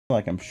feel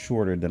like I'm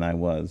shorter than I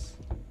was.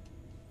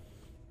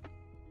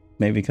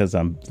 Maybe because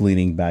I'm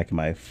leaning back in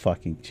my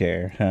fucking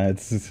chair.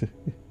 It's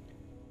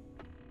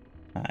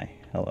Hi,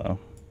 hello.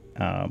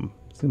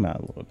 Zoom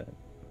out a little bit.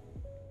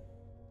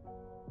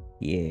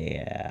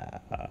 Yeah,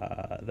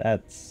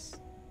 that's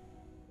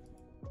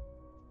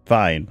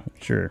fine.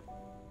 Sure.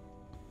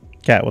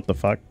 Cat, what the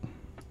fuck?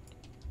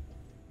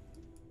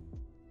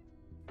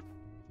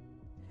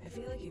 I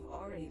feel like you've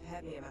already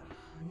pet me about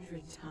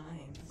 100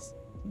 times.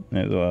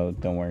 Well,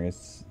 don't worry.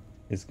 It's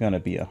gonna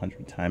be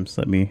 100 times.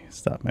 Let me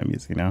stop my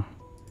music now.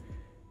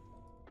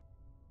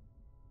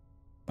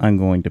 I'm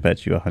going to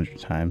pet you 100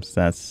 times.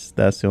 That's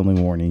the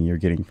only warning you're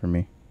getting from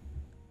me.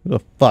 Who the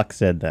fuck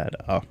said that?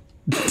 Oh.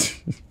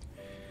 If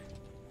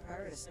I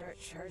were to start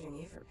charging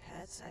you for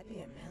pets, I'd be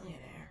a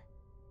millionaire.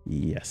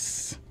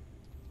 Yes.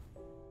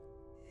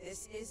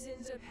 This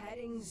isn't a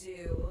petting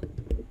zoo.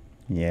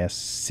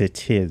 Yes,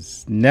 it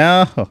is.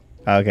 No.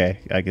 Okay,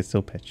 I can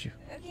still pet you.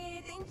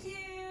 Okay, thank you.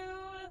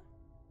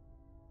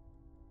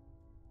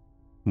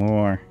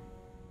 More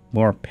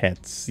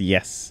pets.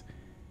 Yes.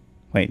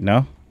 Wait,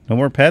 no? No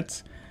more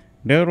pets?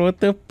 Dude, what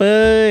the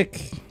fuck?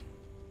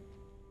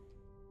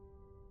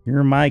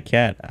 You're my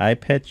cat. I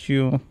pet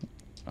you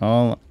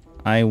all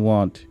I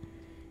want.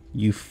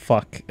 You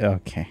fuck.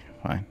 Okay,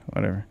 fine.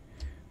 Whatever.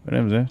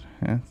 Whatever.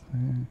 I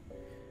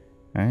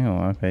don't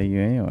want to pet you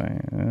anyway.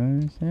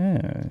 Over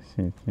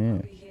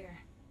here.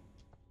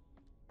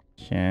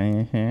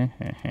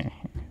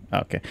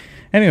 Okay.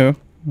 Anywho.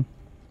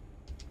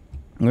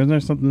 Wasn't there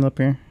something up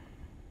here?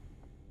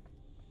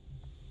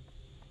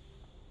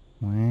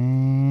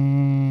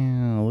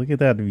 Wow, look at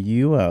that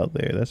view out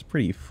there. That's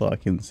pretty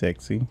fucking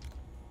sexy.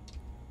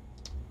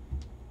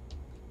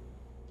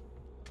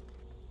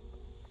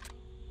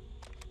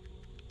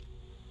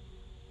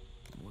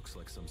 Looks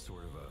like some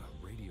sort of a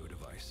radio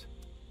device.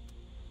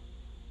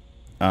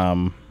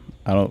 I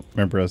don't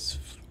remember us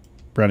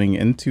running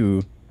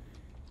into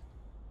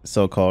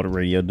so-called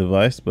radio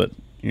device, but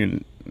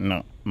you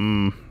know,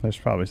 there's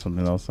probably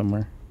something else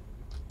somewhere.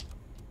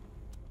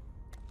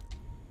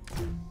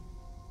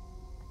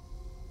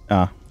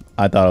 Ah,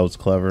 I thought it was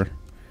clever.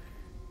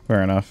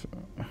 Fair enough.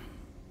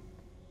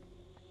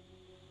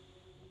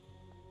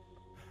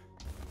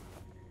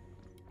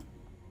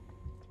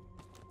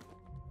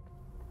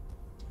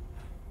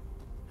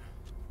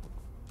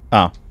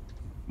 Oh,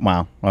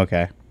 wow.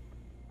 Okay.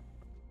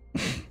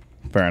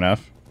 Fair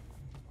enough.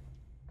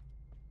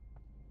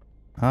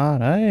 All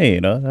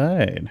right. All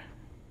right.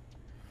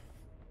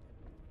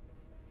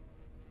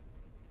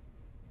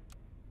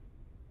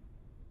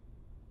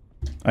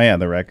 Oh yeah,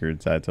 the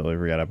records. I totally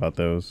forgot about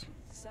those.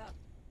 What's up?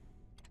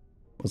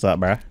 What's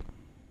up, bruh?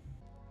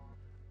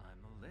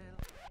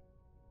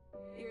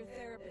 You're a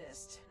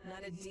therapist,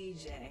 not a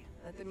DJ.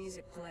 Let the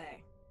music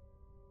play.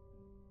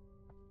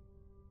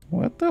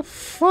 What the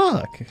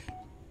fuck?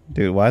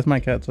 Dude, why is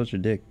my cat such a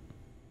dick?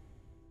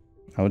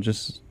 I was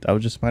just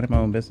minding my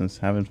own business,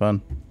 having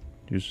fun.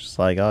 He was just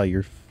like, oh,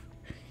 you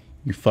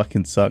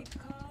fucking suck.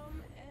 Keep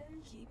calm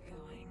and keep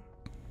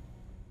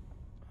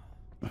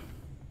going.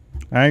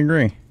 I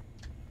agree.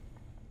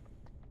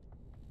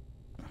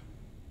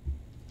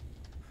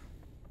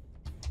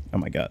 Oh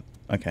my god.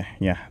 Okay,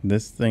 yeah.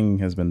 This thing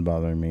has been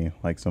bothering me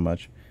like so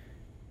much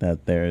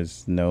that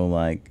there's no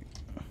like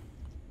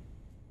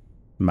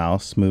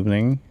mouse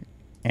moving,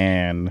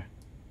 and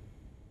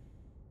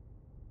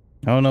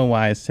I don't know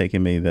why it's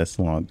taking me this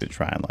long to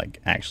try and like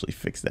actually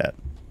fix that.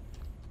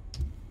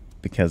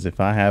 Because if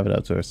I have it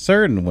up to a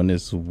certain one,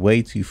 it's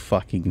way too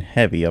fucking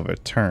heavy of a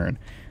turn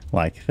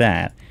like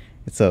that.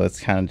 And so it's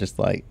kind of just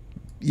like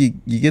you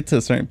get to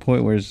a certain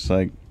point where it's just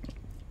like,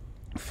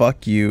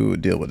 fuck you,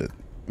 deal with it.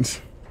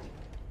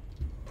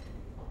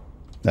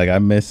 Like, I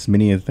miss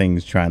many of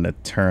things trying to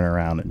turn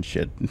around and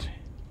shit.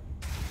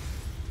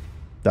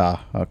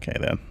 Ah, okay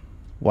then.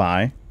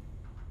 Why?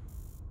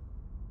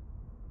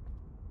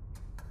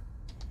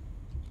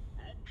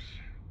 Oops,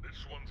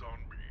 this one's on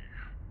me.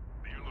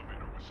 The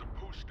elevator was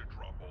supposed to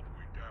drop all the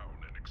way down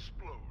and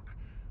explode.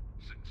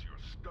 Since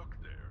you're stuck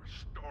there,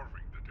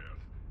 starving to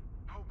death,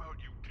 how about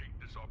you take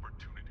this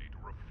opportunity to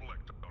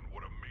reflect on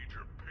what a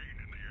major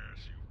pain in the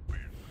ass you've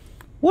been?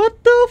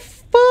 What the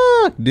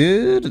fuck,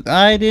 dude?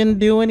 I didn't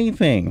do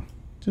anything.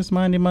 Just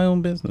minding my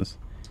own business.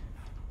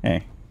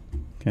 Hey,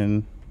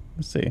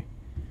 let's see.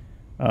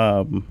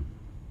 Hey.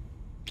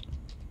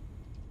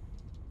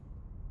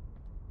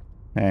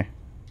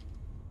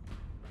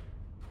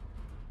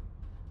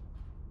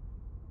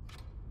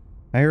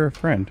 I hear a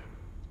friend.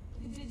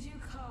 Did you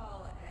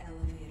call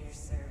elevator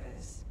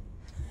service?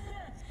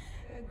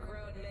 A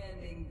grown man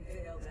being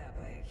bailed out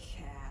by a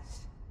cat.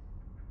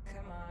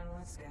 Come on,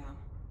 let's go.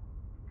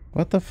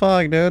 What the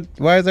fuck, dude?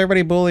 Why is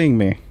everybody bullying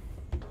me?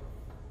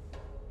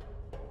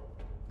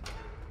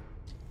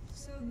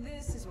 So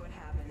this is what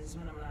happens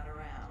when I'm not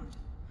around.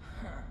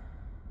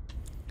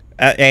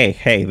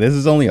 Hey, this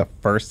is only a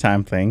first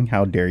time thing.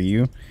 How dare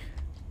you?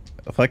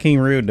 Fucking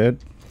rude,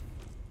 dude.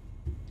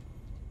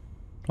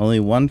 Only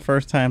one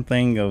first time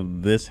thing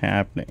of this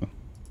happening.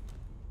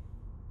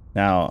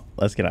 Now,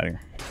 let's get out of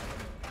here.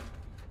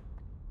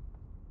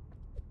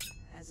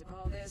 If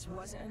all this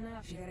wasn't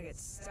enough, you gotta get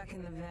stuck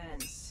in the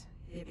vents.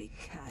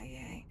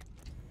 Yippee-ki-yay.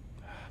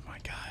 Oh my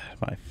god,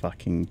 my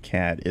fucking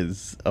cat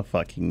is a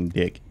fucking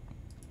dick.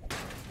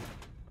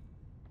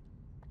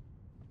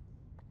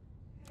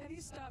 Have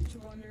you stopped to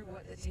wonder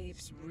what the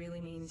tapes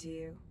really mean to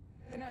you?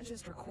 They're not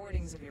just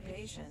recordings of your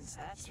patients,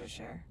 that's for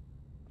sure.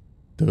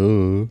 Duh.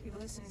 You've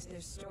listened to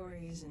their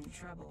stories and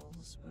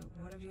troubles, but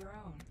what of your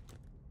own?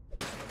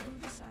 Who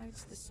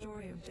decides the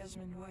story of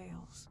Desmond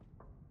Wales?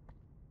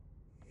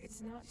 It's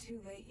not too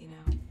late, you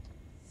know,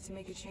 to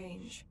make a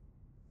change.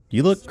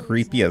 You look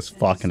creepy as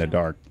fuck in the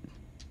dark.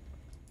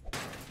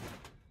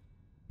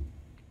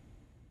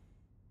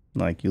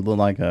 Like, you look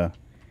like a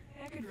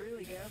I could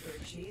really go for a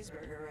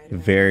cheeseburger right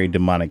away. very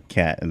demonic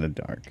cat in the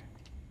dark.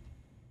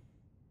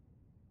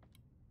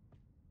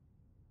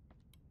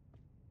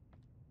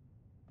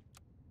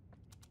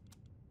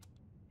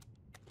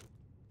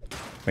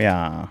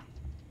 Yeah.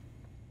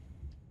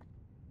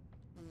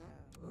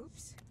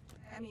 Oops.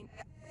 I mean,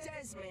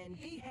 Desmond,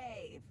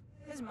 behave.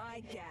 Here's my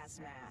gas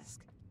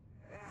mask.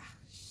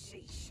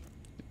 Sheesh.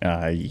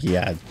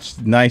 Yeah,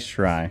 nice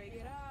try. Break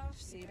it off.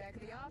 See you back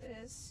at the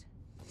office.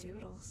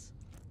 Toodles.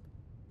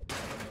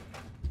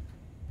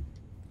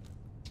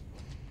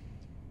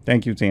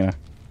 Thank you, Tina.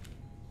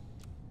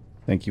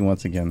 Thank you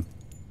once again.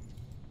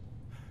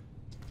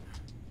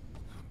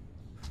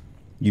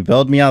 You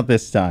bailed me out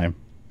this time.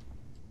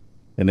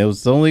 And it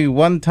was only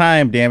one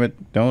time, damn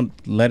it. Don't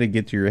let it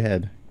get to your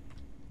head.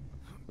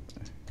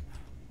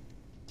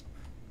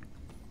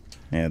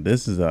 Yeah,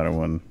 this is the other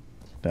one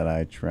that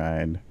I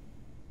tried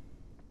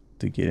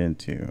to get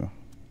into,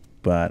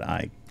 but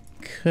I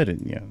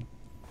couldn't yet.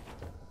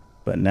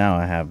 But now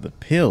I have the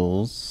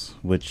pills,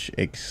 which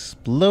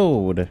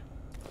explode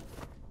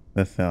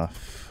the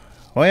stuff.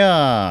 Oh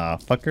yeah,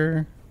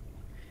 fucker.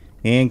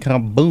 And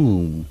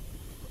kaboom.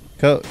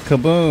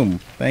 Kaboom.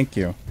 Thank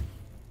you.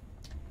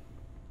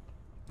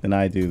 Then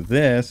I do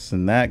this,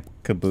 and that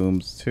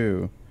kabooms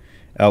too.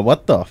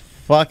 What the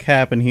fuck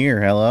happened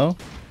here? Hello?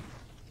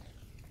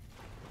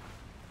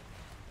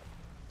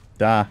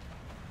 Da.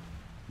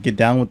 Get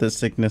down with this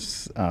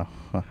sickness. Oh,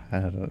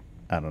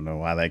 I don't know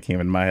why that came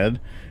in my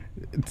head.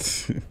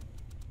 Can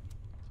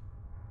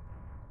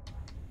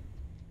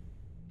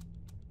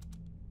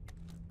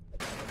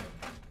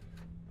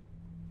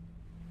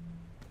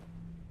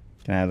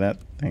I have that?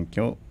 Thank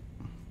you.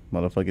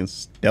 Motherfucking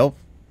stealth.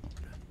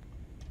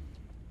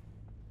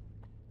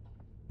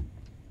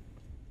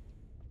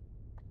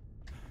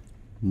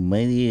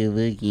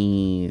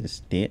 Motherfucking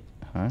stealth.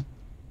 Huh?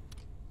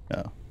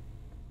 Oh.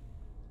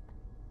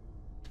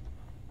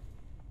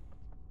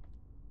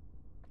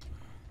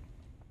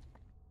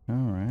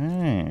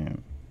 Alright.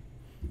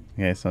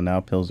 Okay, so now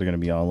pills are going to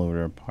be all over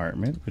the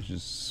apartment, which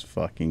is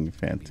fucking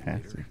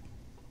fantastic.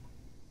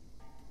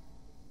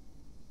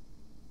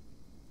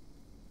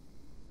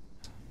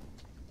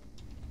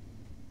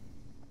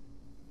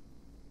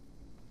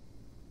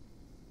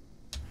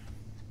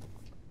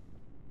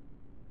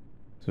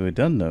 So we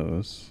done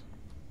those.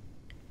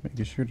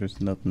 Making sure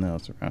there's nothing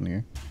else around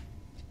here.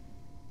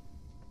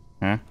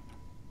 Huh?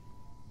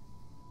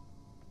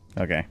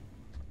 Okay.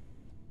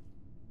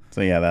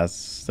 So yeah,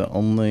 that's the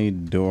only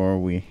door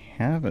we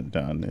haven't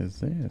done is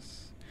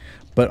this.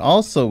 But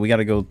also we got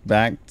to go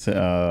back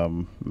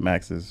to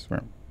Max's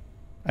room.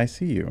 I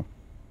see you.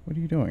 What are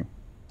you doing?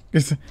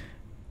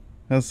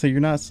 I'll say you're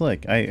not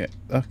slick.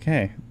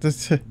 Okay.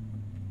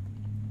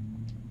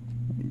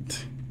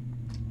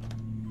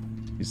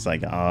 He's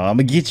like, oh, I'm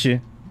gonna get you.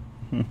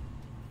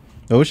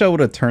 I wish I would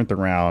have turned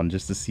around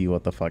just to see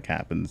what the fuck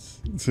happens.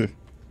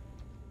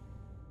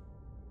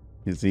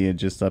 You see it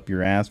just up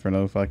your ass for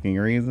no fucking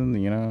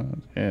reason, you know?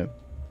 Shit.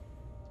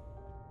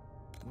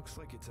 Looks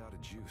like it's out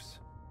of juice.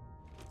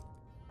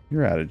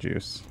 You're out of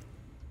juice.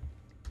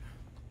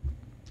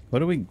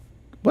 What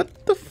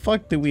the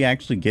fuck did we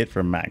actually get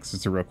from Max?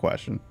 It's a real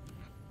question.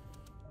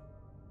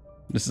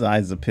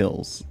 Besides the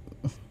pills.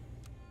 I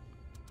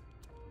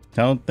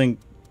don't think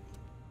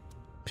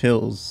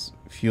pills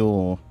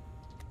fuel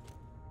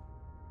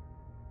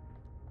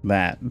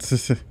that.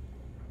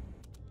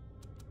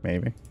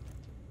 Maybe.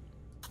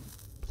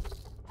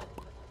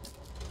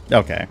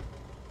 Okay.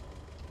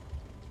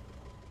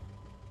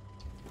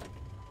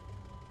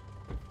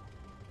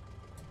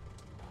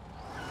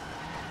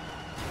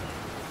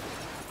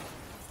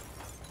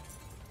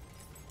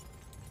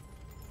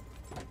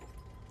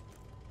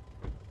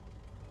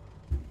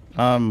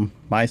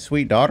 My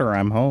sweet daughter,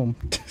 I'm home.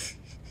 Too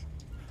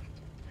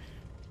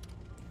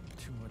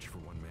much for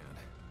one man.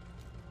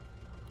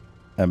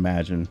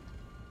 Imagine.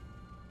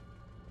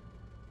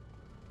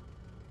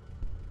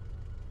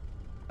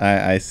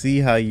 I see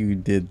how you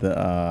did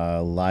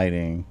the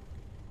lighting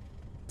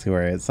to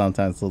where it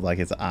sometimes looks like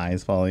its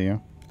eyes follow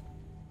you,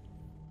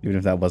 even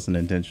if that wasn't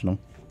intentional.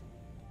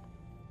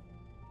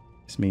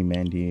 It's me,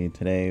 Mandy.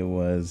 Today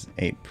was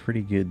a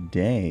pretty good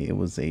day. It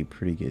was a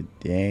pretty good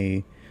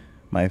day.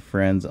 My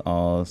friends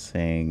all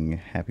sang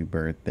happy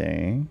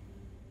birthday.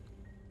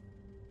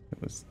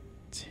 It was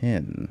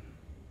 10.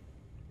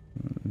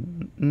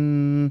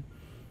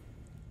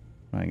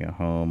 When I got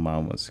home,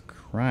 Mom was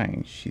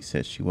crying. She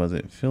said she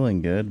wasn't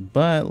feeling good,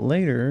 but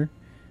later,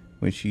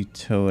 when she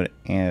told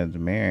Aunt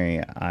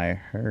Mary, I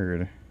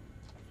heard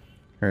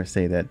her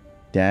say that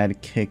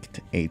Dad kicked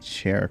a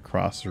chair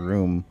across the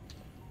room,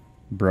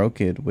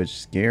 broke it, which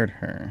scared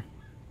her.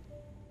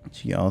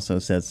 She also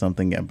said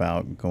something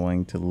about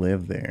going to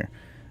live there,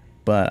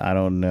 but I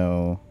don't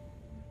know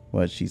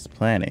what she's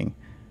planning.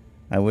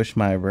 I wish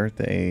my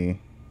birthday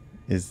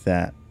is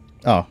that...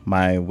 Oh,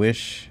 my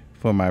wish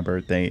for my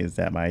birthday is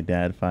that my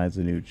dad finds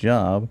a new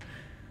job.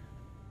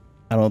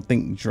 I don't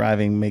think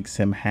driving makes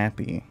him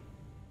happy.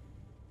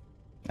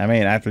 I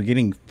mean, after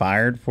getting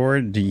fired for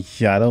it,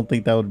 I don't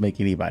think that would make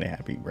anybody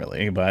happy,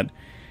 really. But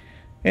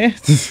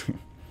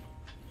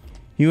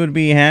he would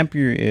be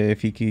happier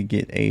if he could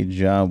get a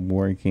job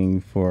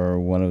working for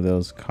one of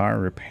those car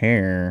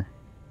repair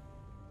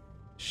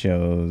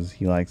shows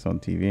he likes on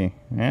TV.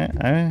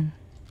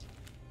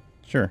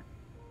 Sure.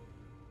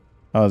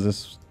 Oh, is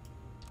this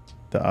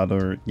the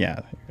other?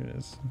 Yeah, here it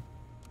is.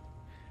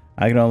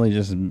 I can only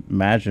just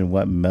imagine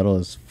what metal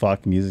as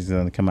fuck music is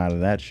going to come out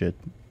of that shit.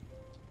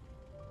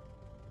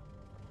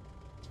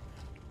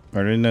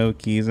 Are there no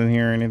keys in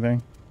here or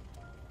anything?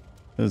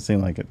 Doesn't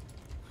seem like it.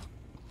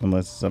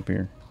 Unless it's up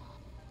here.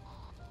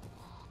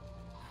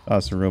 Oh,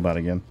 it's a robot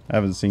again. I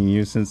haven't seen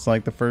you since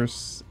like the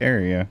first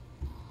area.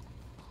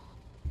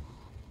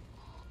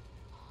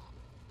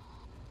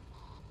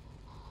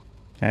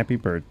 Happy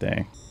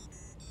birthday.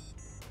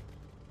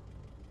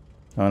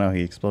 Oh no,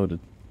 he exploded.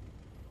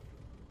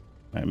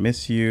 I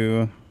miss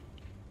you.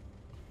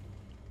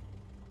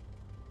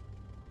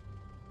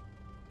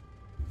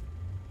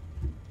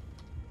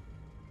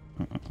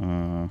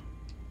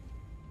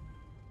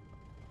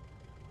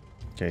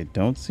 Okay,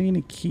 don't see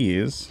any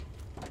keys.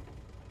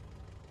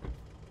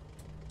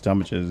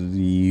 Damages.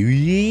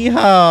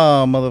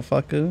 Yeehaw,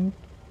 motherfucker.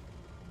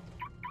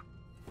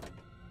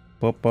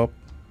 Pop up.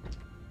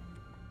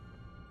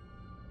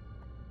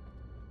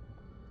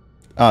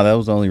 Oh, that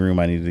was the only room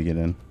I needed to get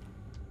in.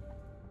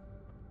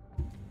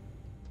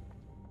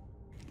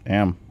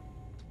 Damn.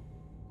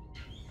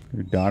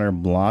 Your daughter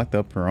blocked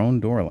up her own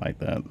door like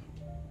that.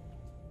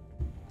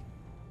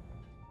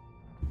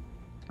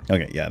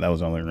 Okay, yeah, that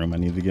was the only room I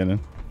needed to get in.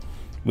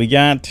 We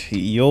got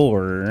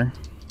your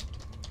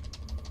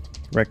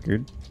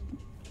record.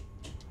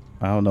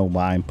 I don't know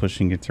why I'm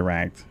pushing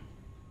interact.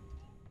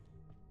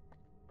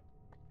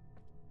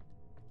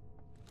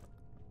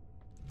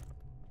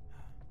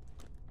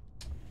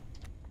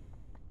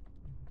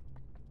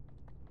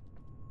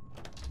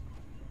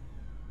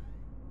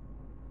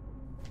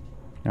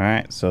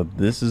 Alright, so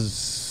this is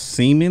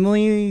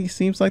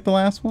seems like the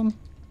last one.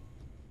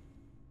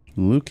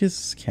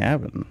 Lucas'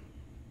 cabin.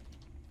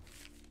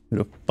 Who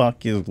the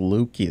fuck is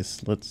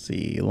Lucas? Let's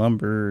see.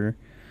 Lumber.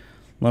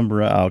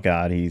 Oh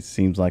god, he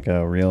seems like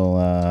a real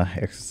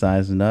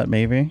exercise nut,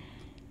 maybe.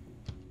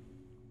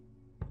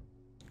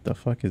 The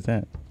fuck is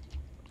that?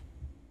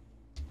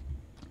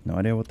 No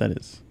idea what that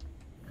is.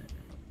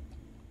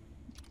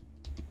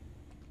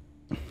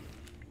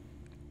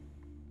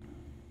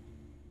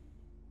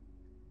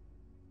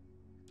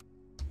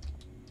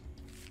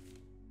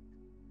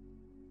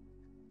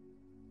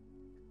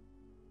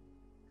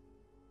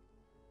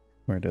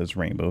 Where does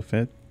rainbow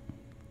fit?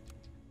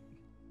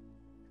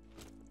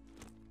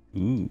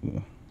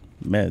 Ooh,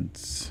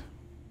 meds.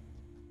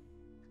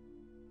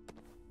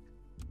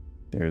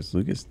 There's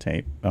Lucas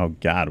tape. Oh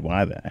god,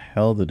 why the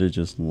hell did it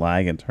just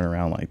lag and turn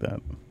around like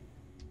that?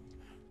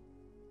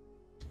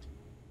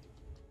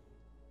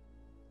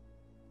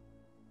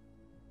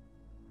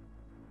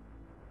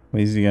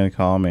 When is he gonna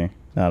call me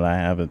now that I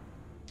have it?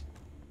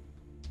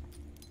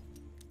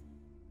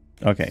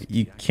 Okay,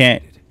 you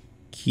can't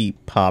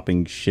keep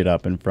popping shit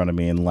up in front of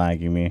me and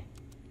lagging me.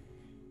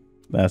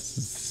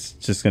 That's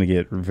just gonna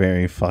get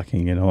very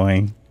fucking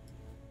annoying.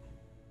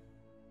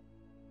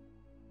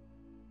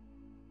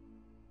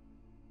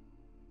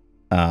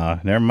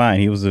 Never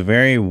mind. He was a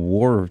very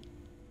war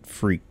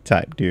freak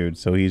type dude,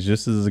 so he's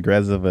just as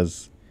aggressive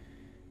as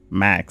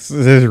Max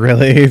is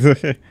really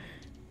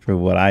for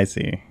what I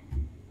see.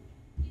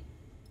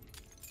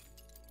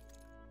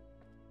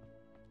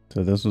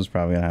 So this was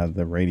probably gonna have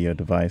the radio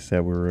device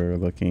that we were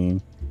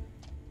looking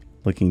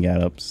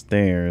at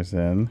upstairs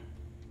and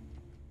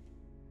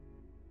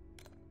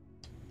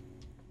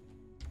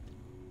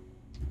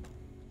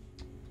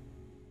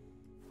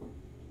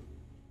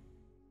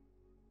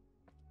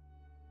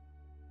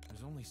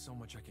there's only so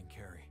much I can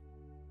carry.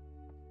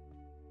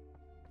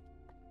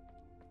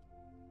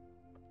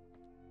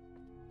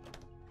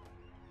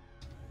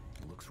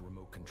 It looks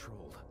remote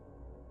controlled.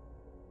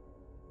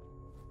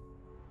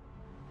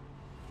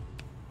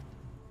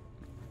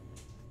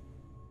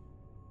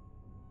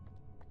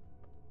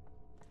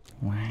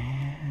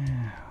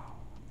 wow.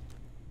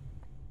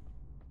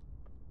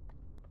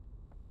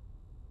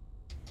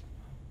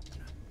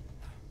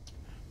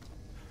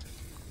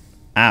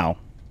 Ow.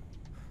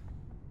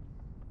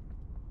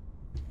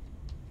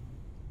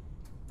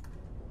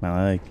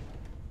 My leg.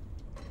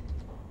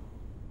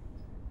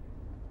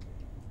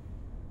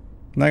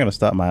 I'm not gonna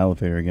stop my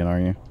elevator again, are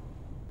you?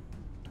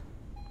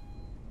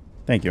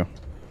 Thank you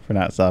for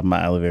not stopping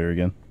my elevator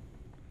again.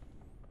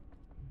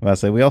 Well, I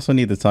say we also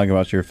need to talk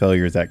about your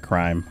failures at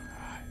crime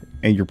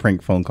and your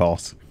prank phone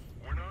calls.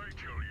 When I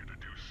tell you to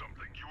do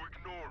something, you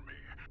ignore me.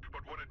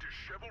 But when a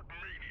disheveled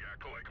maniac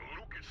like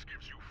Lucas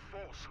gives you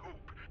false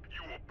hope,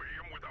 you obey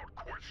him without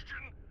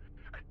question?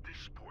 At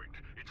this point,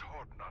 it's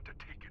hard not to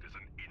take it as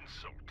an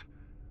insult.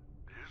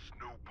 There's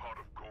no pot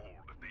of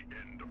gold at the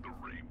end of the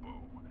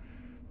rainbow.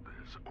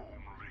 There's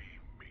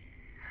only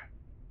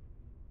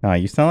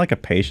me. You sound like a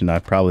patient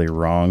I've probably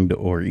wronged,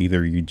 or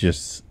either you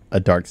just a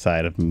dark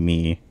side of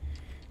me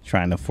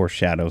trying to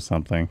foreshadow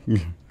something.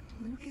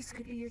 Lucas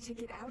could be your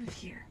ticket out of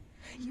here.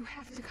 You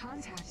have to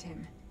contact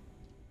him.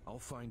 I'll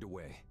find a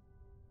way.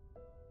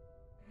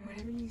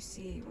 Whatever you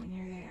see when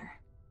you're there,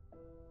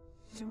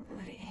 don't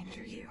let it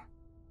hinder you.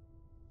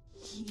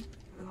 Keep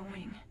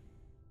going.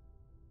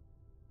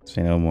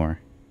 Say no more.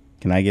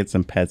 Can I get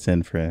some pets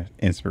in for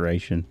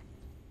inspiration?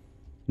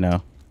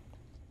 No?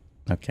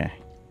 Okay.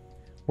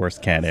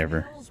 Worst cat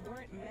ever. Those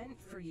weren't meant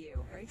for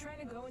you. Are you trying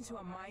to go into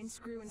a mind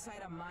screw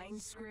inside a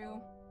mind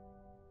screw?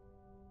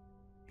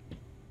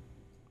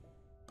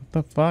 What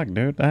the fuck,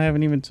 dude? I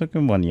haven't even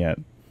taken one yet.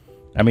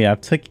 I mean,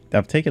 I've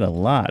taken a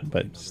lot,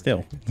 but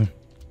still.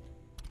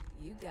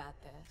 You got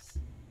this.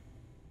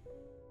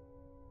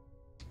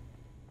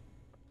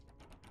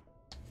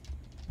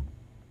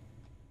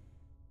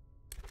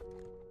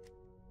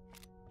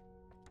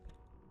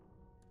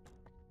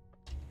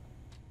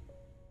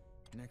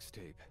 Next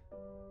tape.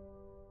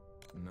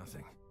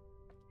 Nothing.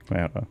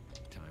 Wow.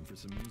 Time for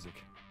some music.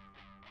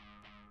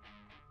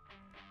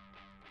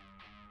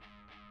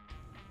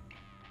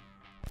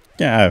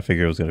 Yeah, I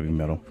figured it was gonna be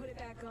metal. Put it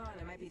back on.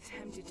 I might be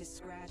tempted to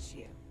scratch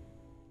you.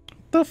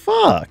 The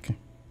fuck?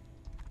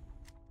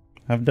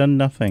 I've done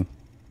nothing.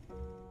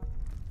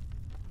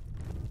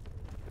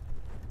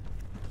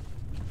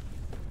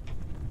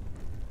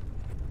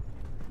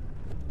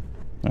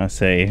 I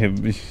say,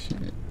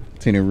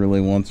 Tina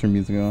really wants her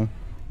music on,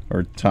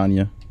 or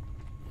Tanya.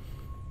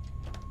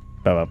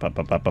 Ba ba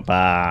ba ba ba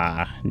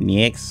ba.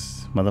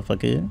 Next,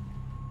 motherfucker.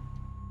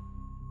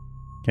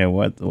 Okay,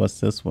 what's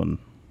this one?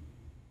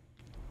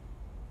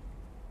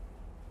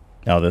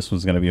 Oh, this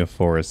one's gonna be a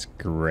forest.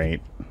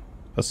 Great.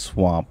 A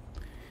swamp.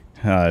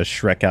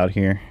 Shrek out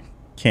here.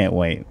 Can't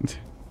wait.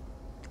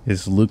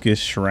 Is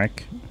Lucas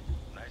Shrek?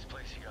 Nice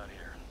place you got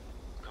here.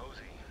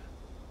 Cozy.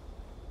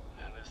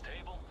 And this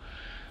table?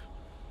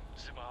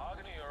 Is it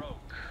mahogany or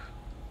oak?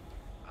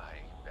 I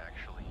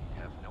actually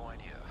have no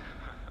idea.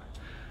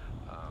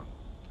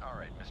 All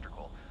right, Mr.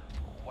 Cole.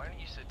 Why don't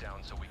you sit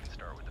down so we can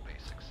start with the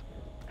basics?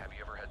 Have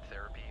you ever had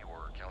therapy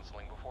or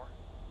counseling before?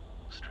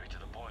 Straight to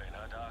the point,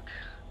 huh, Doc?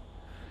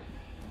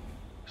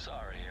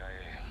 Sorry,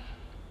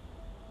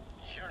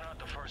 you're not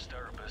the first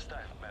therapist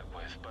I've met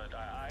with, but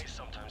I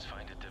sometimes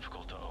find it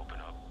difficult to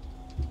open up.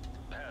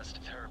 Past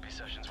therapy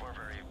sessions were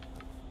very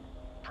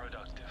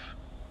productive.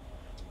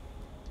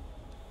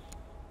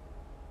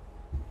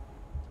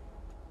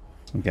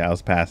 Okay, I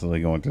was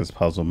passively going through this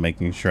puzzle,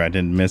 making sure I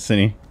didn't miss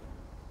any.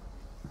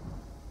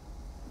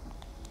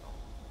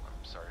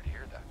 I'm sorry to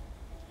hear that.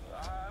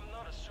 I'm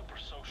not a super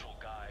social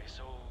guy,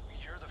 so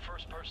you're the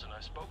first person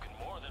I've spoken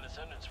more than a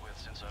sentence with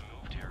since I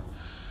moved here.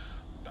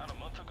 About a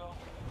month ago?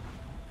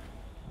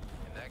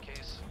 In that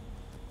case,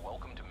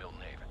 welcome to Milton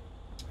Haven.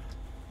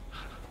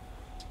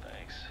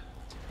 Thanks.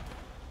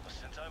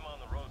 Since I'm on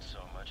the road so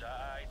much,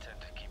 I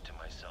tend to keep to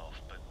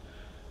myself, but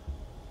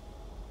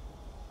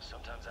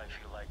sometimes I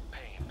feel like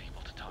paying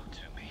people to talk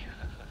to me.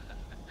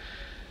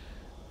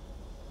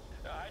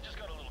 I just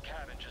got a little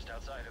cabin just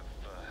outside of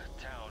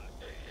town.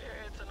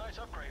 It's a nice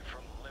upgrade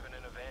from living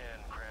in a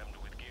van crammed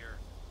with gear.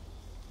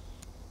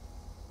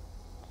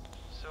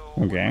 So,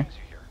 Okay. what brings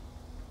you here?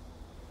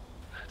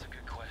 That's a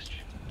good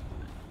question.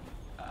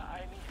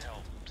 I need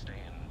help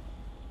staying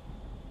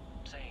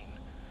sane.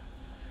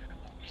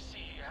 You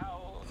see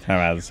how I'm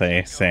about to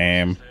say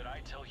same. that I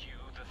tell you,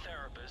 the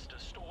therapist, a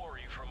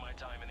story from my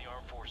time in the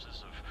armed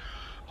forces of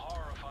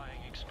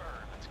horrifying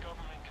experiments,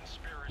 government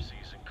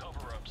conspiracies, and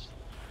cover-ups.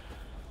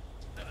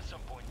 Then at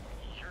some point,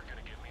 you're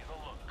gonna give me the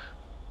look.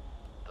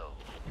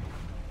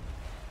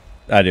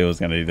 I knew it was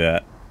gonna do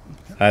that.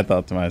 I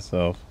thought to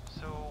myself.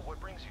 So, what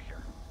brings you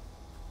here?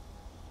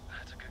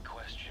 That's a good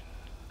question.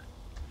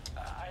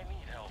 I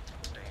need help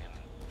staying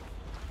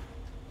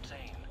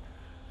sane.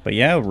 But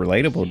yeah,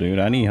 relatable, dude.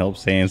 I need help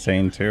staying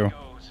sane too.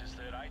 Goes is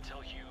that I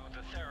tell you,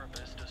 the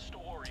therapist, a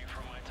story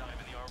from my time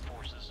in the armed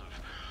forces of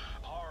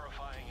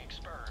horrifying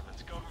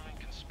experiments, government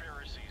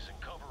conspiracies,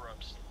 and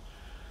cover-ups.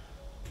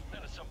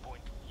 Then at some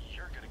point,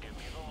 you're gonna give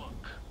me the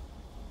look.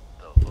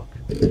 The look?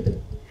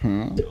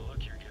 The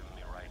look you're giving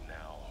me right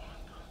now.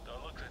 The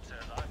look that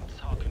says I'm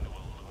talking to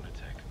a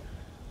lunatic.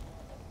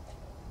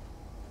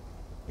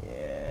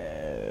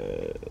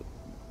 Yeah.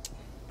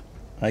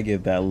 I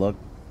give that look.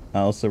 I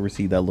also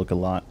receive that look a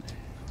lot.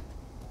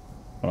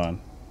 Hold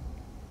on.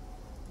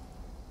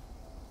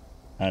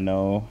 I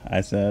know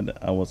I said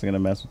I wasn't gonna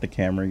mess with the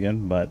camera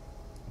again, but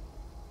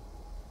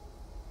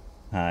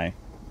hi.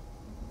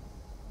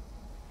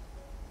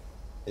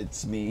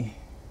 It's me.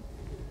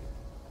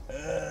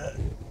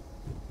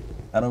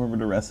 I don't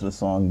remember the rest of the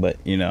song, but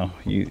you know,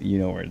 you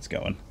know where it's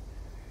going.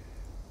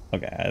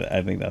 Okay,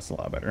 I think that's a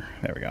lot better.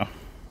 There we go.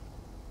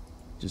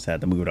 Just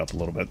had to move it up a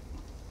little bit.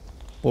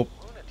 Whoop.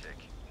 Lunatic?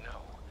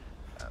 No.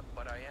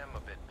 But I am a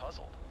bit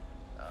puzzled.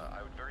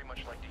 I would very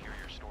much like to hear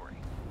your story.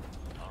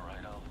 All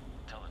right, I'll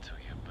tell it to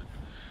you, but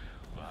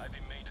well, I've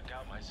been made to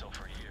doubt myself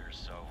for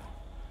years, so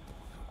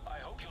I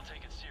hope you'll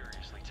take it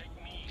seriously. Take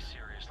me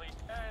seriously,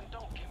 and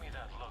don't give me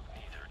that look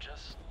neither.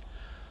 Just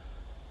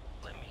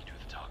let me do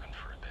the talking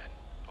for a bit,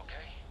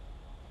 okay?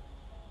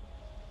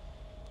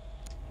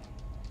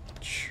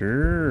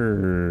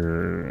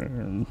 Sure.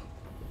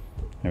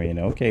 I mean,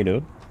 okay,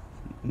 dude.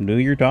 Do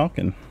your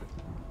talking.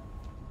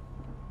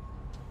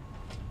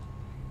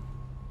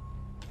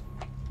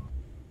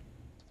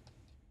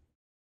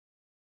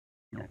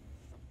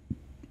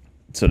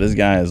 So this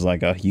guy is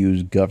like a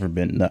huge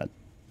government nut.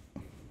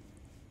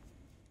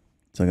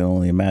 So I can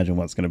only imagine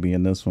what's going to be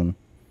in this one.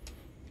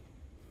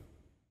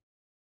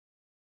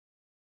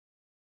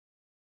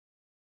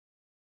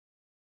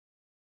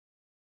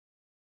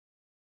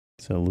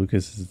 So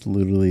Lucas is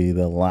literally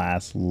the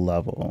last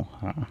level,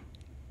 huh?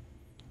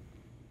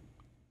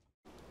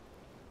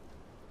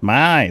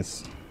 My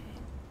eyes.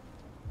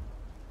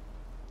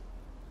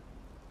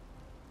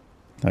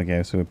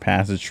 Okay, so we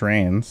passed the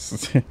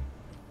trains.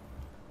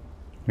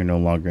 We're no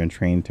longer in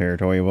train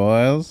territory,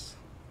 boys.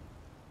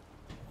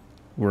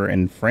 We're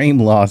in frame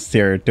loss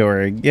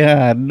territory.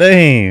 God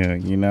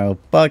damn. You know,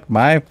 fuck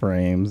my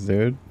frames,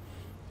 dude.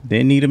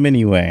 Didn't need them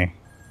anyway.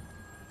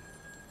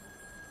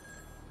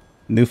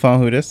 New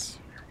phone, who this?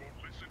 You won't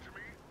listen to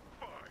me?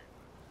 Fine.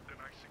 Then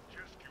I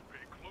suggest you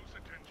pay close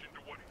attention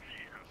to what he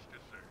has to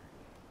say.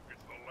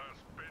 It's the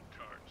last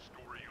bedtime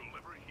story you'll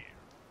ever hear.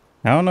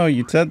 I don't know,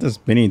 you said this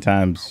many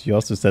times. You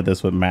also said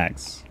this with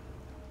Max.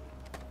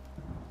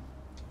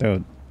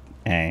 Dude,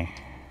 hey.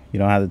 You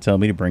don't have to tell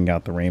me to bring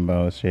out the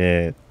rainbow.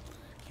 Shit.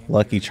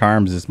 Lucky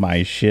Charms is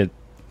my shit.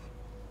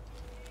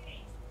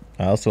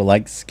 I also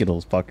like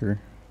Skittles, fucker.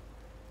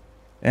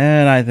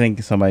 And I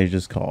think somebody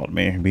just called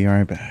me. Be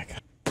right back.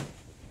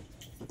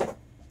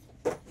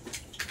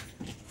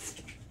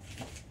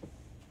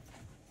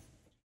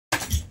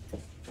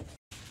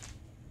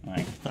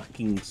 My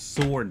fucking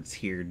sword's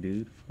here,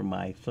 dude, for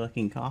my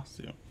fucking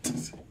costume.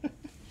 It's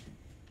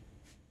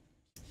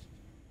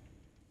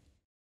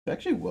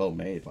actually well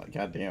made, like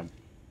goddamn.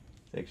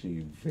 It's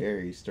actually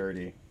very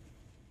sturdy.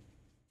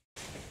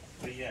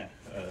 But yeah,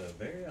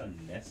 very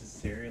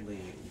unnecessarily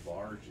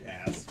large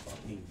ass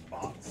fucking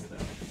box though.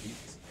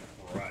 Jesus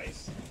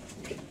Christ.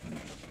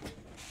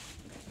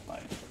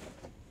 Like,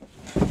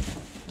 I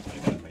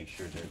gotta make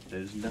sure that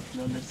there's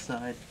nothing on this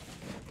side.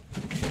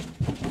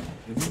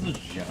 This is a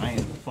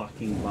giant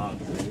fucking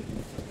box, dude,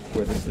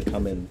 for this to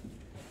come in.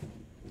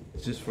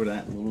 Just for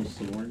that little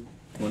sword.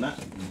 Well, not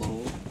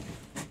little,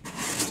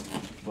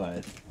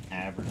 but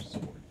average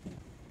sword.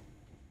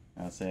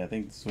 I'll say I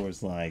think the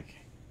sword's like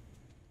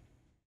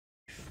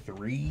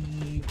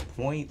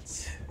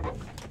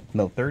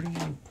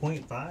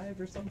 30.5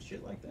 or some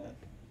shit like that.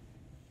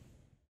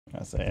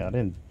 I say I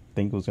didn't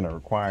think it was gonna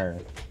require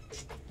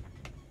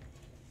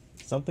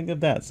something of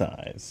that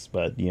size,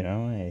 but you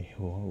know, hey,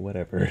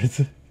 whatever.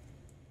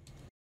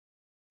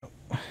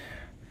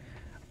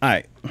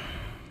 Alright.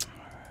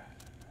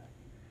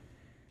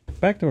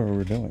 Back to what we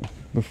were doing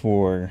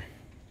before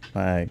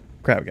my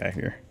crab got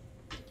here.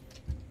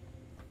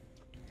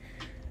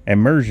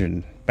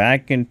 Immersion.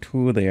 Back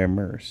into the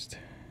immersed.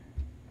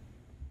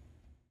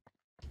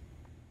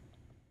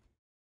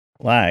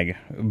 Lag.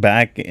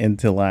 Back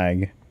into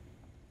lag.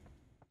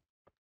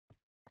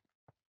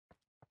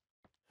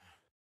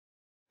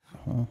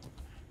 Huh.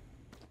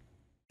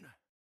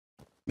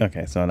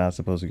 Okay, so I'm not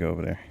supposed to go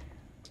over there.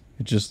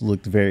 It just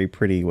looked very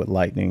pretty with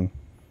lightning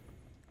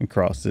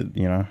across it,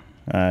 you know.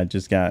 I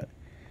just got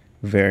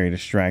very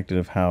distracted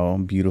of how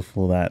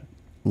beautiful that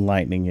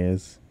lightning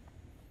is.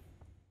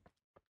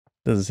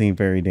 Doesn't seem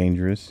very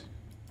dangerous.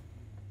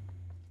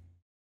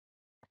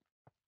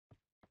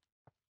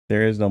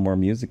 There is no more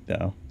music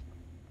though.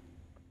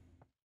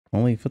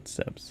 Only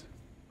footsteps.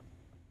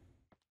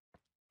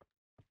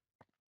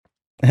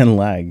 And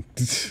lag.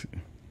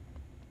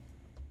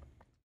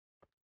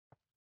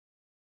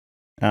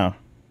 Oh.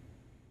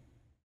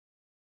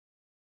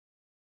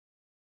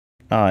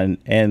 Oh,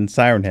 and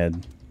Siren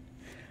Head.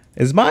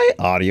 Is my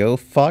audio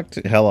fucked?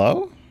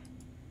 Hello?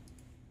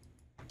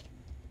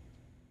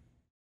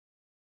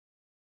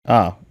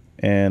 Oh,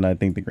 and I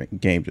think the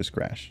game just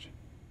crashed.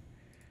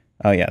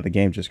 Oh yeah, the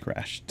game just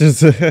crashed.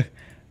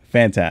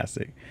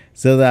 Fantastic.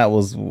 So that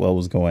was what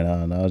was going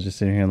on. I was just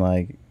sitting here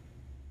like,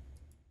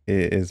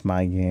 is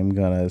my game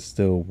gonna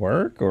still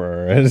work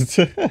or?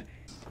 Okay,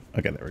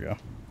 there we go.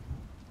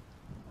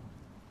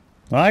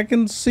 I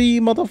can see,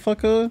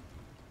 motherfucker.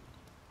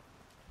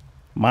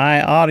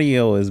 My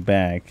audio is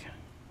back.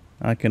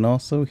 I can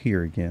also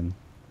hear again.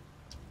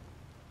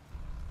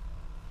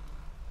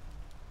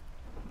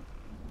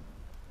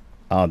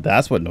 Oh,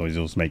 that's what noise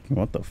it was making.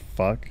 What the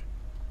fuck?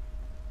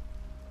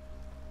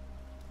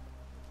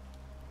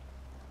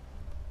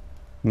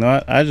 You know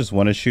what? I just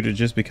want to shoot it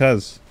just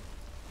because.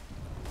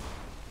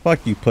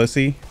 Fuck you,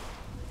 pussy.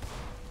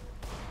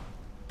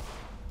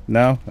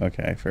 No?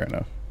 Okay, fair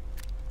enough.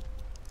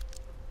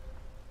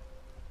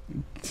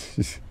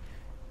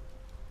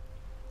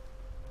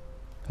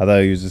 I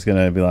thought he was just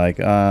gonna be like,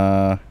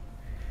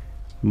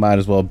 might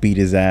as well beat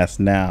his ass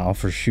now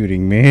for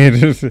shooting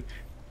me.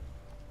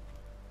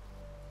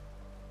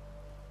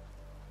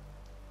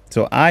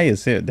 So I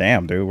is here.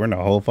 Damn, dude, we're in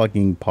a whole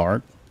fucking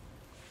park.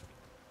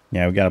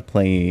 Yeah, we gotta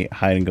play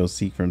hide and go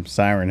seek from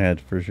Siren Head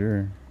for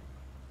sure.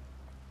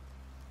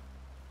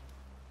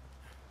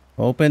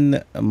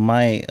 Open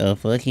my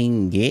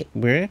fucking gate,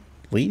 bruh,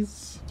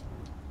 please.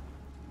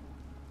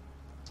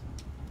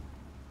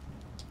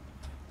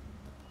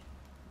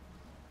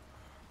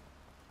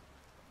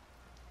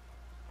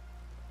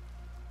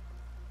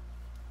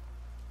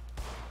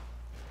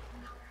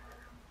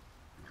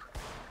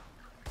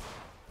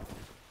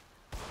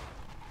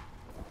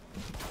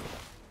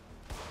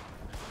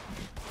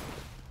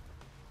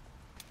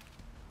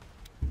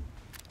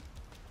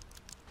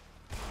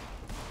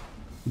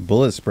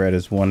 Bullet spread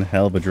is one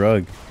hell of a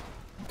drug.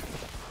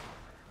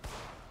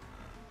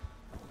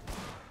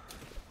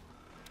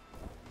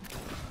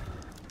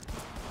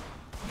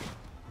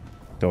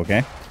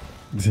 Okay.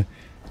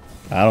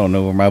 I don't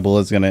know where my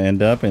bullet's gonna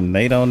end up, and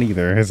they don't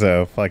either,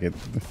 so fuck it.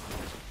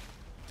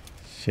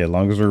 Shit, as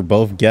long as we're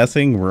both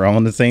guessing, we're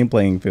on the same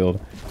playing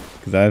field.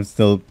 Because I'm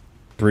still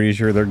pretty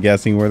sure they're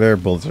guessing where their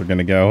bullets are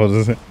gonna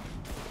go.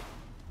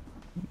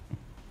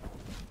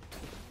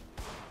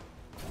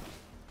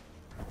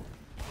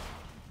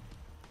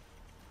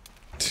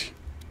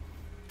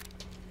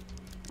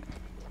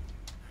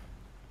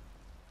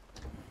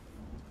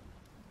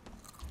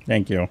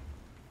 Thank you,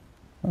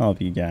 all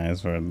of you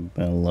guys, for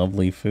the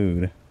lovely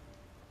food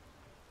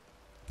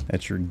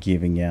that you're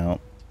giving out.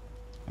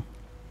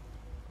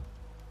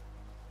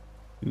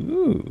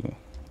 Ooh,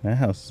 that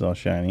house is all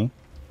shiny.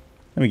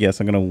 Let me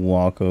guess, I'm gonna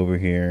walk over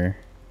here.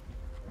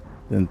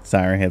 Then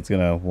Siren Head's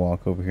gonna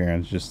walk over here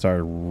and just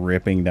start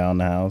ripping down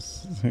the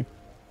house.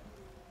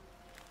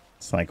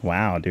 It's like,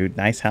 wow, dude,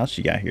 nice house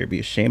you got here. It'd be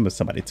a shame if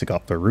somebody took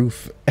off the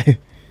roof.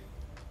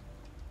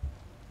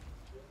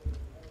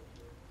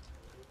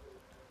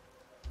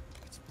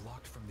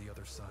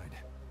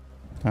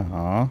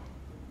 Aw.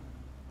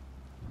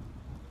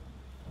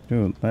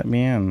 Dude, let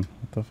me in.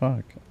 What the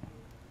fuck?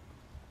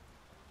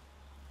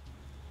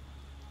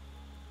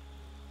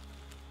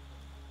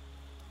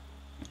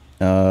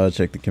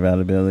 Check the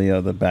compatibility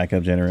of the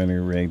backup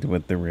generator rigged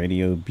with the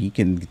radio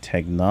beacon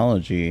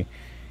technology.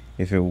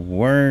 If it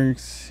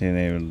works, and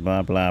it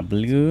blah blah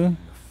blue.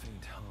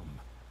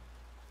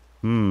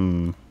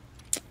 Blah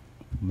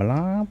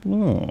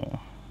blah.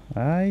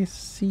 I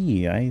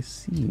see, I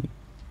see.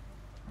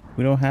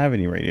 We don't have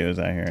any radios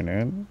out here,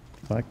 dude.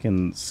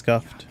 Fucking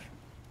scuffed.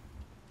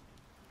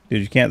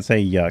 Dude, you can't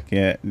say yuck.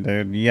 Yeah,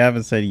 dude, you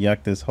haven't said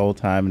yuck this whole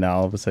time, and now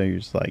all of a sudden you're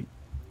just like,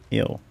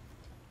 ew.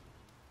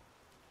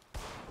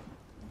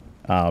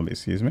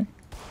 Excuse me?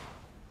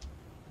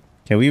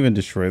 Can we even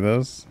destroy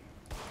those?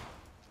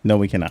 No,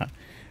 we cannot.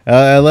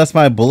 Unless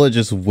my bullet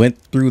just went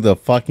through the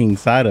fucking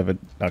side of it.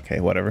 Okay,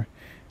 whatever.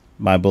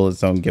 My bullets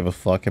don't give a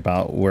fuck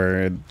about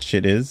where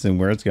shit is and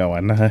where it's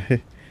going.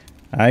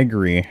 I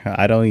agree.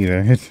 I don't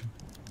either.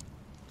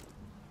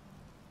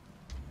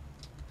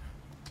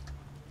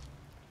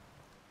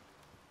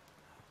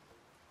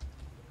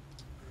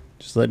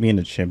 Just let me in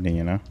the chimney,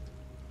 you know?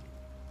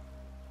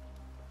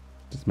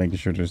 Just making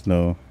sure there's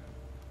no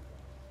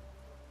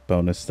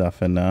bonus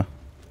stuff in I'm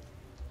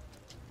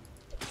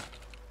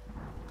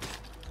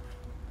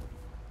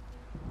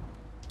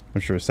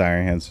sure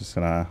Siren Head's just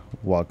gonna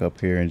walk up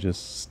here and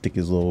just stick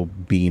his little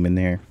beam in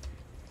there.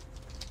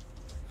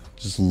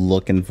 Just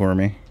looking for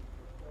me.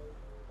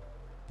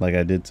 Like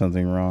I did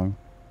something wrong.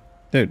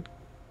 Dude,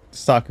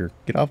 stalker,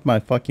 get off my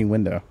fucking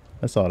window.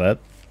 I saw that.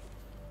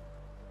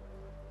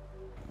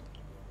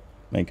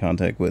 Make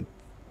contact with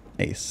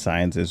a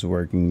scientist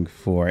working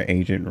for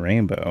Agent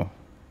Rainbow.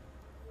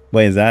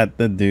 Wait, is that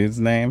the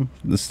dude's name?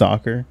 The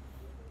stalker?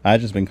 I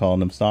just been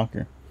calling him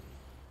Stalker.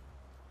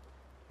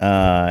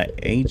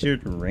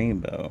 Agent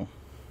Rainbow.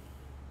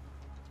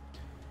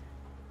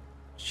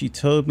 She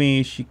told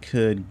me she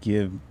could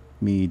give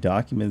me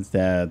documents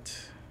that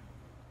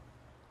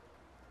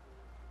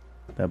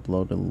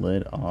blow the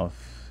lid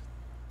off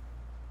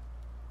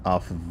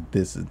of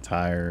this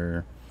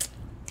entire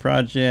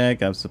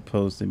project. I'm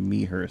supposed to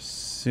meet her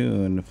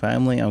soon.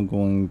 Finally, I'm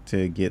going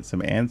to get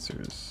some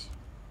answers.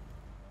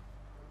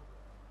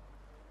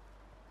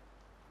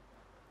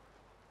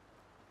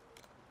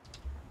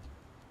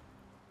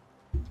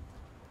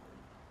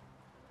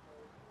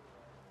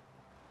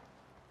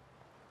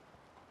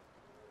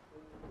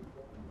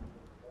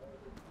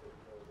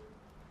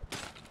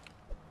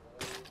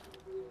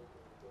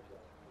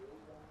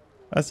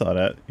 I saw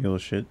that, you little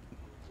shit.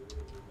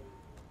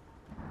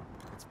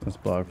 Let's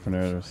block from the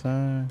other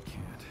side.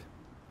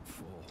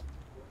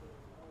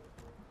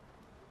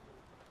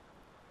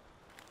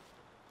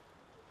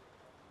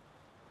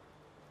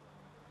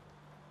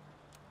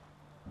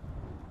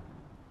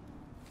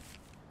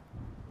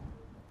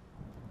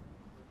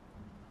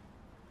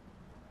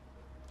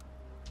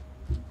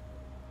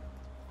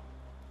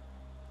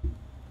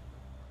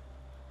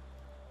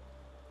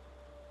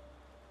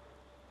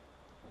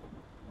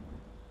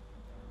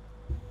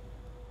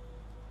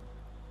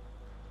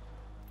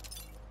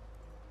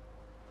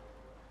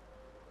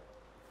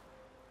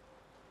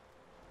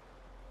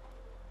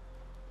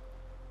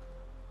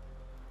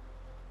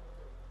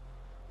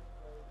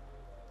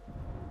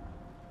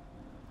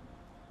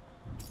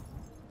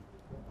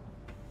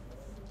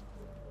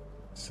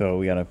 So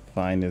we gotta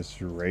find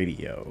this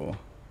radio.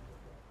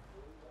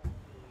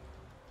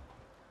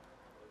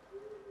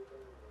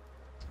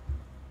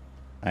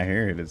 I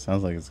hear it. It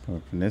sounds like it's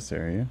coming from this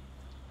area.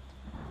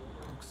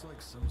 Looks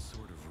like some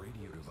sort of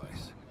radio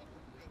device.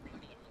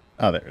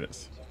 Oh, there it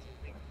is.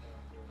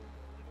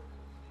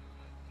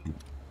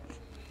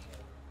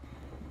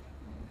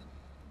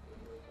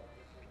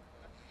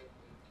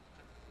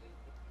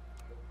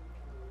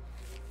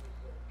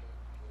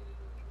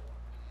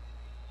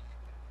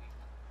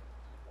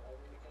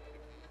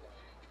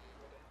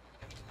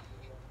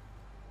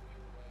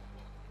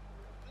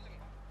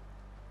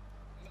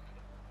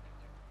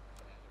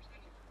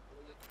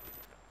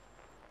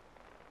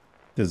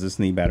 Does this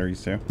need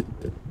batteries too?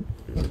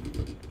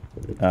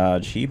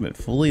 Achievement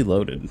fully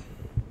loaded.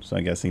 So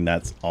I'm guessing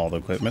that's all the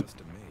equipment.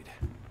 Custom made.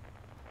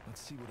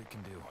 Let's see what it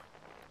can do.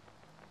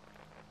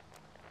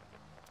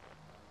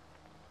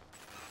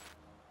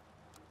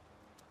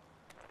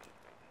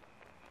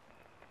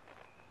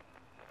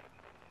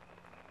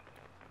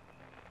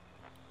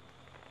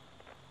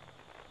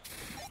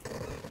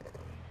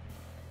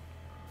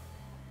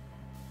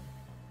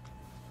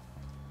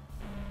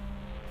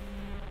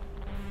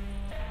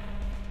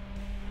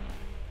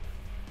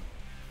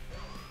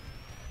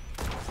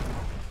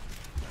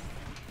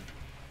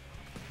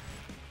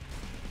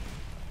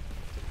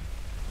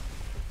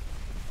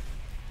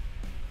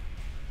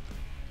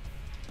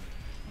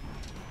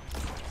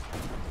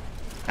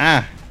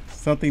 Ah!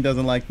 Something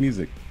doesn't like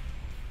music.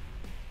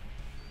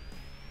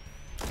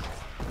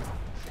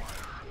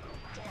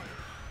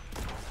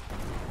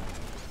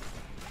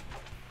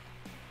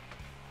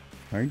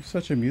 Why are you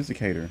such a music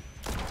hater?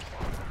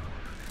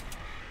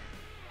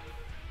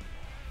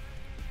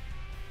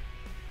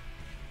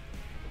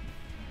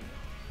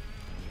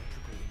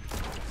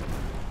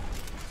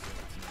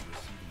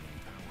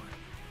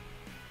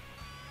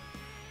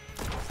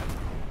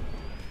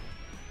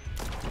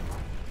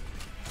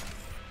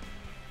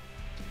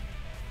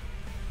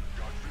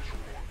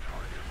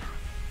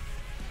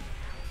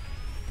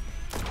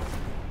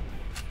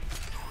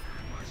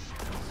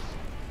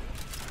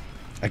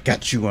 I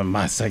got you on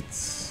my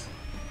sights.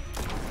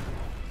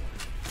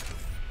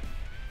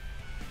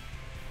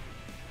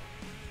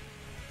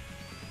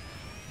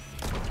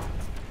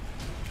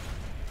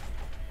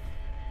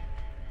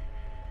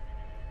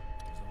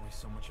 There's only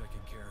so much I can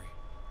carry.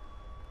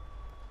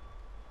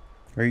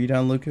 Are you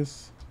down,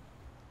 Lucas?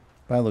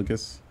 Bye,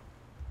 Lucas.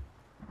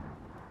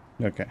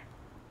 Okay.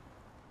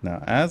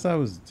 Now, as I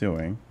was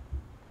doing...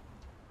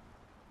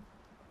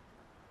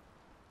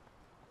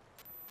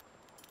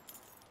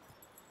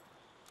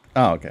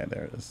 Oh, okay,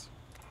 there it is.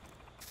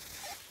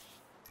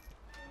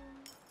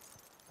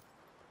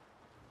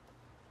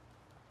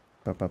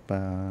 Ba, ba,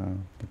 ba,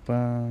 ba,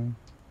 ba.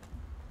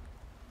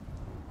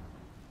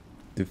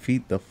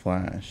 Defeat the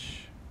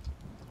Flash.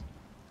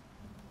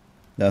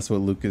 That's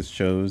what Lucas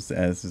chose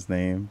as his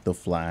name, the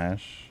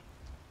Flash.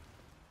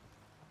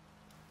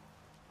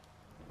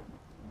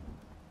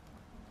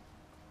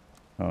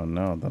 Oh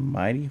no, the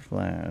Mighty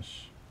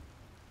Flash.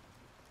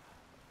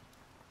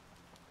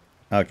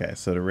 Okay,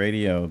 so the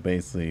radio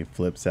basically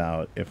flips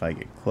out if I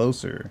get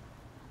closer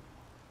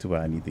to what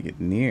I need to get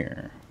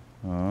near.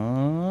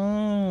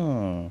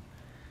 Oh,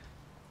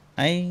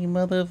 I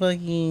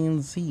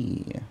motherfucking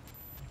see.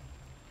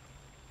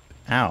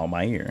 Ow,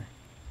 my ear.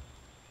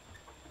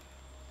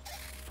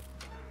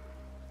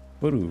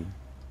 Boo.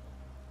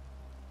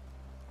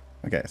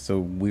 Okay, so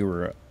we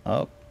were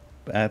up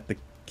at the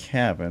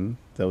cabin.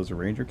 That was a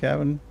ranger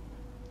cabin?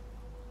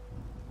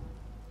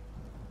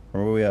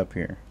 Or were we up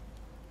here?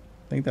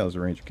 I think that was a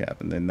ranger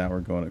cabin. Then now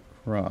we're going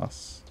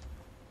across.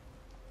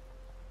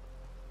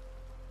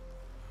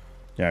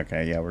 Yeah,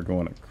 okay, yeah, we're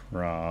going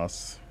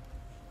across.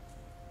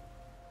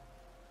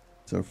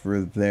 So for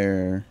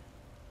there...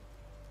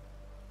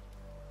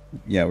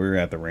 Yeah, we were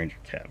at the ranger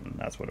cabin.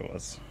 That's what it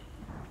was.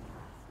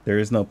 There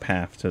is no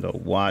path to the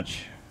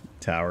watch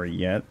tower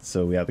yet,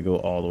 so we have to go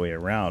all the way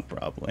around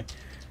probably.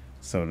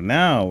 So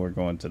now we're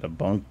going to the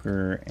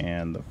bunker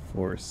and the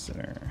force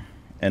center.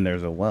 And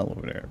there's a well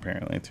over there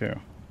apparently too.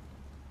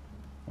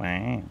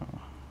 Wow.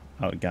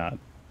 Oh god.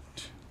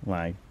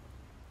 Like,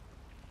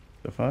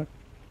 the fuck?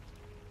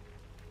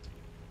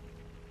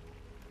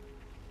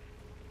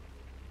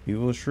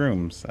 Evil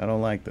shrooms. I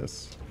don't like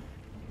this.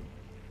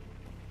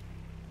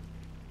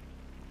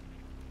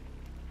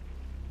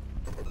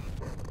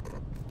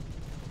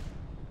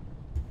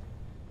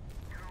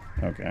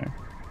 Okay.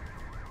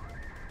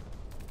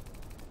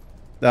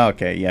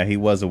 Okay, yeah, he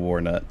was a war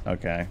nut.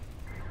 Okay.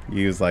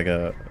 He was like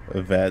a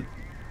vet.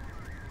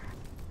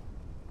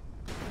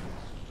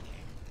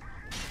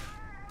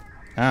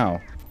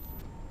 Ow.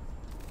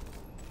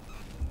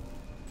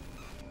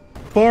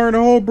 Fire in the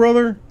hole,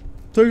 brother.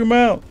 Took him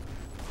out.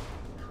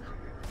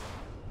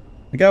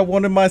 I got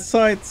one in my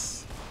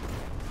sights.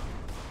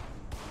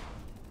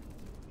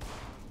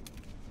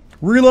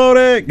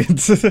 Reloading.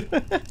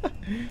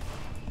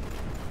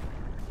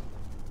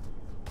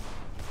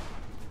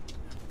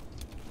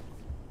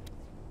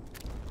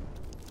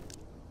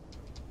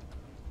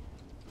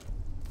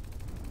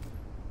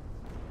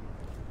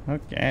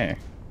 Okay.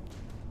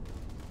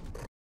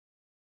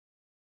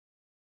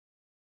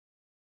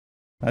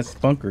 That's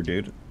bunker,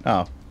 dude.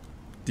 Oh.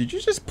 Did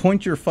you just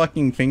point your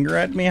fucking finger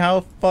at me?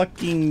 How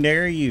fucking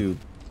dare you?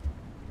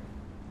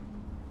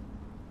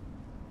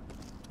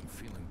 I'm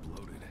feeling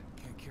bloated.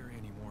 Can't carry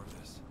any more of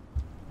this.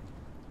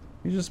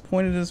 He just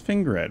pointed his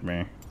finger at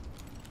me.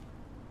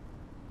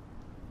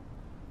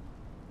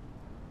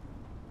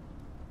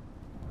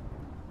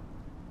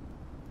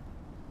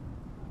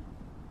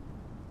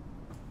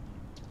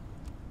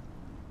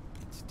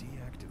 It's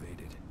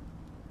deactivated.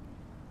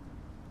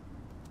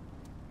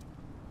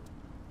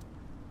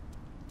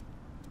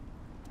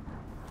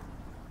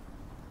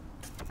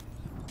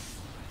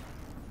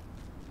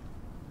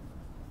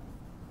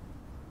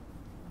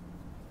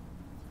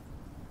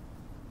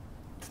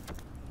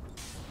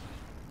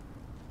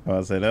 I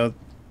was say that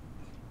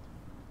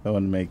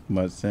wouldn't make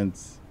much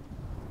sense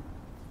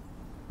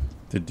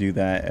to do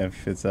that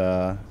if it's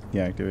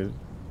deactivated.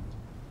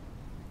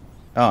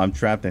 Oh, I'm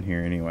trapped in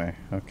here anyway.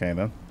 Okay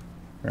then.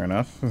 Fair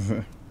enough.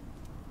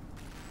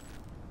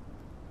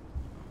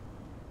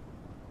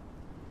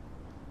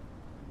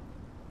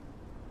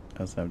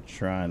 As I'm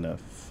trying to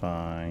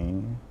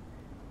find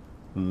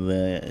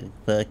the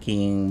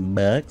fucking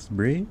box,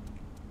 bro.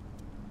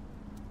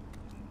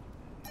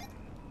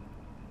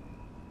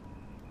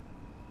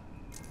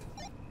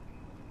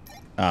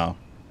 Oh.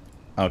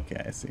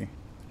 Okay, I see.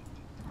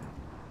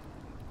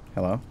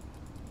 Hello?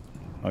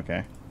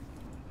 Okay.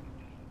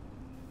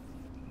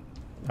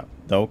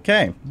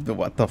 Okay.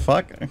 What the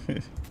fuck?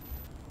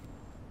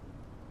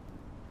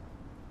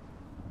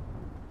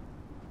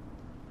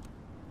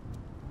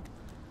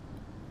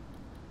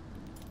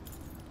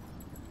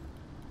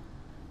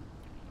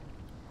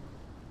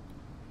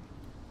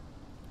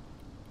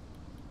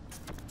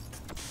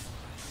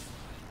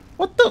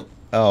 What the?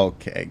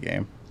 Okay,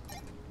 game.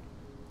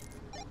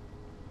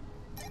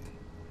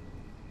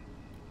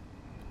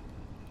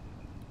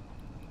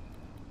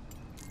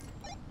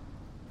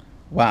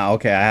 Wow,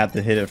 okay, I have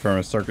to hit it from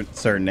a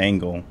certain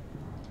angle.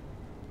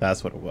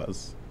 That's what it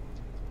was.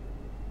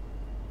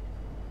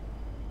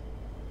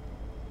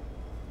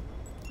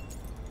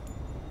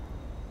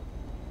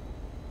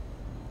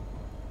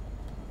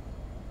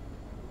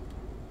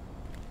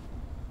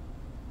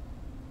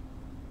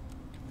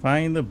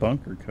 Find the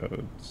bunker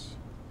codes.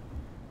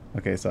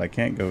 Okay, so I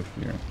can't go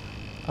here.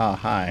 Ah,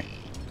 hi.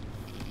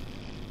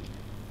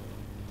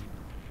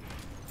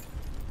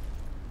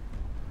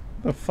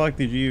 Where the fuck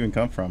did you even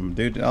come from?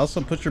 Dude,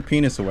 also put your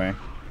penis away.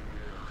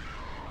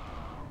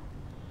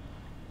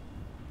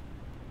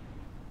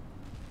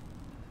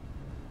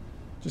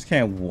 Just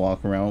can't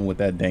walk around with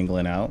that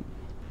dangling out.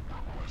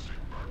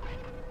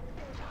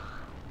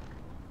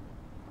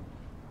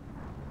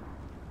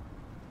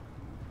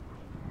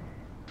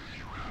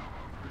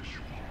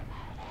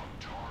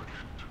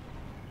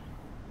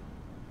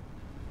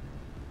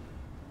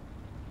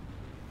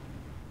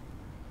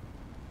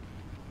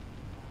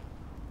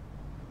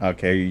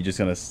 Okay, are you just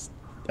gonna...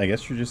 I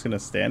guess you're just gonna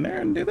stand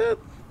there and do that?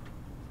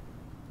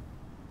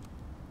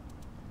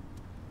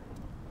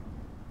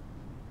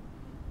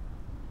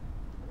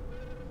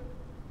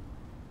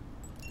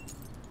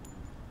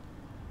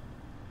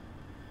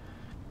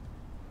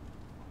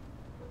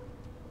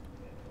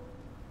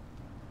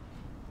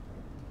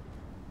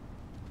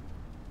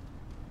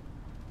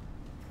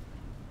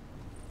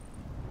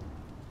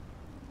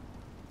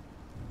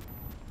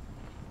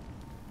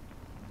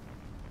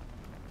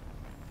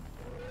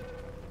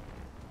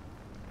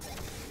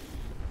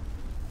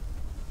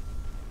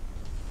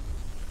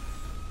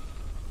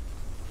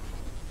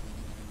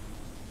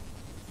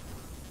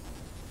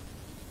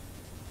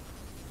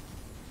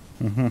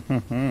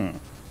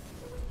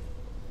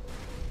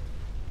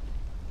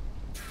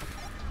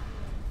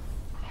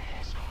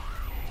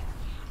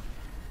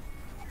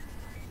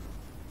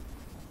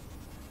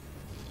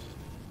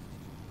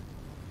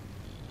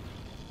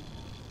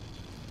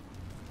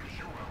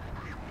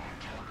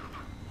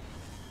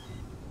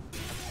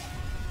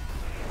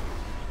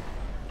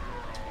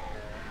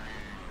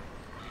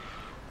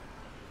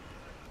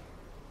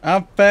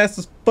 I'm fast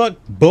as fuck,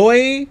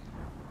 boy.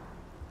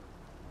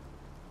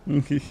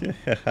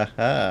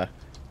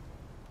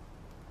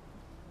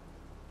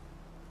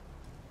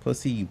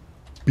 Pussy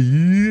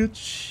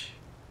bitch.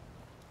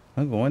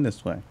 I'm going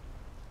this way.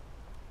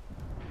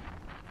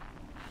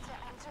 To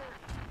enter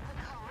the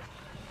code.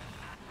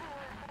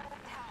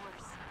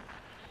 Towers.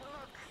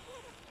 Look.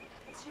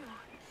 To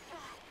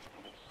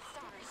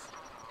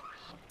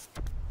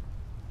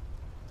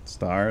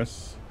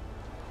stars. Stars.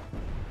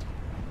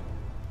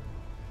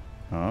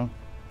 Huh?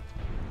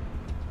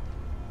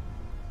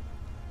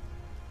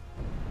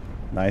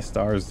 Nice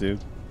stars, dude.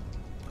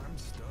 I'm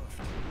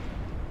stuffed.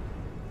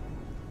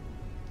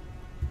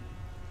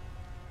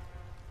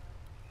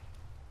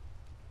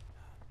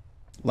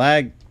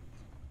 Lag.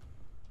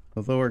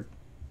 Does that work?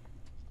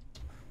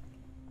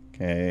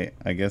 Okay,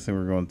 I guess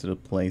we're going to the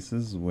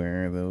places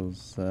where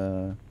those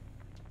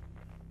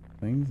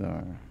things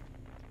are.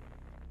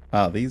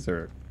 Oh, these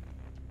are...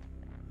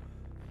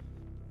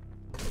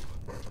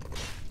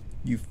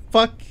 You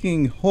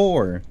fucking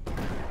whore.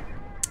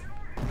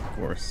 Of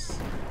course.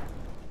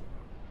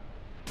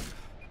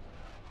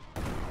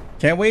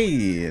 Can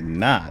we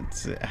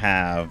not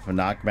have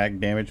knockback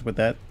damage with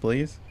that,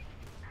 please?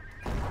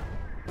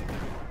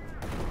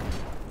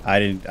 I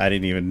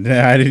didn't even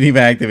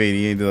activate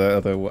any of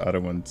the other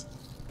ones.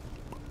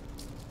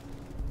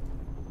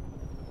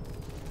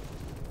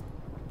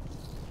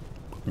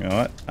 You know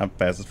what? I'm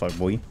fast as fuck,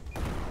 boy.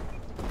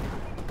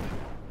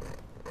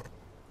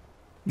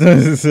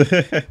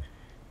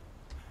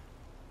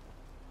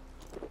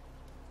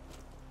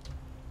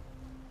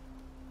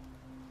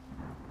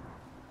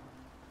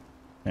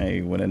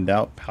 Hey, when in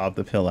doubt, pop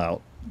the pill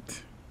out.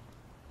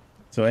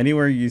 So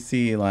anywhere you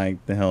see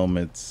like the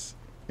helmets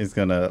is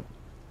gonna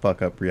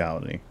fuck up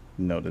reality.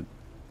 Noted.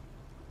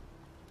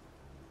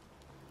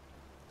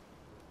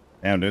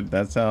 Damn, dude,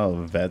 that's how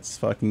vets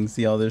fucking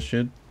see all this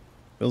shit.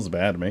 Feels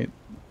bad, mate.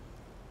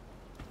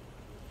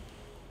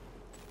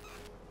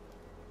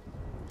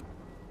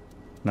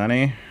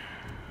 Nani?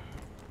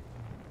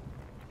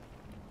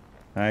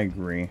 I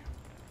agree.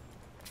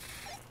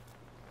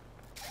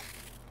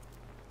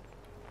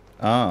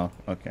 Oh,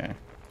 okay.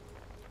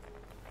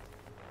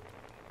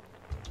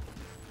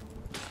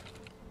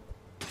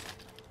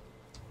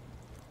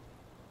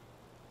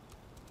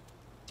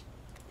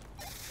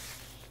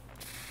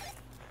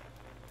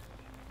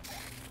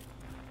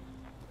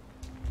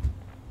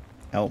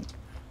 Help.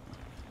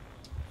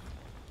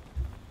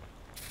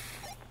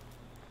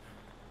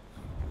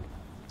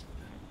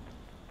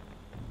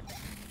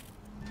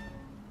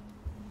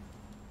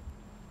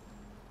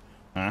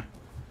 Huh?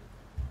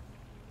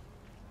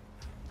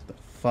 The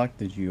fuck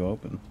did you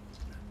open?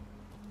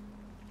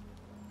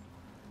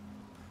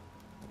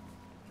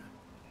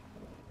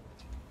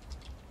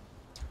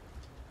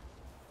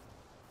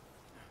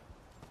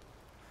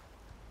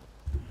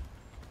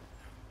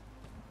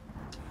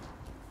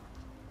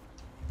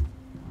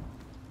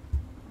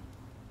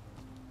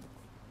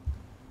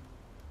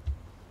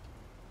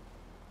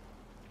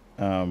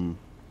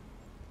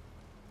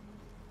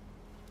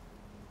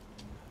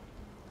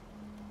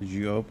 Did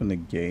you open the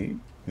gate?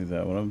 Is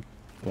that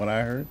what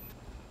I heard?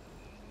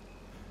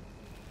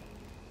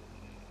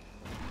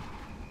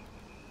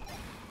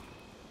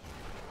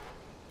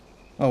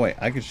 Oh wait,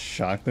 I could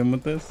shock them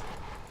with this?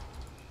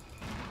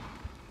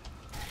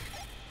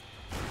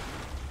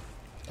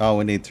 Oh,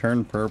 when they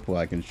turn purple,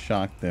 I can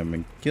shock them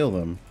and kill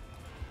them.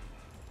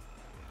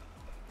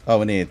 Oh,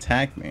 when they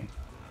attack me.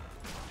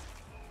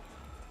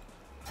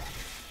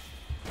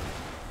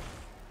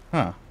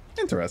 Huh.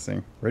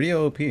 Interesting.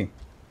 Radio OP.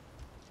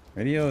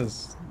 Radio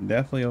is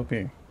definitely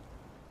OP.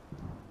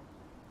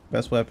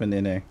 Best weapon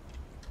in A.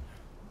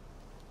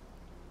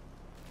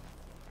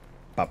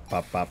 Pop,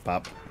 pop, pop,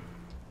 pop.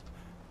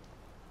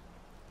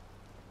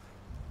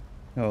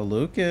 Oh,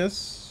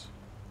 Lucas.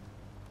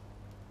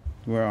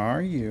 Where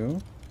are you?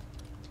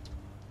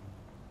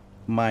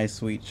 My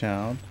sweet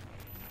child.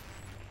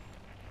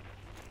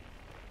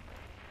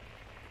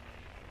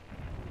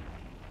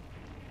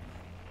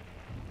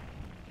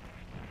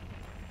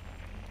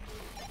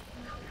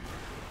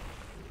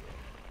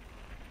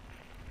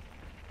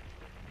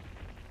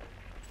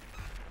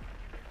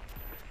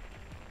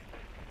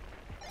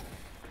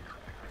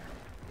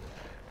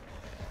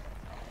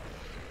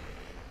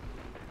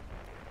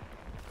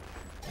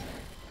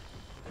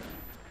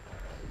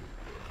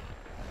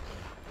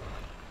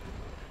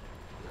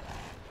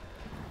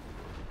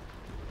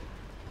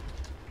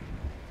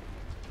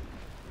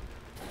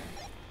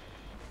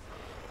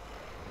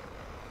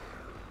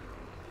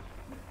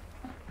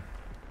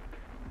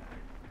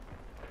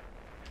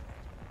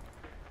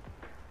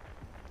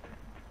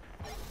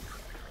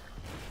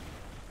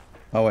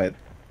 Oh wait.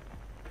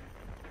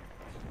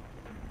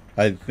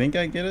 I think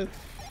I get it.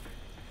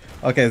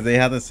 Okay, they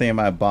have to say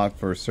my block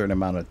for a certain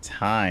amount of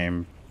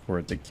time for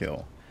it to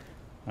kill.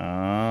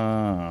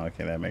 Ah,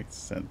 okay, that makes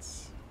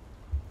sense.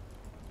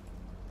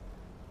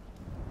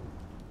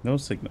 No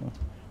signal.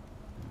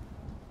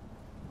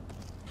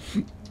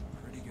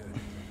 Pretty good.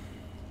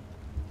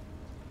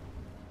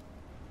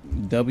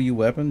 W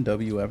weapon,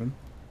 W weapon.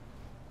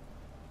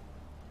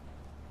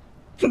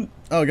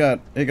 Oh god,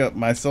 it got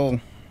my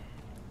soul.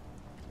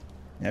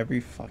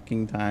 Every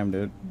fucking time,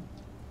 dude.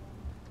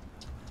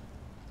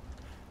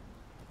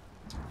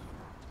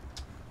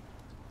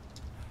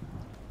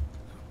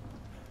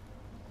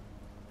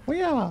 Oh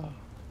yeah. I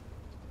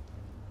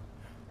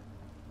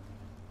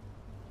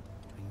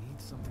need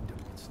something to.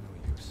 It's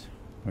no use.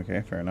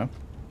 Okay, fair enough.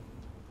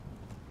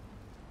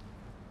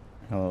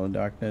 Hello,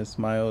 darkness,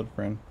 my old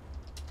friend.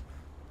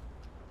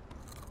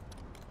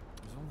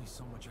 There's only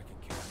so much I can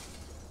carry.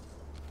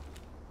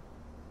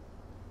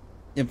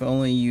 If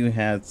only you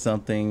had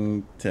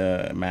something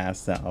to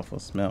mask that awful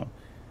smell,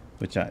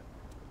 which I...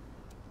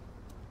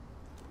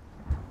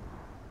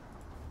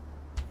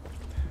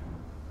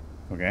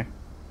 Okay.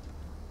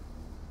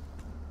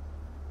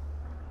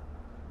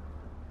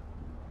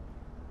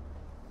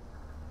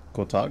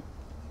 Go talk.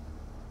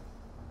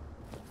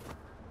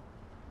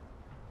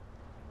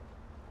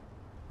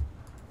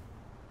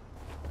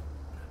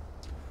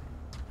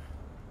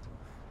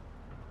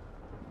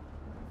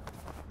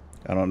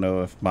 I don't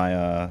know if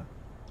my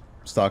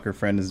stalker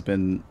friend has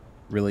been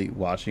really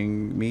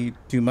watching me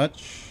too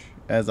much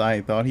as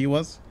I thought he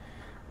was,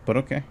 but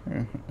okay.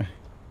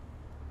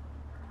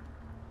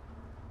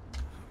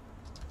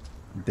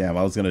 Damn,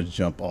 I was gonna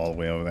jump all the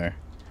way over there.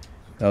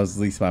 That was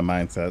at least my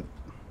mindset.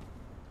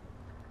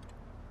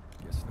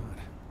 Guess not.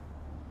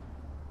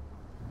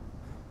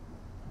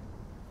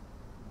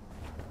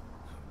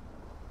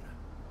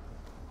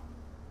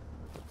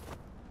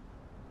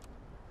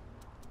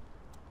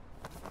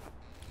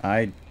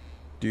 I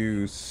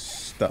do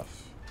stuff.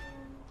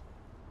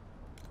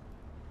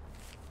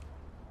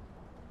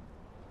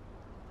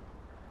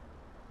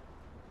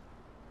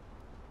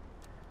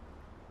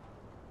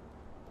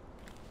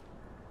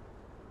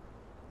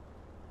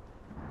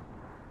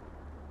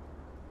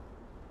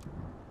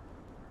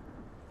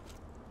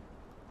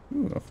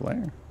 Ooh, a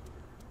flare.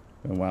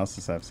 Been a while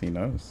since I've seen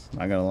those.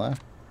 Not gonna lie.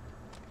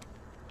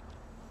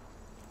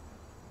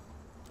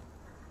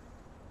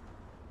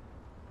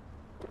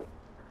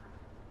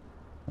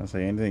 I'll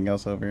say anything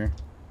else over here?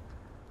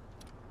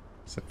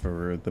 Except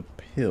for the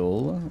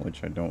pill,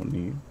 which I don't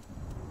need.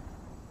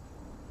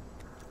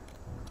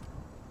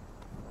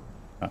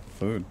 Ah,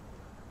 food.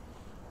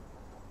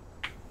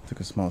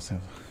 Took a small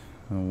sample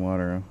of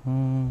water.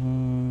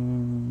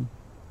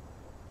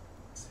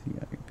 Let's see,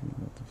 I can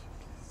what the fuck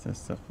is that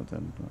stuff with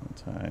that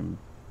time?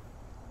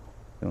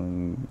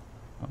 Feeling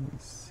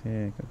always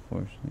sick.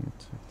 Unfortunately, it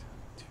took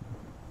too.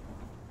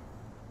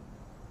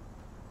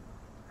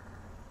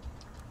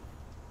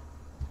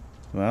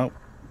 Well,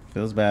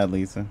 feels bad,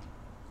 Lisa.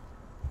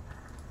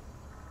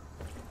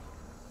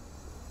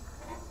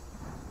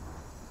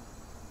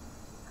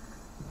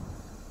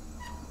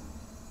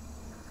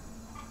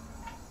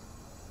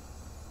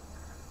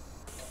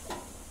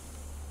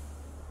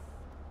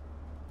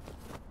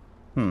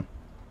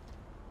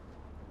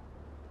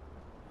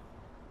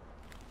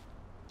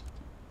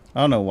 I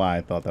don't know why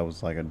I thought that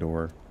was like a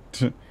door.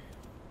 In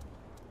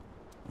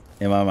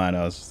my mind,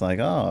 I was just like,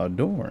 oh, a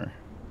door.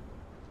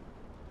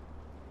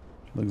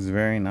 Looks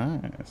very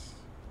nice.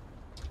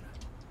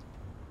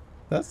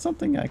 That's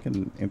something I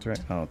can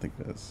interact. I don't think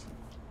it is.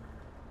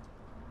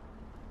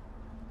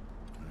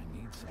 I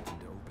need something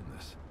to open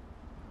this.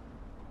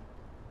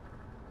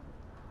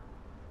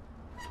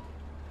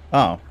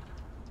 Oh.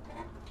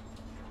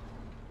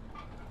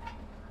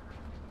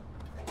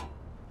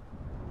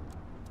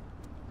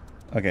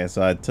 Okay,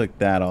 so I took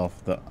that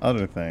off the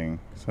other thing,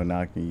 so now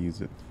I can use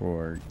it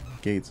for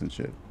gates and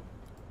shit.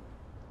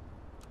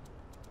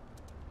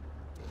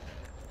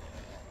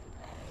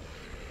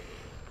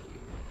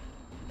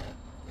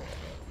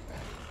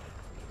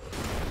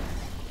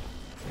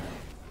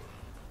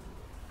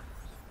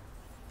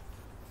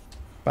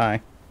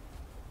 Bye.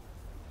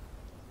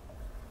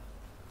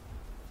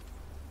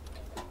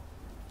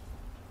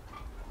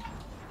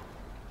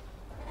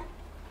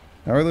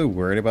 I'm really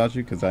worried about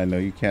you because I know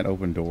you can't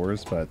open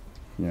doors, but,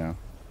 you know.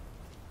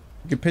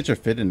 You can pitch a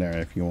fit in there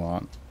if you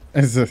want.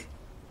 This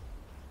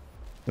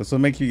will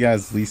make you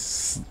guys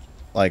least,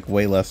 like,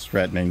 way less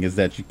threatening, is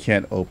that you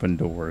can't open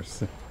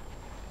doors.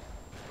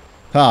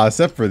 Ah,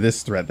 except for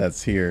this threat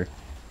that's here.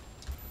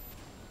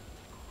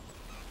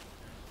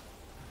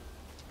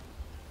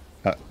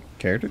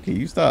 Character, can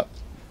you stop,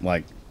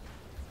 like,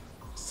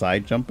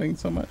 side jumping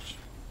so much?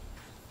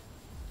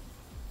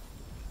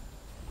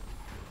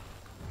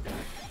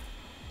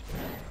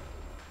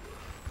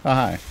 Oh,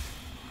 hi.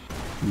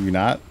 You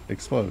not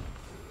explode.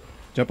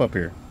 Jump up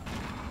here.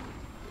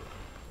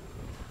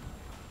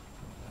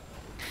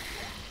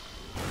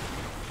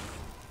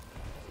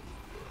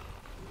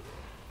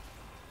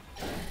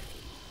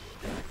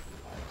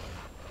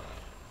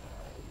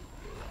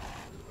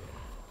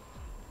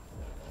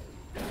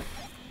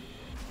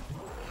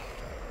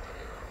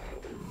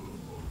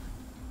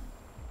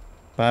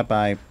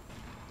 Bye-bye.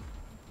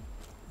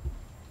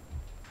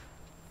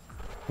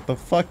 What the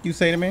fuck you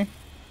say to me?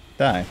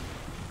 Die.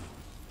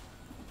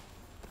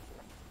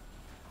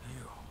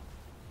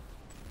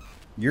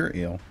 You're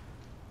ill.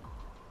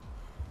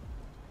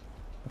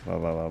 Blah,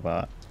 blah, blah,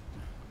 blah.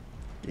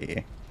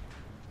 Yeah.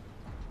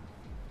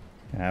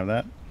 Can I have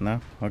that? No?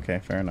 Okay,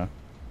 fair enough.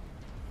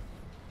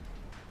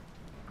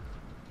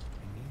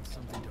 I need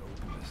something to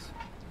open this.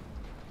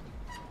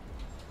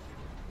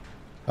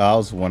 I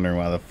was wondering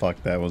why the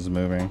fuck that was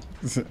moving.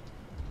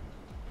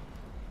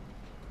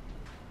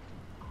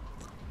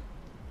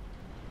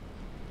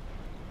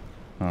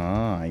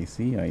 Ah, I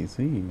see, I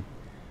see.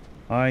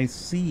 I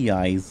see,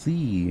 I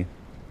see.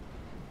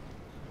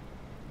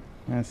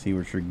 I see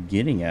what you're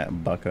getting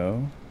at,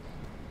 bucko.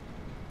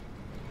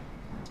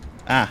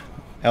 Ah,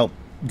 help.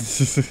 I'm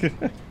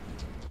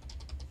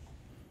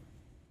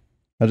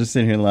just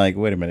sitting here like,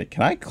 wait a minute,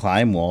 can I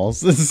climb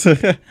walls? It's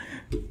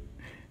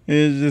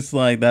just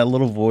like, that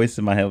little voice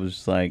in my head was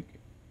just like,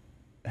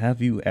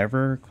 have you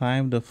ever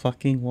climbed a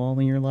fucking wall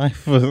in your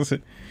life?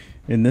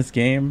 In this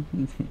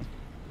game?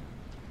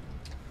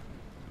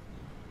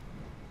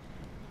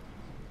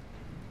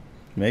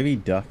 Maybe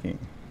ducking.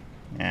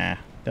 Ah,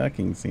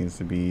 ducking seems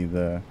to be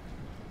the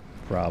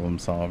problem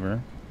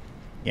solver.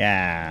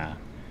 Yeah.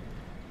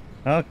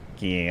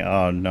 Okay.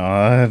 Oh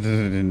no.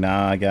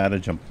 Now I gotta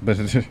jump.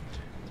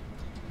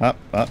 Up,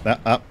 up,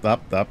 up, up,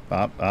 up,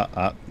 up, up,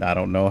 up. I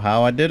don't know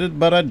how I did it,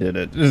 but I did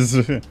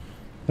it.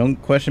 Don't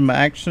question my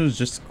actions.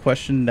 Just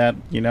question that,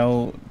 you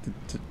know,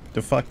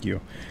 to fuck you.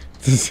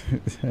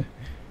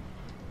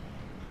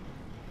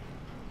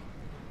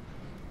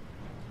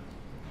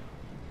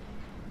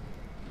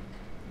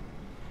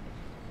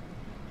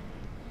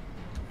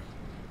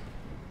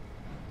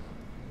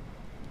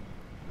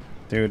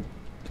 Dude,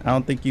 I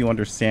don't think you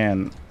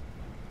understand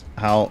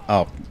how...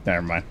 Oh,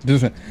 never mind.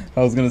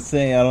 I was gonna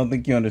say, I don't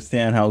think you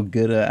understand how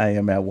good I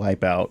am at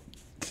Wipeout.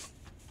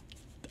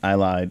 I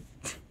lied.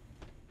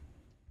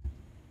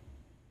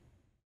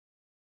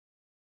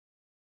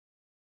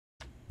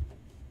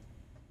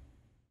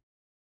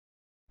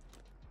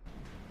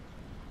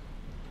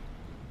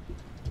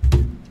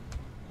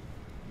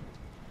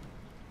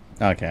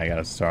 Okay, I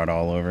gotta start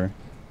all over.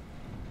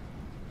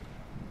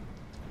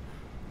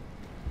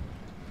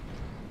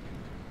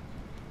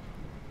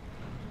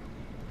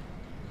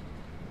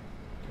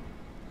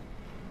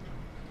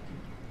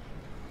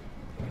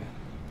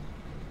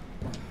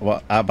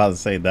 Well, I'm about to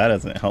say that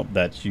doesn't help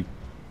that you...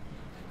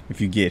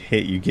 If you get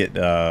hit, you get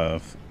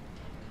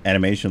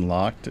animation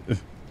locked.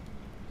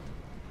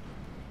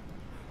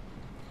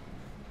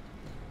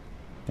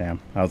 Damn,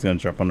 I was gonna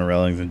jump on the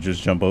railings and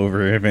just jump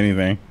over if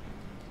anything.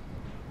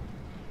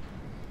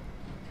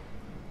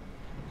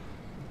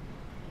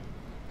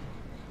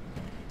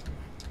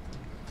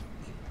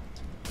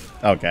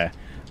 Okay,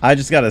 I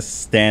just gotta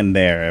stand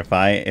there. If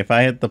I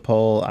hit the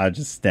pole, I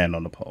just stand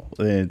on the pole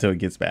until it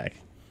gets back.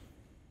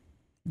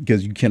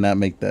 Because you cannot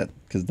make that,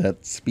 because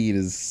that speed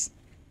is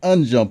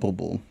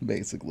unjumpable,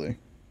 basically.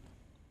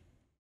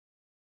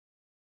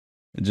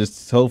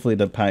 Just hopefully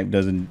the pipe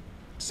doesn't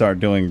start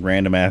doing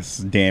random ass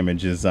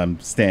damage as I'm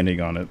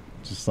standing on it.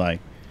 Just like,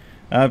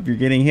 if you're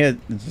getting hit,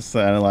 it's just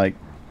kind of like,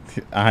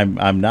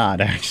 I'm not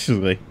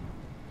actually.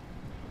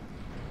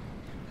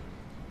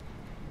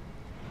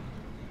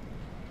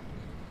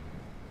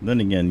 Then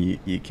again,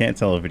 you can't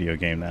tell a video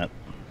game that.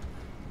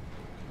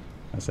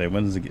 I say,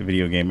 when does a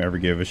video game ever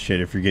give a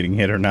shit if you're getting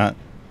hit or not?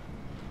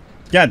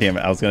 God damn it,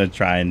 I was gonna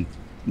try and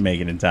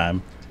make it in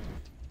time.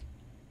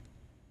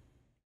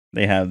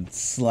 They had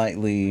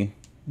slightly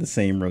the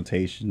same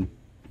rotation.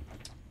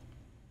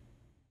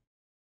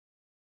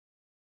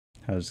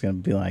 I was gonna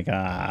be like,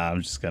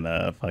 I'm just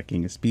gonna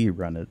fucking speed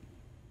run it.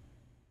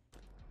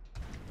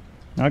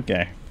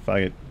 Okay, fuck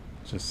it.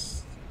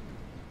 Just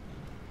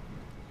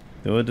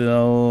do it the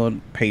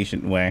old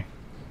patient way.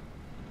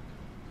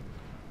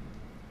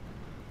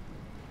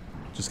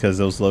 Just because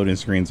those loading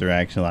screens are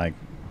actually like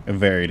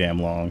very damn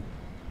long.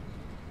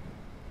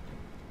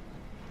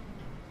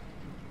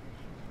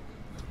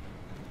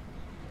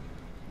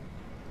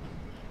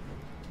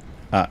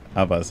 I'm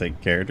about to say,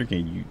 character,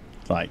 can you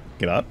like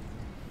get up?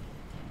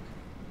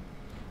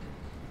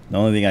 The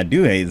only thing I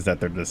do hate is that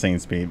they're the same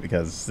speed,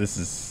 because this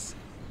is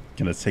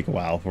gonna take a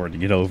while for it to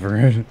get over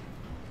it.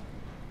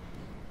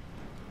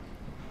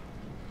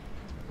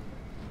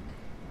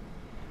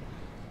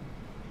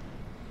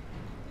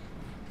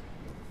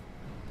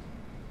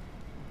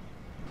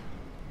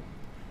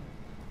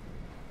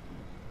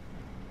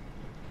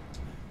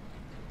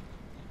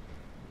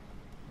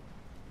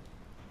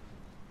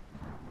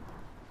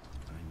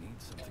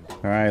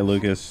 Alright,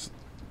 Lucas.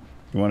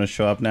 You want to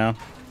show up now?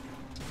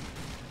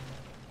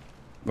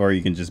 Or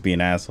you can just be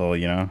an asshole,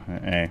 you know?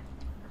 Hey.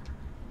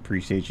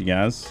 Appreciate you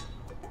guys.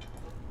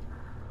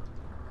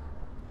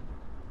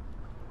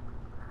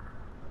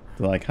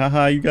 They're like,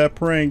 haha, you got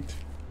pranked.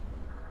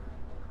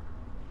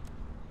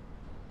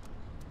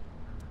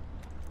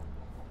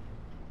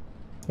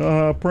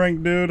 Haha,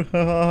 prank, dude.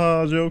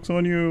 Haha, joke's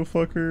on you,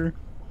 fucker.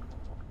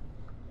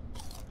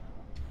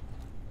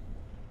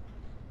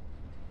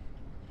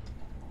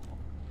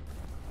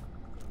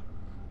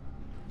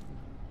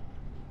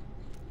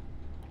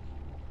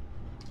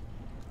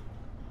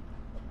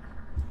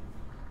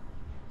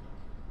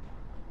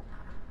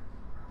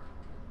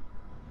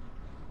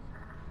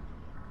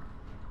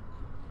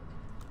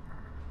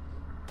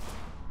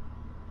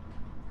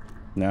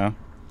 No.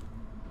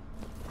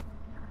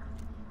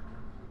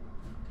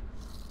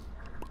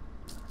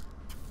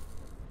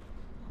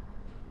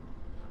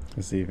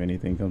 Let's see if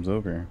anything comes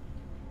over.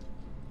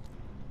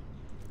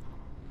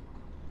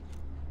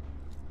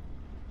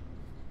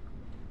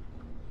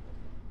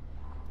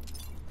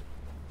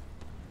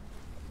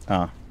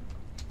 Ah.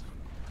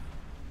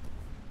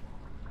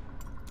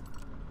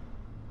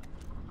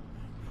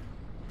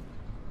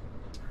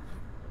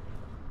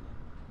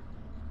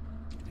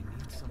 I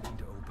need something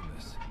to open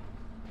this.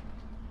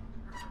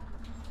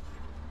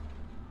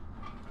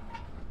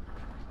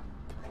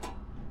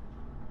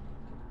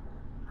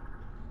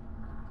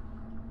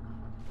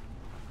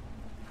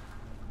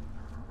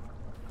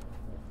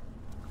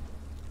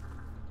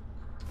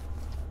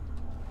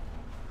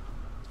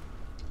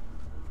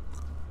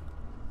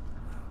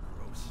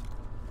 Gross.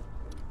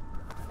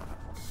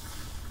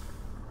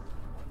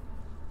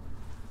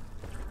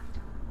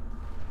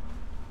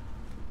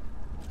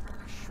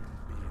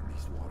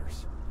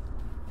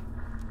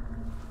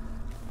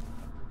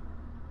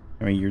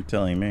 I mean, you're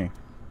telling me.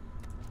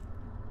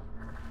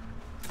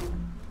 I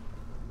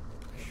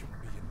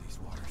shouldn't be in these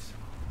waters.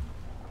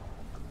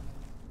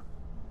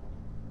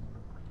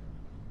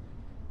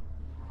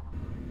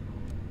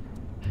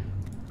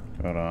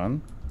 Hold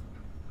on.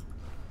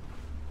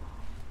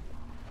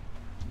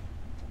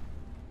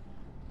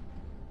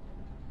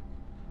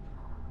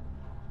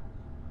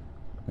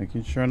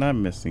 Making sure I'm not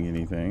missing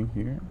anything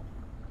here.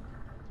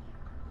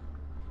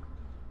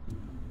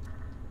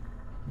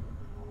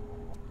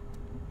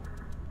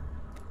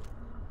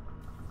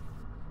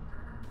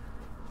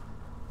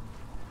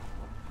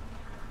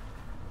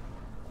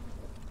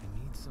 I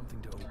need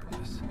something to open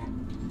this.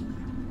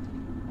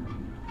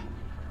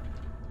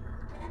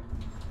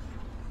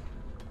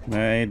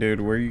 Hey, dude,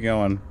 where you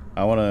going?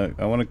 I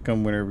wanna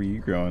come wherever you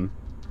going.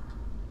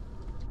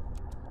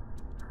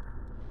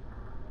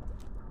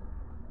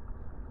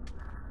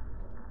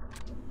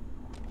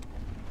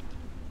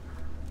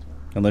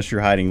 Unless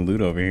you're hiding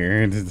loot over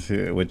here,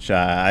 which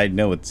I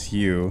know it's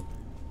you.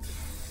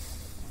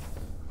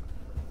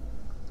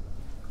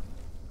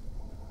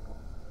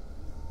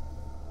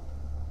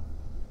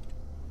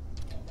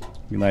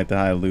 You like to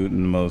hide loot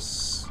in the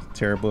most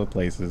terrible of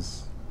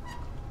places.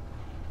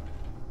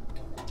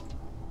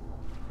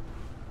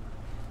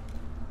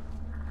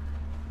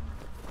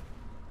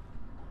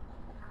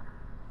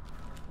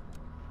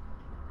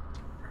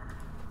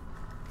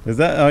 Is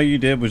that all you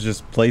did, was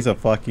just place a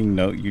fucking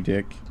note, you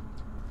dick?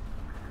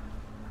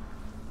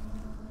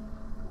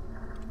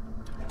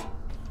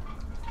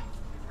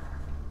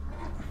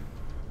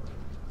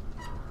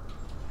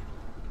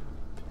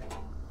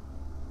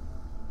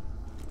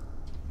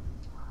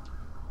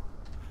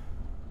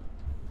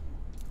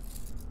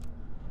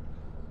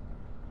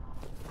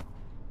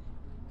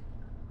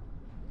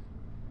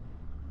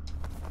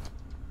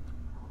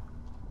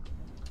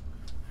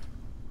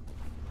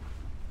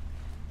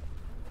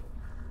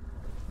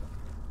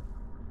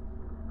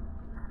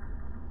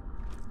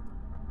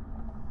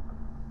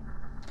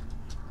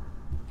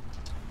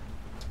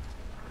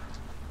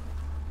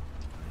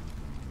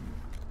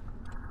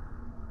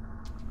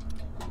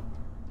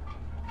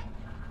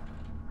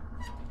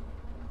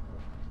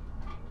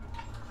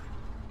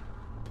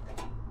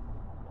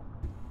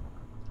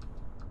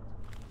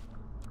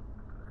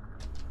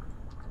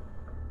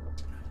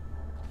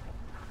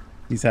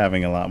 He's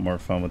having a lot more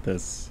fun with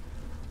this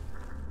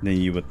than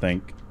you would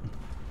think.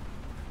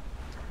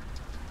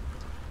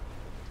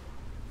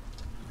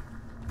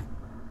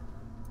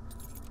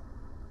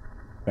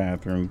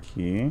 Bathroom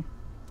key.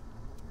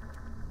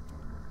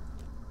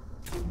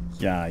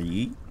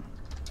 Yay.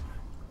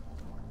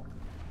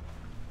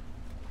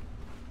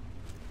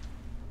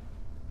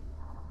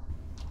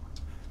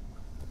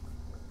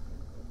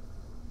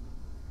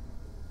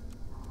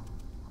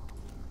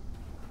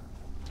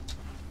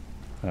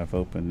 I've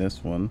opened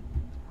this one.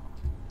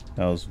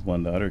 That was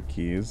one of the other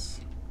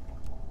keys.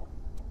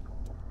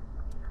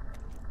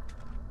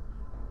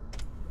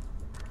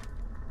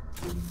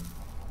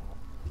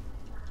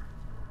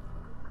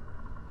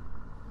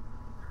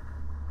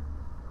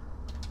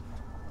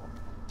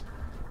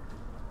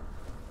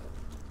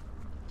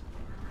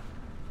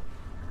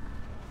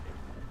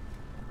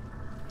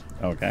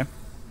 Okay.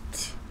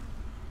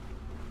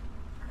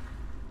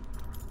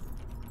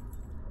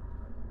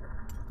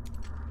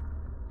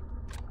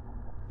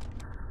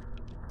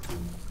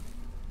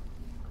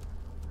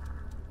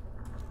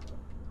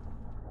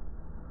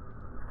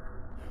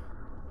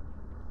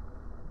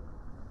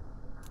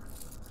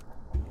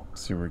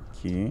 Sewer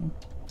key.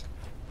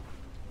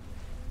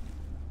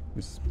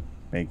 Just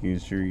making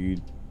sure you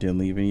didn't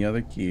leave any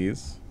other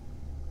keys.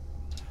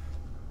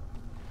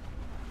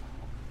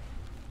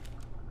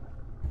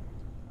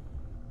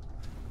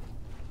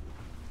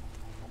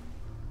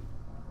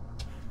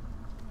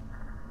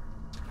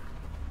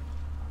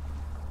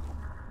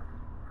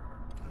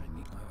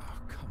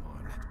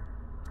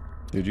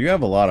 Dude, you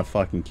have a lot of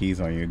fucking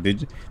keys on you.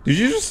 Did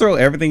you just throw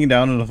everything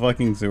down in the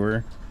fucking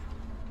sewer?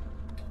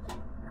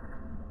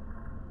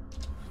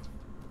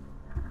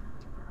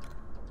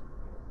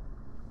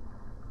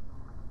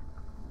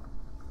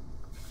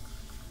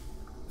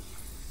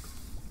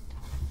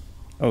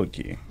 Oh,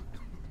 gee.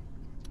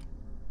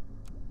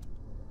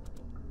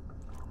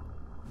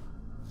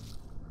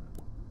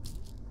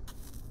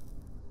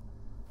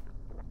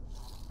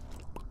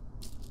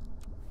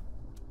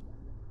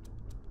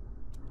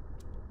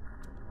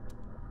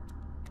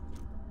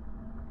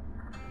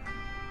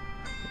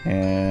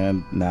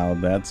 And now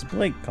that's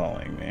Blake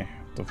calling me.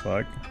 What the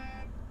fuck?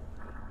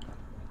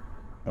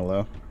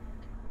 Hello?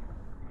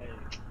 Hey,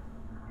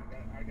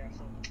 I got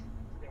some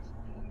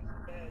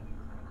bad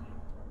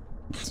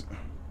news.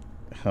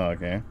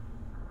 Okay.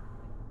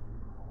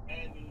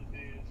 Bad news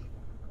is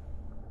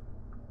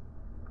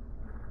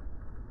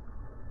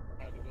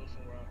I have to go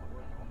somewhere after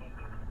work on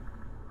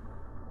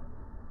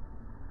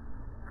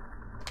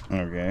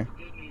Monday. Okay.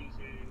 The good news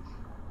is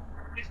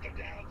it's the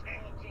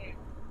downtown joint.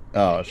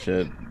 Oh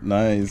shit.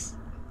 Nice.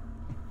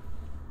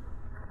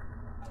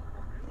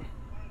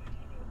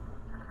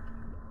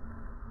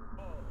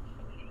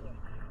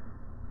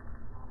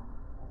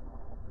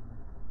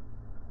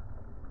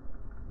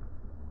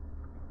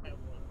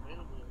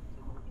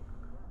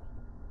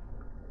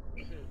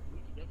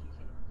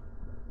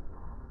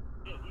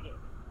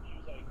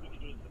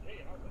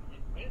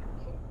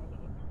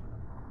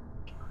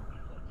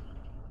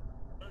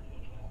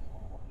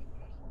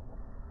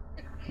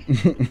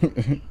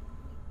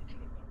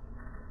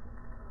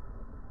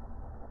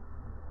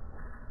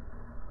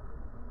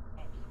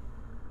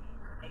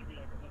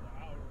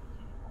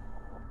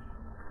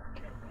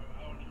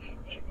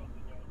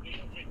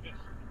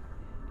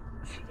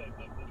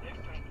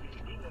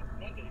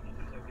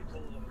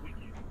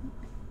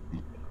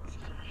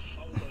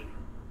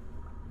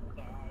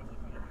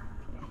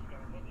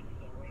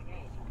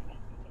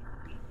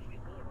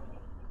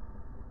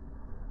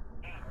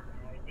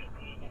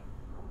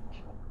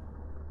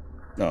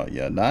 Oh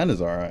yeah, 9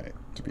 is alright,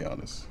 to be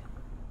honest.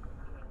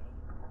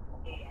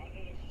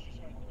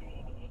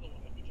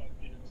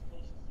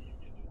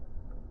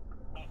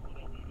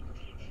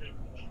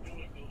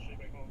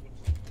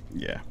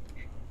 Yeah.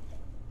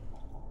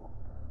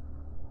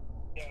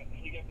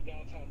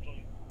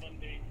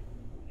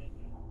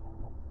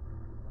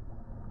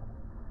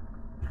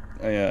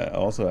 I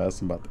also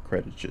asked him about the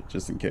credit shit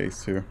just in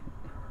case too.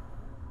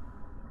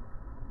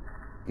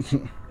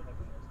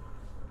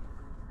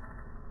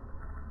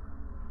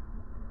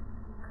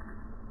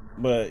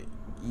 But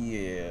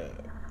yeah,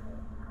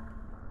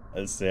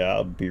 I'd say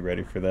I'll be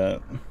ready for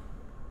that.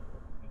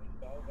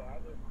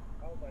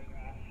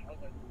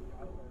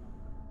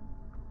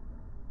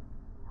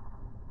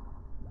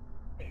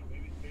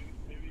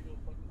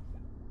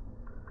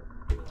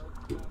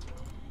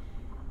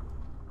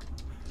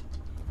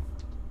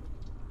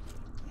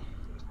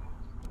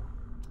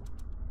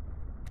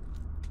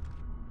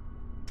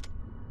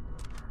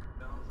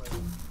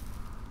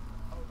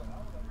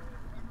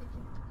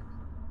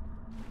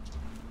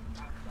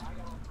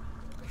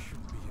 I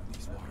shouldn't be in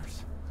these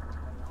waters.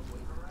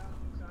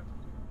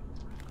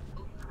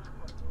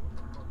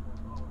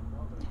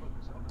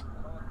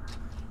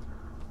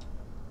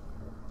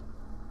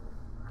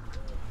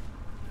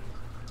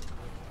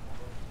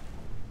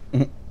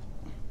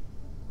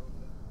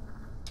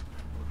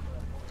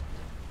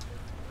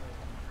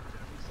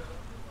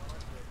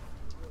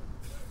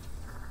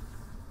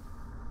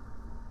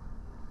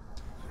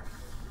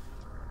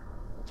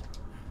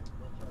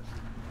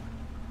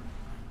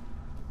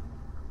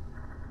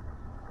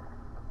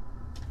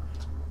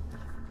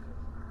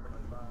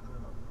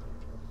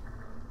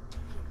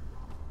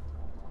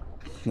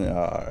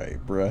 Alright,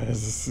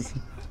 bruh.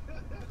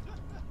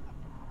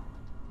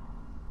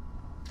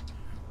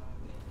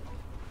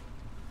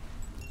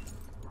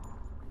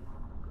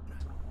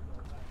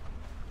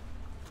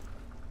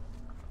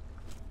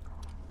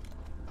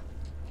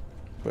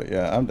 But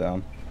yeah, I'm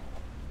down.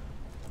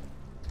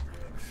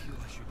 I feel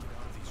I should get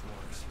out of these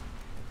waters.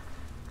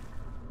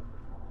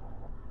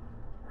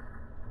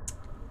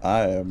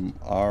 I am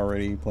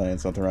already playing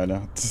something right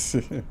now.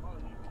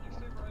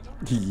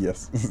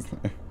 Yes.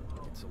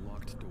 It's a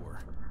locked door.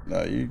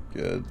 No, you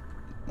good.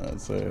 I'd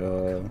say, Come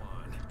on.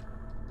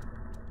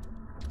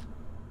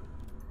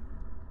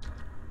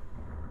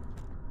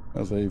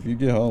 I'd say if you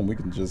get home, we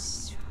can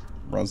just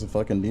run some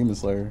fucking Demon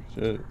Slayer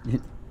shit.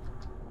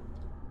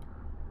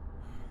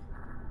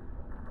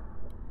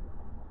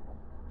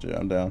 Yeah,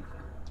 I'm down.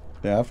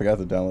 Yeah, I forgot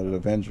to download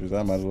Avengers.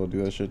 I might as well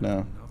do that shit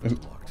now. Another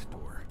locked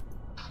door.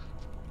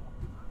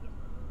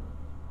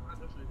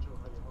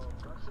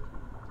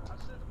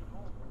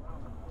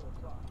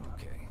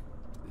 Okay,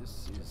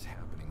 this is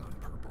happening on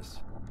purpose.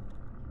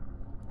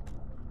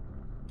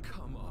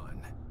 Come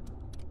on.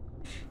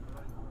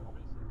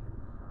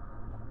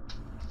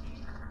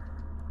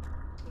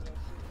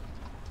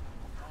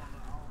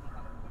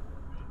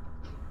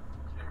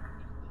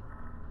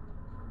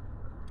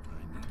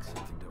 I need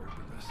something to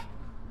open this.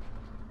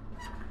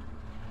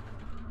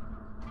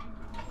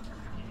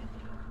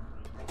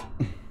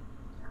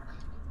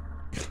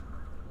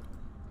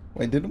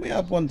 Wait, didn't we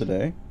have one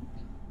today?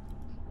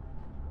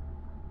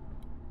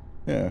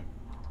 Yeah.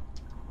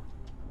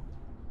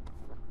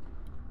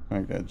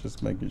 Okay,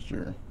 just making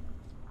sure.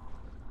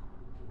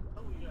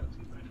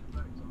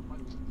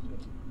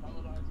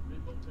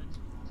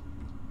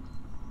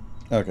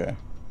 Okay,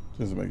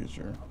 just making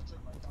sure.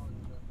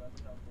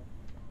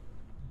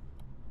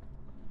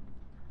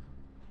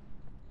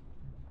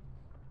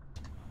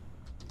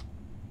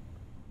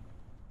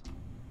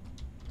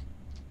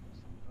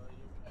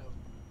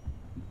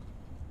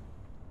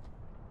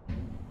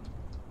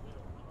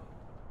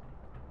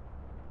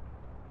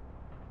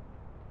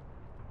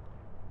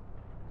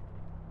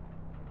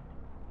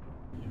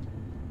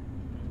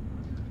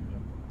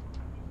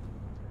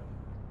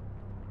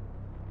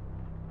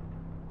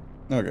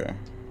 Okay.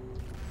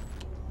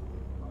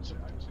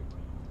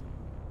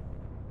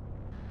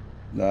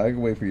 No, I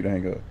can wait for you to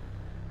hang up.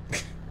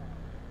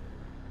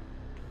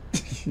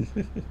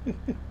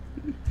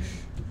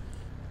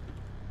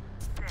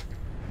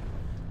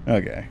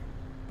 Okay,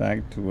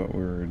 back to what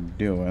we're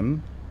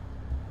doing.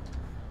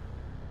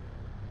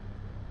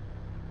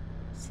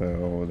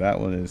 So that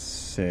one is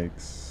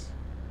 6.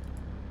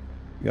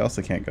 You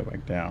also can't go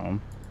back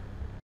down.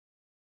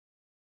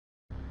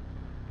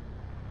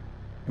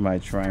 Am I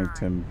trying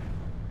to...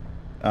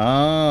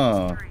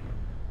 Oh! 3,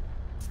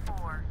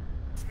 4,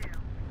 2,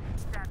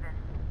 7,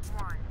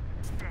 1,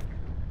 6,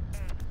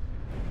 8,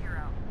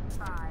 0,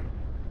 5,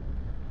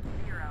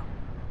 0.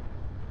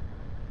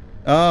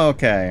 Oh,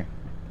 okay.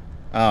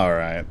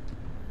 Alright.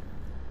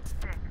 6,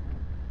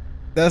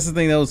 That's the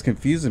thing that was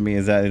confusing me,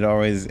 is that it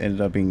always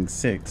ended up being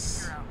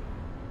 6. 0,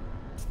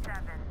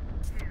 7,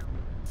 2,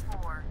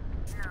 4,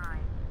 9,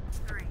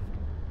 3,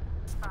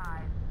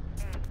 5,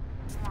 8,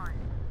 1,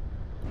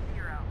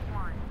 0,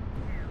 1,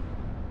 2,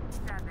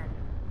 7,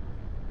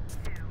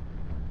 2,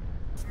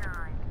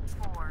 9,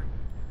 4,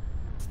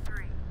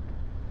 3,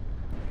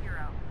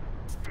 0,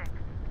 6,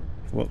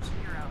 Whoops. 0,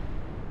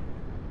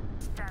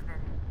 7,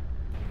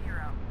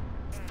 0,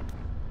 8,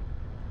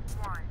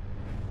 1,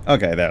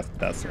 Okay, that's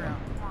the 0,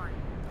 one. 1,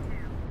 2,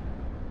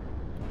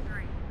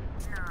 3,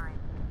 9,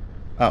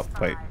 Oh,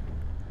 wait. 5,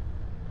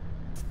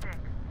 6,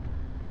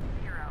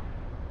 0,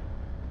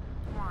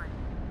 1,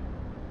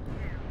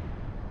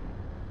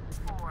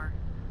 2, 4,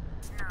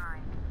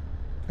 9,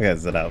 Okay,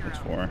 so that was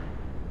 4.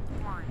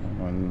 1,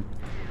 1,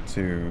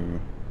 2,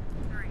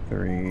 3,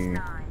 3.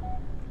 9.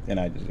 And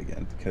I did it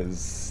again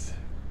because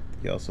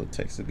he also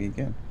texted me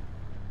again.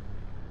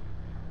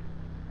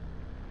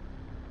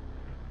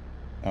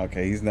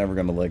 Okay, he's never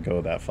gonna let go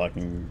of that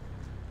fucking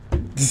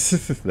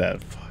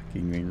that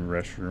fucking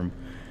restroom.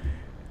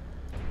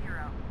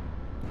 0,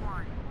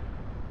 1,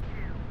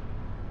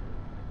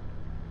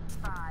 2,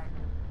 5,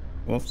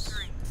 Whoops.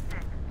 3,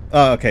 6,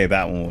 Oh, okay,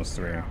 that one was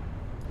 3. 1,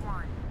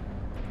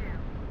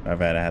 2, I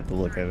had to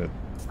look at it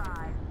 5,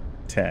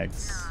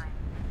 text. 9,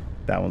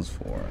 That one's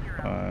 4.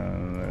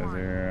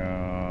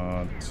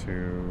 0,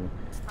 2,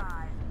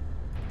 5,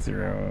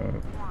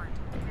 0, 1,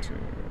 2,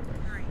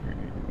 3, 3,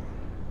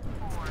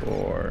 4,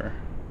 4.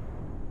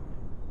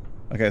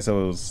 Okay,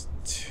 so it was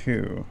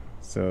 2.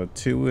 So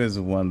 2 is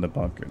one of the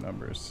bunker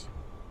numbers.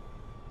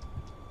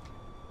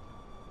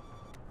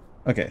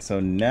 Okay, so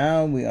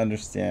now we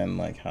understand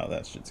like how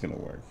that shit's gonna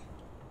work.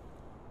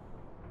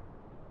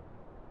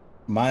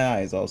 My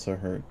eyes also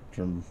hurt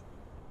from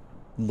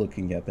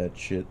looking at that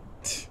shit.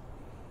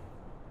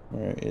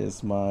 Where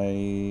is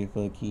my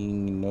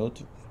fucking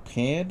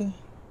notepad?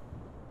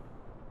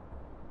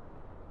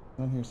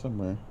 Down here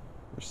somewhere.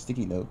 Or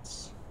sticky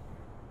notes.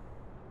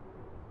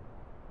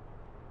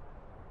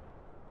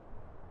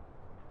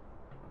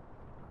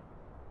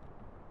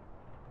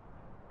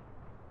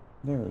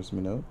 There's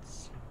my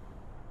notes.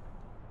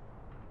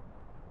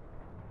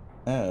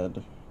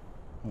 Add.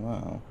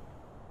 Wow.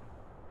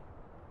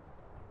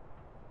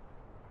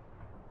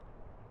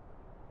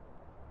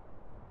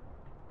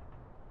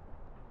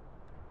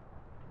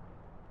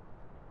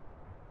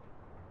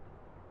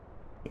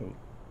 So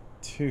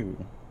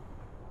 2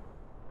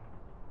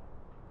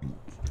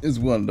 is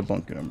one of the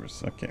bunker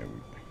numbers. Okay.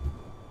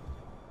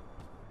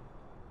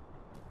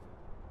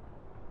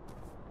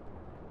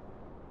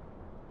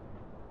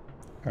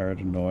 I heard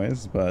a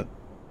noise, but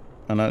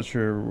I'm not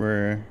sure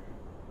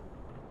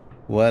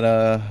what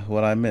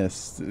I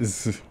missed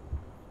is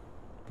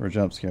for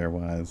jump scare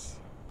wise.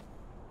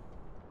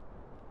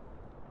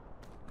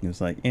 He was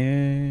like, eh. I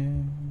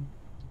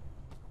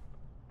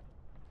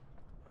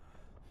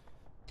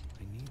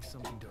need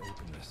something to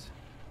open this.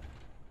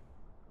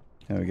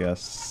 I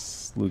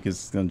guess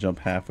Lucas is gonna jump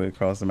halfway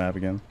across the map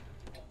again.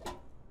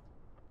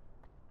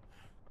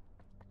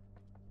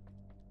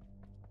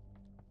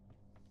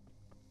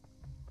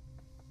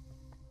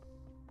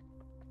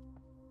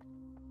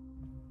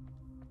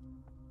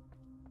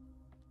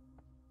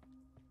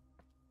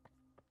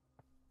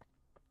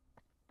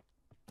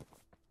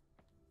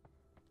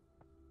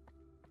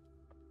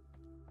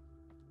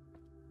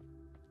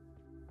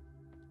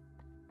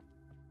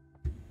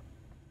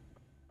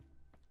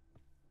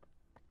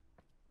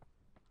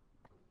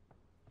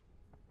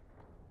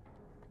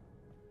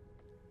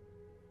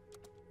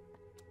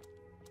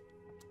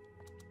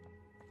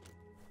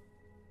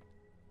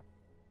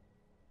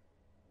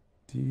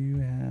 Do you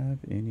have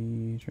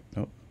any?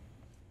 Nope.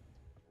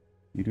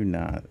 You do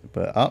not.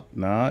 But oh,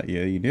 nah,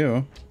 yeah, you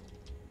do.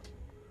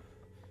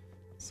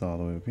 It's all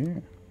the way up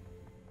here.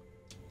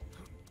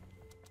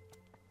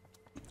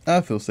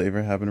 I feel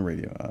safer having a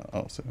radio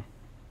also.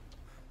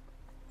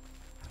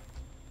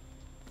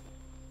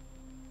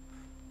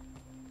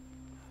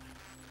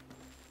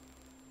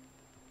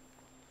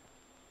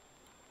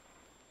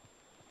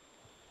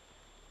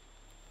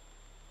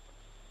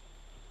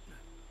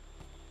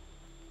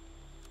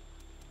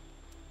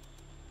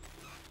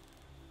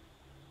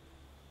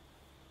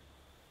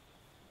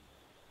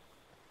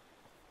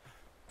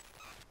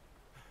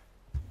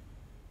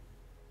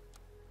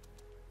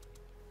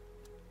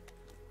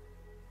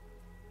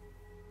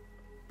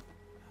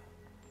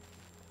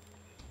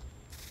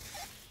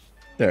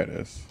 There it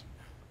is.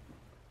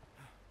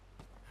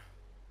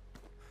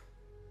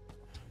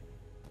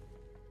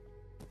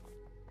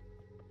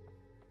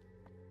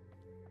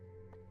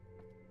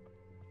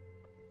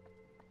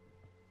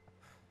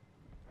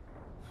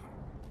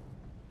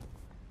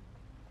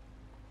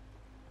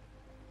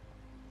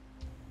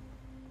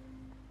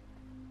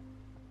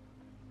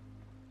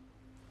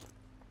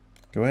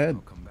 Go ahead.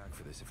 I'll come back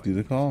for this if I Do the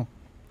need it. call.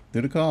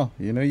 Do the call.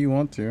 You know you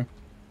want to.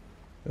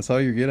 That's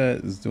all you're good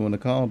at is doing the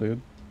call,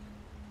 dude.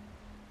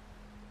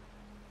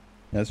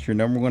 That's your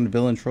 #1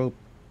 villain trope,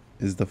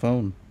 is the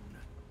phone.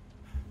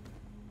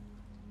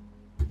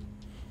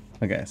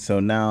 Okay, so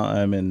now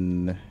I'm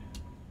in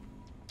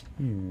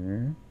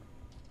here.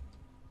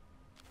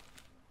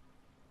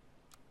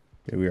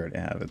 Okay, we already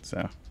have it, so.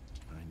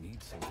 I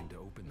need something to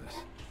open this.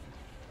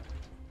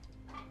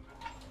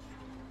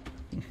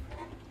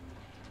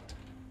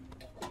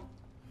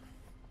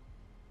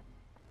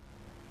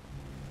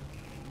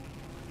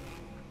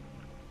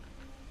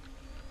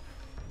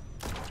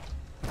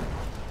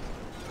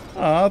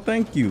 Oh,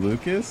 thank you,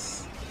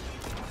 Lucas.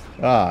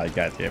 Ah,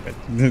 god damn it.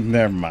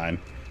 Never mind.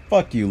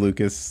 Fuck you,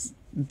 Lucas.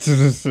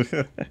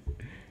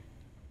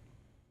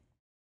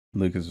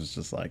 Lucas was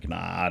just like,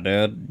 nah,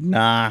 dude.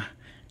 Nah.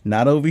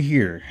 Not over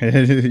here.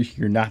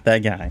 You're not that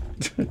guy.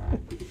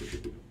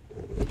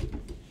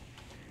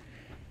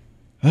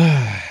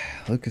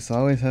 Lucas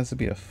always has to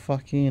be a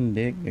fucking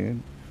dick,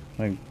 dude.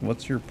 Like,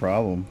 what's your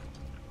problem?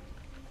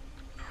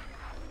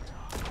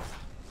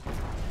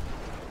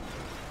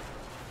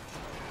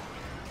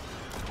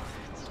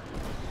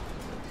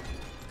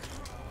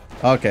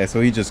 Okay, so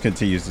he just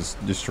continues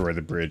to destroy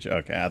the bridge.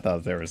 Okay, I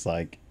thought there was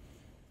like...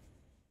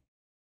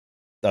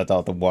 I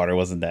thought the water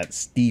wasn't that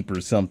steep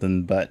or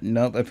something, but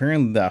nope.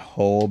 Apparently that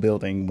whole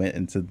building went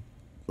into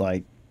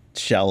like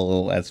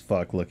shallow as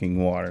fuck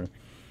looking water.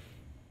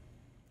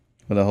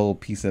 But the whole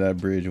piece of that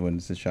bridge went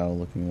into shallow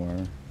looking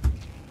water.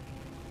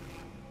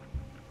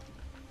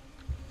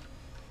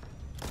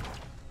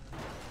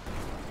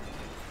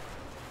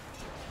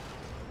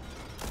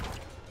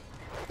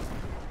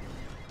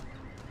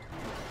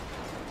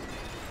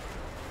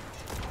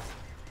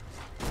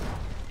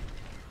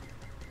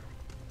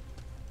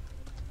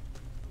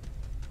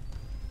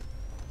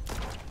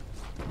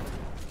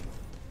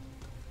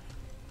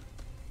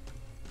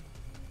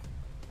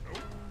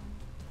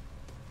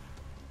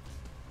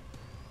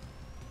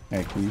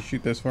 Hey, can you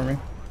shoot this for me?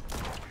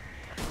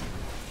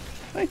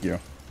 Thank you.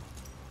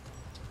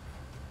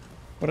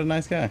 What a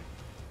nice guy.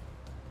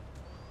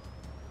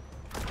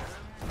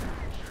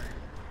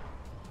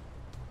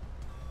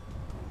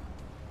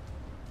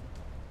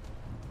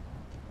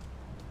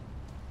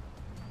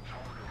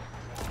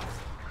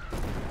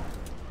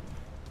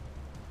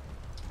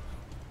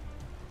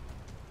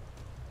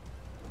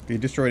 If you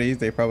destroy these,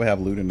 they probably have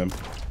loot in them.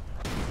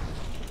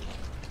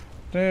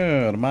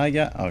 Dude, my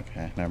god.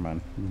 Okay, never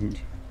mind.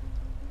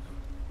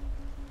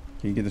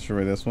 Can you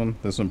destroy this one?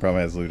 This one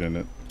probably has loot in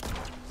it.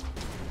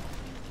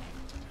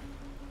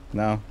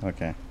 No?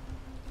 Okay.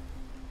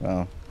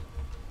 Well.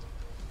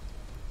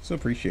 So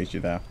appreciate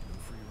you though.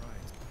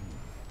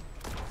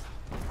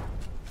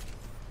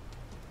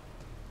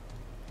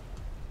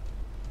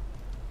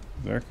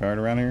 Is there a card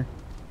around here?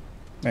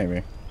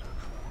 Maybe.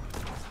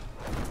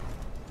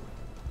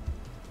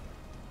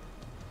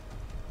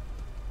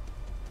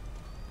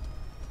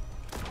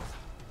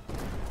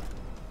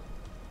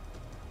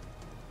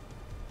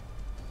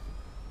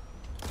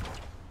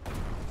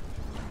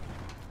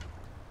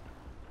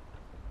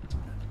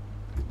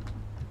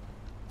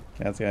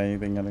 Cat's got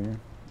anything under here?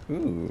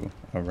 Ooh,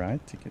 a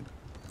ride ticket.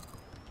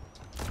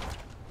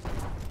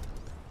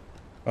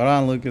 Hold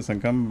on, Lucas. I'm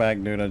coming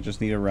back, dude. I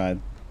just need a ride.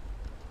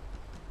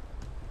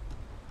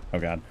 Oh,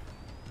 God.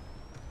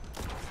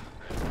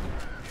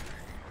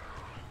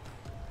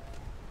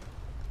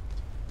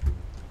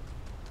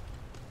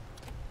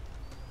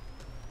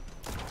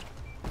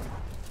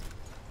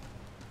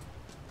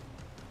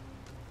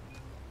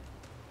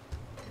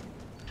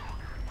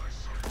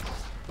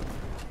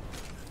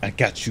 I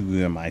got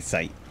you in my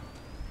sight.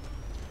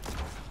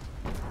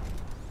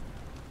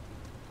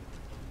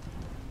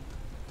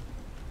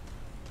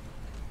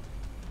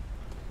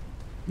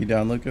 You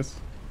down, Lucas?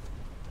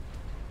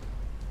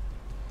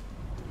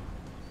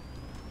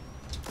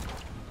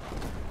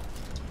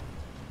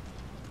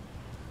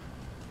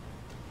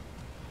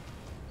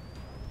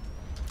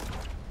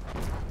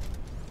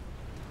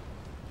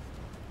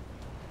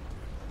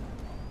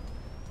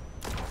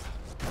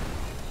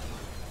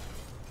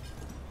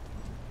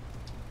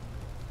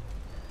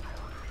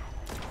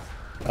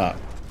 Ah,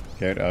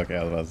 scared? Okay,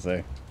 I was about to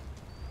say.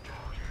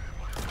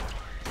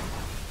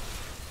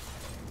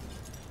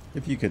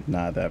 If you could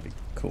not, that'd be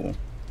cool.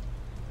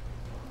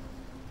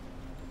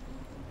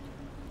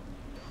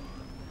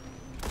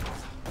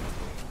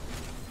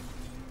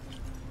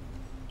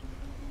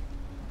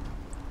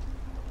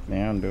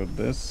 Damn, dude,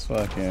 this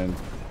fucking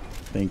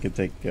thing could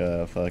take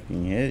a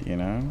fucking hit, you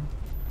know?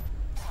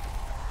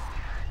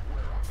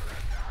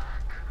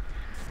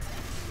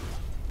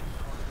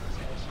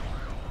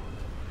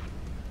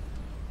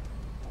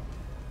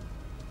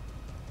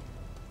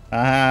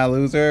 Ah,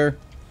 loser.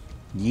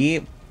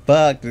 Yep,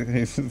 fucked.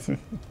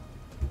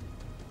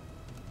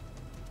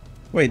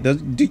 Wait,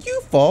 did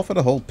you fall for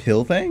the whole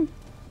pill thing?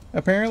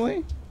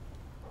 Apparently?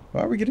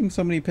 Why are we getting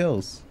so many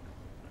pills?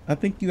 I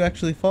think you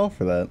actually fall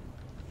for that.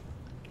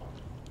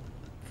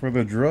 For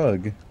the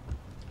drug.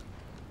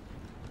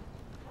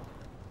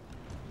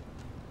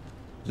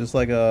 Just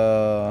like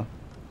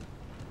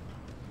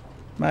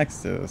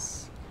Max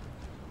does.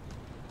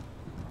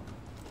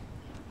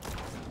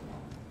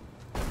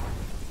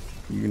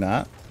 You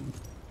not?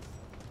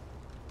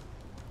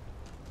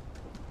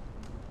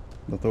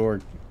 The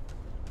Thor.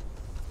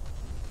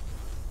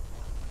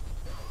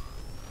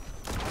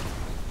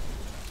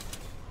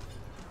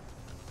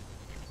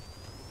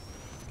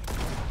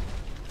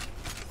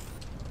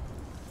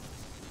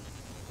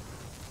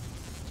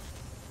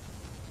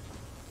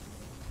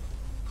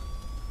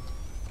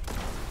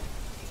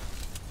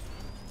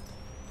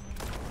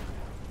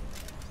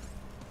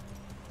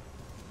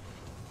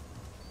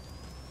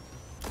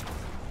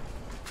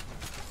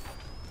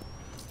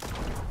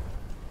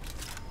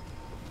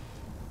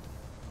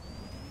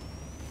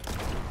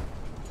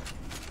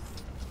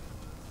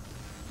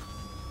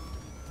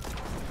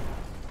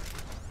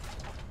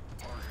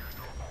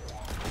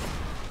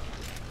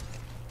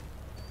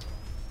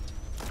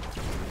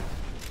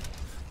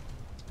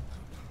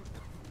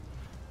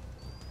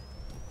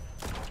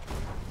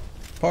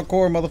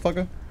 Parkour,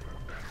 motherfucker.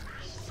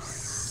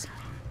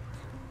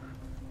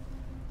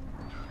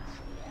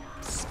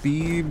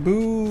 Speed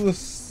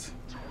boost.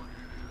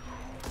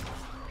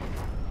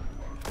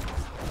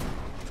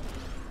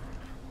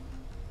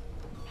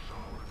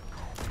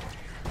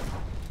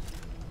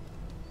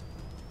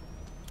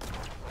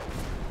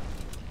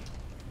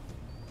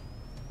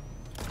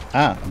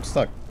 Ah, I'm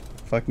stuck.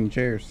 Fucking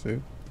chairs,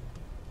 dude.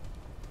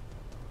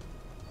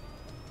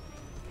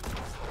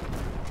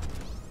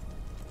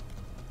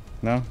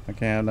 No, I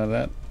can't have none of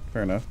that.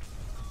 Fair enough.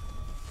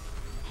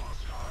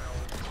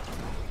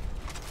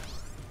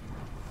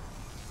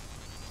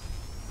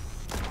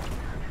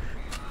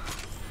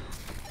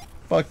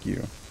 Fuck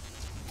you.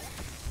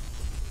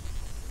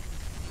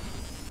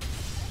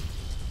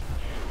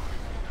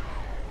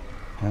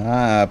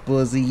 Ah,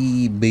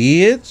 pussy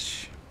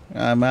bitch.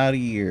 I'm out of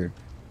here.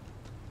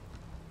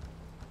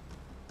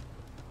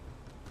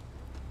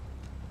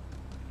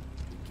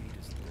 Gate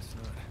is this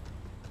nut.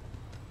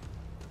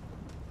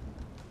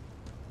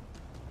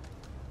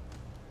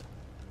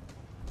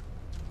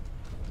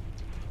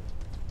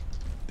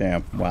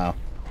 Damn, wow.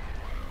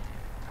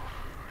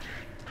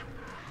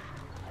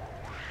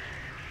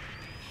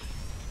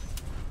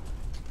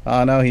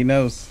 Oh no, he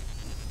knows.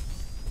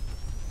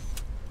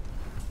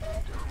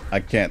 I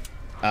can't.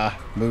 Ah,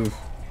 move.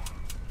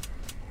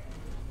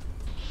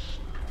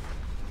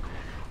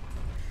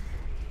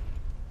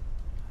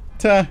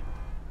 Tuh.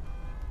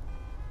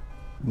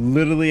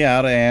 Literally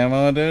out of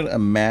ammo, dude.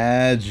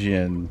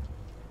 Imagine.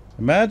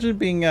 Imagine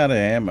being out of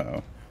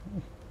ammo.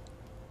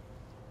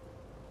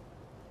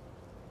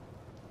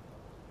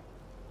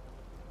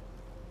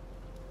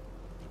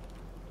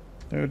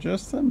 Dude,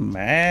 just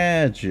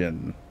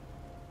imagine.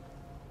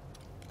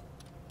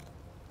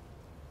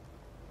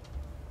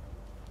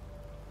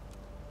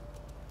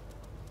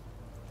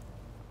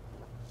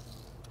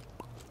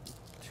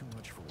 Too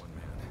much for one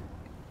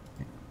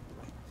man.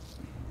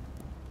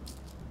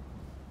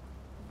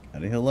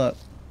 Gotta heal up.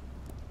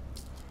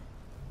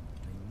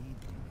 I need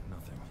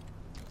nothing.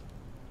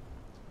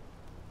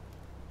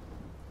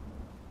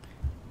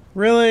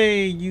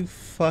 Really? You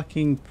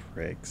fucking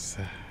pricks.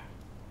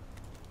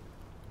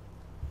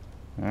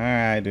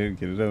 Alright, dude,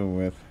 get it over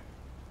with.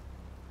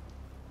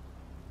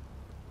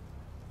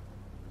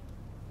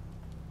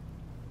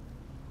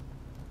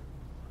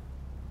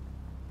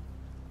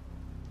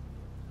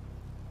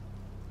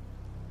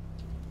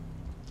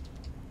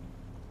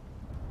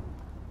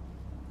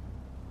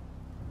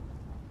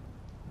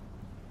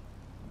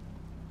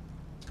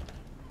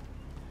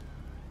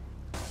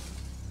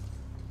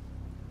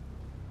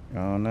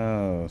 Oh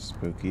no,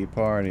 spooky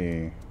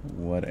party.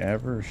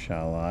 Whatever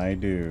shall I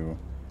do?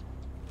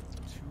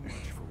 Too much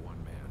for one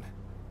man.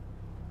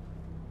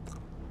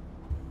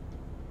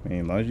 I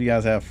mean, as long as you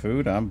guys have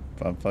food, I'm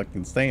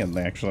fucking staying,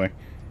 actually.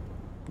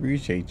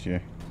 Appreciate you. You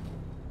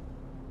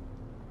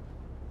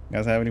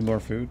guys have any more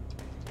food?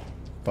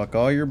 Fuck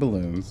all your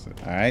balloons.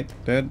 Alright,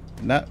 dude.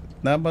 Not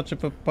much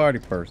of a party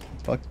person.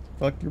 Fuck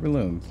your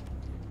balloons.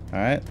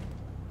 Alright?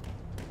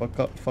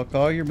 Fuck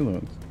all your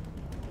balloons.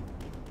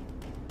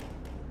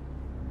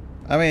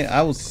 I mean,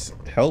 I was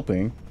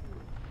helping,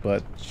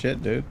 but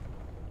shit, dude.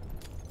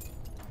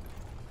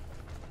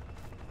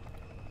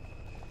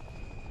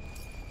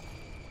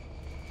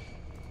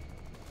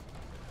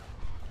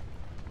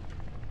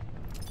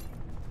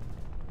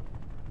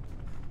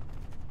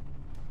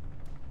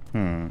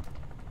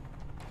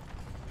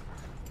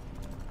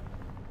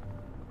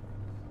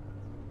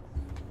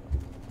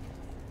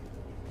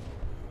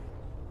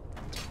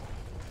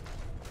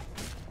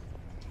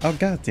 Oh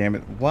god damn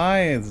it.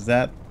 Why is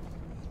that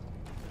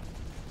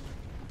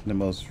the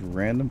most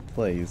random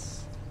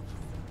place?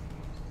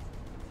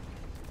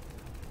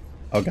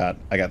 Oh god,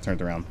 I got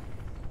turned around.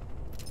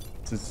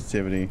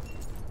 Sensitivity.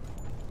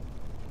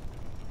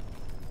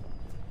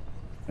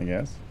 I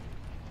guess.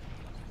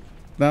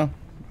 No?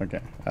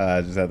 Okay.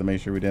 I just had to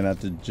make sure we didn't have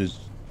to just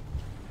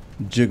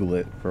jiggle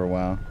it for a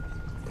while.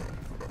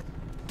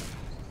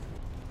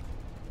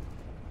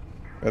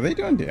 Are they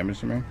doing damage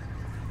to me?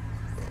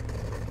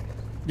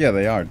 Yeah,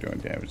 they are doing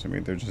damage to me.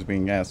 They're just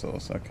being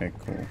assholes. Okay,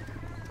 cool.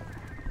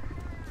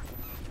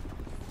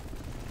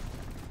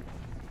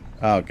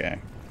 Okay.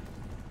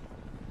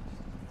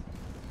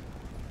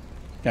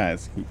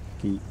 Guys,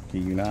 can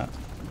you not?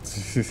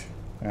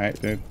 Alright,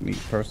 dude. Need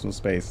personal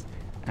space.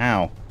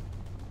 Ow.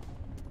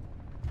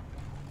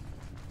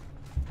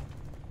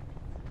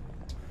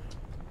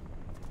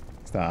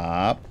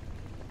 Stop.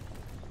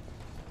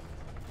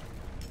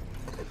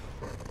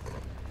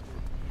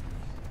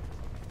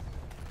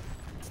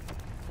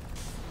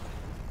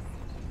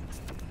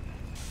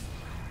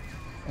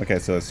 Okay,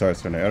 so it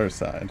starts from the other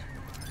side.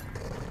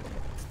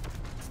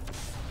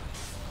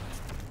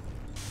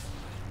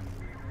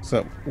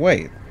 So,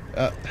 wait.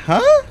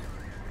 Huh?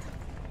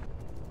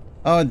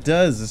 Oh, it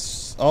does.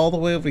 It's all the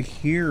way over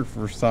here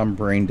for some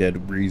brain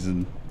dead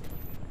reason.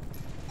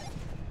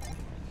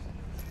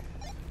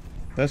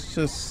 That's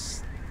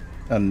just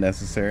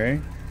unnecessary.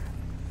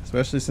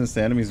 Especially since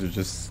the enemies are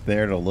just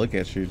there to look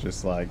at you,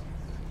 just like,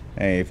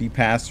 Hey, if you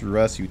pass through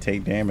us, you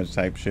take damage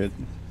type shit.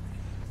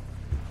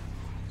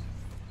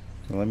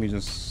 So let me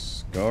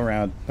just go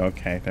around.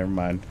 Okay, never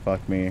mind.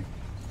 Fuck me.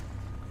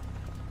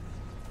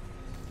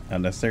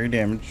 Unnecessary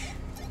damage.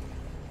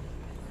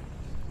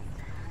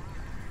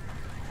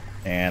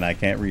 And I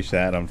can't reach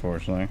that,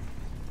 unfortunately.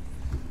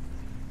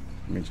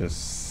 Let me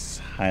just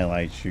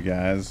highlight you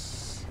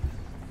guys.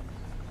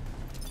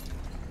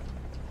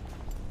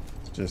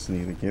 Just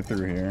need to get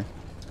through here.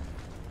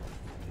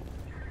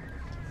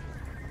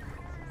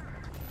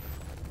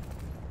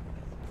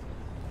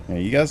 Yeah,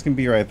 you guys can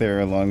be right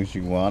there as long as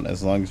you want,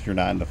 as long as you're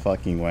not in the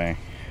fucking way.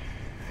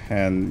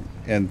 And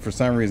for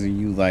some reason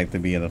you like to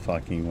be in the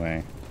fucking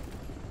way.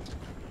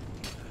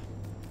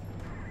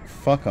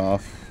 Fuck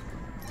off.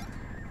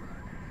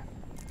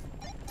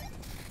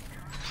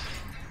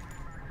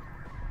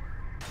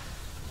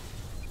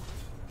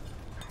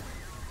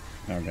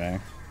 Okay.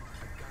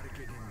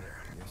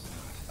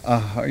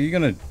 Are you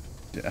gonna...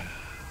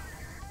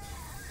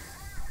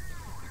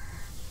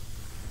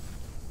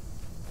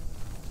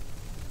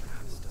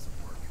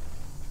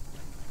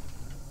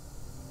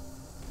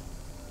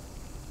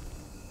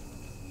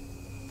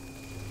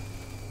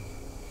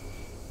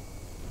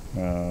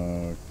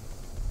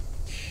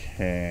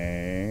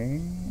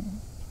 Okay.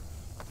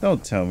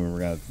 Don't tell me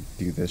we're gonna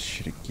do this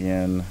shit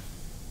again.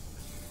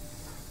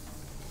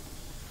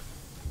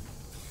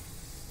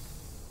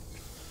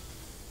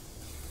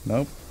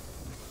 Nope.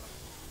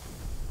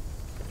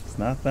 It's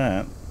not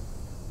that.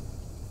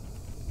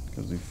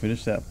 Because we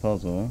finished that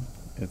puzzle.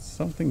 It's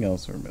something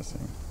else we're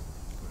missing.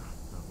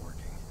 Not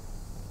working.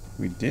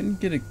 We didn't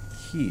get a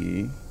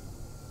key.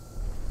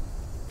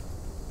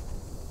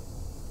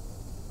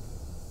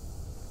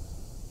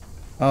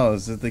 Oh,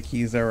 is it the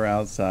keys that were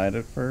outside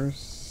at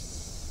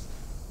first?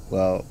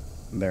 Well,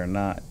 they're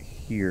not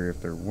here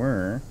if there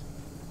were.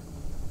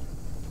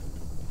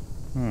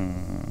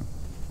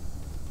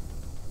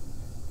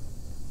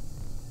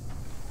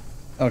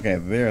 Okay,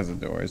 there's a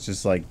door. It's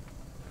just like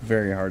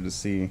very hard to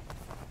see.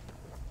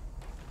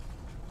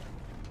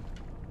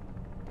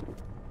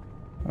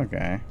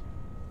 Okay.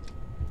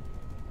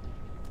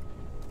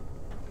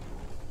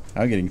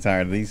 I'm getting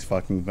tired of these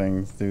fucking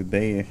things, dude.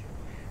 They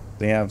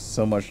have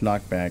so much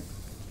knockback.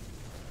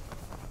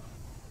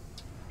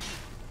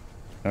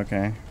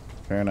 Okay,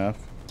 fair enough.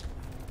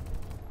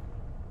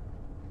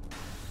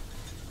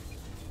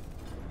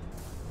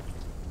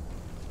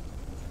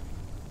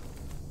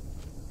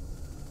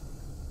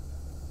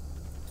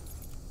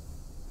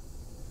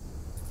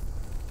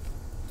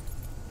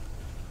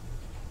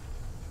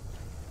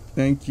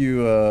 Thank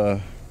you,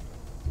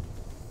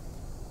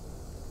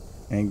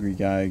 angry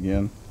guy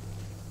again.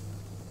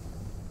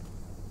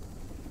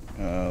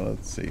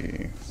 Let's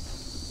see.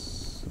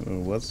 So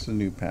what's the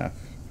new path?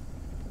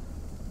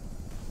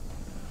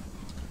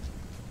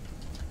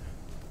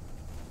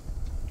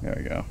 There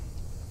we go.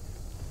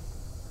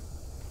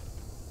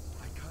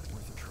 I got it.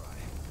 Worth a try.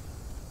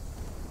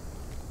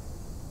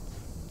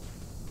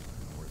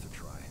 Worth a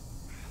try.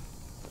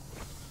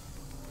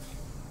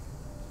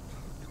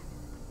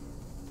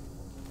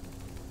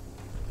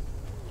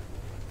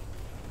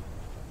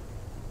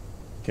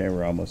 Okay,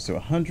 we're almost to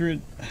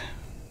 100.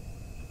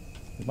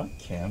 Is my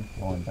cam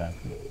going back?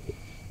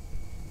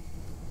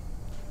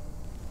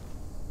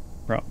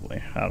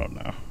 Probably. I don't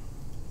know.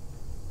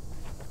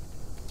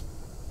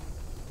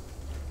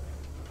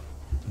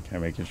 Okay,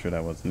 making sure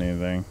that wasn't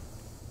anything.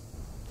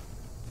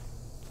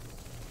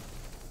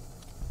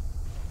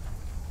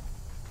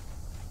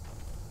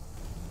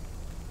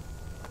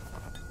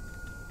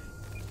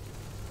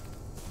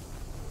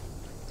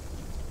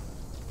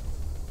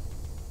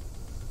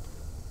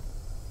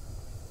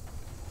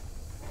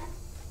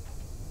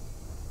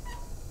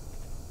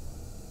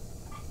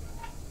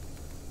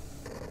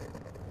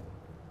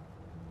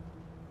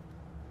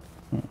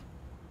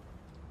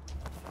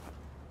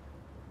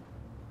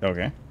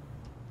 Okay.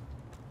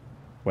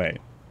 Wait.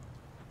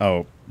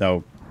 Oh,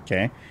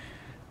 okay.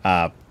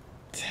 A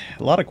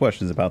lot of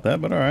questions about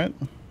that, but all right.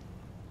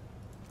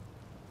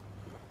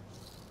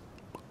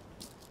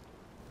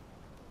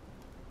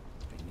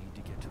 They need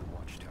to get to the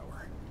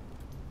watchtower.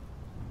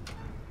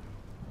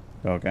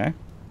 Okay.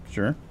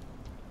 Sure.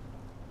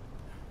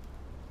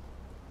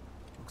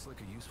 Looks like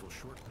a useful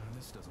shortcut.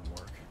 This doesn't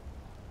work.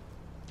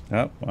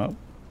 Oh, well.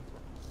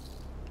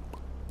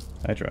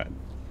 I tried.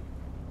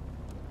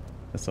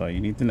 That's all you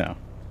need to know.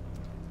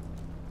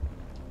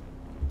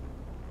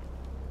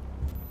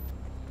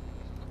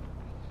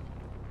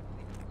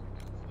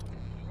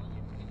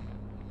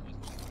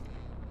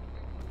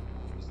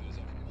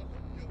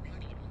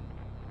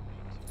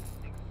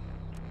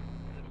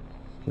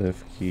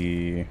 Lift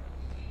key.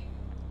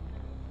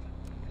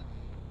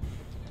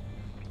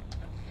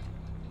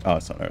 Oh,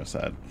 it's on the other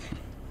side.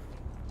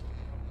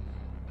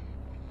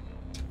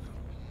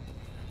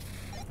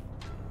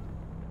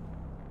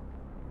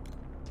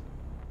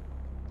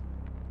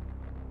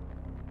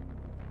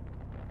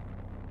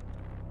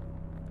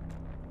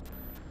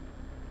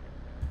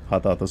 I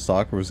thought the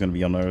stalker was going to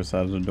be on the other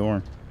side of the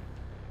door.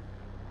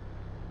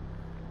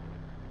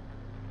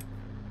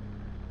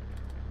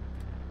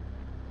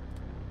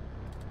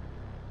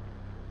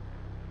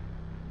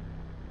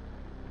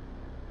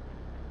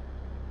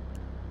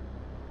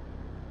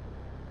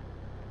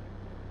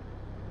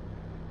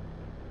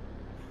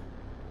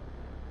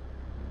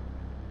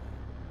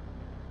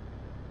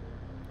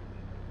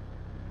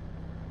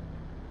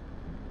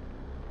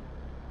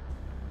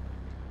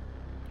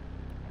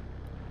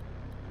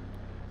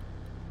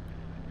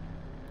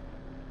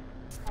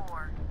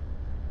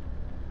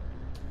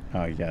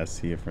 Oh, you gotta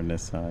see it from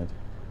this side.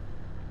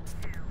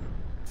 2,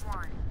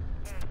 1,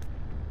 8,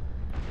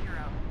 0,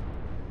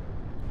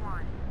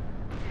 1,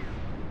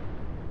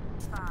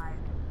 2, 5,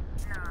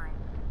 9,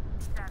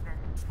 7,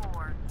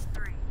 4,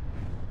 3,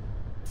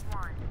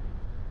 1,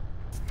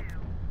 2,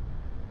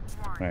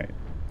 1, Right.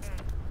 8,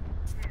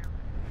 2,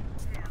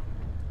 2,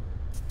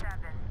 7,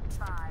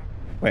 5,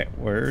 Wait,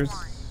 where's... 1,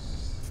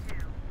 2,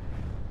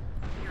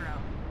 0,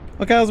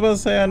 Okay, I was about to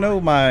say, I know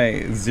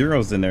my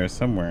zeros in there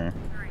somewhere.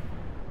 3,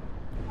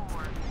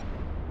 4.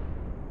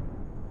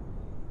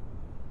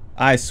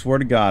 I swear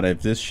to God,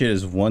 if this shit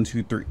is 1,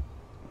 2, 3...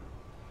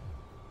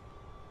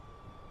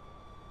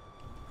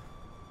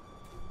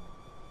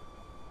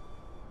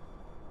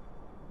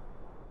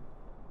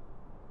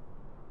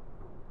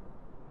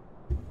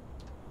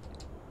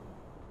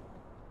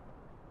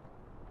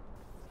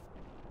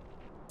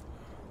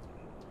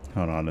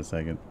 Hold on a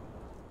second.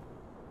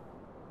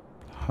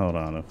 Hold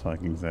on a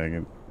fucking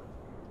second.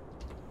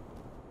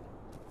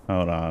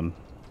 Hold on.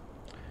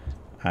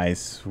 I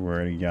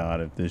swear to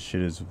God, if this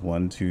shit is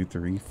 1, 2,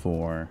 3,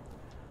 4,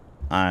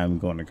 I'm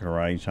going to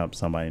karate chop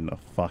somebody in the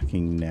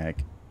fucking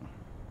neck.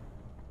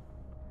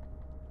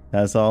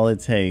 That's all it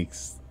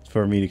takes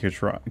for me to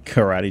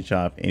karate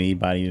chop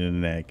anybody in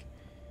the neck.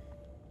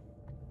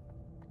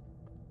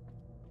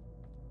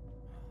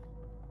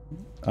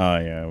 Oh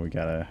yeah, we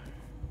got a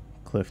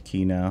cliff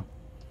key now.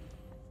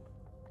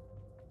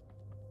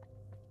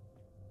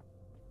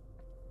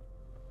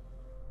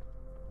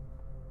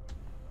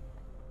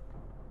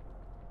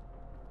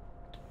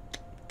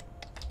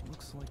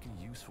 Looks like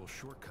a useful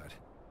shortcut.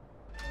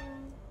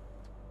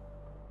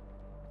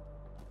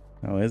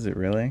 Oh, is it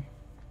really?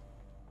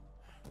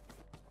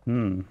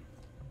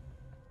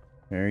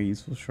 Very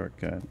useful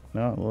shortcut.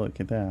 No, look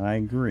at that. I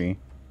agree.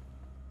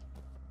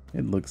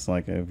 It looks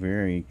like a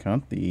very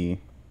comfy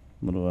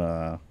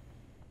little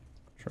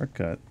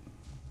shortcut.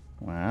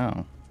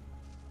 Wow.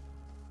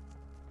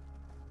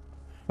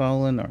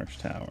 Fallen Arch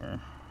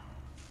Tower.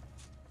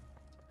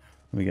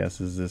 Let me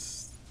guess, is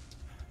this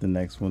the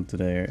next one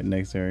today,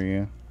 next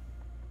area?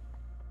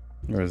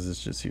 Or is this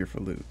just here for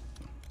loot?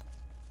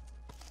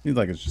 Seems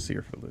like it's just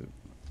here for loot.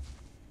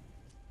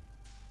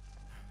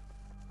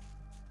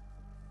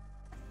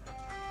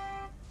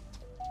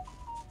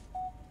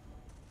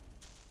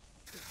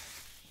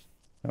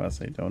 I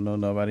say, don't know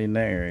nobody in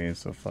that area,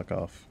 so fuck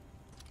off.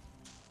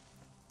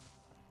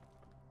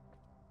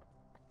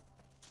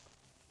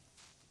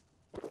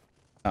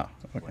 Oh,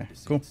 okay,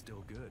 cool.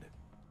 Still good.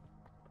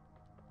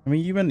 I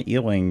mean, you've been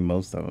ealing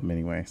most of them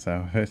anyway,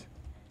 so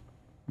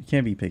you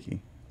can't be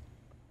picky.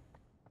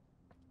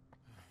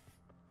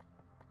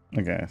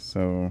 Okay,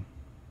 so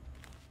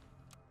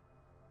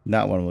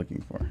not what I'm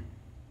looking for.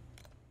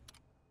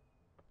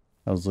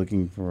 I was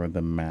looking for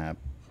the map.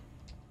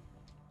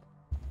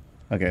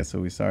 Okay, so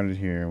we started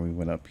here and we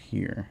went up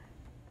here.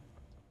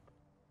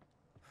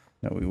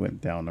 No, we went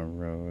down the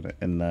road,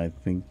 and I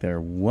think there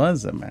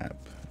was a map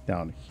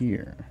down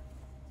here,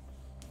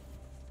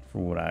 for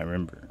what I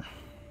remember.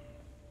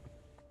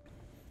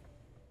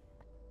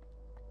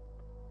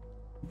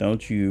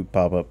 Don't you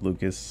pop up,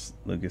 Lucas.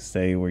 Lucas,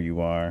 stay where you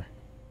are.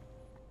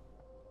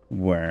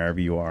 Wherever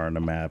you are on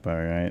the map,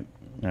 alright?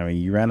 I mean,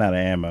 you ran out of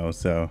ammo,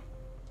 so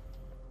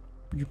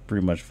you're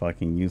pretty much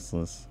fucking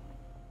useless.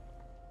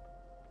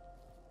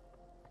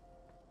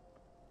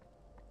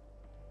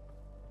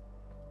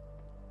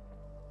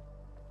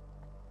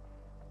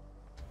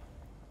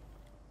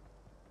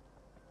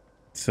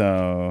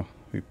 So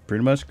we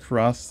pretty much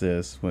crossed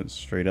this, went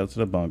straight up to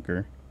the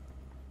bunker.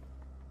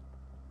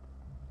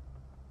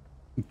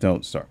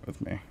 Don't start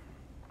with me.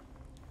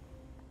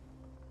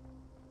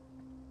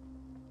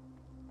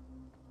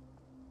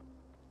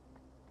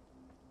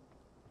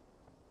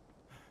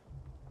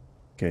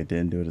 Okay,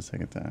 didn't do it a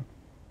second time.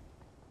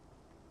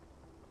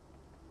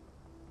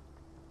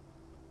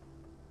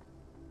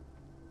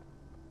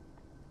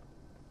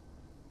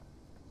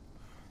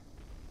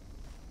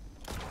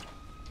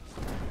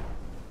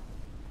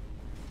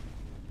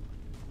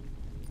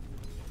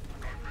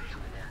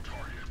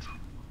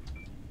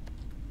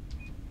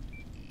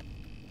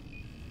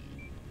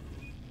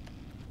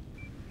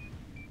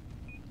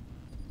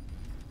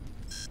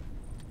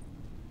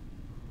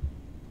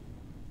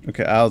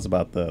 Okay, I was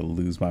about to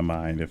lose my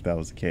mind if that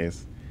was the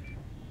case.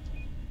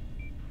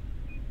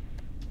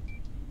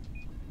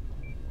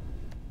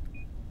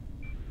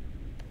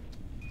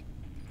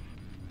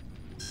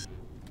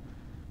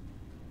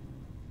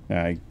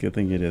 Alright, good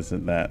thing it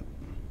isn't that.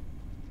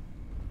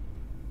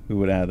 We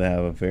would have to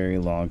have a very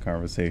long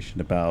conversation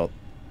about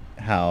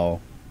how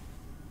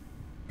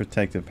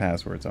protective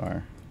passwords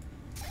are.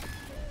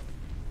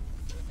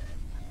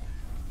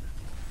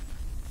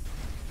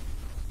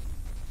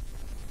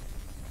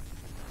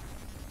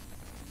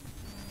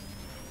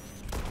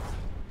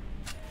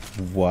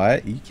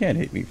 What? You can't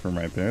hit me from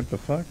right there. What the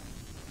fuck?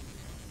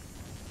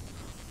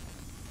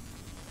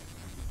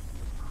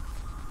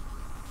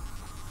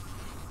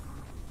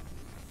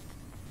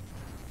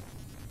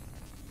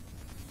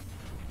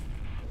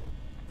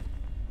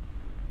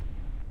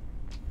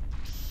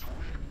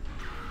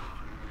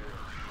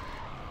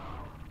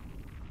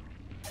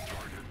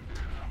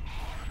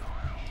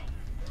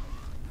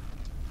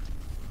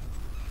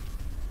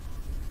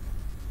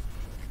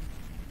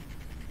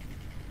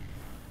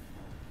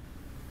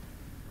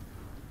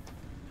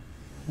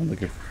 I'm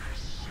looking for...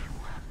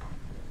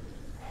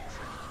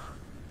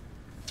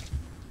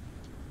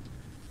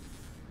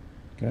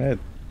 Go ahead.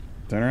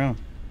 Turn around.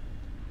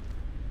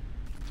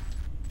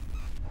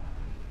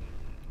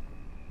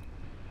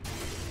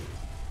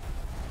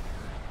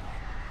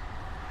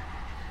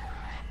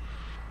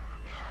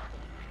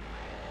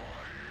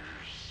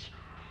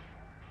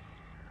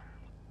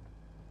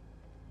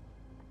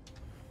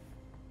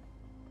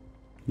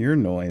 Your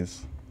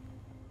noise.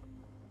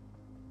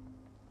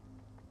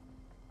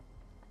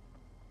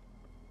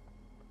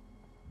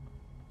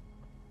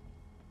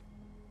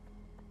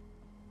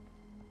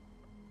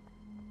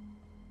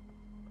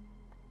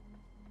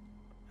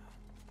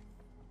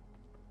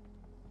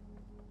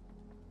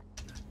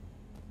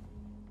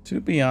 To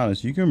be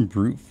honest, you can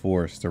brute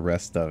force the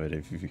rest of it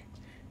if you,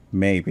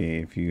 maybe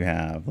if you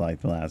have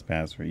like the last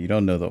password. You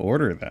don't know the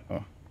order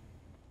though.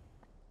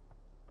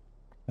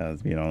 That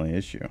would be the only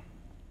issue.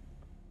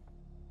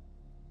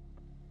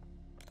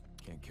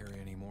 Can't carry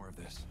any more of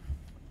this.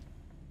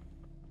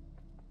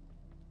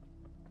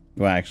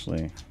 Well,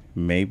 actually,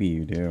 maybe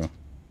you do.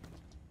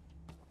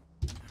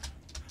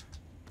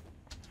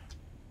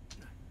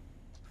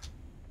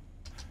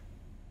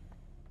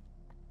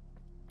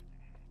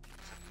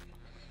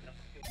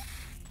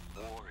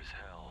 War is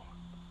hell.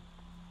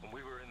 And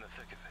we were in the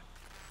thick of it.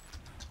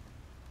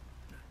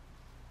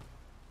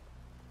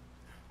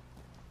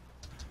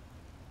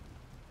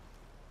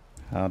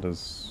 How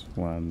does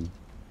one...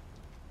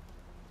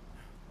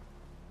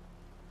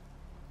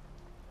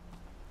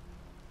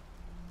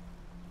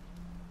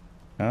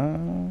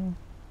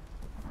 I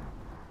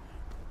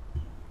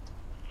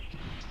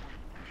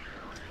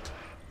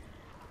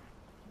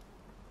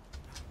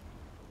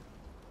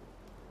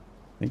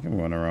think I'm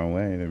going the wrong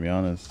way, to be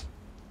honest.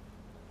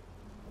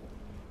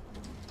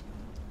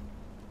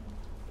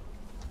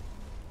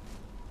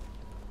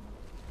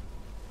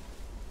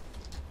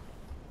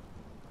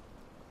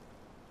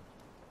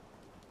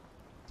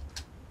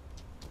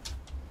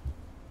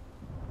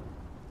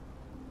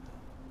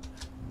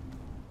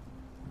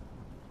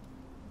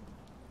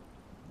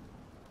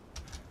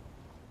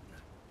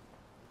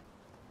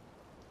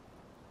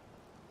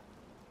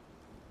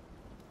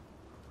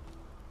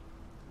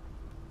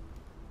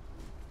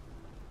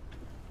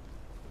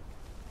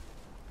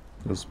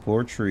 Those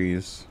poor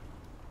trees.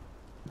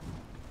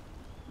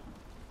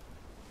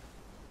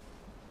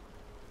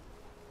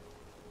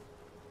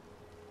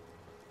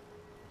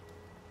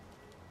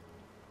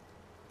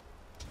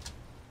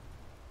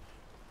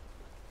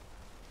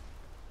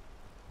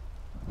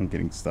 I'm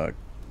getting stuck.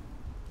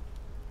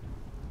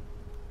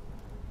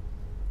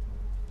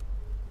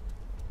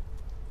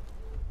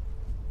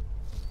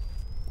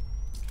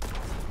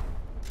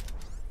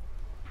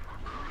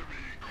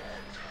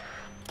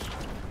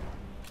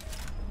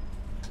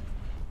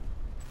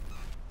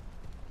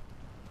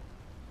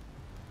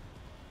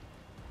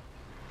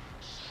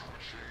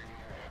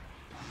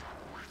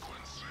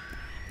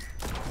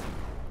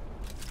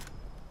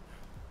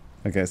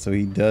 Okay, so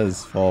he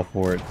does fall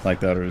for it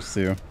like the others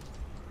too.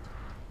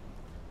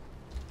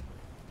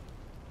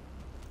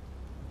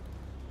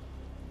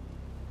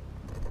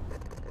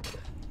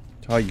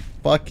 Oh, you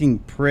fucking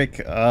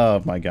prick.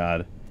 Oh my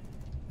god.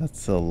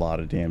 That's a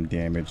lot of damn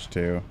damage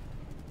too.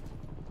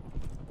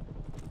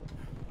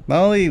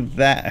 Not only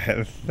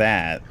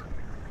that,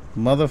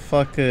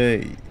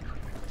 motherfucker.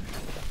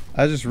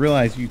 I just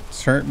realized you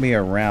turned me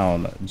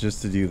around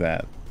just to do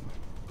that.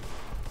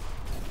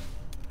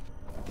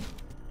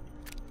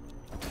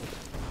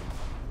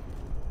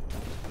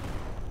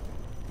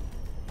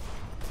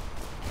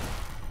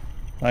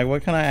 Like,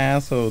 what kind of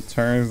asshole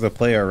turns the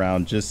player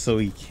around just so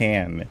he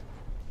can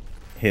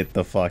hit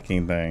the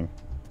fucking thing?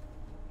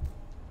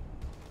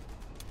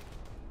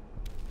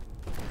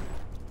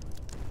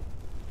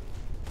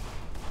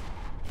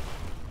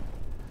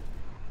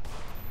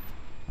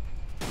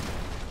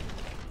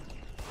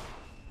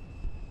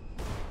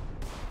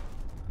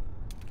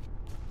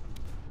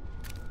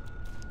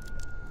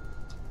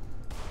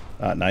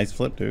 Nice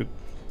flip, dude.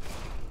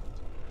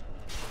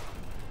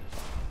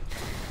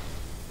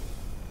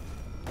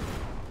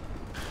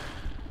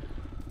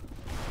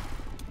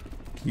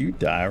 You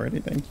die already,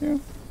 thank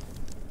you.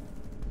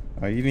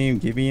 Oh, you didn't even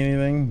give me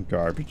anything?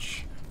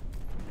 Garbage.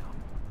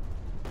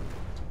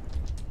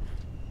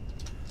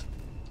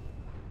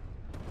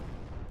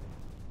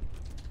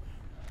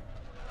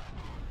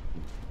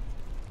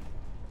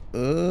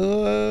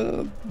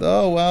 Oh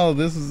wow,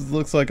 this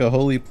looks like a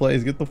holy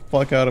place. Get the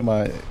fuck out of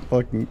my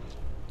fucking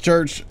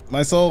church.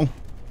 My soul.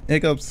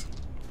 Hiccups.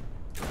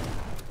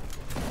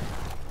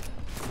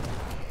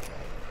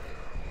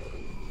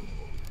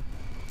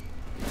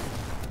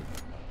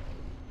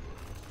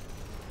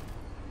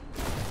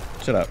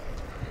 Shut up.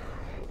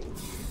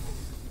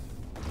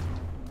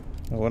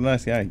 Oh, what a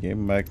nice guy. I gave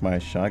him back my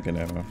shotgun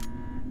ammo.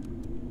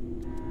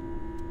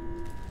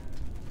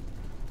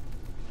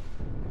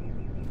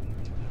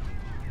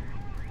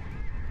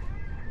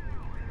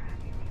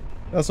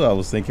 That's what I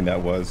was thinking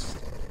that was.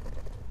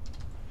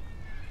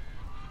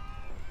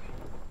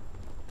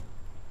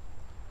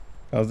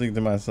 I was thinking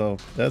to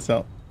myself, that's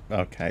how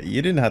Okay,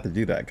 you didn't have to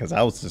do that because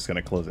I was just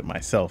gonna close it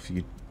myself.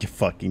 You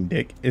fucking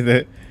dick. Is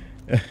it?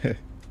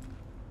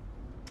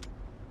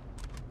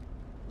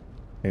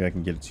 Maybe I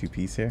can get a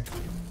 2-piece here.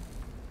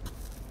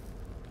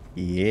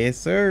 Yes,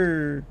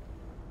 sir.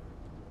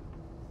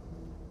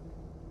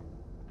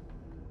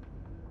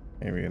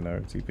 Maybe another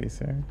 2-piece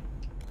here.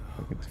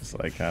 We could just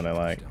like kind of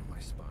like. Down my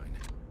spine.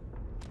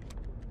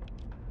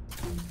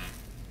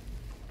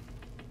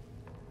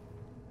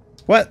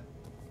 What?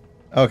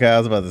 Okay, I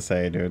was about to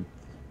say, dude.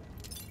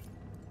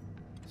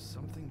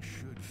 Something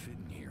should fit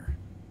in here.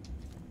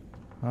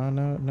 Oh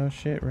no, no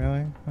shit,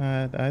 really.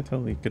 I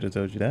totally could have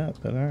told you that,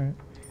 but all right.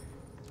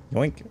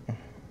 Yoink.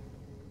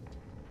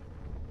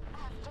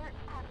 After a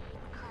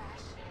crash,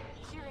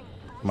 hearing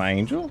My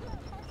angel?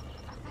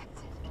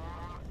 affected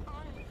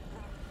on the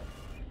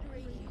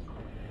radio.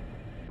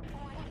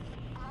 What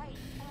if I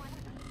want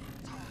to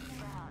talk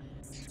about?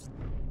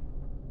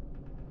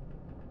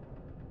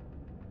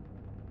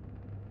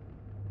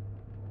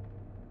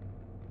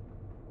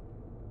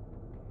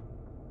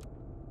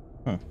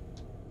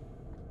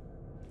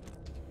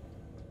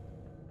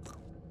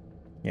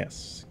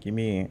 Yes, give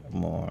me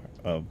more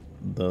of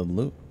the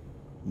loot.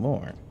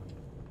 More.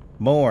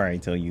 More, I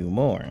tell you,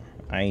 more.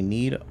 I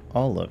need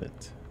all of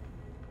it.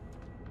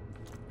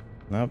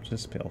 Nope,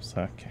 just pills.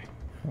 Okay.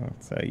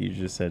 So you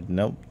just said,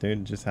 nope,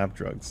 dude, just have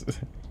drugs.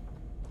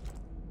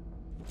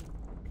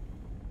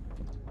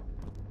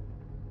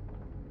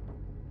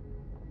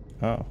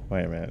 Oh,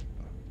 wait a minute.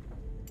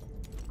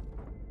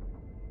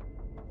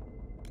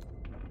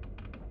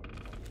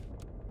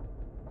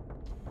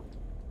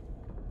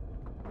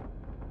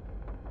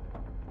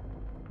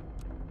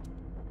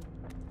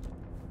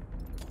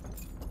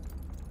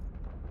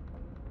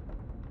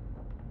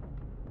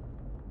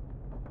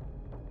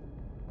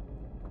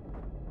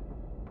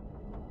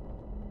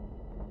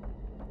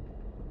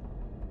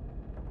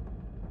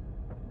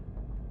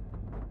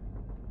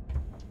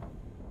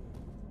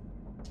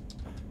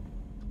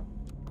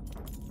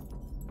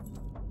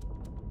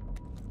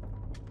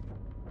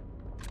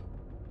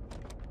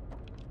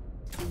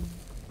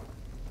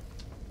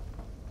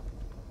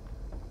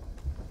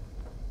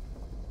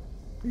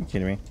 Are you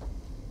kidding me?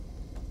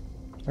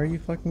 Are you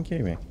fucking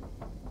kidding me?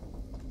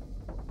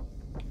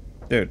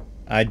 Dude,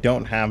 I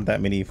don't have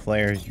that many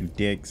flares, you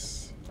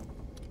dicks.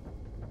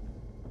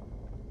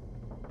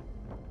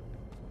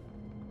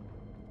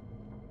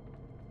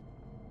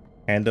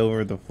 Hand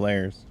over the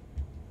flares.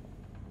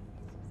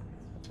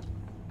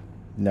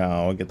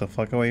 No, get the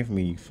fuck away from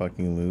me, you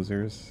fucking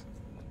losers.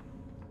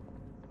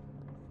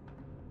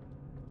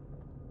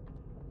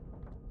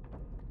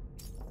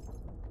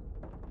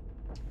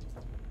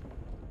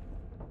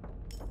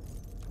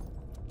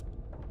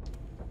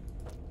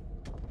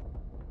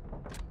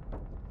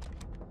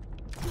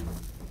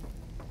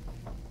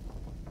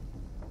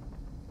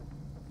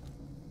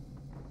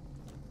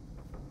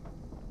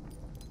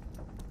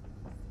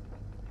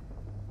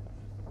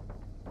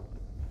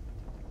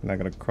 Not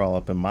gonna crawl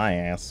up in my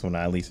ass when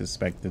I least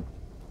suspected.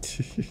 I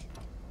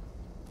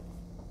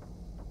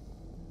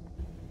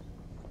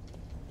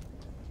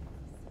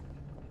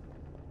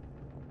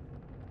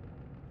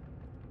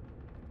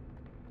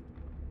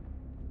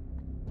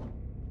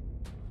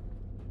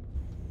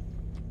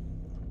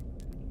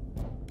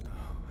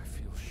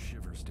feel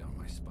shivers down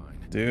my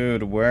spine.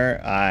 Dude,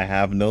 where? I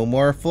have no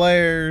more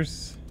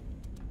flares.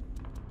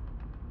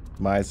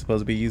 Am I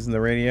supposed to be using the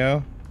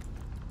radio?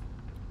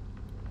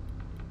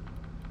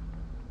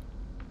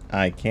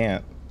 I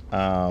can't.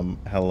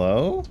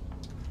 Hello?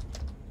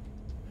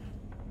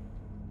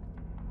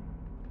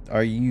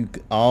 Are you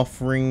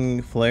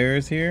offering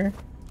flares here?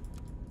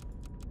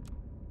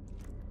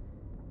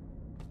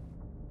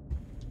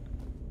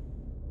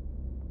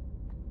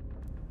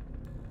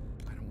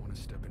 I don't want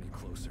to step any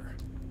closer.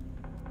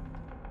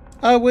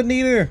 I wouldn't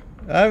either.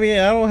 I mean,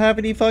 I don't have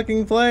any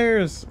fucking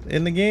flares,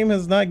 and the game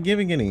is not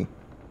giving any.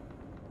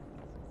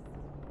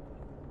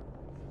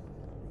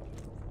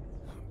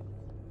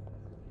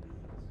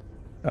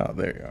 Oh,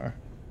 there you are.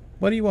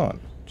 What do you want?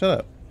 Shut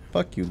up.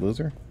 Fuck you,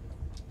 loser.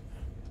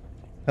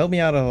 Help me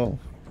out a hole.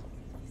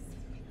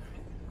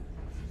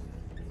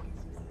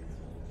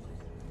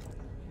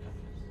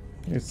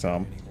 Here's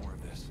some. Any more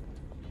of this?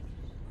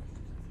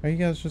 Are you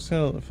guys just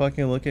gonna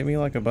fucking look at me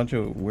like a bunch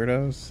of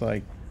weirdos?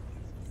 Like,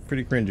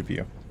 pretty cringe of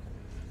you.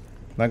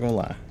 Not gonna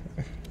lie.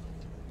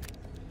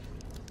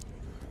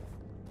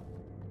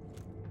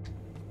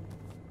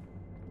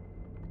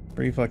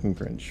 Pretty fucking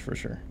cringe, for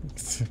sure.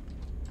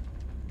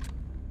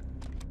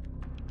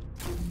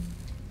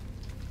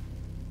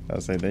 I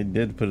would say they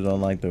did put it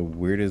on like the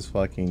weirdest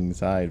fucking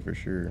side for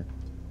sure.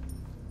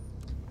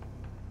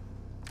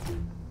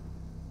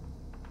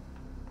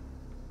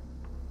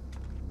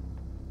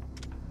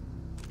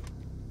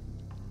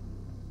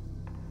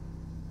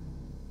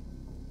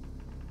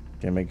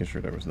 Okay, making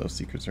sure there was no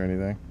secrets or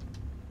anything.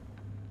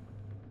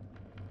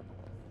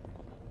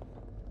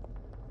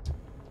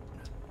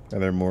 Are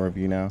there more of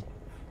you now?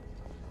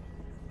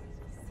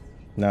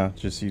 No,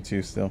 just you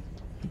two still.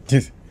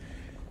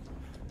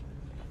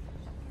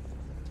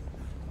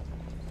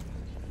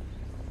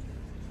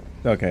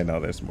 Okay, no,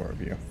 there's more of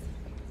you.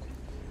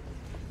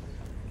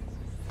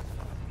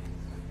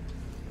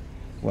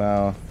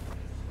 Wow.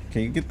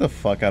 Can you get the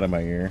fuck out of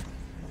my ear?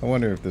 I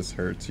wonder if this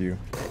hurts you.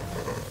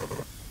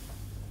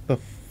 The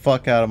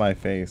fuck out of my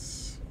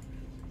face.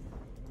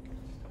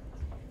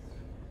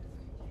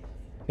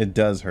 It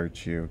does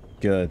hurt you.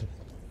 Good.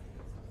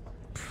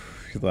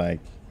 Like,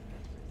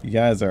 you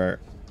guys are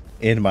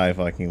in my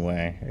fucking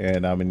way,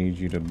 and I'm gonna need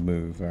you to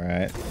move,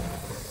 alright?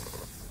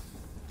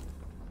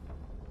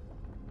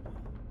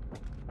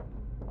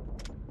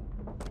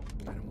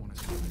 I don't want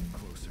to step any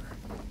closer.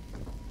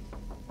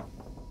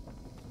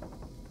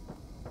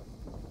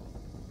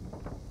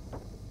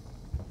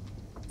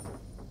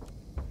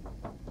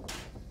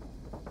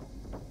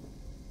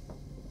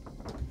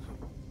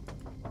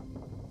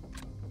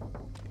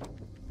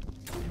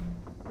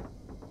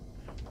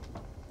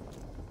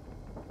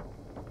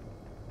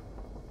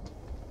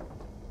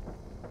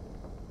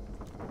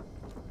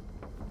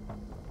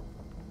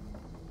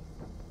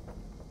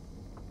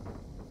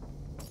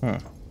 Huh.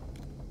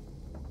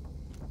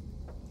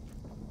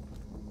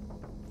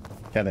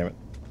 God damn it.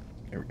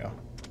 Here we go.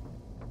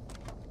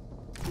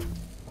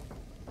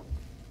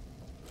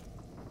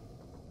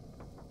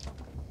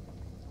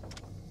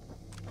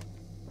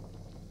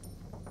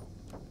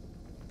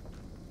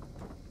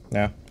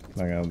 No, not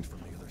gonna.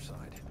 From the other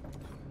side.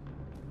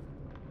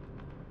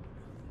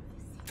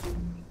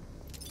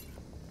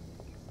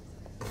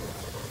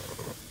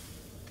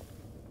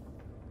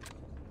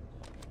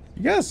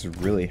 You guys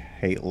really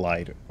hate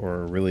light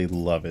or really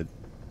love it.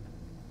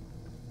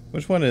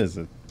 Which one is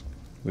it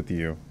with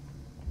you?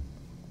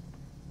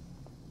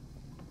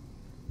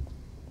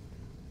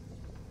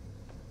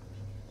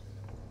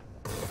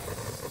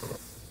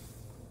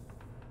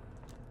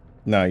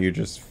 No, you're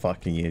just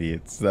fucking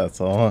idiots.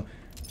 That's all.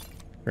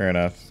 Fair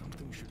enough.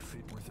 Something should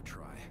fit worth a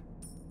try.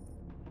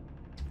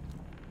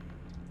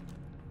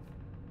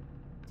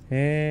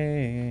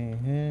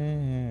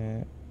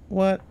 Hey,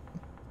 what?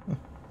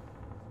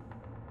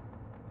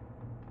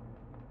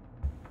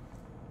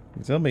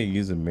 You tell me to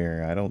use a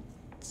mirror. I don't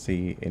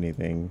see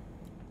anything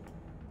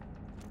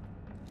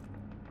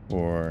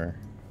for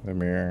the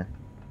mirror.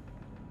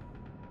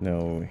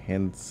 No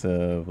hints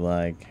of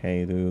like,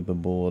 hey dude, the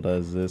bull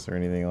does this or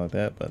anything like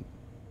that, but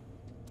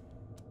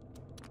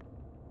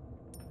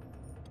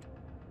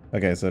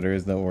okay, so there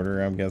is no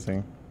order, I'm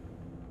guessing.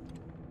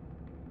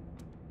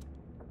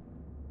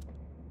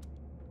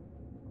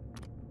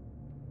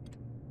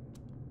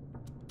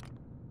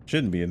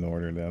 Shouldn't be in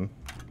order then.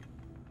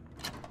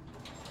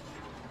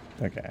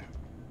 Okay.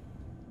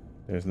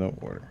 There's no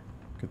order.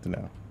 Good to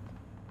know.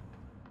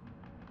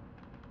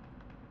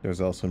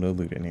 There's also no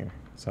loot in here,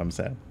 so I'm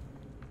sad.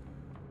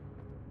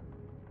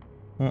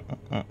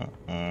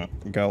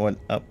 Going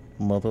up,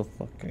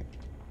 motherfucker.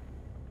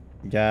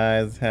 You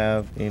guys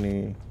have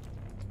any...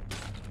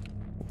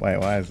 Wait,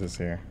 why is this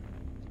here?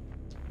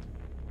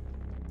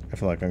 I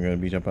feel like I'm gonna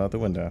be jumping out the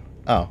window.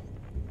 Oh,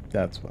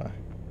 that's why.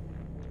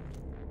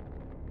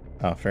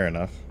 Oh, fair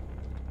enough.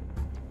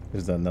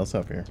 There's nothing else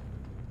up here.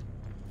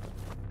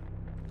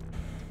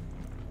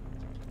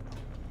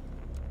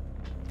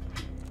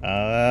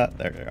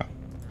 There we go.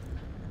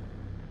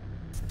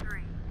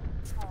 3,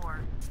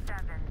 4,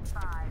 7,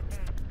 5, 8,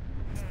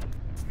 8,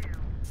 2,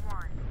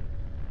 1,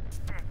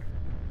 6,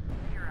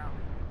 0,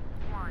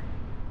 1,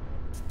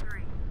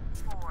 3,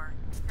 4,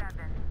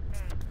 7,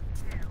 8,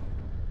 2,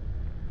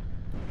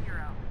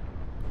 0,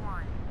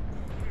 1,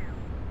 2,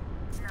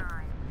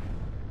 9,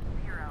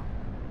 0,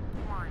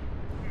 1,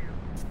 2,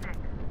 6,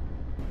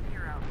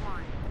 0,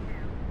 1,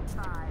 2,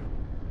 5,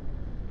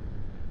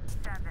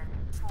 7,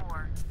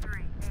 4, 3,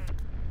 8,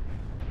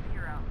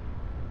 0,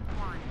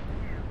 1,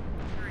 2,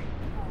 3,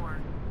 4,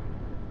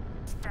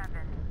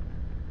 7,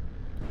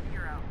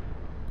 0,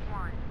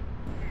 1,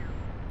 2,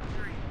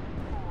 3,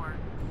 4,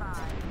 5.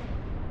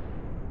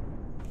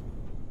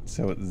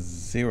 So it's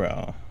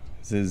 0.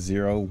 Is it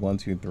 0, 1,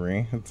 2,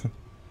 3?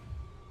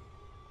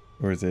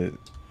 Or is it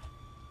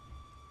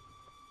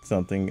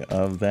something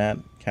of that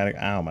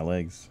category? Ow, my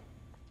legs.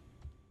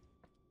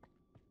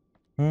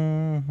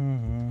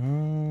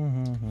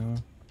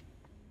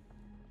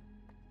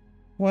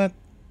 What?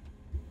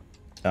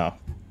 Oh.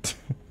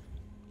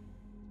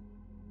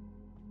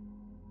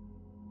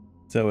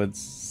 So it's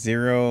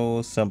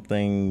 0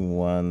 something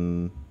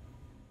 1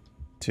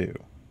 2.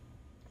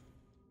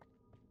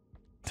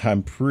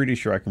 I'm pretty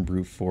sure I can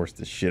brute force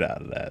the shit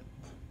out of that.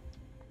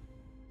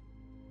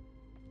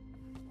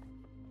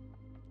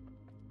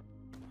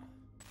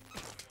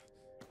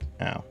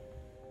 Ow.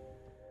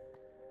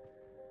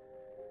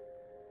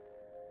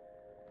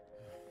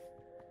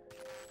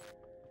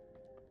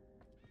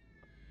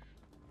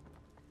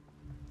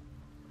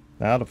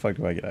 Now how the fuck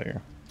do I get out of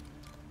here?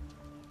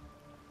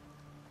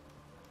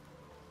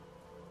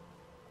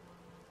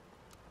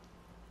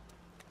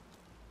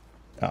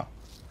 Oh.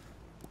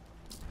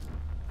 People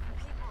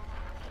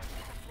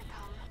have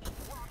become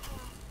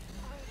walking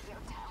radio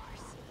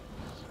towers.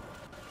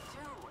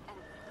 To and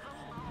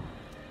from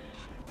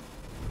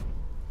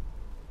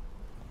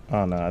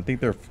Oh no, I think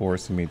they're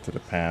forcing me to the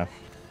path.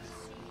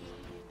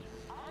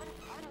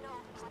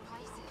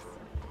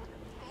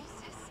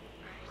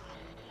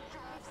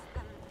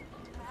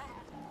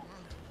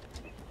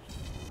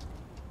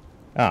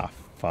 Ah,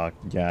 fuck.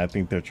 Yeah, I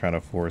think they're trying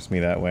to force me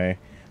that way.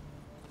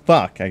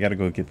 Fuck, I gotta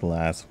go get the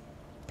last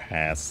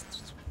pass.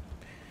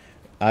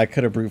 I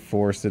could have brute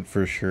forced it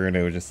for sure, and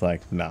it was just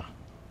like, nah.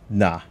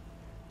 Nah.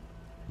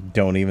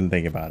 Don't even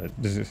think about it.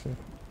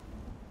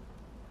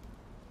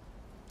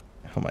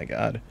 Oh my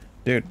god.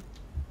 Dude,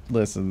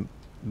 listen.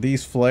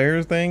 These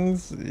flare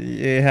things,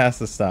 it has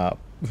to stop.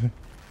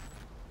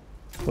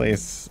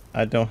 Please,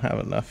 I don't have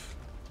enough.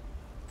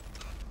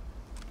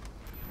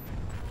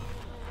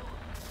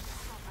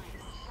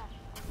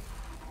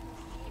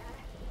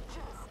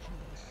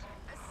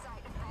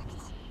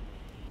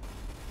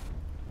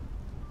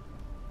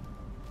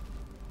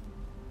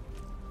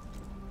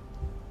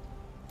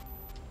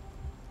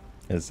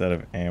 Instead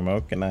of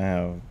ammo, can I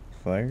have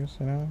flares,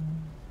 you know?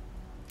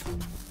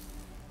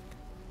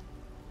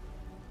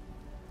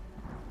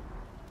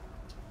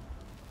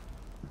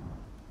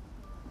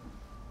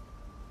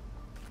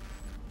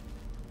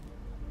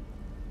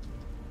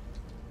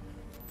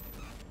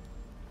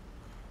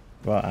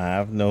 Well, I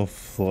have no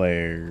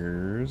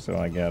flares, so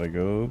I gotta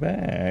go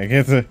back.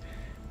 Okay,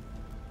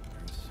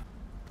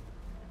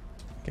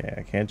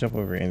 I can't jump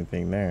over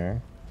anything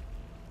there.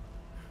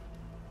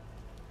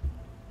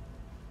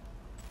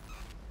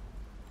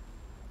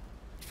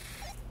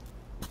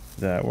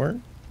 Does that work?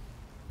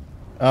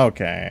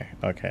 Okay,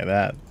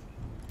 okay,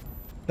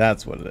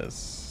 that's what it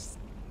is.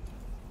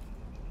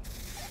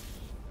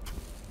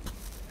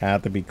 I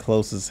have to be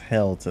close as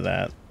hell to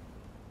that.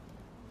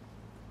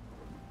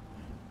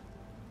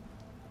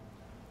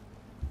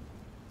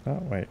 Oh,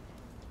 wait.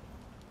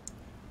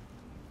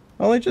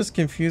 Well, it just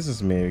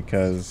confuses me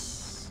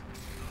because...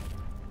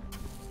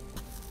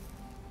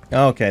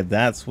 Okay,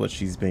 that's what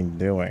she's been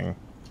doing.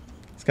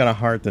 It's kind of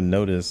hard to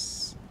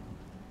notice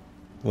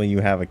when you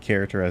have a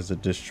character as a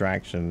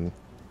distraction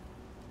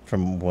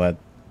from what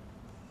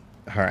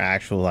her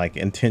actual, like,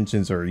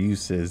 intentions or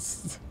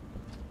uses.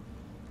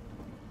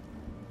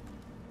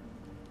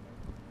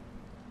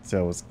 So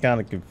I was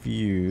kind of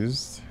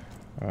confused.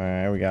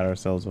 Alright, we got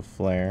ourselves a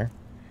flare.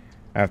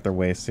 After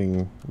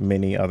wasting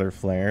many other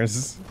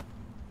flares.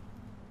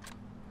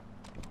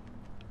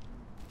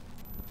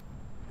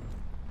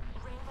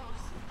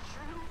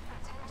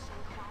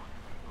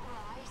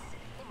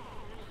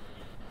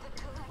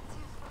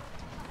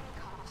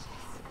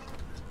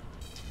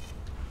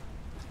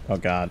 Oh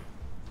god.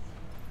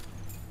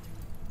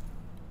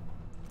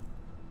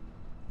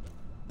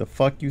 The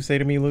fuck you say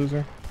to me,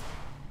 loser?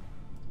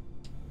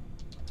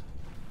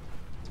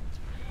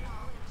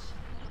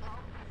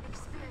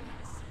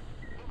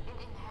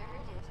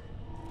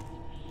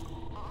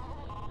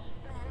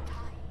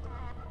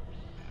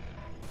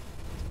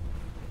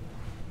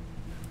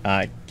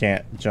 I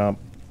can't jump.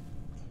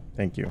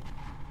 Thank you.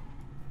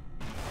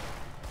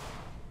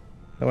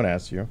 No one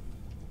asked you.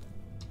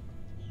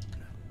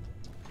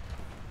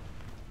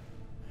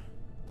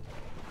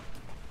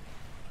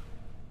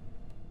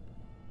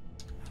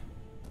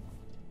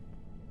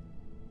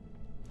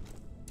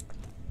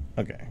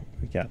 Okay,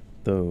 we got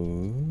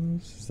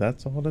those. Is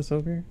that all that's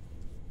over here?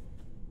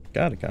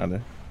 Got it,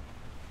 kinda.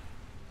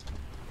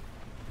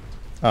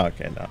 Oh,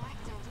 okay, no.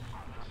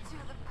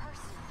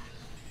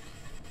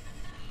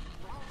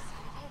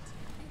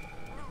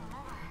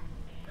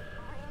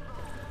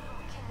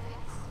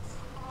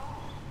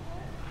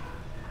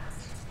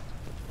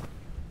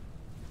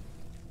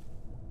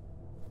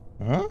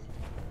 Huh?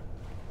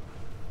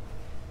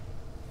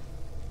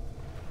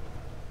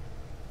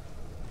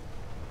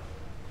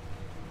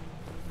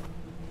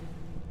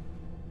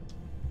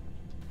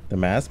 The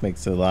mask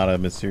makes a lot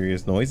of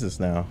mysterious noises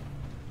now.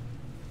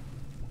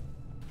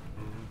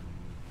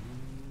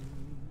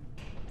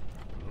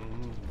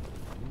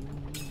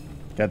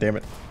 God damn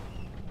it.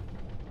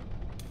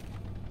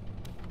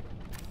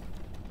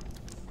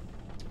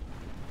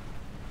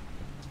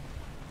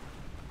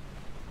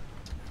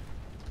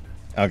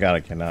 Oh god, I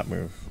cannot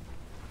move.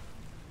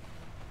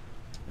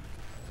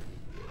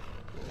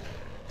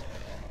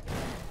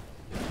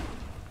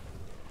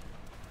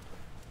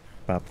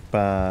 Ba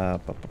ba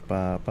ba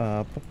ba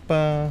ba ba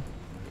ba.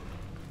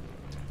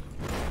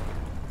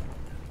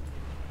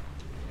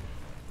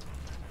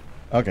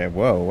 Okay,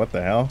 whoa, what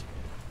the hell?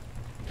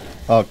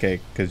 Okay,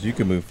 because you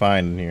can move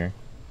fine in here.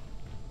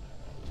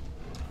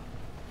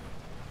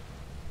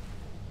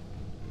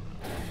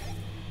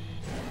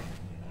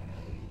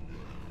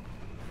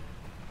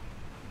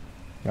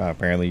 Oh,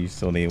 apparently you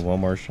still need one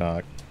more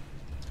shock.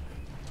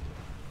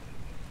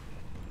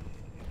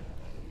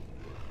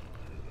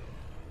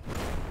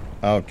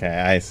 Okay,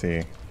 I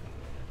see.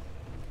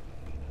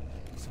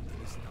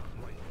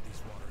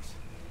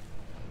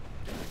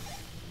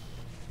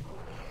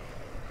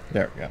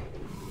 There we go.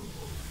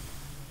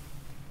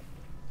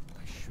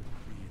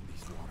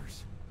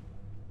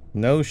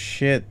 No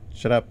shit.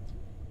 Shut up.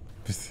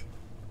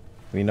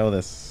 We know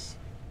this.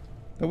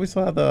 Don't we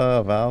still have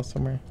the valve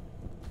somewhere?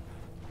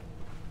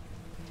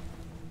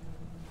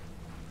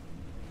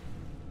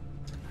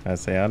 I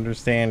say, I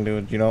understand,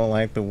 dude. You don't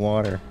like the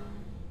water.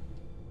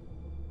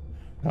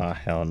 Oh,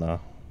 hell no.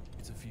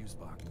 It's a fuse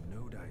box,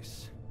 no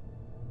dice.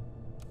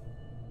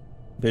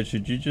 Bitch,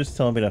 did you just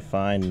tell me to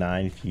find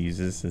 9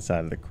 fuses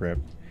inside of the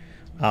crypt?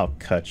 I'll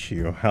cut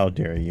you. How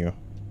dare you?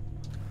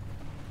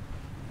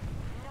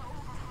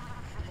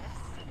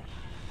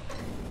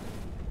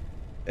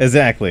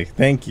 Exactly.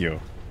 Thank you.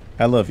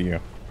 I love you.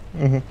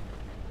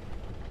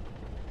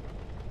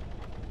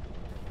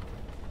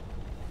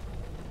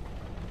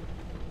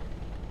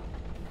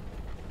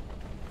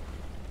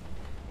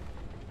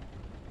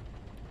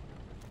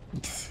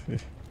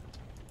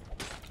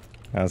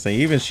 I was saying,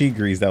 even she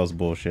agrees that was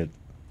bullshit.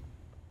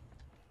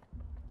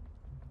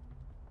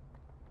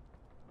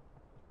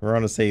 We're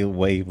on to say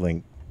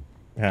wavelength.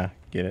 Ah,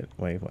 get it?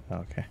 Wavelength.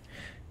 Okay.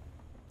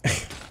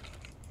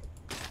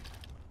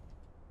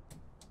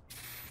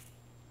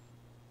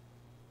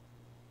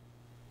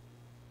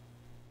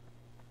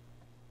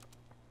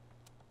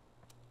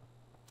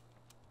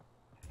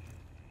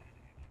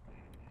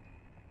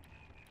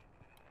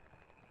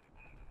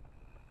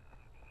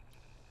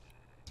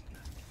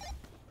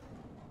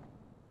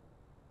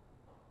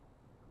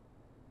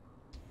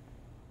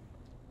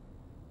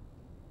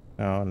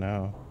 Oh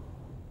no.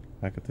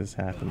 How could this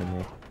happen to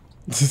me?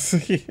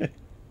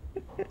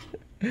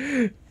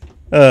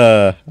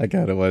 I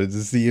kinda wanted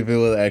to see if it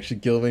would actually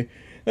kill me.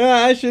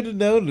 I should have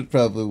known it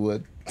probably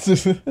would.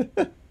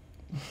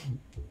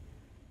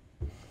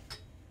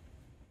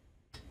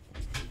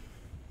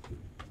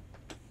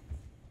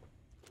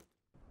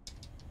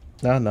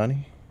 Nah,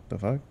 Nani. The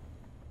fuck?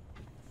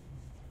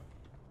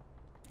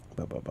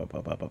 Oh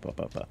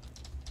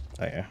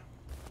yeah.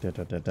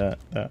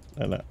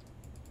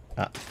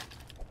 Ah.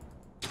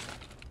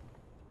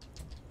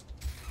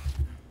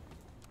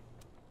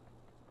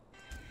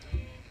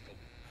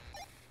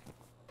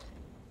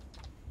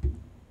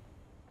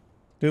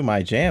 Dude,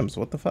 my jams,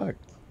 what the fuck?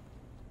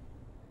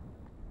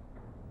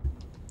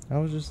 I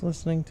was just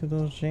listening to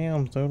those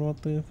jams, dude,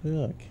 what the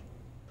fuck?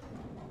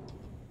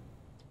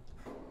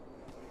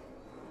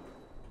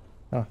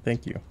 Oh,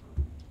 thank you.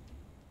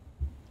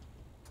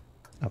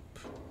 Up.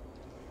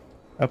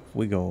 Up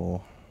we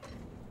go.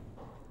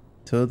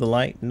 To the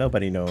light,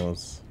 nobody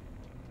knows.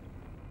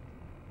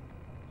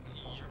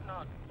 You're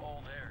not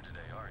all there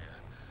today, are you?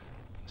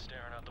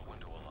 Staring out the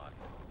window a lot.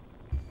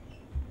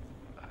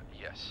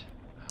 Yes.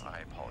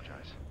 I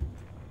apologize.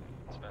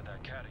 It's about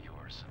that cat of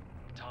yours.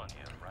 Tanya,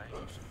 right?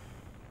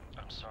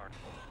 I'm sorry.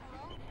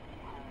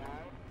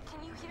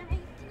 Can you hear me?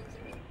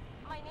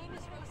 My name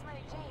is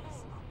Rosemary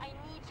James. I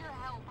need your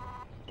help.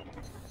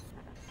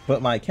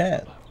 But my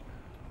cat.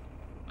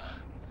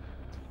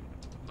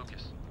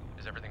 Lucas,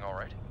 is everything all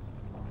right?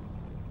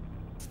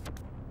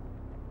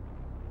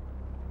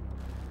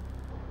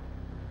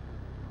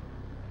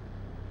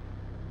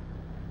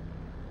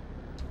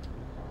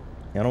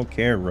 I don't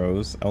care,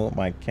 Rose. I want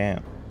my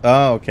cat.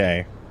 Oh,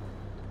 okay.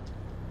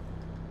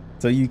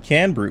 So you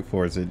can brute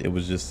force it. It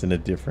was just in a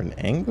different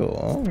angle.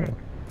 Oh. 9,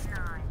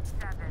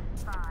 7,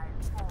 5,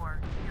 4,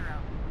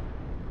 0,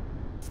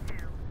 2,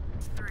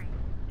 3,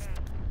 8,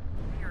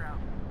 0,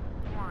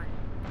 1,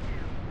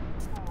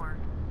 2, 4,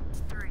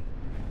 3,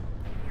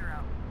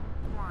 0,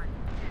 1,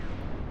 2,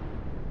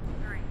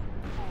 3,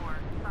 4,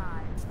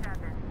 5,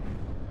 7,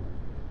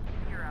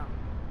 0,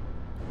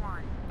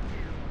 1,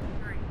 2,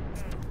 3,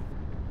 8,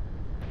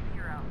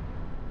 0,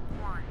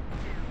 1,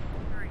 2,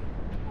 3,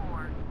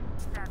 4,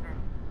 7,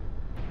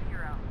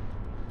 0,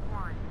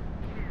 1,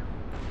 2,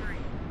 3,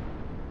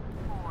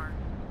 4,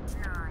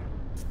 9,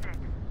 6,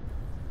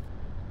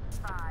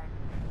 5,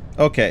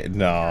 Okay,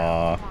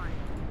 nah. 1,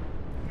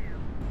 2,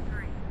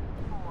 3,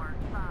 4,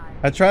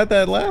 5, I tried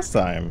that last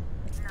time.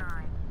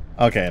 9,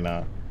 Okay,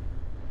 no.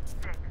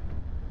 6,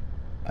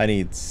 I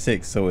need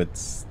 6, so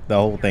it's the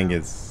whole thing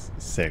is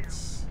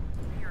 6.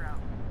 0,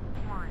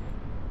 1,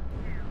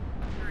 2,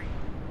 3,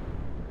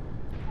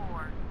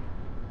 4,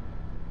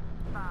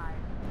 5,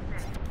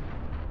 6.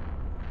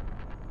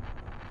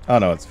 Oh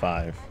no, it's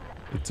 5.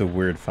 It's a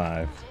weird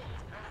 5.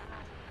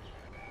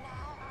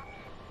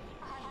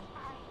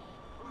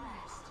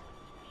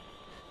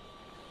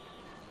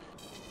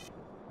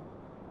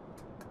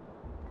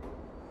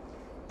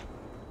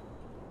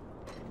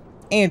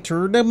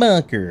 Enter the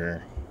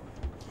bunker.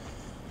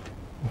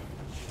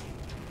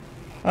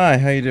 Hi,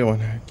 how you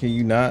doing? Can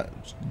you not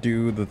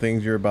do the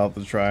things you're about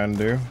to try and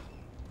do?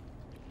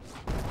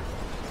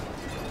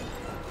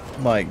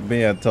 Like,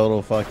 be a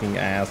total fucking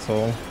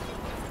asshole.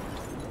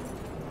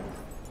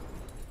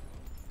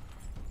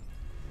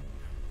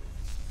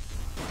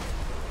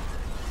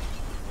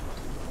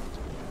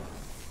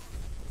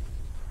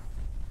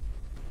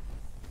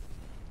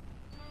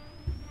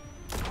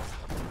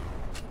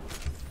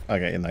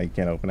 Okay, no, you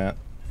can't open that.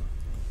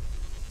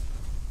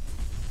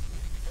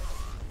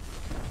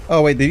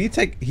 Oh wait, did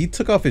he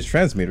took off his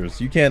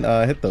transmitters. You can't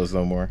hit those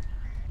no more.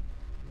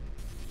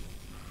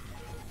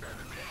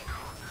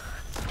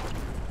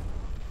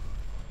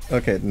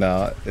 Okay,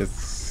 no,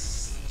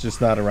 it's just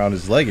not around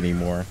his leg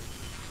anymore.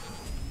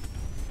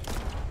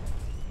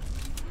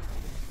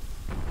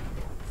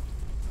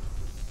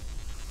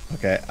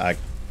 Okay, I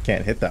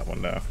can't hit that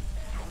one though.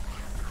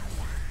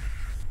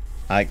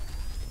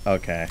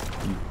 Okay,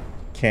 you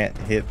can't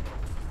hit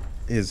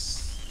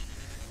his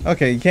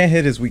Okay, you can't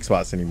hit his weak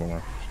spots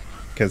anymore.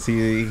 Because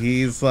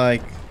he's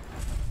like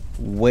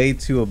way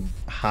too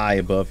high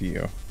above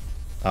you.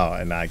 Oh,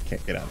 and I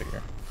can't get out of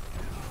here.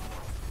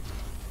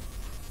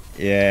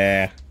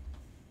 Yeah.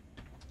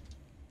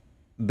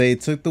 They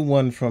took the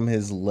one from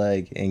his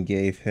leg and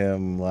gave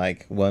him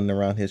like one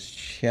around his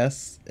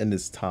chest and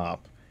his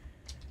top.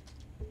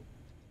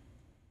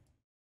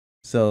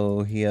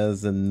 So he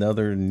has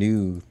another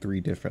new 3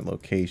 different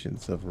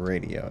locations of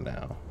radio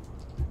now.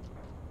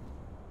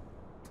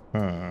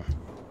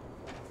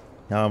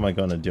 How am I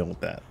going to deal with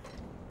that?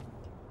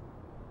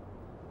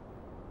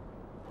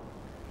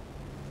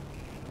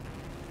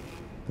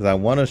 Because I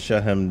want to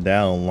shut him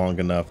down long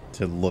enough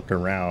to look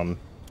around.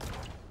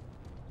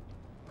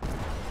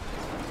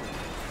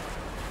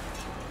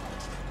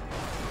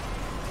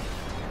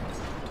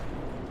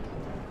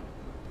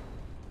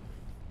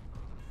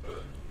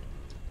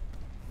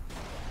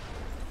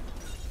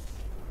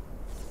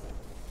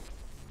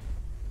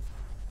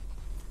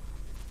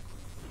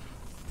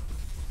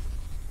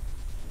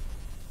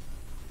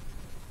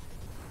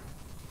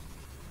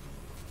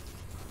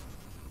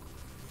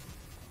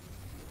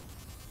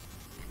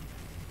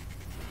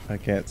 I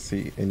can't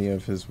see any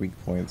of his weak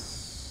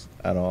points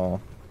at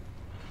all.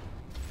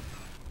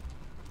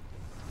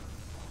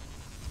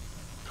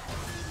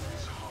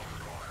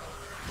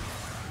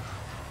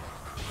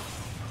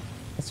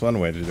 That's one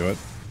way to do it.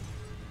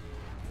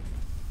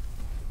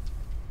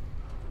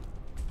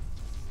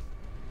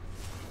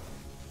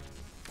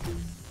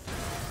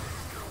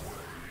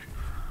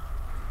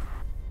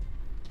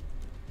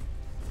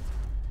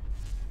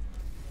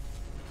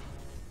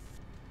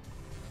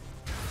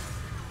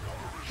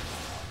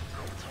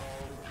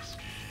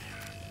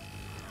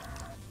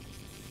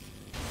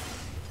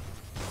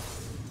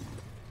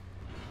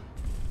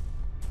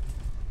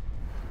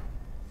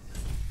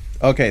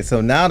 Okay, so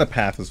now the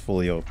path is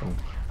fully open.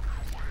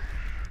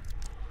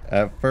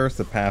 At first,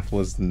 the path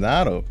was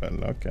not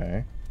open.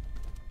 Okay.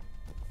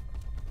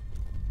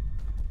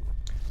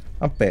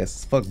 I'm fast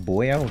as fuck,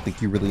 boy. I don't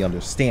think you really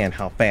understand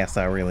how fast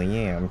I really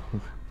am.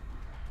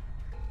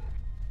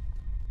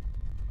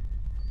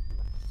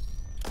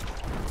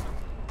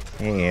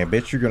 Yeah,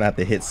 bitch, you're gonna have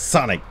to hit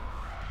Sonic,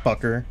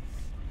 fucker.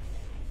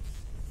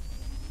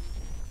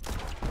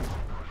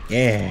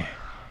 Yeah.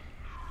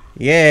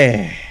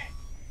 Yeah.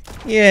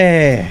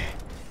 Yeah.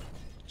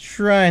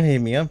 Try and hit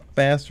me. I'm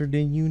faster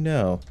than you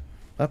know.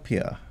 Up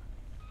here.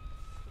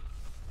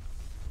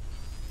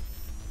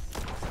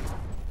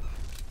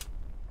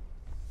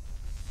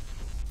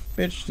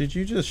 Bitch, did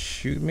you just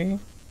shoot me?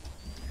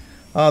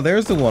 Oh,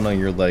 there's the one on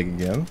your leg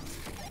again.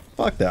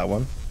 Fuck that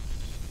one.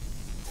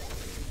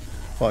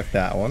 Fuck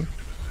that one.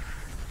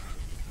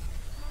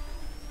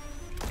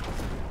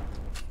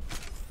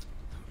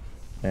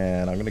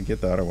 And I'm gonna get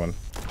the other one.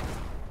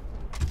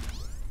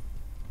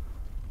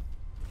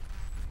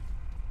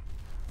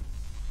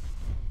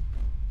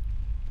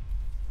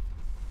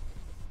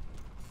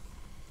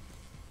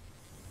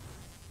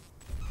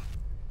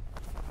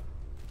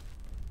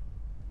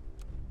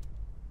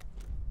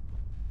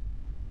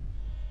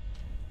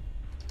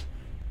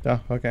 Oh,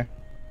 okay.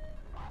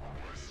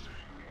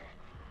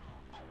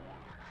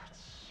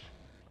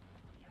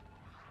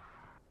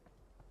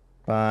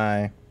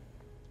 Bye.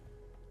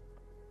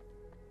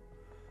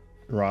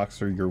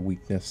 Rocks are your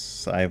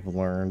weakness, I've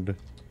learned.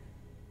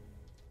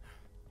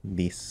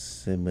 The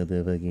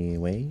similar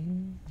way,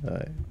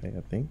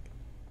 I think.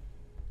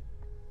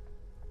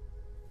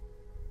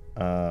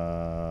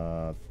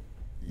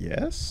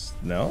 Yes?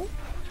 No?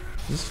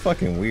 This is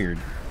fucking weird.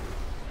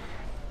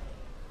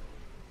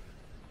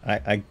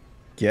 I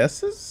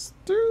guess it's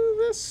through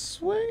this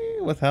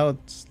way with how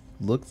it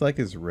looks like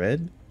it's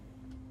red.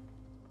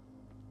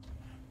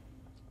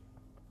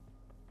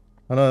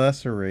 Oh no,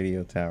 that's a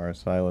radio tower,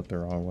 so I went the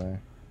wrong way.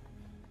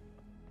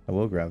 I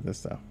will grab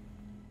this though.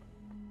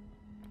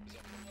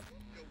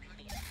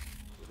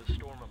 With a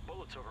storm of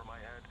bullets over my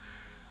head,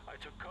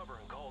 I took cover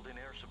and called in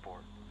air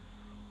support.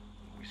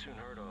 We soon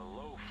heard a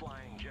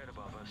low-flying jet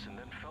above us and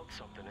then felt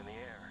something in the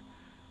air.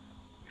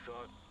 We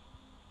thought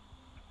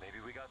maybe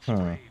we got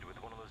sprayed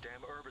with one of those damn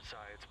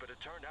herbicides, but it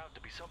turned out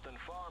to be something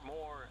far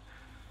more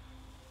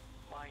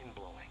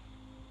mind-blowing.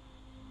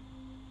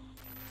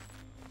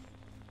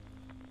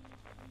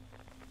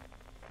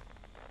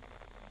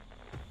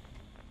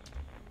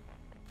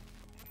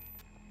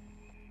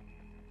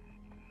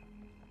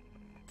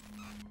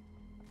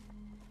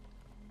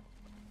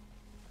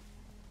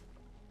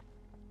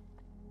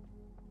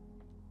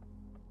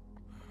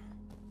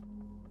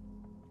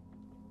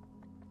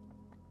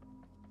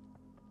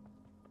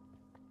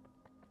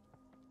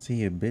 See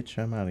you, bitch.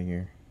 I'm out of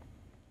here.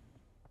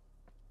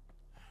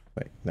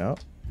 Wait, no.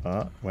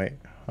 Wait.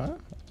 Huh?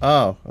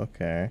 Oh,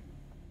 okay.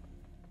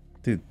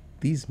 Dude,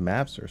 these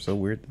maps are so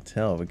weird to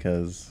tell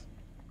because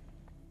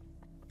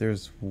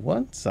there's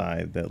one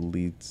side that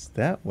leads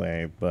that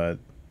way, but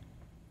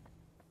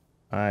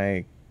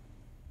I'm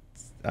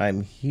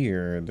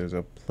here. There's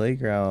a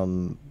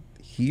playground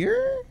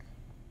here?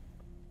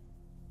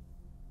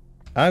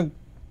 I'm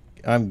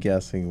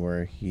guessing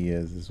where he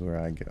is where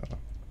I go.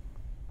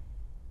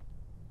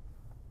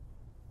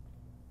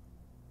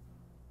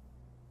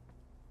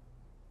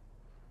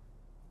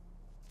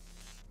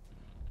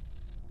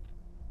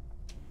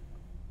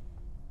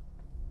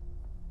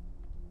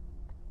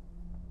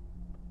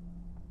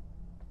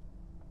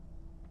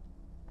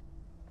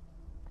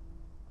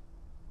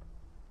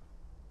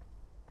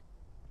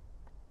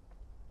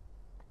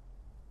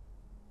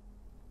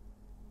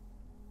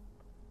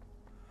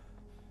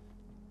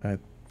 I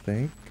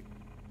think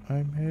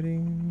I'm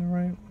heading the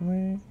right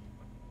way.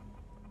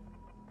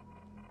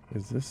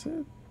 Is this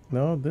it?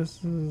 No,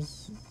 this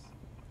is...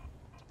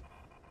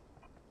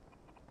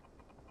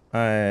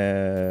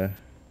 Yeah,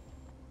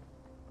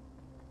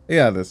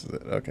 this is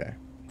it. Okay.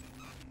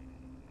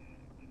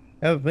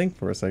 I had to think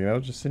for a second. I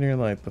was just sitting here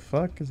like, the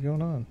fuck is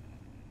going on?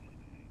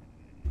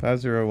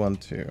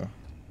 5012.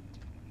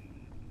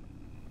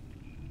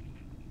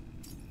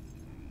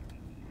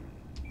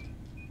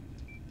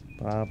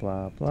 Blah,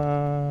 blah,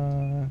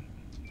 blah.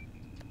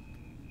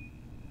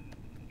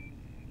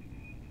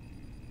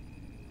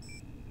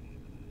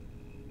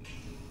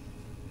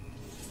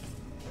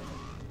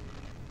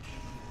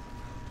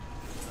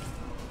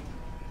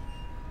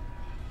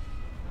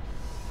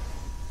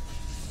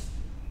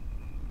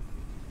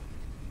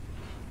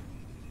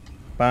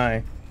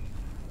 Bye.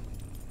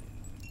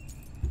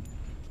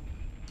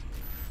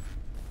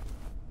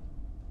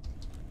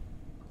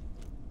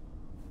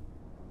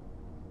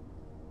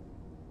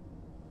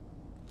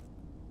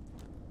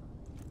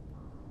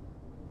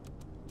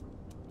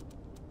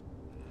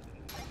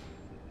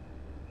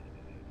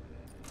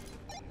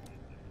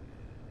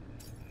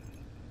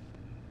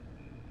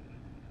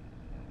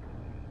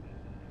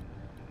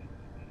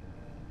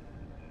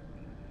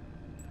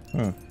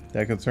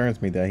 That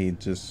concerns me that he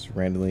just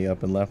randomly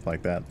up and left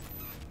like that.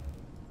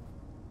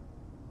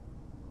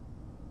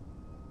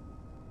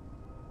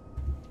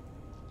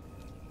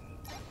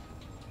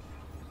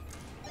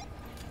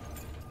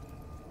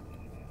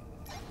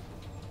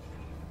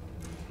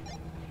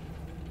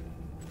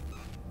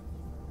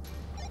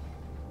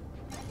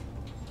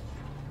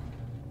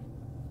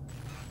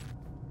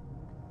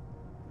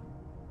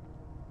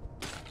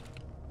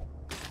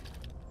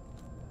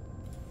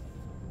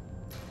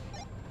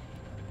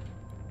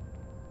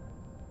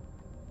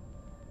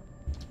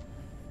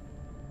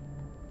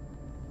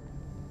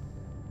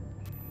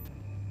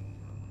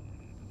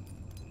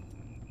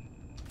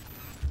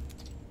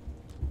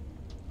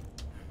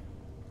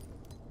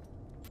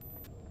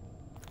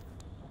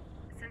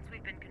 Since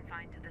we've been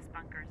confined to this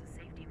bunker as a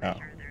safety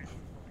measure, there's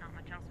not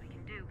much else we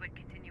can do but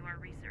continue our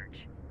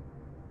research.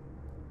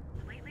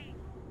 Lately,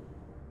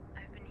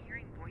 I've been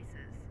hearing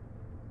voices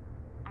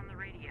on the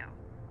radio.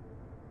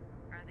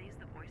 Are these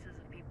the voices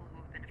of people who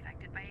have been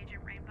affected by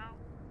Agent Rainbow?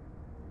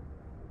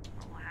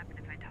 What will happen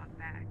if I talk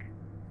back?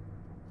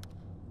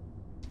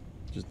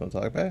 Just don't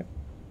talk back.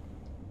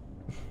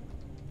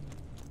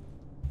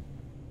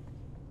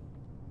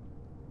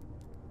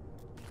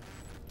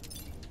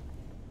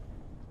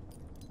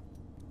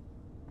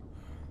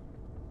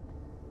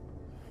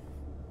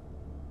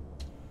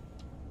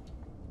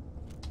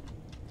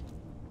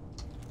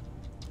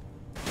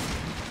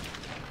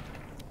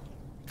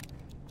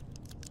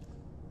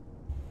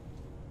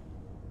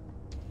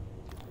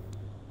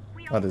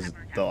 Oh, this is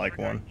the like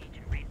one.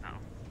 Agent Rainbow.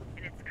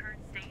 In its current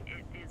state,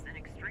 it is an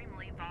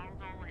extremely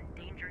volatile and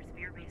dangerous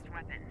fear-based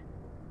weapon.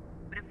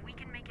 But if we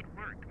can make it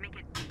work, make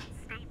it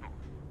stable,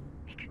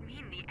 it could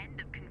mean the end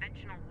of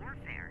conventional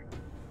warfare.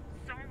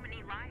 So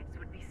many lives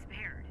would be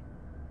spared.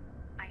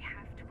 I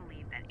have to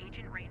believe that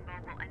Agent Rainbow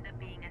will end up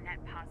being a net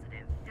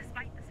positive,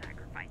 despite the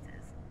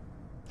sacrifices.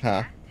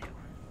 Huh? Have to.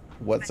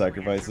 What Especially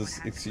after sacrifices? what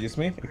happened Excuse to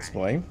me? Democrat.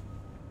 Explain.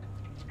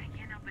 I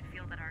can't help but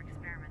feel that our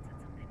experiments had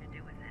something to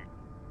do with it.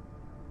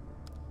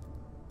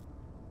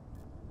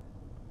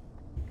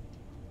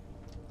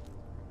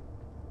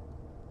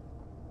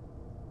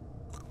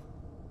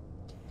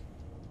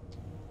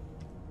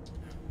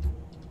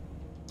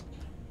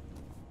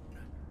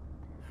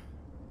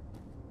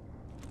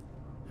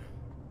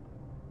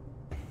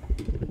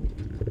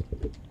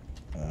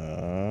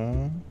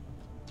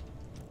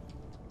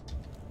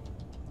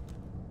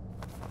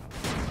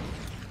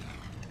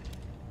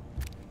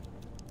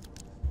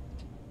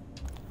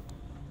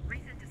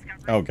 Recent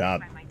discoveries Oh,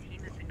 God. by my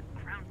team have been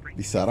groundbreaking.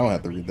 He said I don't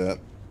have to read that.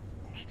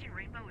 Agent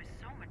Rainbow is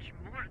so much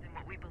more than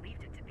what we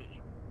believed it to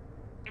be.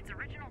 Its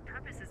original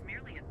purpose is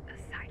merely a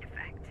side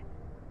effect.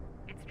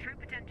 Its true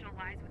potential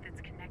lies with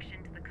its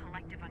connection to the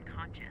collective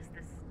unconscious,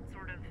 this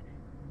sort of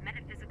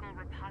metaphysical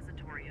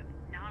repository of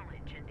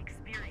knowledge and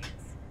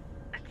experience,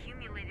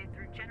 accumulated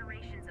through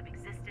generations of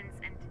existence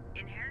and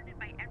inherited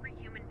by every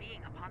human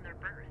being upon their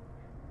birth.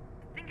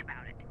 Think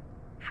about it.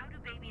 How do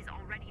babies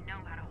already know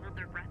how to hold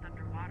their breath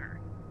underwater?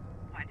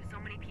 Why do so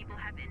many people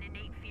have an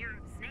innate fear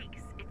of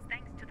snakes? It's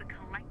thanks to the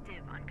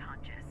collective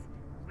unconscious,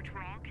 which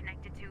we're all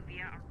connected to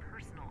via our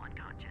personal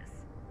unconscious.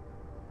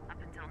 Up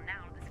until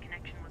now, this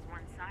connection was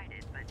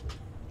one-sided, but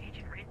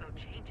Agent Rainbow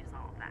changes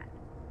all of that.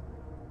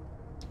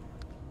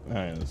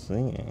 I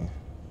see.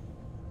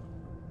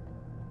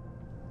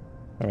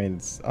 I mean,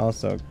 it's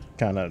also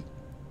kind of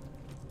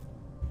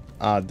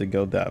odd to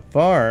go that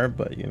far,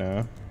 but you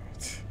know.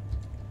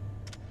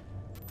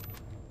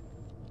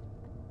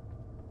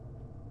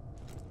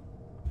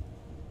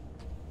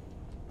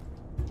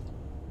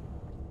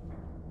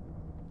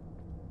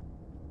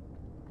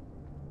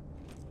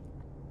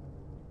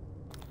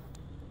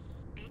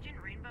 Agent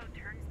Rainbow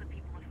turns the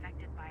people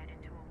affected by it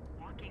into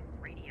a walking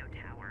radio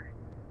tower,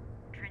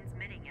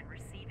 transmitting and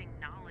receiving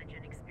knowledge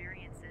and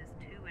experiences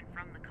to and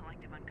from the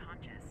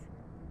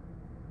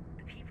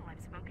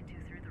spoken to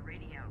through the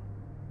radio.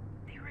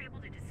 They were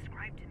able to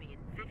describe to me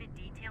in vivid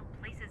detail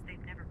places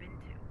they've never been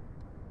to,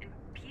 and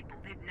people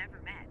they've never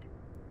met.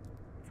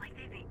 It's like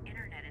they have the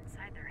internet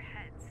inside their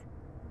heads,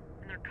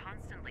 and they're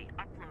constantly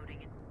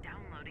uploading and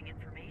downloading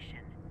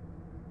information.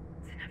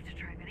 It's enough to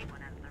drive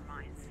anyone out of their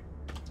minds.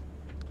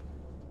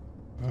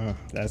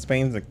 That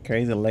Spain's a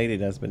crazy lady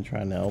that's been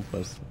trying to help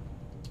us.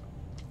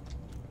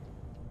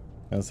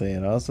 I'll say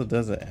it also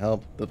doesn't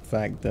help the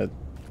fact that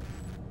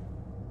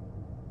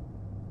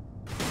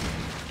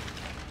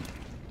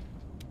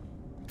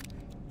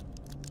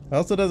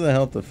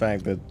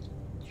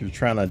you're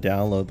trying to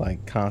download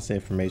like constant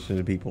information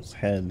to people's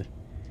head,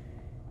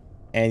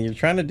 and you're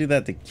trying to do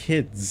that to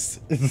kids.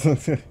 It's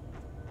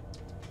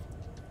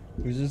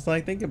just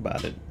like, think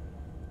about it.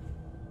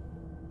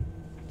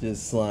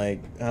 Just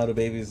like, how do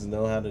babies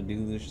know how to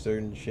do this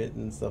certain shit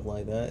and stuff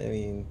like that? I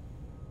mean,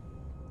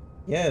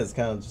 yeah, it's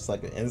kind of just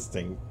like an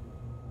instinct.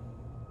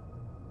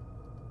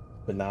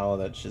 But now all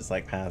that shit's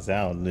like passed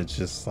out, and it's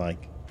just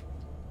like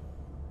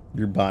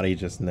your body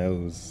just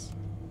knows.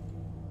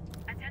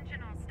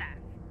 Attention all staff.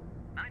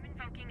 I'm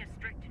invoking a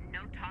strict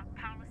no-talk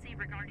policy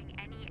regarding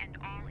any and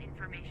all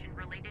information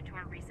related to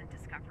our recent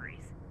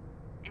discoveries.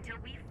 Until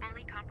we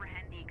fully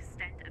comprehend the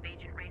extent of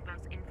Agent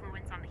Rainbow's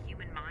influence on the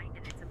human mind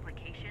and its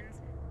implications,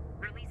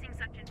 releasing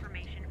such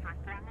information for a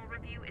formal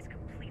review is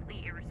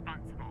completely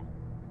irresponsible.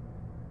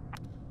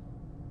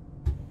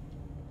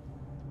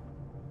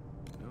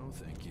 No,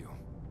 thank you.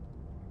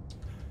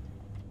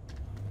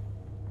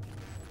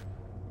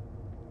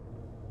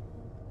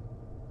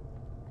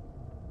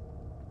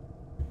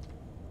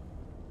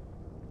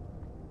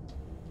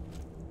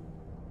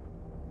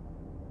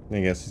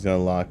 I guess he's gonna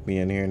lock me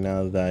in here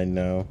now that I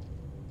know.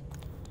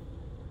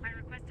 My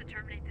request to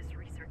terminate this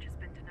research has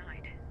been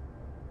denied.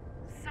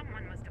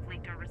 Someone must have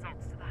leaked our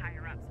results to the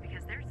higher-ups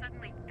because they're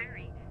suddenly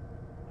very,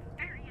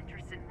 very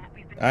interested in what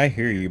we've been doing. I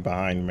hear you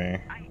behind me.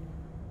 I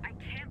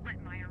can't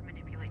let Meyer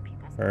manipulate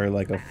people's Or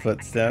like a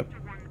footstep. I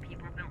have to warn the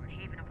people of Milton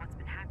Haven of what's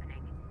been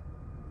happening.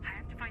 I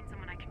have to find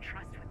someone I can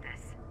trust with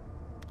this.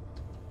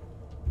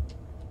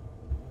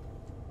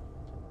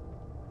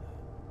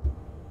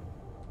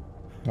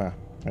 Huh.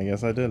 I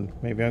guess I did.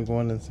 Maybe I'm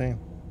going insane.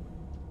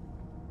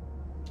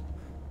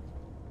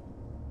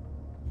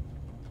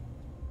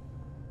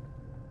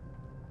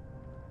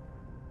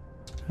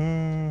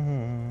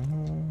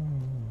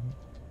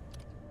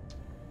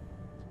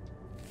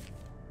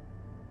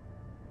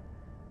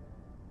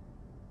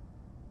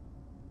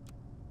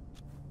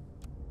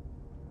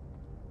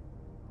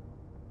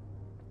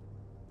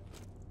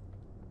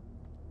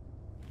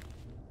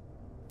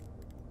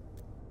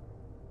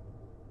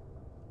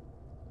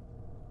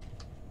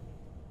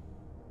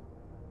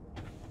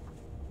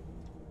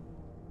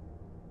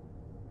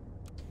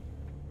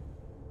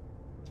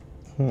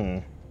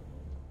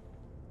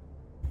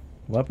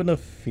 Weapon of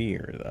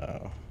fear,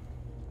 though.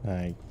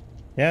 Like,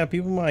 yeah,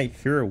 people might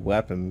fear a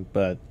weapon,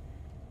 but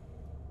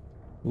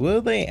will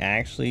they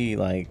actually,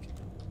 like,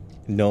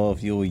 know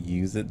if you'll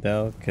use it,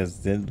 though? Because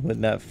then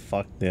wouldn't that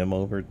fuck them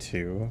over,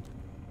 too?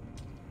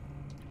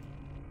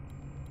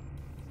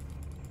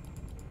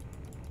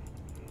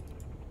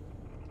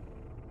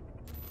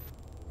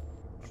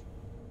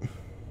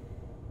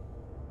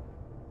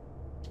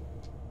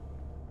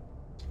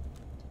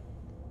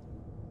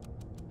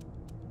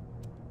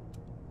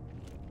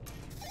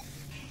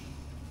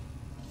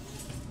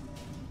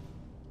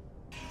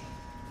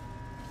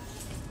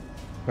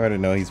 I already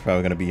know he's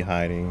probably gonna be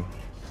hiding.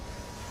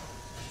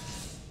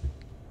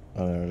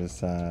 On the other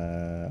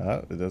side.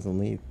 Oh, it doesn't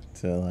lead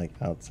to like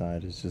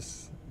outside. It's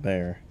just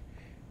there.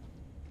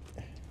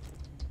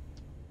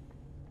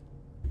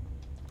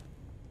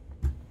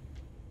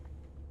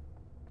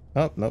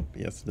 Oh nope.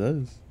 Yes, it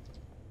does.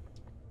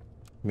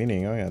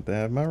 Meaning I have to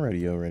have my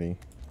radio ready.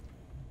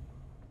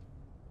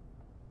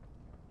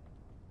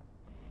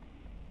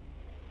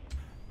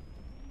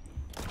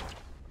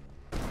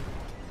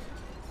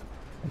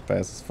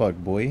 Fast as fuck,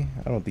 boy.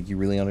 I don't think you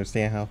really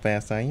understand how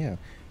fast I am.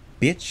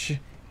 Bitch.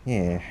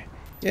 Yeah.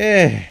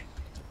 Yeah.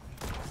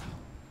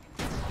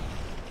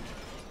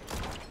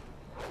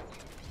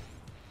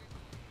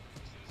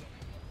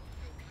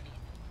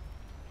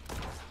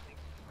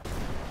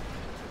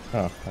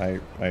 Oh,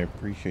 I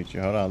appreciate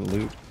you. Hold on,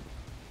 Luke.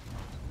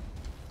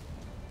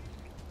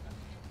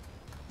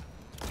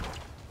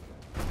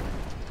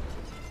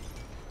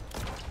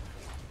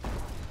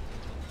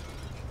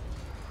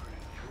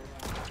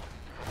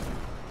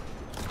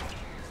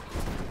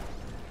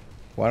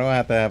 Why do I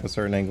have to have a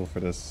certain angle for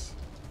this?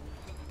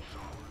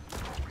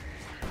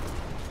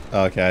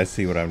 Okay, I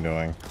see what I'm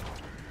doing.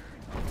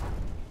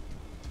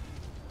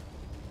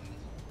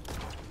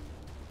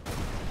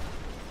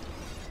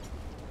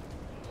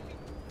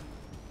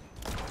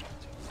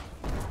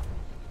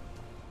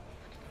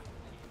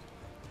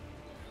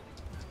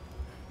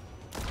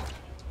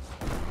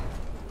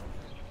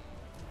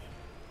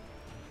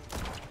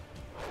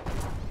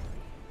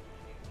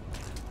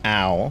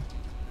 Ow.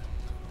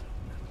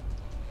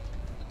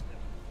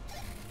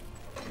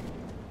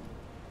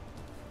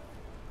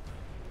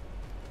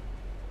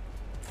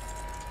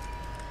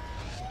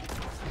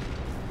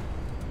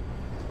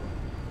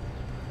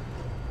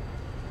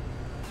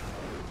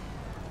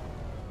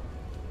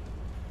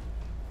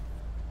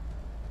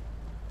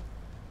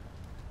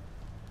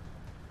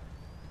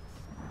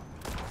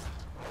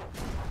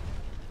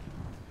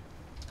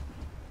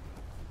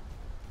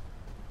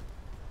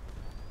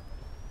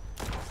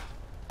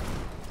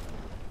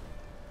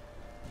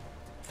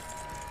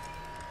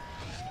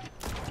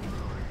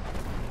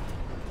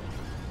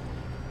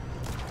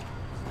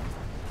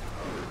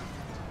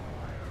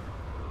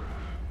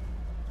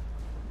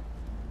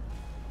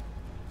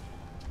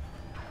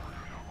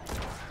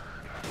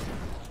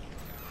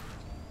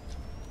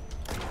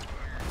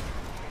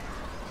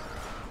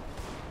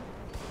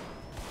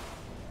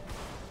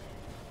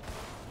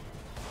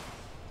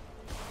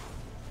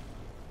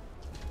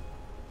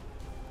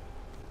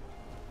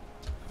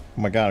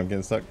 Oh my god, I'm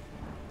getting stuck.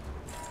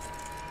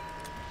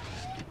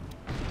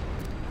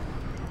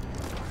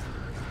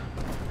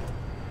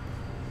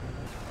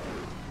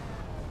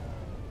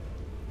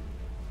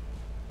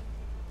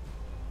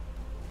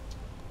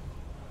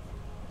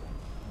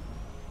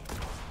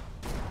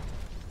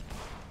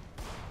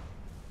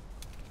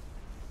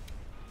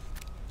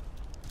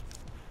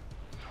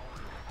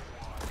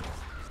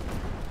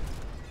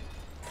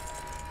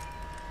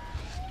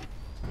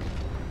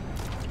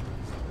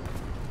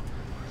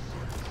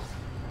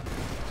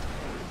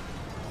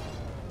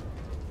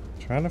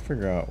 Trying to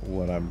figure out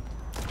what I'm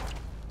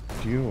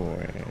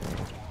doing.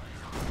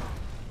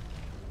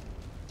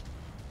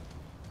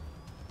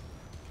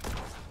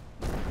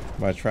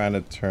 Am I trying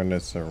to turn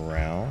this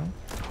around?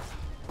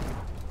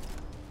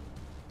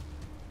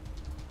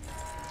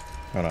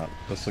 Hold on,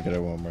 let's look at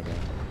it one more time.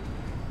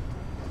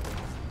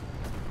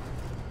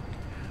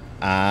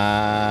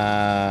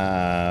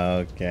 Ah,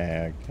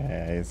 okay,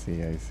 okay, I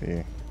see, I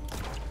see.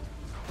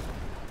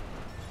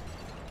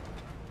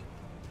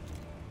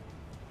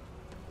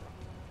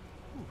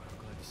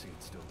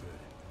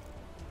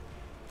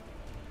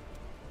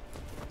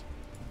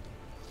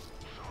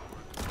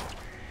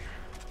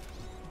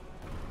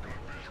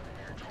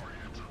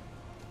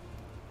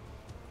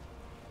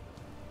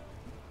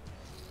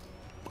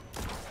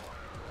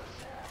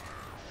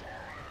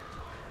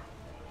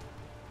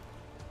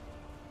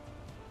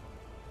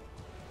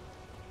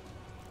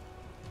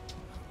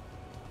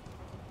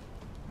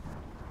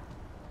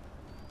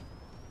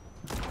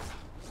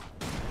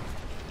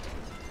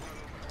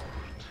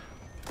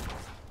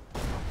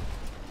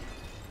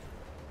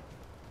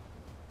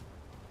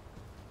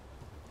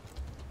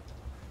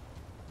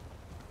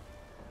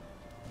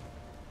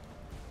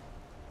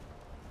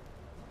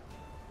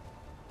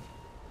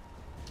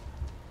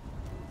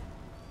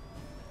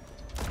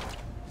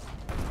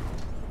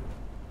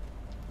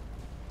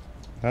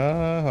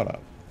 Hold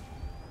up.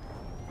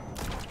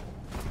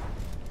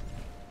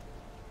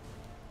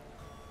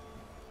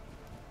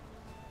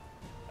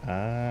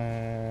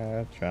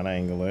 Trying to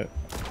angle it.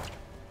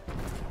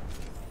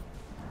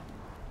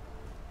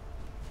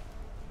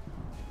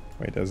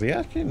 Wait, does he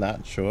actually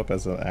not show up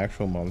as an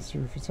actual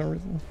monster for some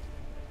reason?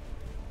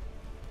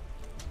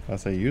 I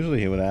say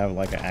usually he would have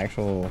like an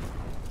actual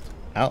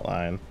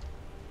outline.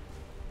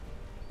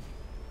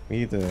 We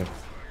need to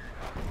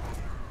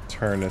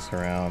turn this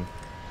around.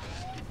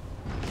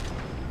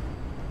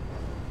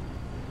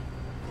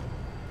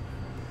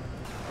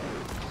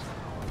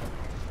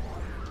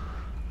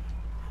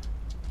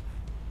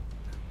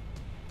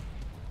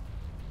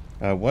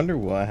 I wonder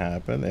what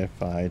happened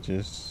if I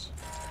just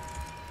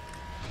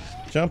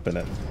jump in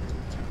it.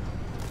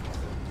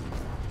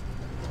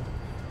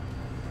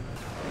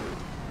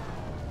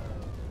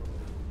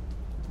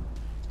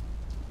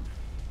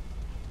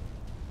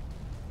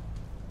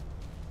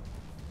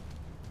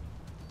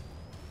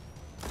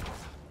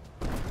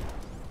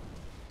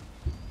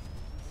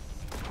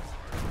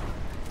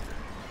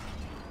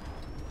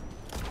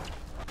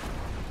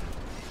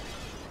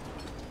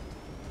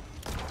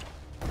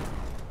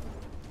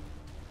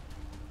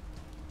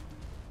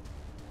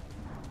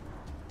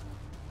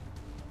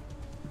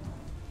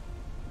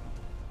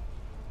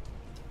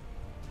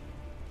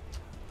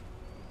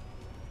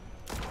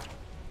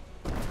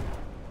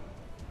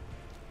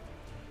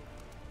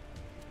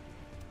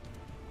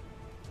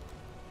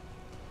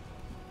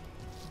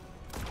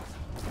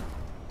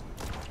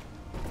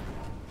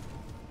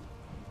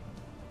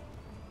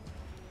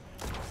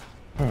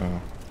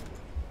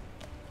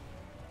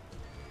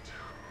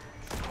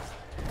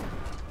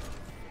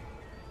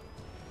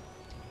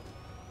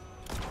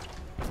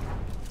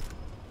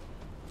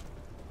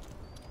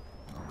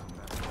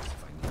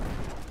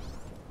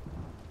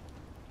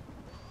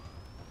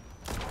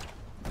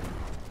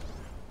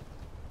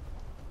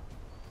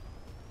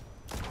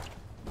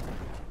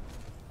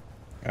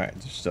 Alright,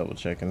 just double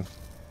checking.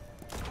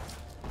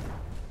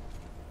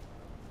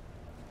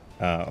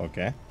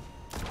 Okay.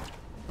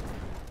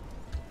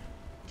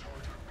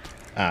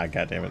 Ah,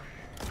 goddammit.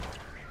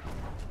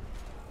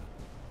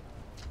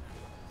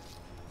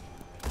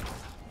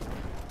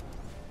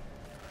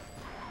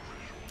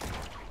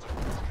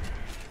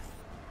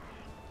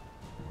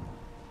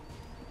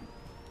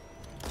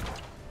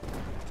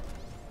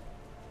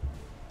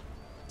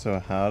 So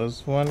how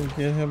does one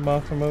get him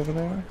off from over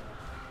there?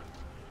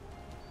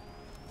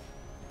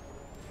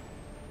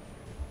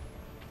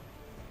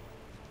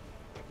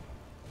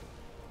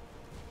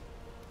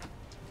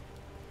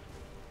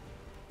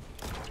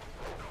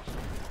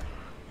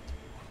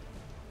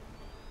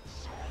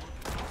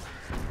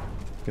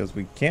 Because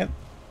we can't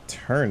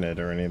turn it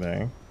or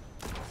anything.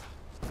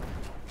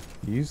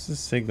 Use the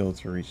signal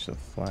to reach the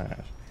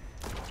flash.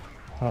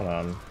 Hold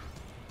on.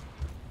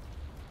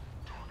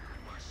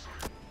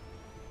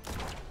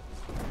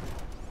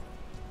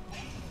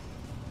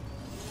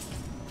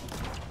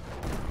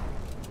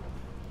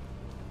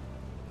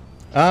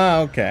 Ah,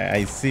 okay,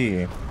 I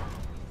see.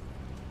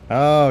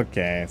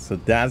 Okay, so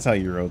that's how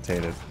you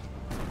rotate it.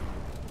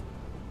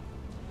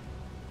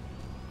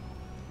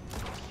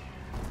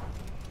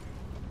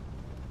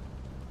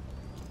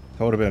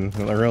 That would have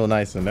been real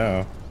nice to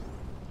know.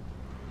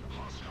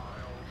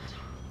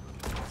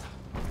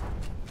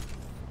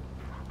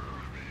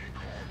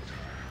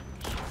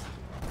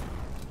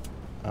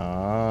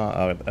 Ah,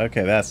 oh,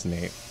 okay, that's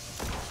neat.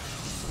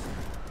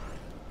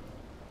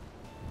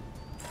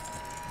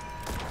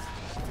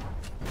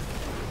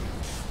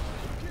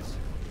 Lucas?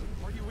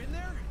 Are you in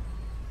there?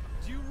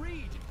 Do you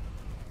read?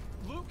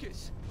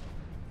 Lucas?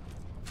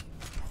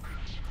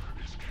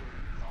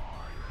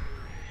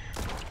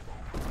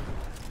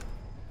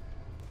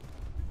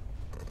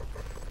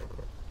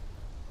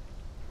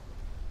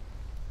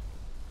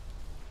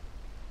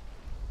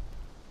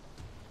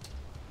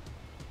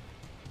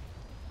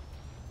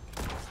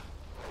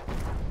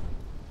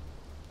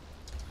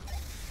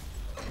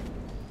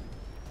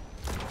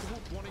 I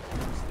don't want to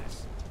use this.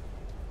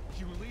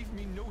 You leave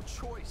me no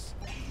choice.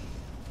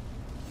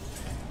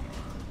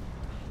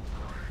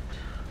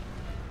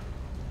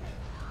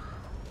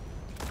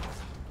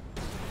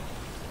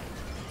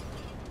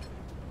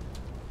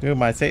 Dude,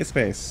 my safe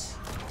space.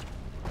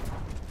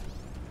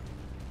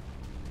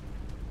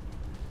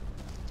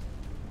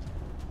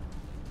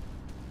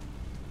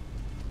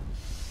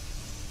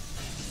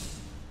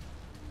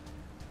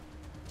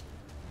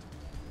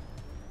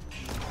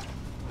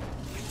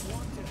 I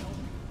want to help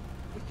you,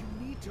 but you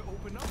need to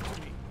open up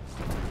to me.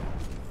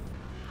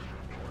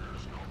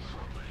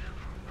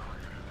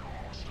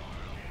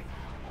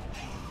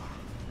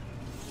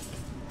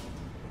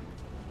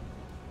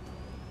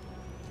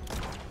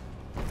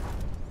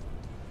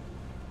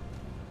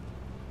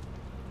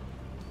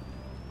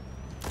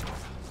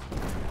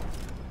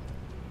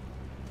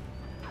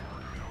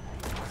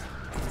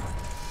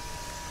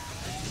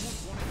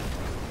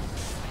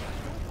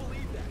 Don't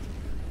believe that.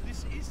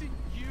 This isn't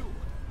you.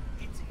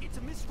 It's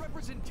a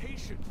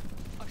misrepresentation.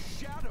 A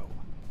shadow.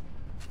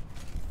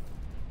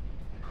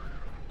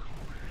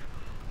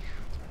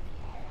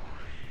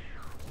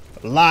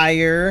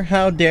 Liar!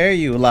 How dare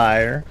you,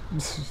 liar!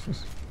 Let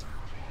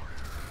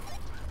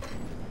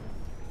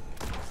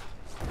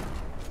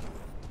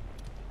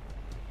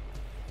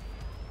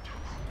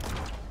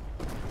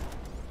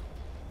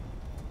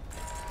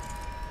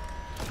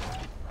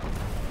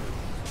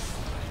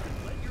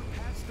your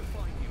past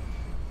define you,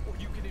 or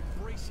you can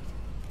embrace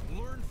it.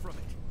 Learn from it.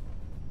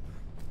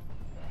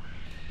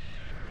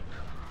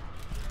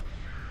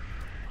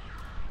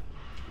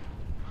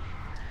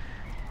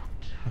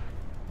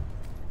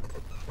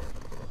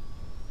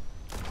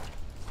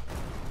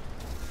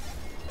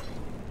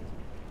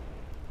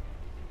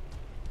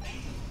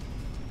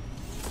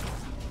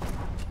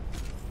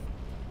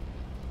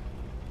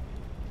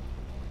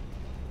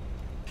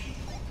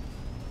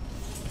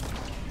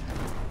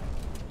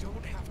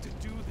 Don't have to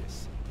do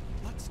this.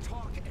 Let's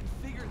talk and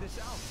figure this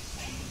out.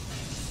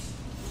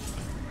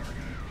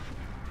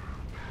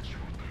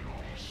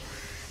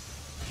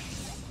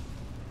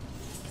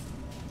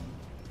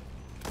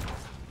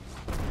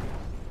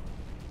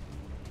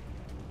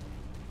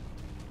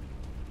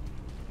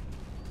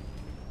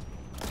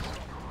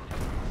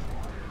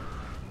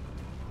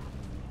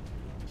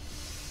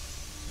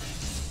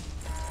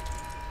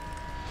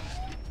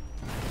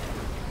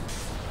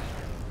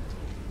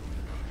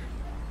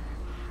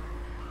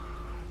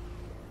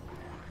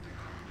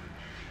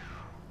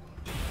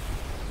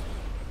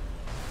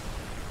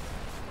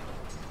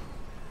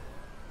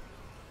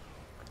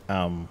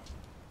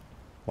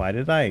 Why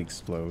did I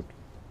explode?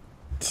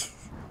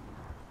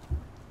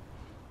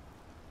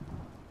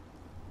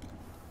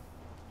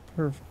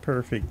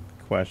 Perfect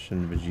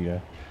question,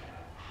 Vegeta.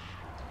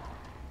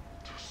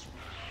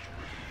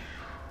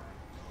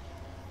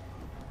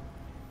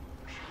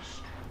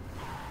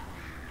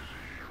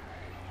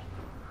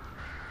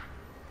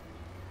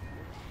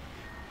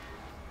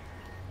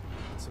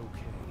 It's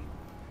okay.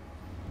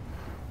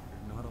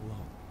 You're not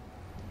alone.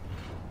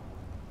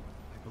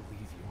 I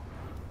believe you.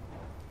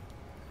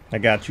 I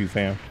got you,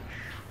 fam.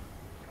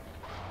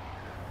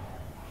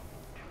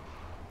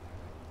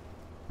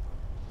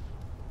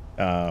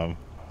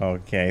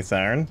 Okay,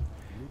 Siren.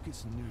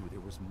 Lucas knew there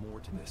was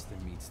more to this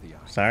than meets the eye.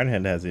 Siren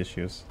Head has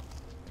issues.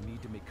 I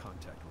need to make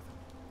contact with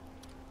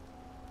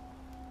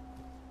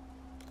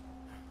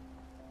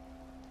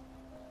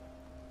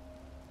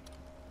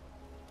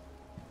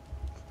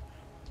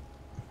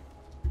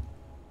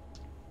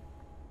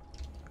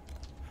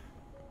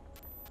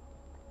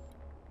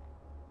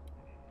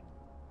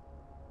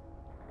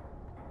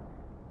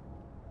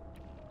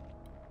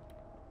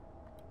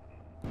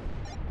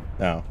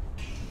him. Oh.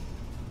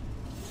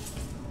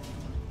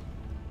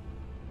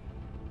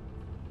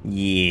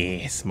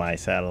 Yes, my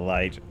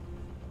satellite.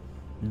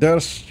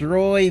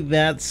 Destroy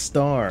that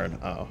star.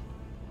 Oh.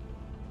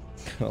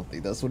 I don't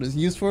think that's what it's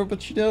used for,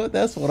 but you know what?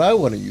 That's what I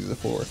want to use it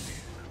for.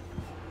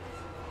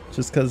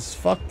 Just because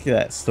fuck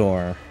that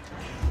storm.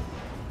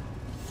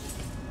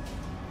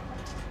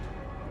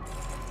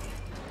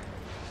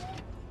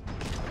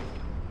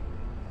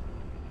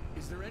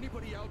 Is there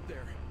anybody out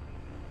there?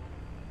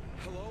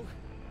 Hello?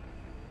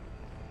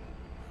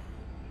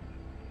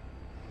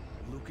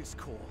 Lucas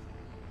Cole,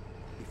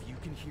 if you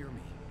can hear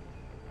me,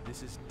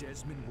 this is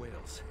Desmond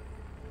Wales.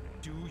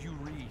 Do you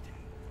read?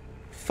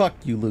 Fuck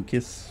you,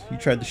 Lucas. You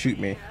tried to shoot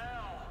me.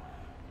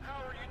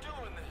 How are you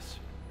doing this?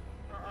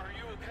 Are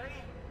you okay?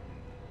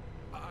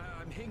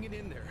 I'm hanging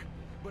in there,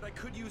 but I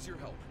could use your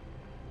help.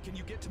 Can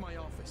you get to my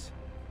office?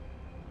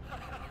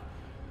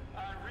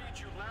 I read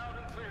you loud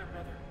and clear,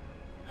 brother.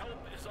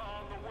 Help is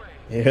on the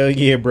way. Hell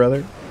yeah,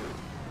 brother.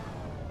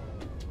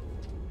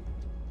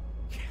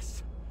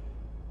 Yes.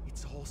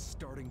 It's all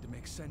starting to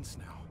make sense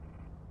now.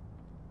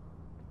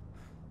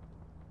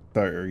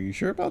 Sorry, are you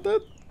sure about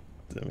that?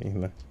 I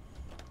mean,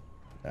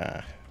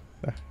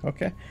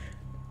 okay.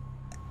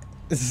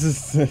 This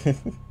is.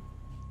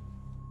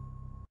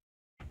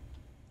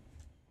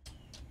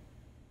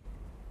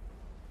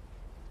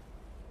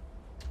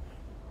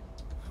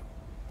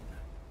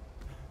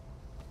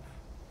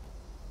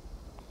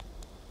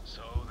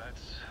 So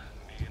that's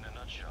me in a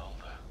nutshell,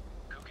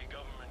 the kooky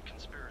government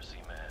conspiracy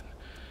man.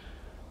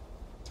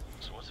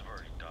 So what's the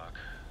verdict, Doc?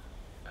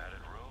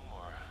 Padded room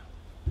or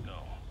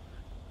no?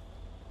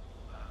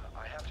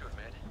 I have to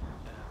admit,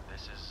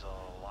 this is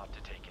a lot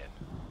to take in.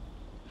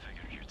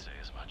 Figured you'd say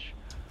as much.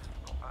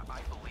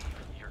 I believe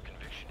your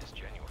conviction is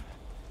genuine.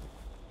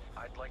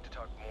 I'd like to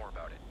talk more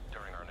about it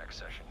during our next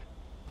session.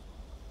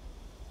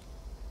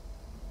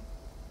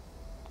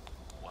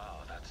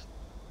 Wow, that's...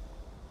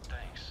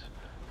 Thanks.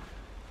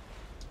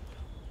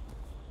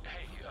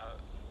 Hey,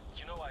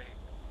 you know,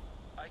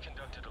 I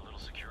conducted a little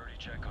security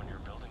check on your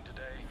building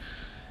today.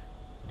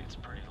 It's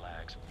pretty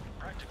lax.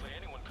 Practically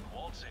anyone could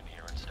waltz in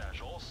here and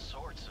stash all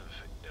sorts of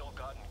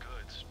ill-gotten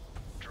goods.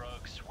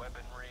 Drugs,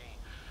 weaponry,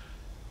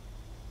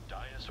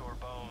 dinosaur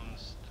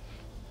bones.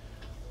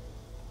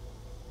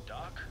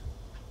 Doc?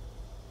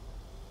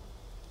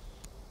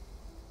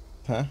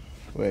 Huh?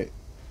 Wait.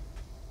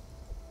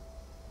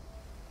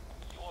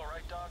 You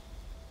alright, Doc?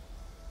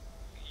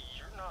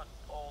 You're not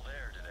all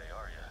there today,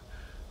 are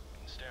you?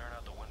 Been staring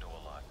out the window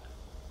a lot.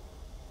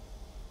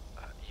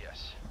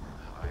 Yes,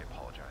 I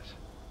apologize.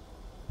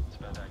 It's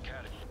about that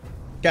cat.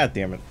 God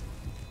damn it.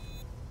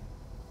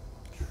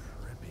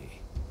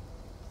 Trippy.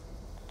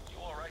 You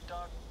alright,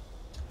 Doc?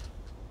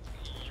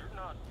 You're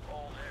not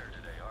all there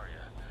today, are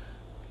you?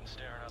 Been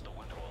staring out the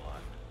window a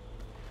lot.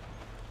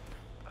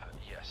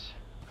 Yes,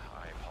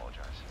 I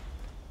apologize.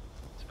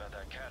 It's about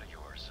that cat of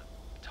yours,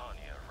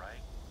 Tanya,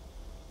 right?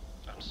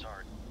 I'm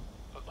sorry.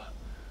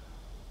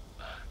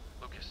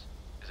 Lucas,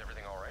 is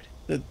everything all right?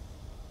 Did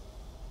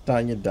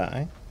Tanya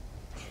die?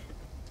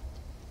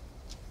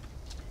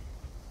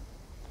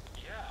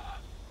 Yeah.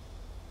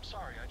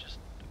 Sorry,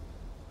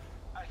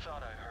 I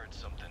thought I heard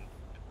something.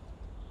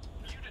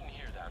 You didn't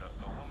hear that, a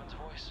woman's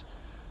voice?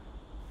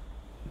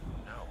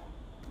 No.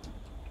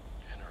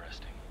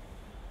 Interesting.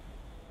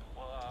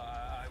 Well,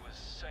 I was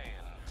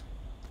saying,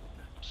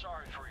 I'm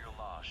sorry for your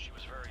loss. She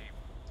was very...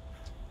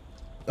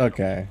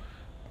 Okay.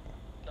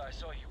 I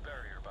saw you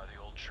bury her by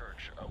the old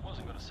church. I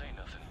wasn't gonna say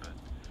nothing, but...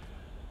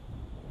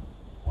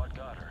 What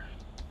got her?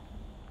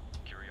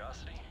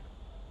 Curiosity?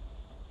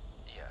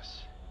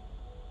 Yes.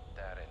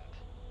 That and...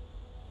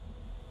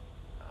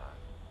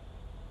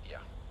 yeah.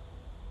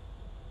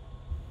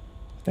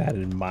 That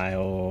and my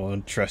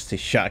own trusty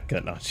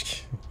shotgun. No, just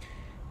kidding.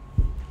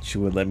 She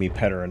would let me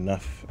pet her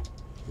enough.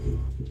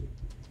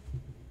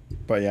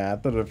 But yeah,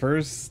 after the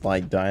first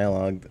like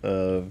dialogue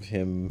of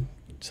him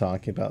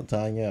talking about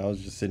Tanya, I was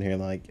just sitting here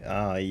like,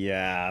 oh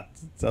yeah,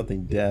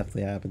 something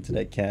definitely happened to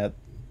that cat.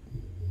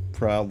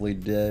 Probably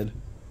dead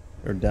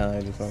or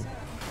died or something.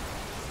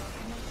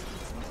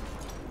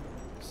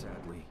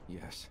 Sadly,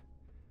 yes.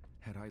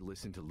 Had I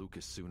listened to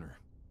Lucas sooner,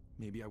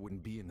 maybe I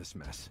wouldn't be in this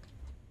mess.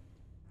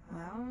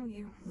 Well,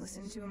 you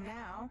listened to him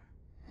now,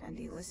 and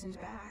he listened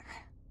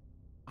back.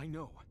 I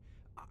know.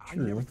 I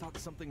True. never thought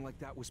something like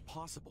that was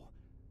possible.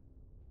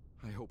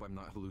 I hope I'm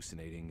not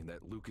hallucinating and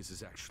that Lucas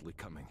is actually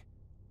coming.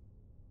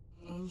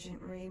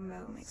 Ancient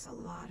Rainbow makes a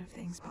lot of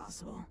things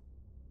possible.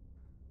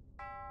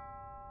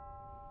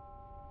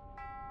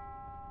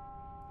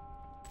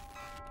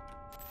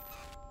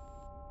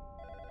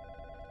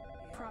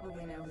 You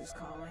probably know who's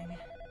calling.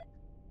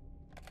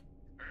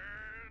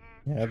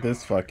 Yeah,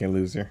 this fucking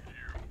loser. You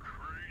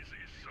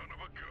crazy son of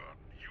a gun.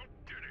 You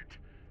did it.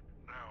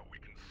 Now we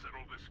can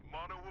settle this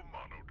mano a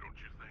mano, don't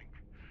you think?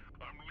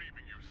 I'm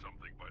leaving you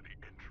something by the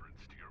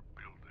entrance to your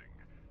building.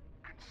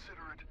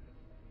 Consider it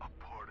a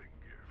parting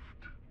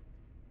gift.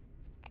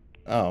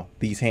 Oh,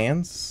 these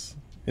hands?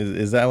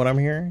 Is that what I'm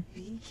hearing?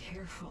 Be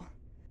careful.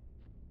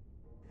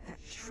 That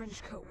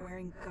trench coat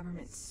wearing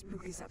government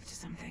spook is up to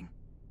something.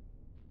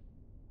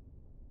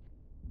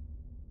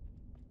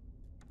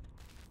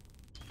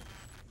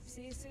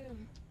 See you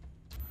soon.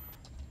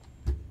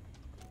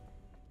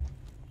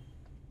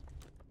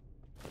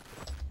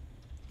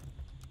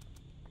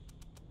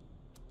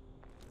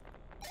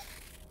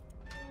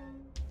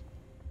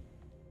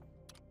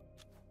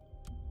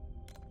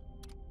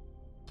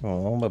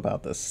 Oh, I'm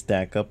about to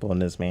stack up on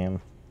this,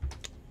 man.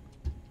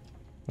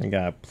 I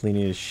got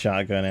plenty of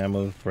shotgun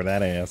ammo for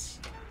that ass.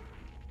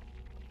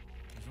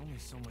 There's only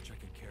so much I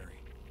can carry.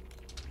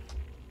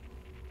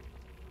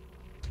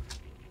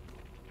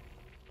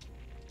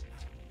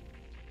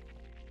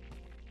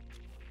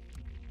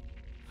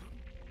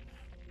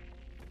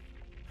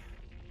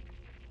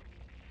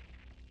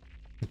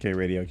 Okay,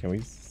 radio, can we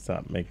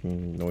stop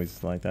making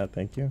noises like that?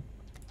 Thank you.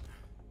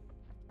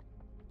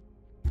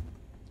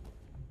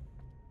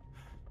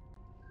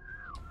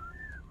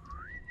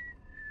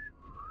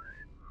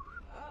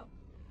 Oh.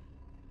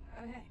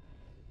 Okay.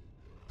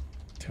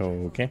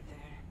 Okay.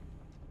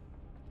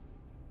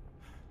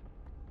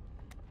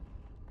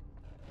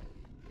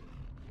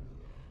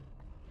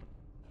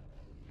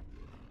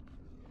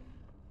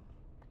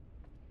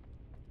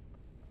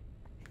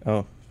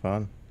 Oh,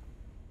 fun.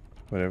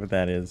 Whatever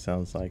that is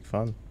sounds like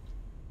fun.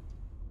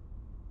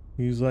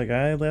 He was like,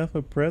 I left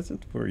a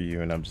present for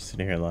you. And I'm just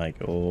sitting here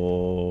like,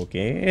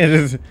 okay.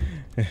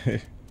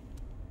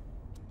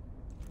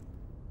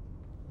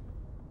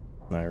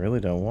 I really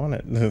don't want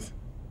it.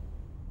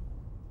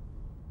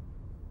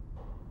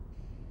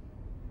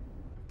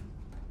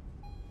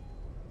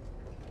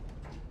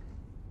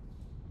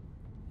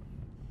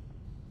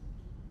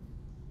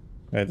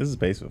 Alright, this is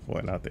basement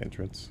floor, not the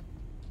entrance.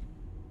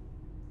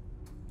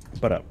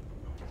 But up.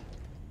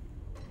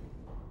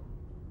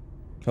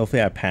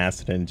 Hopefully I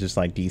passed it and just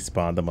like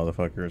despawned the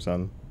motherfucker or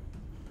something.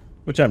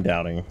 Which I'm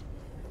doubting.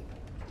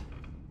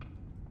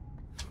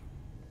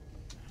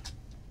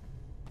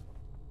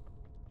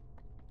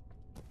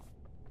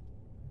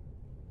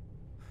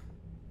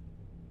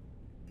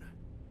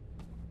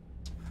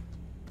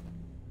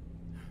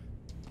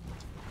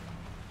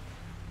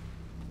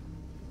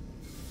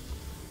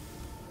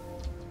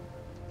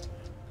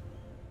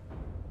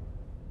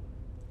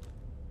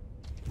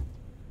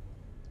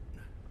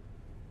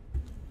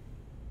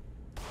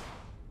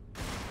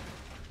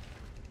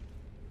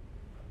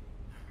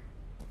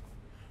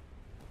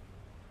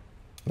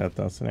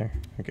 That's in there.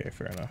 Okay,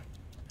 fair enough.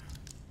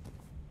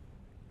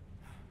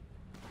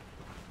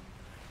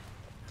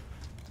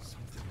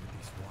 Something in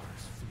these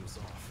waters feels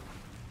off.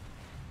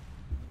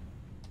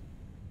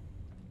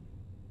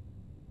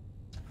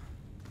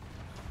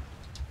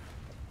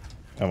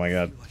 Oh my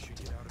god. I should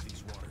get out of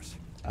these waters.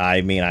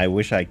 I mean, I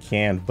wish I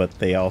can, but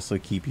they also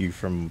keep you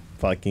from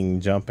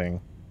fucking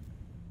jumping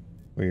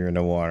when you're in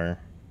the water.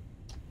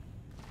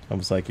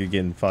 Almost like you're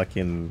getting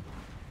fucking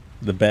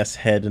the best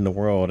head in the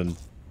world and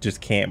just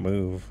can't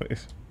move.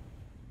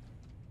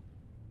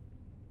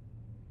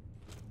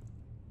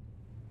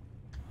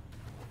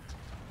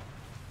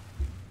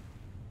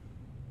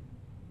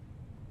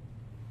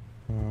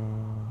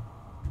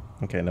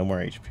 Okay, no more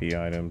HP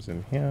items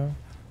in here.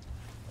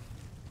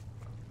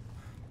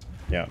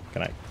 Yeah,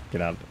 can I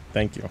get out?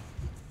 Thank you.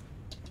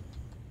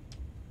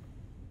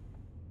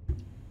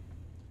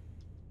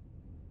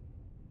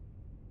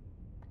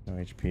 No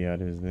HP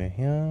items in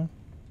here.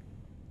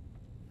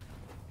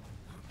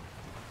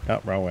 Oh,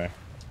 wrong way.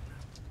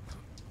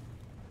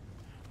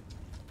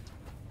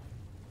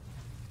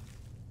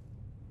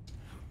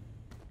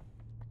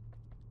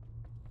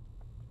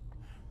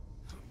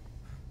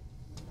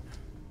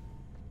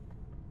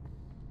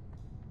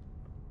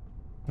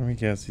 Let me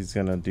guess he's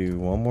gonna do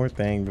one more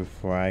thing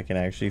before I can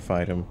actually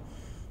fight him.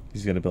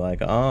 He's gonna be like,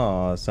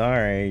 oh,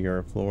 sorry,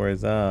 your floor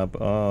is up.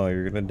 Oh,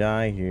 you're gonna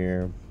die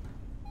here.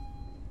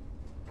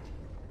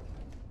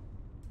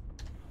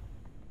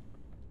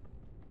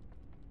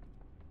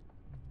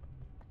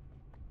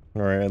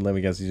 Alright, let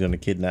me guess he's gonna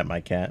kidnap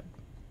my cat.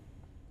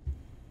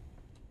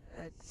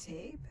 A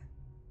tape?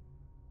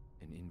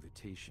 An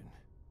invitation.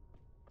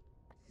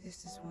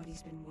 This is what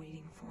he's been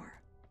waiting for.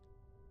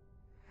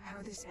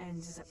 How this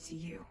ends is up to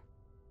you.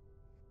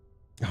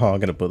 Oh, I'm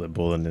gonna put a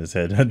bullet in his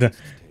head.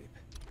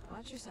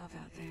 Watch yourself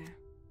out there.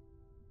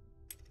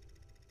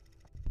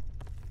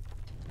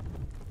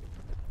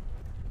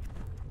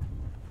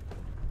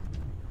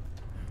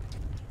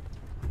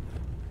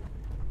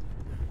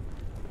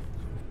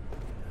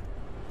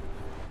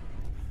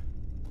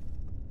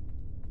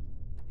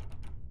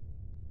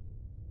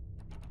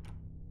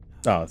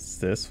 Oh, it's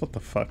this? What the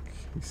fuck?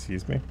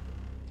 Excuse me.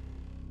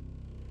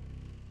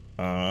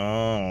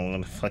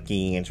 Oh,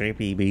 fucking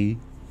trippy, B.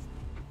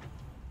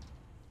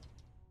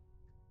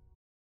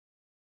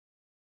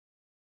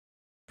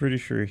 Pretty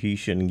sure he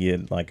shouldn't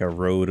get like a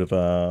road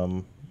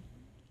of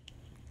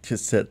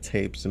cassette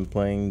tapes and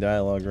playing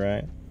dialogue,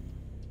 right?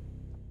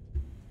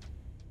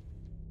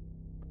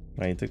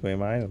 Why you took away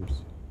my items?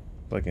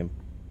 Fucking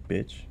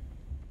bitch.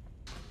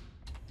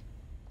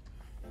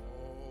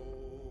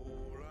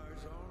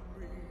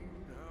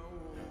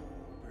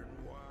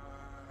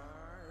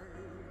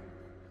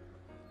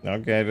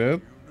 Okay,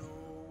 dude.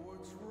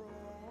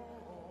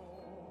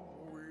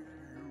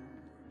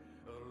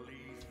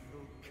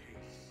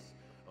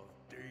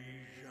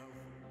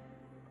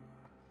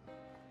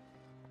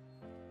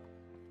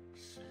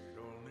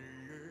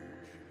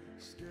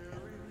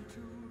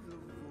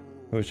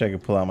 I wish I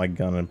could pull out my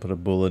gun and put a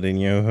bullet in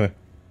you.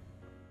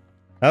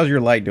 How's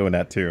your light doing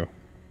that too?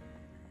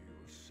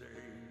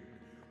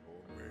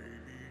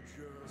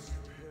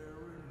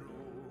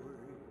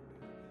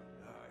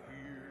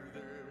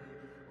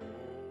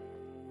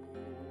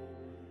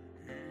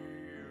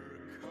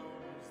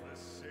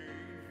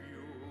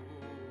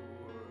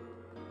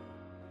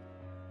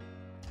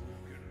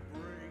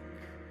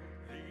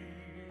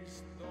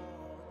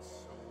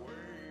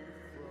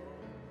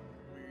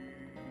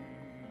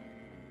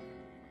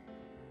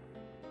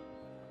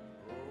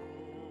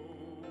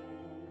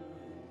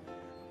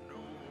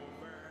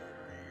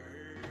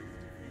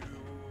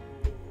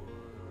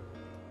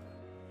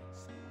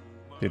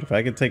 Dude, if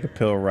I could take a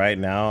pill right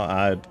now,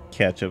 I'd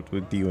catch up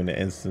with you in an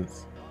instant.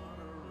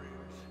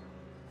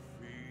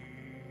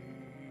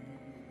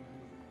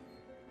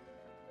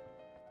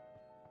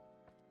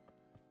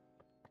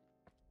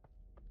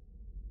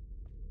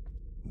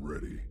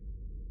 Ready.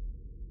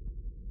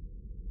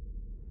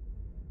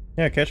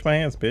 Yeah, catch my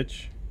hands,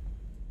 bitch.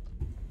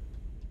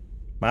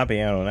 My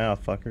piano now,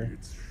 fucker.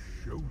 It's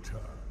showtime.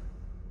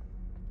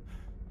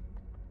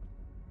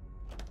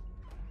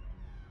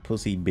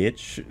 Pussy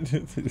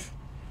bitch.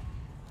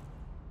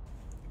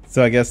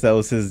 So I guess that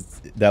was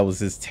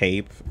his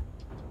tape.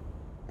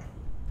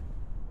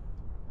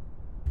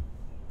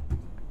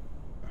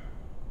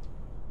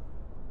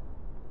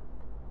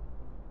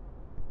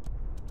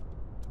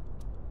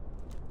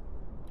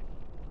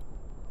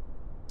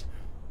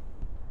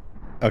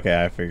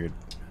 Okay, I figured.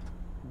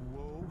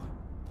 Whoa.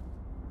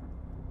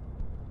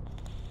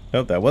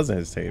 Nope, that wasn't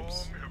his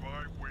tapes. Long have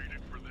I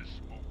waited for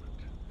this moment,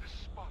 this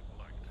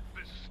spotlight,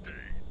 this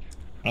stage.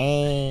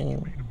 Oh.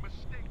 Made of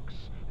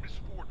mistakes,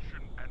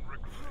 misfortune, and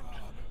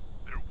regret.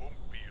 There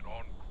won't be an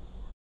encore.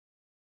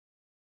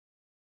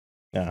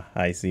 Ah,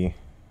 I see.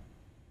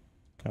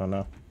 Oh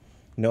no.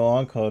 No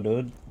encore,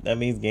 dude. That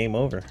means game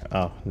over.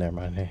 Oh, never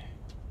mind.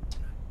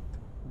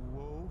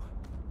 Whoa.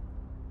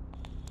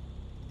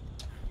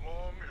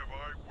 Long have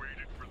I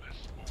waited for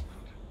this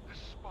moment, this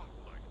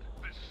spotlight,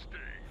 this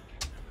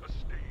stage. A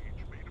stage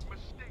made of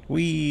mistakes.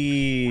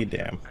 Wee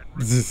damn.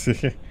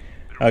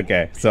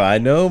 Okay, so I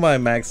know my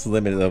max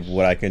limit of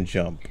what I can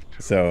jump.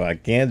 So I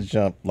can't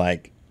jump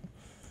like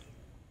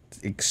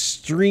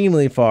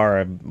extremely far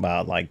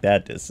about like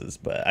that distance,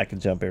 but I can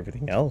jump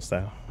everything else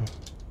though.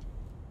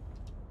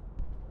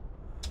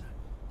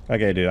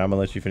 Okay, dude, I'm gonna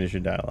let you finish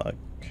your dialogue.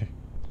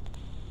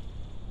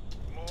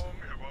 Long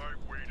have I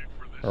waited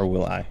for this Or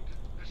will I?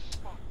 this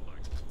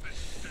spotlight, this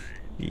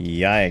stage.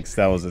 Yikes,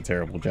 that was a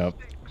terrible jump.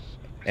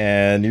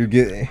 And you're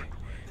getting...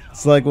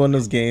 It's like one of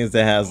those games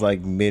that has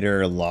like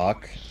mid-air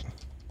lock.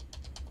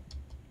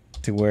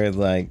 To where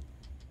like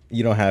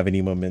you don't have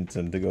any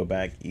momentum to go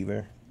back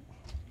either.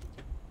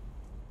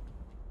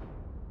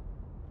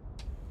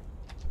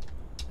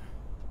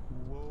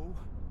 Whoa.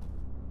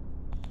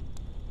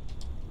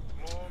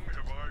 Long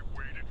have I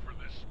waited for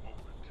this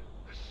moment,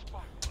 this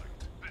spotlight,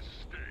 this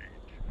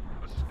stage.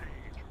 A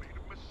stage made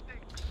of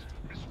mistakes,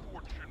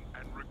 misfortune,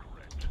 and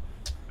regret.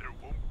 There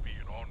won't be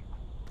an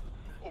encore,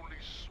 only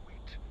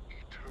sweet,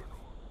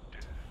 eternal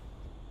death.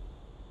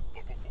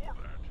 But before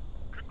that,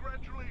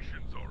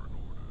 congratulations are in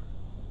order.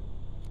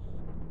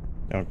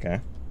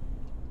 Okay.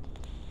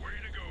 Way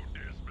to go,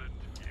 Desmond.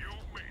 You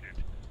made it.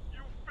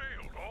 You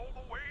failed all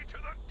the way to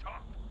the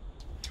top.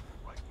 You were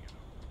right, you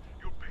know.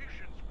 Your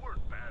patients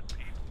weren't bad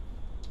people,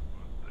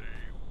 but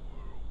they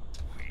were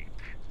weak.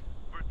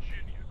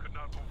 Virginia could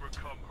not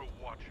overcome her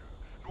watcher,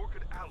 nor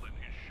could Alan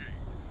his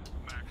shade.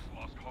 Max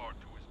lost heart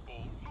to his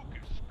bull.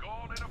 Lucas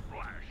gone in a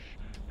flash.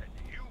 And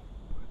you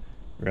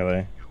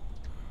Really?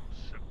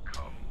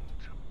 succumbed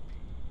to me.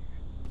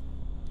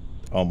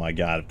 Oh my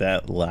god, if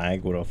that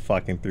lag would have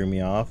fucking threw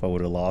me off, I would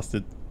have lost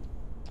it.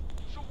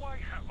 So why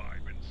have I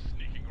been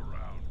sneaking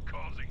around,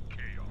 causing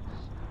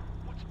chaos?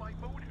 What's my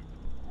motive?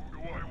 Who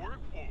do I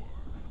work for?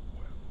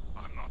 Well,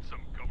 I'm not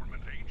some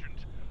government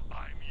agent.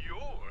 I'm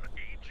your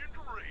Agent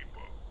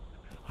Rainbow.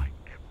 I'm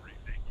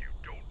everything you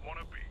don't want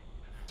to be.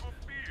 Your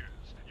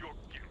fears, your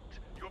guilt,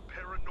 your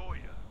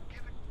paranoia,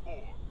 give it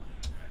form.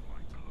 And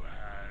my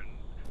plan,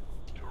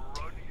 to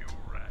run you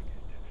ragged,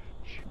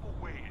 chip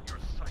away at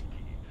your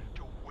psyche,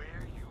 to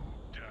wear you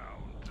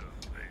down to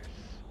this.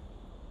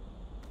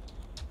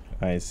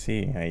 I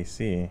see, I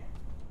see.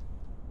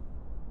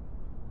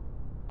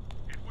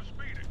 It was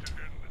fated to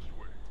end this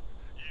way.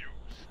 You,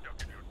 stuck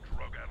in your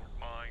drug-addled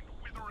mind,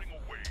 withering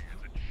away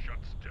as it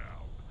shuts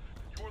down.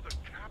 You're the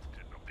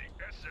captain of the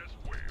SS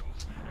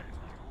Wales, and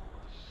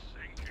you're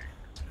sinking.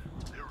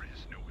 There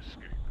is no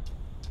escape.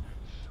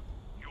 Soon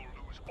you'll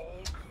lose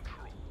all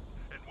control,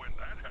 and when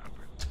that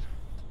happens...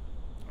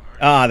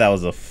 Ah, that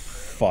was a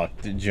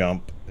fucked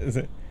jump.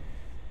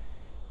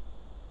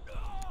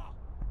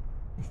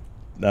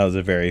 That was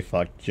a very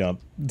fucked jump.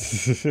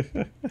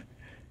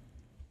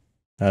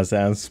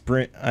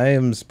 I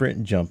am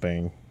sprint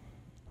jumping.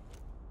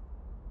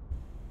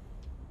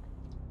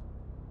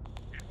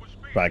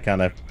 But I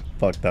kind of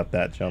fucked up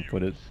that jump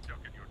with it. Stuck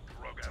in your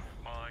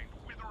drug-addled mind,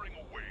 withering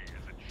away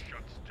as it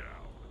shuts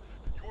down.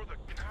 You're the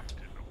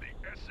captain of the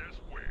SS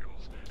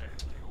Wales,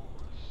 and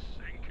you're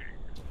sinking.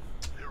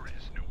 There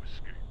is no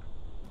escape.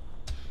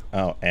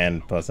 Oh,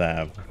 and plus I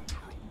have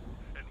Control.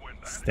 And when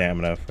that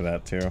stamina for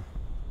that too. I will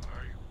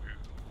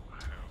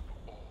have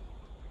all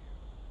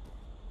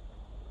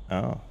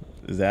of you. Oh,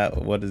 is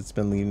that what it's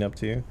been leading up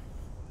to?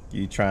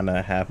 You trying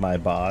to have my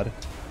bod?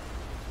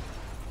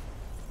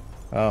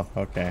 Oh,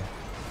 okay.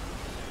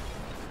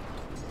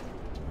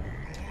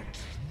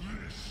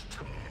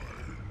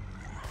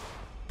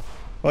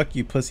 Fuck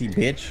you, pussy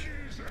bitch.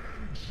 Ladies and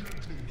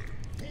gentlemen,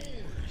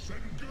 boys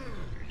and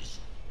girls,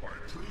 I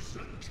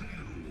present to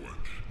you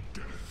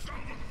Death of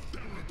a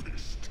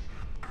Therapist,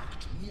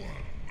 Act 1,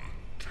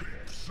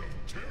 Tapes of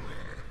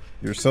Terror,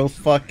 You're so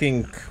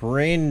fucking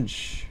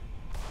cringe.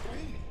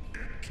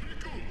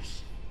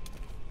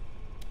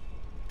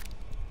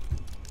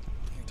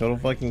 Total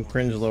fucking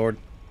cringe, Lord.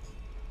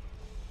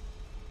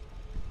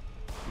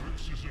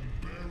 This is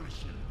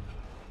embarrassing.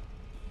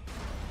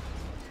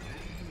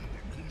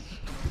 Who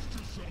stressed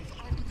yourself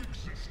out of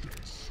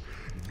existence?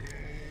 The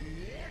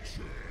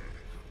Watcher.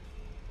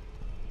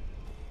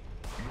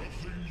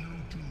 Nothing you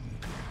do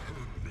can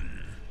hurt me.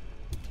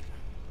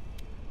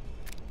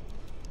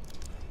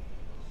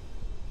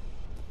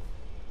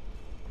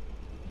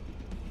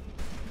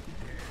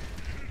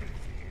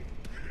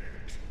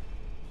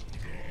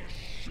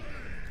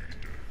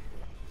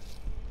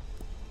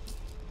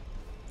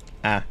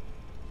 Ah.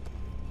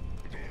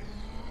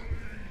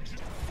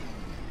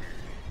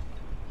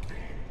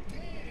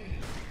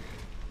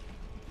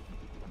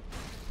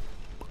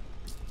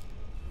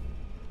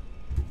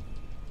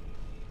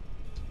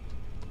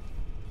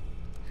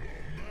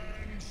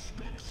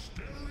 Stuck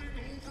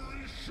staring over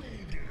his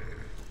shoulder.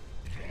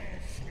 The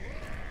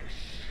Flash.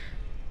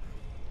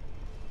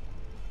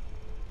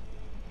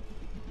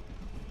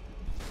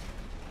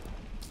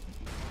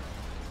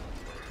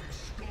 And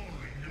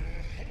starring your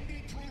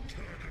humble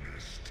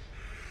protagonist.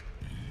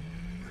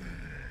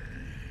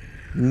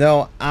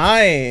 No,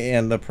 I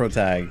am the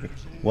protag.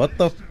 What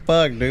the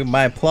fuck, dude?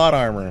 My plot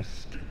armor.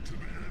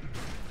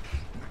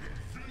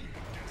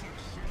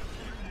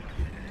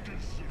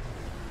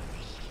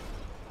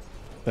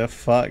 The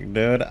fuck,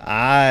 dude?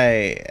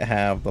 I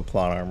have the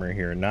plot armor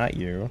here, not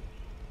you.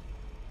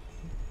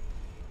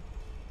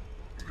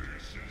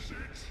 This is it.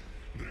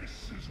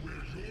 This is where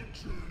your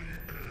journey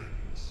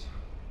ends.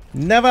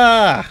 Never!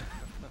 I'm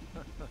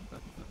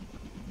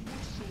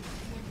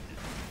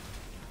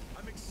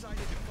excited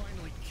to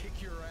finally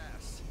kick your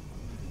ass.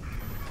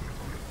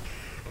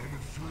 I'm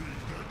afraid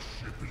that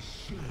ship is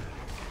sailed.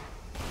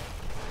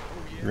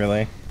 Oh, yeah.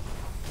 Really?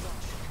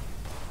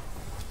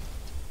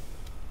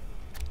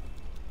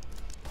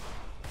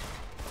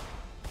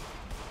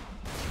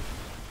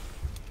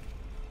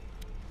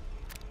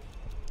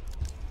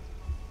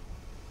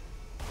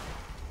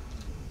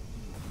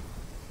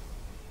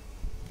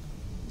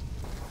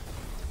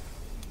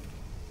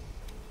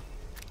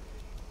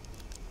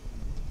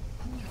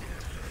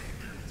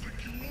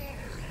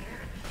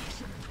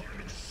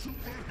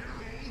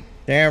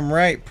 Damn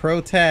right,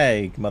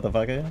 protag,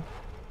 motherfucker.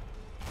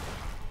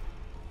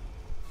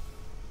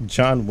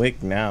 John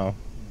Wick now.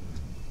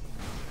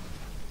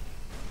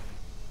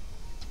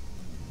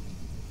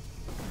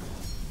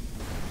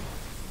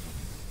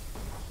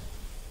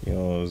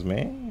 Yours,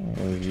 man.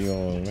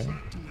 Yours, man.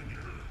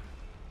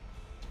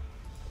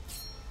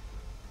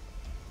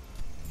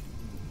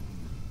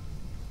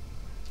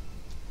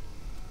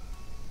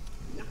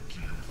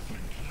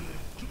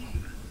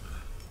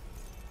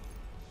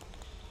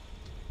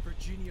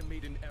 Virginia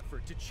made an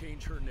effort to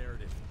change her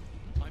narrative.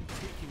 I'm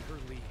taking her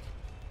lead.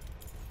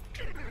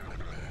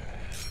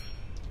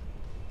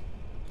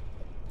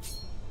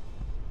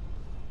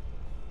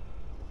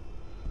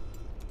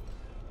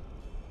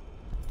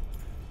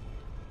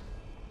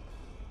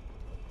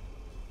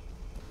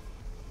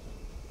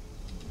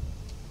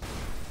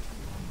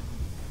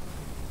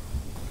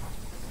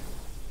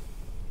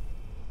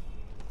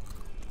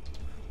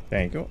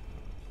 Thank you.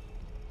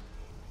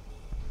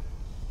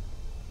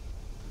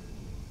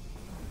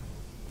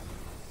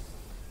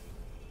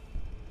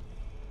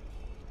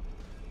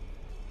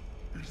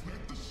 Is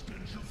that the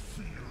stench of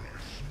fear I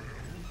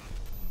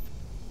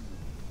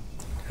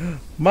smell?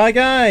 My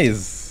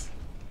guys!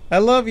 I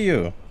love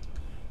you.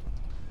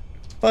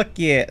 Fuck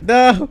yeah.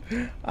 No!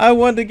 I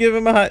wanted to give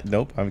him a high...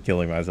 Nope, I'm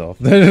killing myself.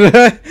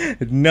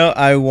 No,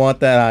 I want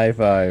that high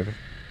five.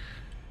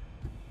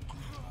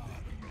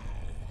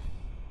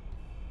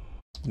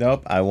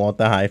 Nope, I want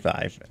the high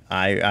five.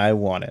 I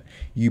want it.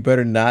 You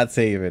better not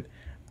save it.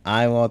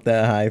 I want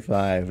that high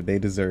five. They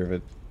deserve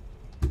it.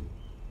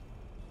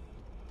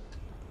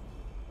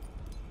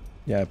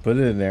 Yeah, put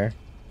it in there.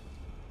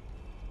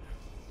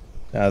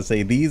 I'll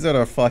say these are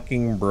the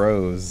fucking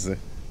bros.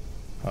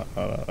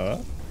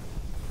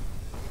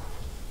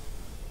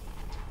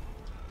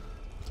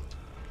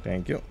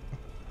 Thank you.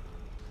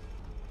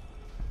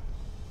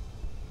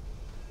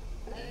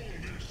 All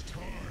this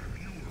time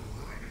you were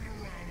running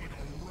around like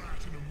a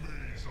rat in a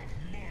maze of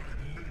my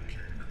making.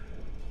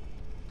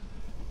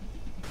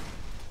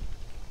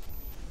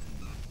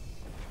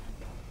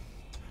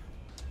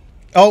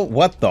 Oh,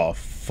 what the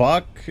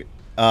fuck?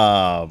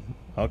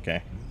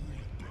 Okay.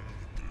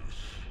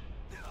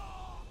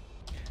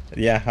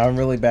 Yeah, I'm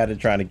really bad at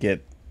trying to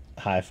get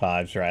high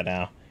fives right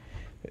now.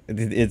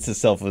 It's a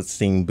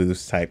self-esteem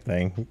boost type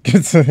thing.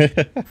 Get out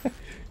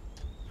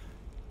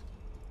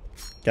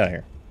of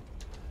here.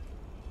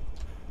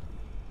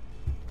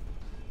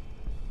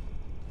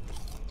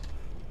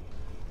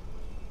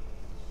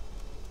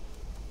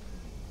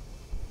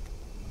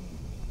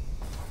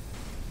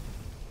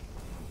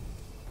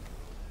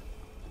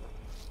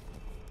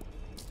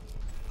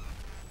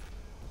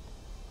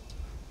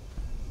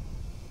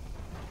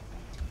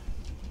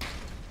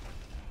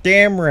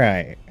 Damn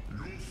right.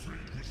 Your fate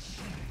was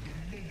sealed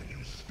the moment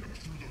you stepped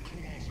through the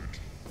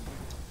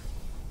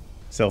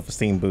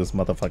Self-esteem boost,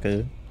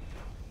 motherfucker.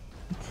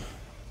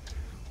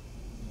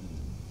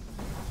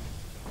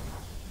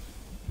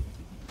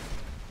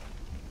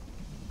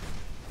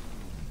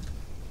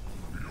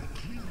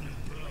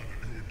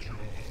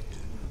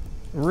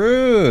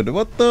 Rude.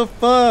 What the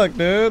fuck,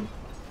 dude?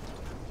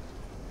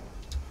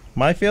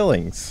 My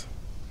feelings.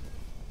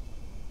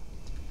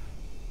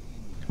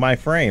 My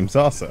frames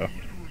also.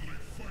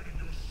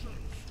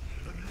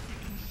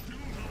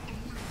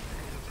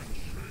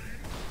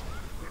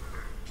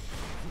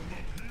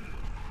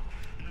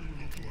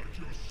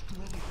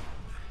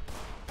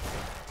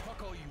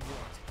 Talk all you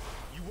want.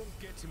 You won't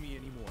get to me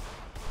anymore.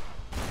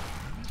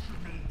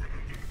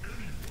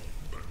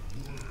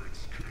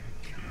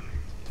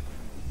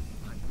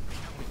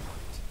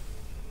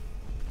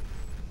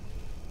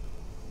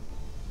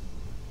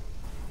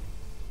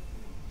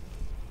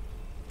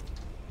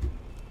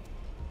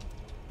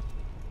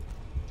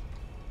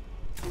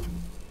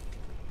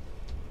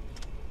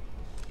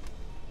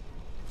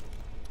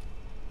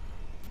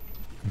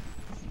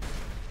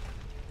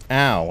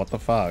 Ow, what the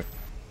fuck?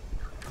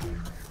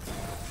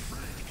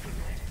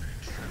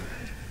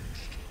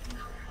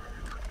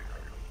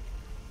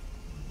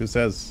 Who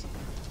says?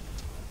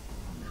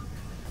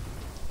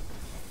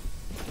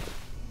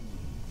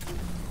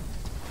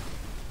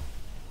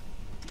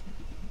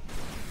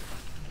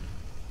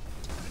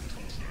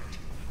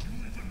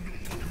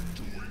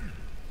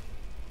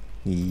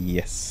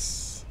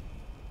 Yes.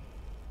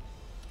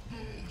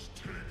 Those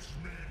tapes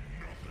mean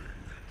nothing.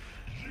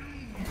 You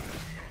mean nothing.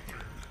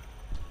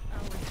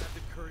 Alan had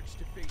the courage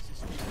to face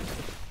his fears.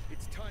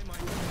 It's time I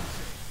did the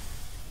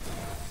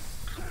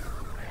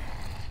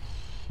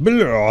same.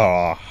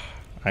 Blah.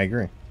 I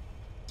agree.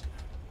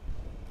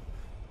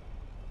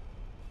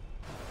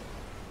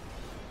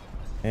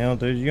 Hell,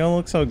 dude, you don't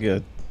look so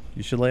good.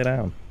 You should lay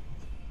down.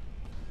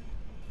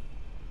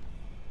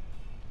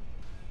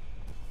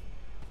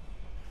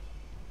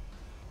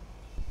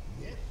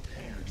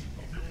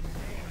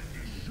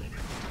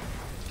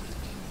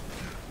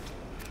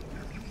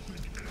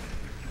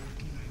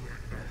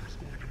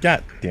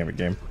 God damn it,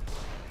 game.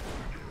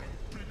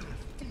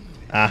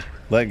 Ah,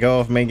 let go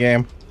of me,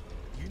 game.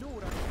 You know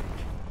what I think?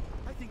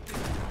 I think this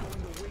is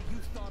going the way you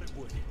thought it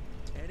would,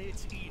 and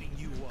it's eating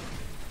you up.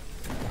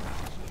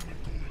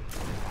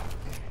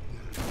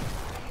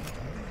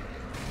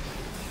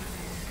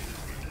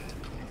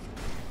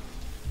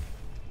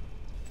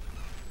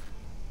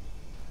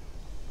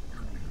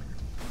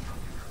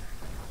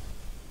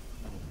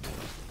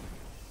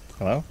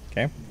 Hello?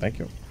 Okay, thank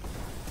you.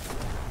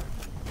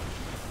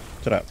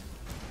 Shut up.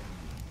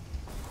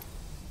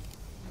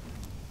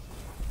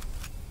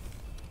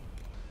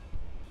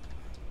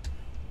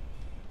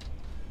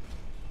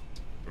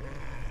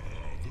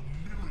 The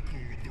miracle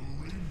of the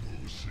rainbow,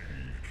 see,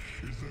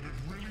 is that it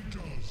really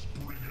does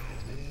bring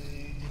out all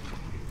the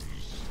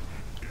colors,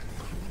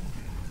 including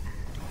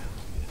the dark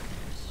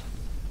ones.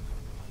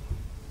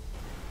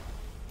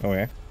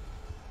 Okay.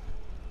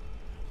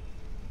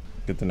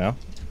 Good to know.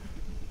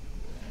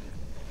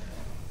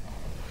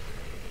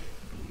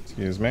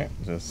 Excuse me.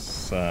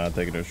 Just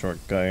taking a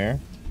shortcut here.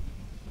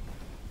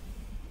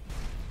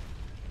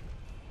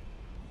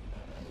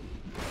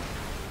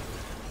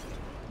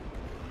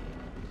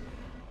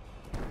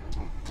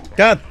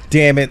 God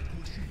damn it.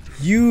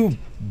 You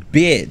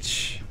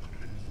bitch.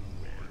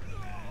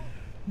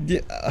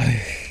 Yeah.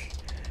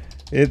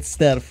 It's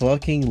that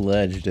fucking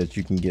ledge that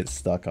you can get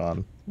stuck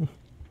on. I'm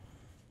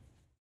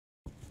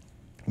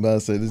about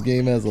to say, this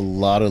game has a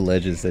lot of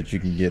ledges that you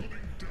can get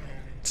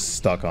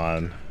stuck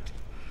on.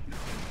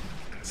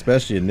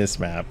 Especially in this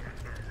map.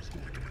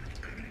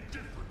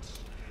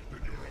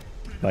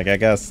 Like, I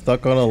got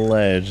stuck on a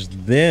ledge,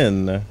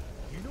 then...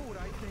 You know what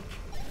I think?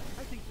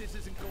 I think this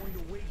isn't going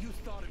the way you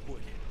thought it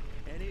would,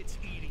 and it's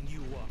eating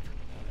you up.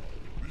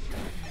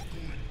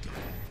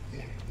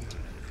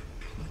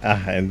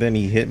 Ah, and then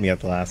he hit me at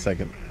the last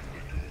second.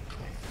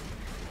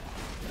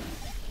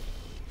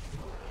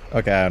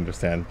 Okay, I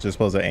understand. Just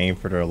supposed to aim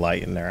for their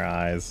light in their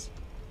eyes.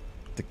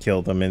 To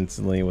kill them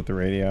instantly with the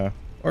radio.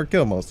 Or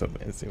kill most of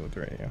them instantly with the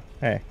radio.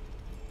 Hey.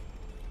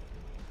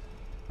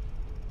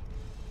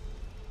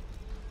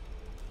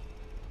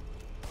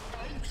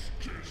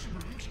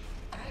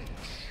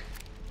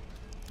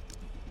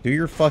 Do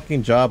your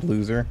fucking job,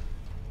 loser.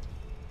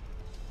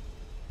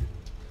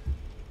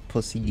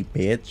 Pussy, you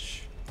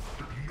bitch.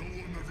 Did no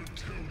one ever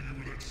tell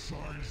you that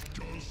size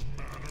does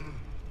matter?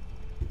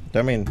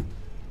 I mean,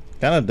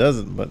 kind of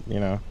doesn't, but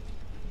you know.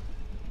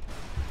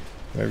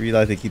 Whatever you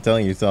like to keep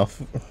telling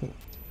yourself.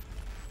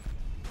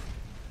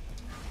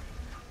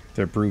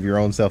 To improve your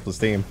own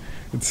self-esteem.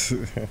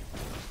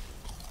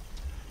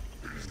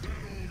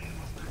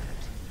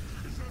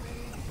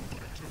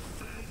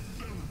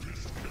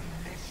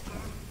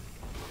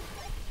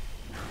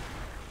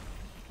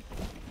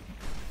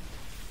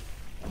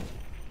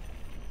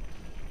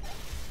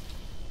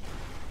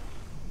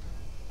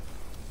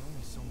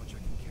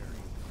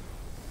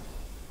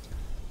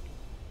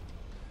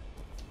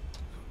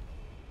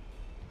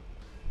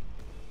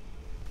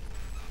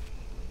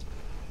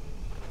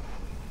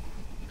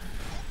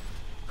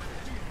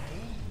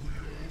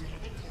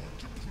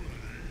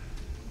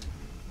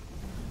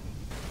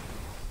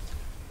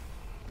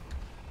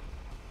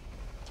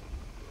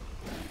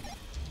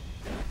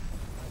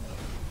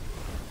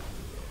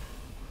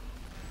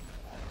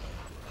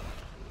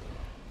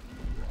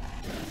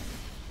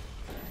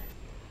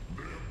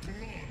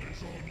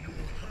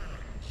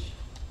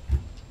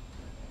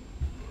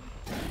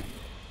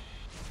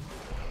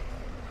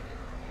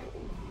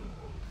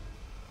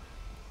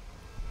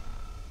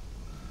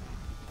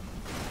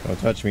 Don't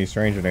touch me,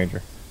 stranger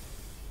danger.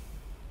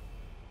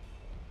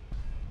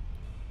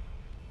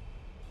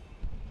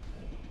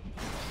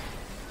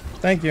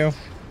 Thank you.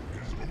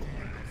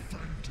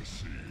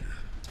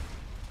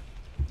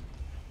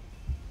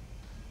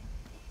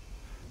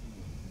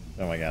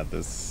 Oh my god,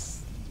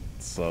 this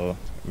slow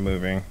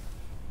moving.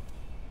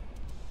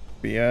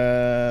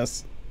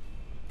 BS.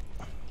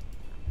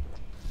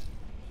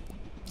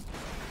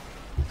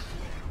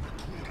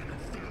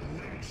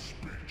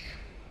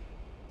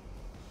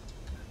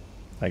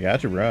 I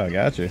got you, bro. I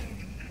got you.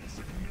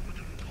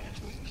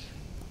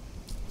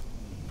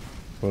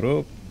 Put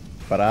up.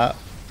 Para.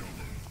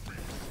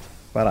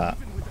 Para.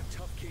 Even with a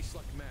tough case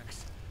like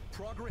Max,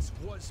 progress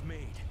was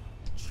made.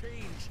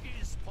 Change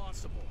is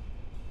possible.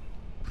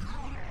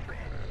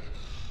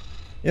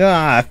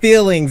 Yeah,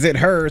 feelings. It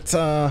hurts.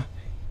 I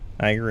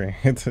agree.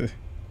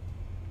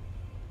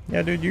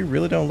 Yeah, dude, you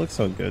really don't look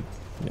so good.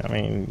 I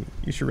mean,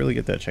 you should really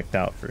get that checked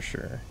out for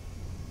sure.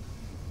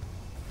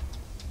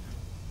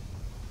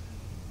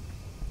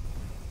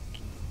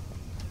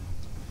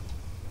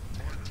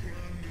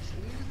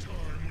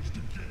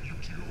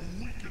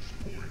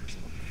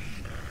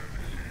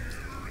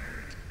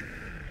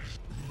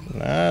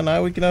 Nah,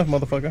 not weak enough,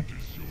 motherfucker.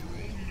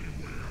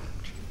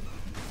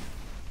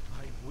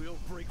 I will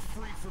break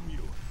free from you.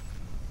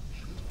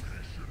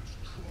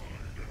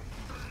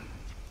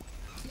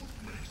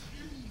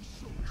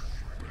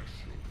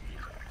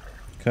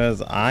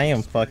 Cause I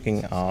am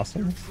fucking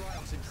awesome.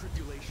 Trials and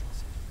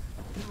tribulations.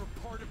 You're a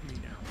part of me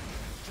now,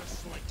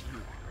 just like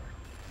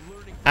you.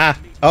 Learning Ah!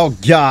 Oh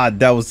god,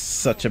 that was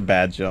such a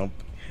bad jump.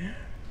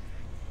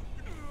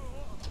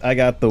 I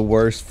got the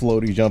worst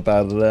floaty jump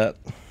out of that.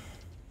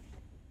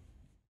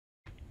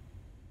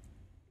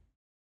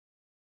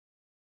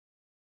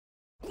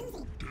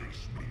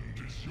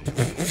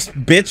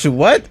 Bitch,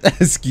 what?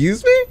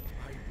 Excuse me?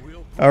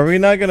 Are we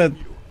not gonna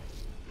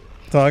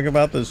talk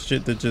about the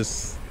shit that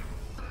just...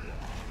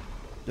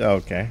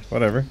 Okay,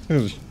 whatever.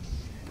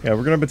 Yeah,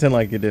 we're gonna pretend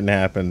like it didn't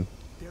happen.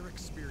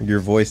 Your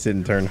voice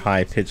didn't turn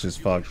high pitch as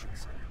fuck.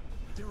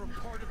 They're a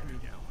part of me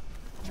now,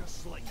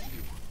 just like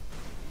you.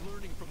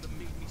 Learning from them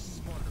made me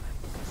smarter,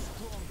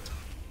 stronger.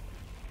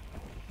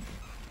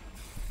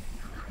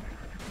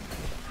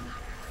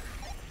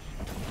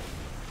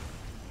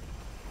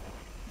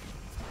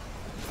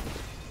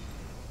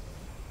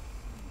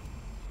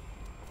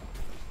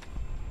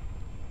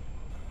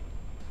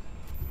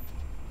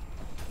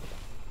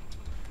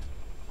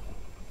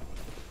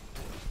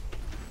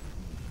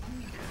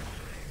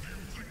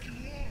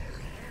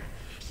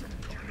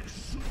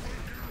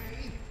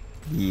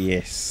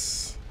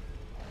 Yes.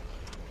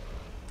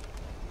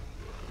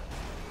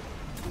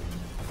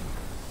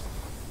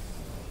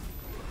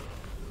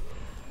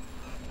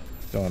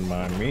 Don't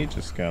mind me,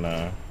 just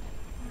gonna...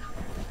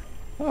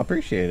 Oh,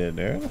 appreciate it,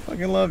 dude. I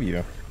fucking love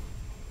you.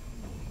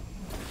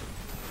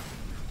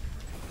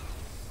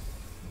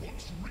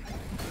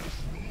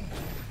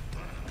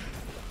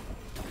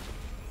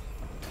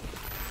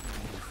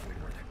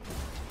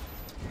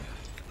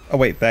 Oh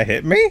wait, that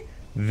hit me?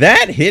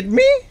 That hit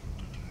me?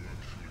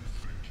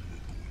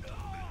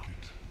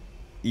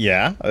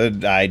 Yeah,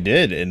 I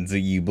did, and so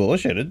you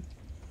bullshitted.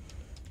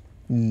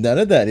 None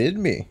of that hit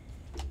me.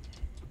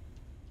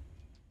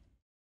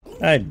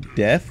 I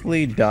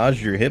definitely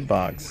dodged your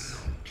hitbox.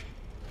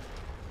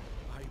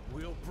 I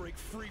will break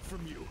free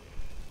from you.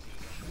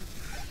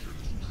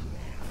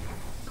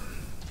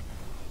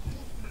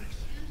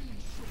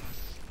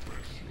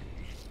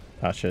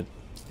 Ah, shit.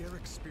 Their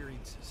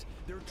experiences,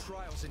 their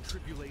trials and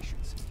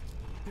tribulations,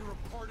 they're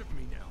a part of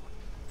me now,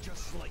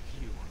 just like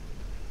you.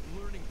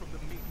 Learning from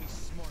them made me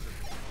smarter,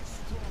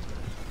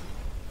 stronger.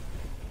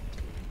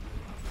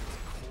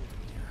 Cold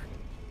in here.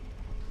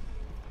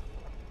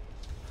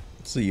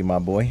 See you, my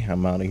boy.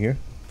 I'm out of here.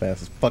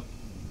 Fast as fuck.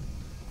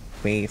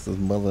 Fast as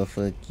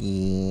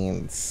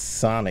motherfucking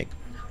Sonic.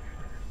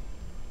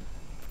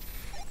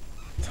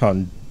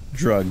 On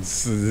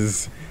drugs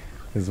is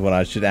what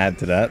I should add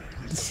to that.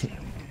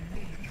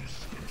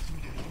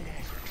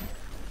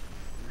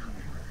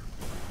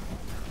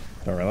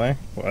 Oh, really?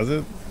 Was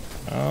it?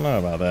 I don't know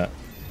about that.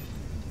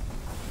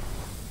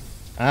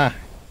 Ah,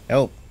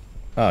 help.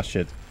 Oh,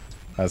 shit.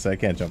 I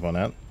can't jump on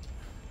that.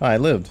 Oh, I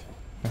lived.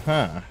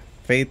 Aha.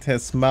 Fate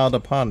has smiled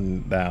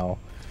upon thou.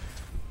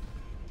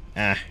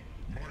 Ah.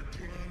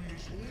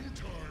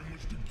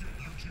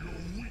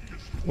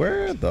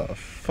 Where the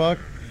fuck?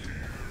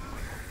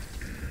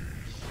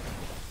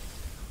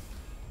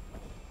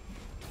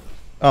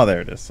 Oh,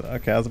 there it is.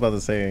 Okay, I was about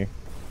to say...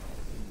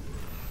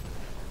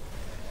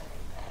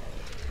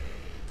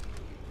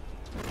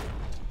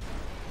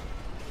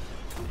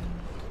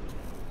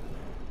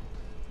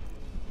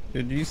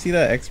 Did you see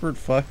that expert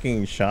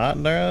fucking shot?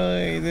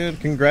 No,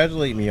 dude,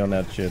 congratulate me on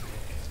that shit.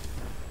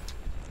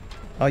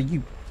 Oh,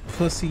 you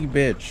pussy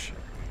bitch.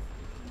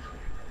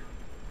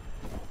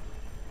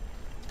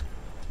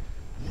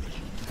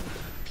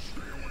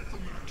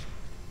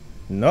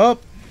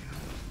 Nope.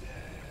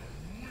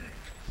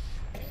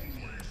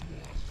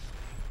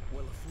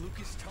 Well, if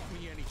Lucas taught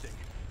me anything,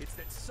 it's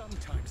that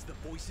sometimes the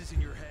voices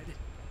in your head,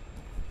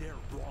 they're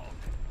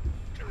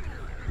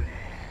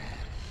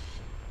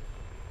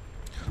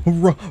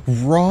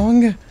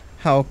Wrong?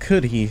 How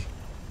could he?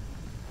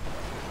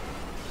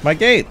 My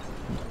gate!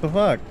 What the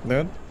fuck,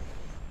 dude?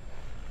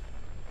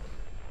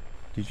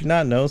 Did you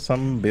not know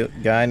some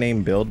guy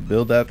named Build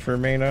that for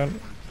me, dude?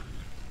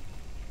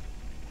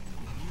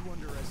 You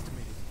underestimated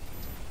me.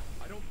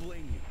 I don't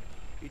blame you.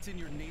 It's in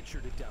your nature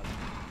to doubt me.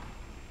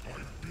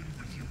 I've been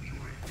with you your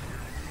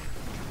entire life.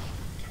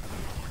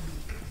 I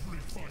know every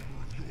fiber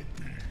of your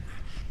being.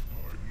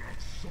 I'm not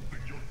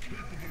something you're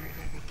capable of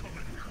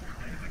overcoming,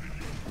 even in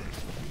your best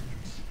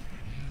moments.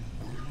 You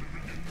were living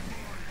in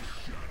my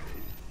shadow.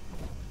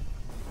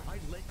 I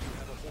let you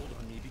have a hold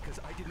on me because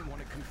I didn't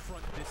want to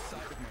confront this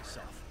side of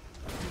myself.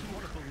 I didn't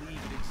want to believe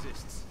it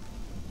exists.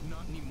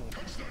 Not anymore.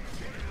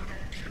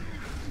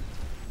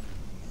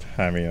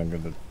 I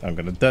mean, I'm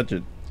gonna touch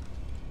it.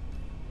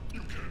 You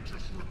can't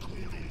just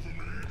record over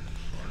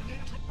me.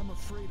 I'm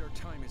afraid our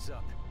time is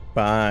up.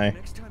 Bye.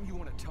 Next time you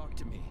want to talk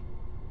to me,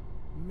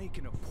 make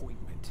an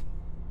appointment.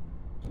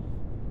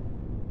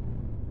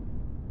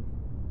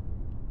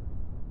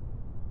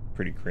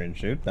 Pretty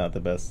cringe, dude. Not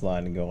the best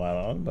line to go out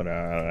on, but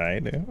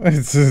alright, dude.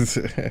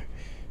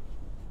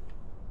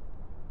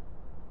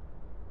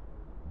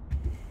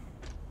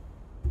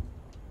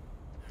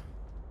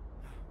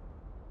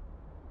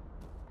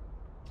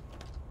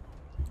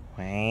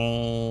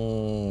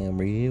 Wow,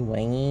 bro,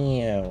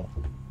 wow.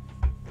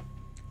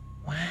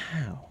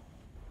 Wow.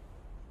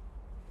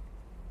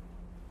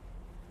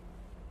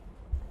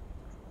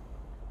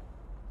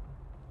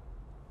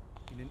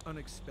 In an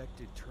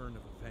unexpected turn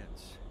of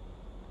events,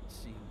 it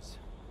seems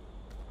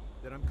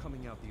that I'm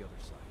coming out the other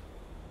side.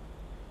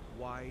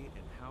 Why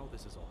and how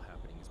this is all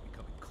happening is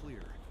becoming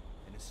clear,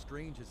 and as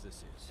strange as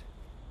this is,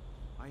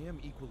 I am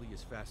equally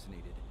as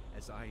fascinated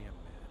as I am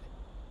mad.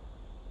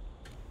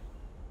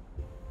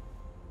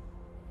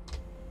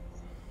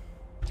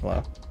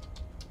 Hello.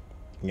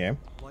 Yeah.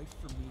 Life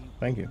for me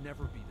Thank will you.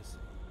 never be the same.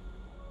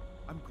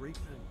 I'm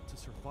grateful to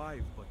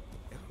survive, but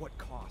at what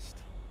cost?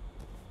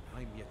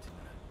 I'm yet to know.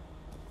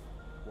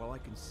 While I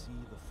can see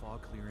the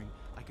fog clearing,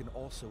 I can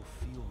also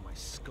feel my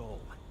skull.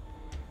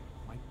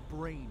 My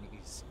brain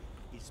is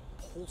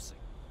pulsing.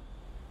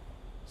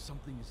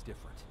 Something is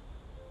different.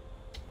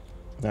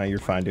 No, you're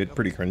fine, dude. Up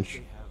Pretty to cringe.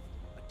 They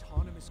have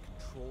autonomous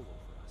control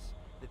over us,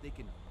 that they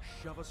can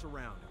shove us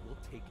around and we'll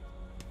take it.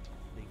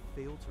 They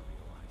fail to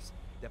realize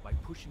that by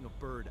pushing a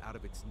bird out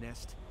of its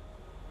nest,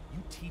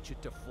 you teach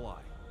it to fly.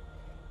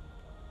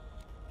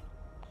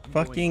 I'm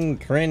going Fucking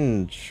to-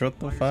 cringe. What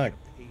the Myers fuck?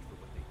 gotta pay for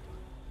what they've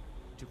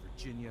done. To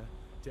Virginia,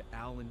 to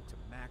Alan, to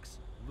Max,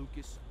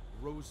 Lucas,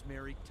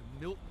 Rosemary, to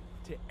Milton,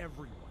 to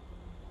everyone.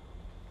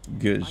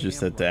 Good, I just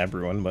am said to right.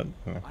 everyone, but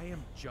I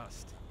am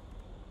just.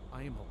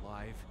 I am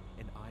alive,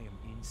 and I am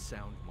in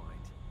sound mind.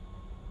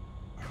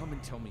 Come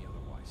and tell me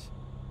otherwise.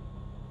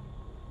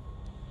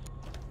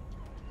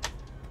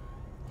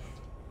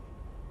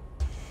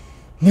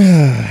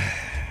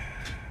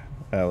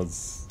 that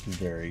was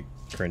very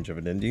cringe of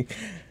an ending.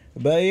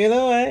 But you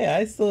know,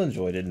 I still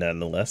enjoyed it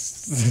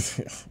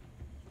nonetheless.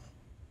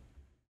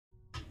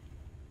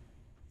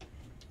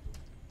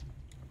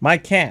 My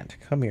cat,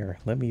 come here.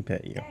 Let me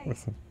pet you.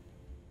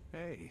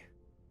 Hey.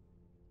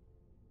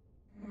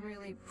 I'm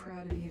really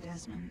proud of you,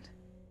 Desmond.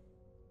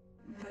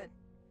 But,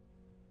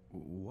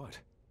 What?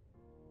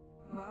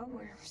 well,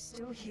 we're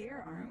still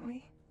here, aren't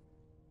we?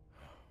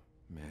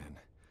 Man,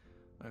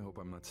 I hope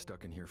I'm not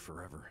stuck in here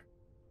forever.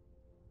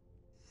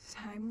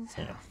 Time will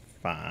tell. Yeah,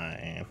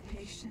 fine.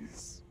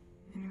 Patience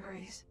and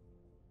grace.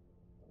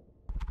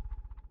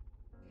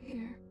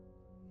 Here.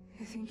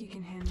 I think you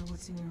can handle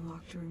what's in your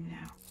locked room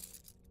now.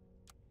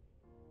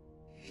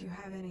 If you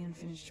have any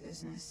unfinished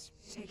business,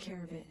 take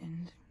care of it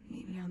and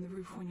meet me on the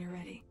roof when you're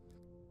ready.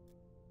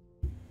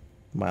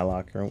 My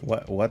locker room.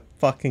 What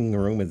fucking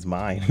room is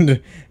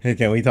mine?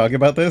 Can we talk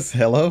about this?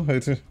 Hello?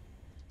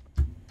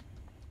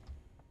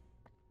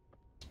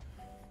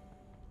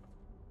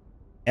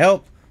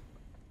 Help!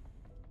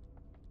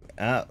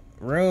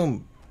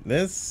 Room.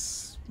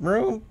 This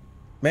room?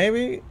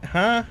 Maybe?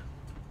 Huh?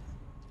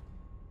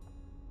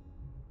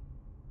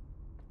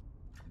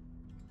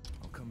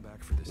 I'll come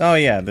back for this. Oh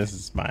yeah, this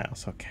is my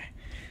house. Okay.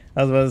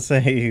 I was about to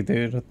say,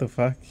 dude, what the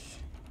fuck?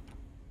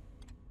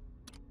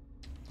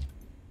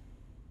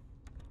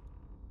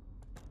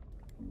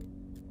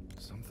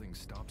 Something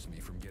stops me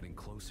from getting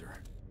closer.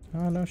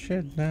 Oh no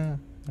shit, nah.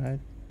 Are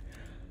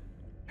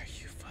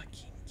you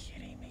fucking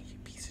kidding me, you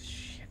piece of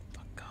shit?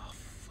 Fuck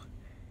off.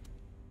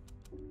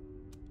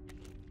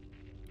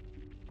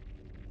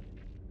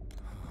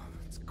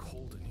 It's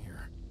cold in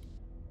here.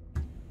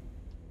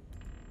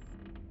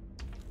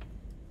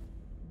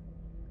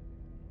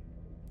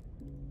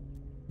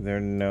 Is there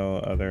no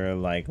other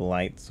like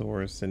light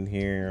source in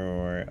here,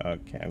 or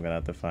okay, I'm gonna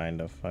have to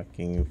find a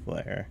fucking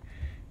flare.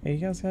 Hey, you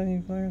guys got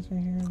any flares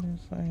in here?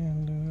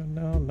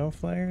 No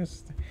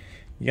flares.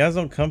 You guys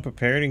don't come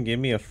prepared and give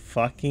me a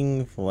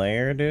fucking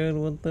flare, dude.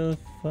 What the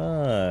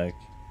fuck?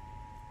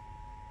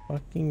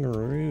 Fucking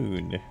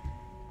rude.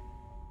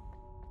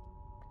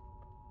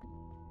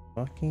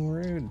 Fucking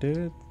rude,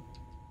 dude.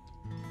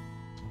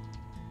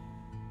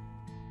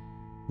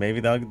 Maybe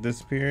that'll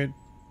disappear.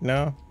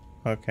 No?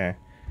 Okay.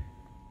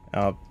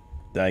 I'll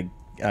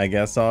I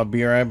guess I'll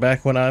be right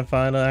back when I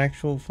find an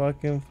actual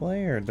fucking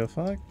flare. The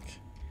fuck?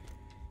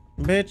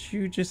 Bitch,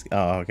 you just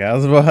oh okay. I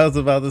was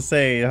about to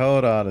say,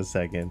 hold on a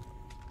second.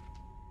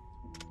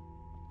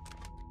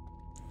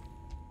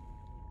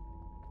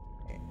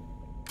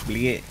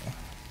 Bleh.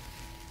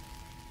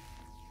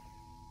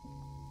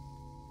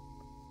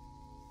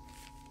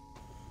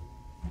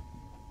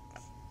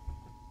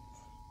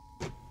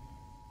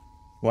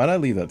 Why'd I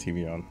leave that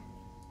TV on?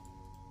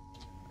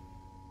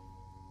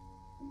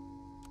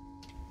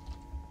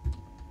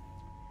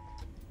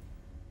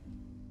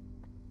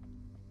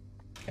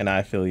 And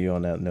I feel you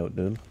on that note,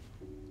 dude.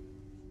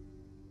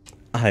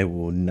 I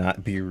will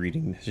not be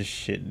reading this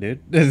shit, dude.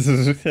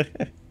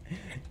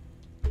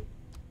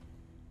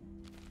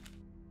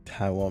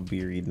 I won't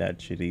be reading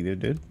that shit either,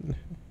 dude.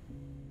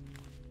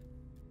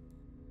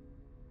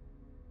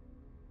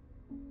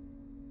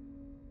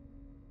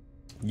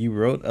 You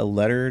wrote a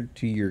letter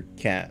to your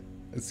cat.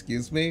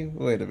 Excuse me?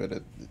 Wait a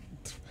minute.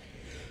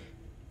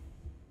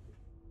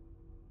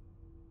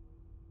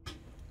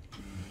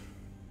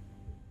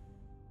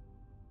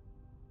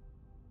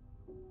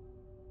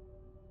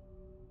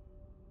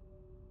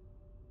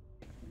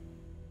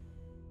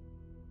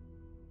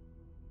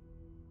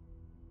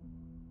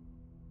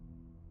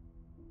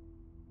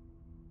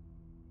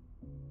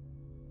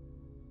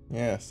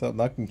 Yeah, stop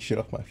knocking shit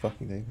off my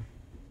fucking table.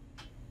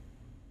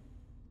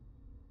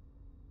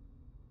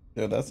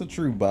 Yeah, that's a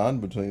true bond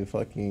between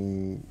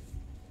fucking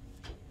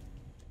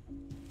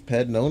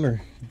pet and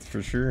owner,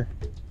 for sure.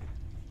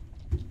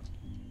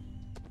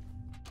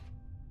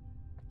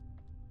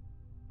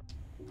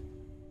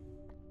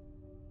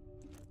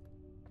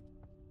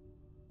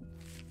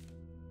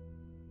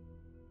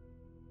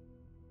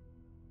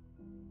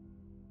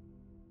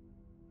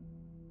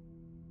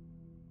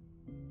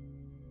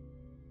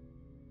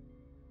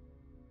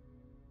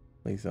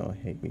 Please don't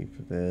hate me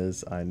for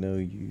this. I know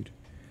you'd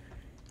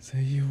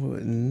say you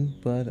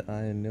wouldn't, but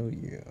I know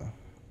you.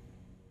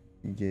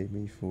 You gave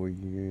me 4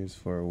 years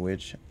for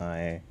which I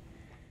am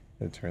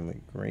eternally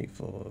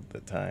grateful.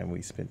 The time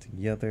we spent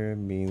together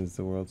means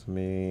the world to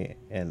me,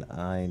 and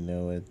I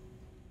know it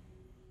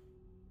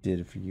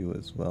did for you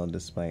as well,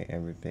 despite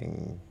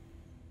everything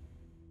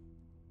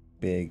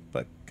big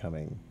but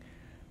coming.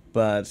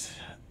 But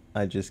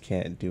I just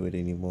can't do it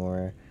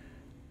anymore.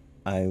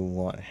 I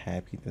want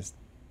happiness.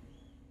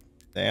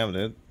 Damn,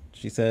 dude.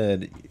 She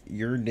said,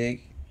 your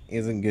dick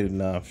isn't good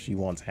enough. She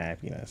wants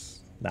happiness,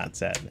 not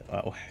sadness.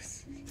 Oh.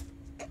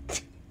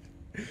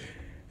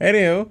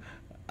 Anywho,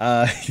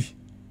 I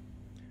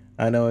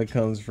know it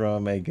comes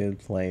from a good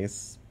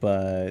place,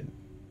 but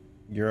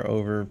your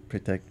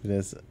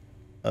overprotectiveness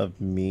of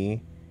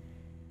me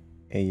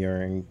and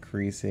your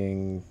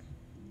increasing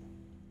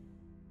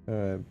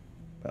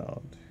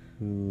about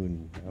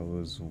who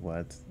knows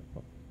what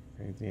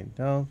crazy and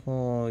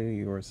doubtful.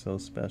 You are so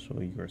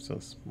special. You are so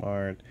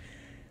smart,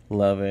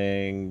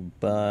 loving,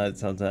 but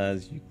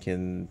sometimes you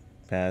can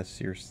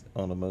pass your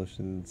own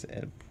emotions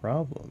and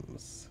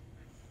problems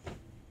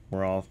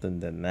more often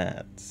than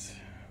that.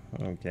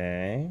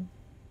 Okay,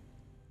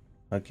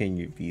 how can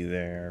you be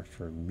there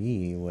for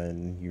me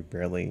when you're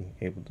barely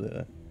able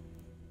to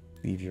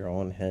leave your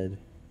own head?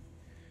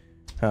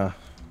 Huh?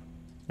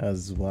 That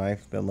was his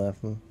wife that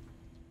left him.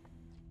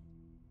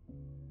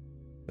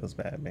 Feels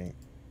bad, mate.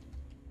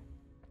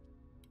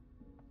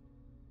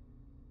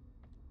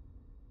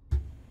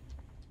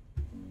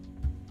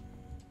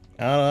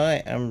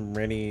 Alright, I'm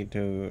ready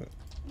to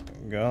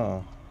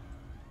go.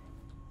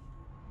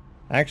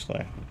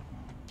 Actually,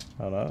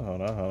 hold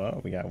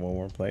on. We got one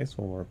more place.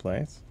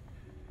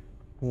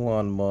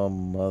 One more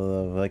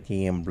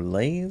motherfucking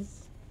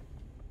blaze.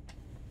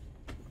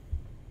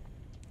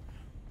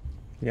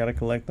 You gotta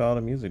collect all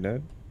the music,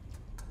 dude.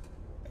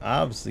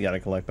 Obviously gotta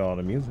collect all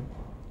the music.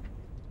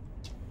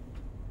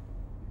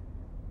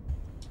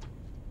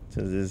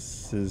 So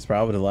this is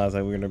probably the last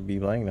time we're gonna be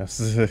playing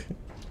this.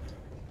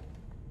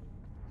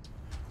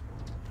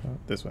 Oh,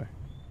 this way.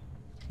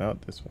 No,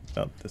 this way.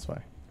 No, this way.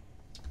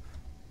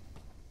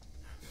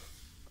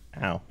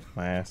 Ow,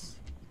 my ass.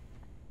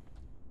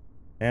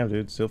 Damn,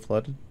 dude, still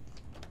flooded.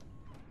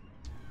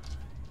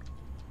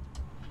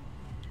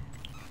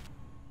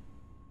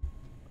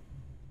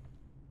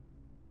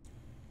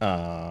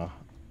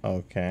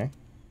 Okay.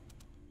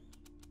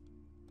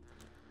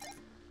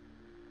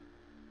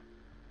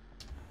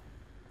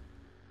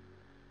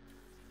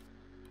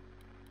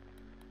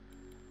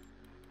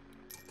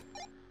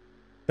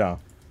 Oh.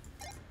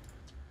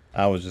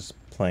 I was just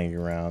playing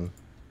around.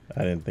 I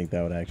didn't think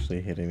that would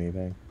actually hit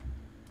anything.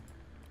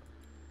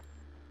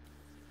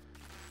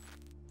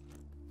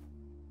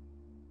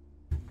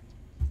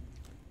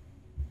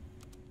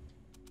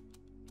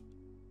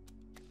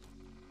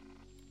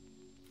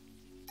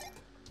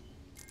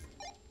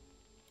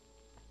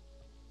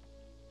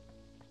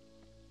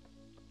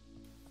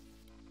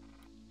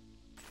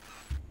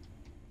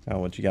 Oh,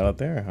 what you got out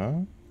there,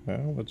 huh?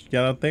 What you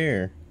got out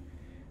there?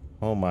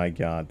 Oh my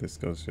god, this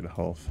goes through the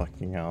whole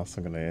fucking house.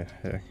 I'm gonna...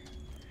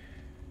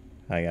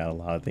 I got a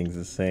lot of things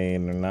to say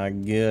and they're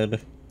not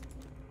good.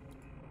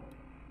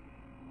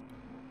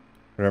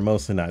 They're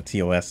mostly not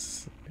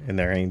TOS and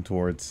they're aimed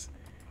towards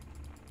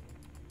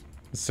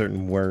a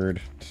certain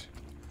word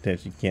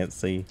that you can't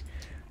say.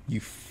 You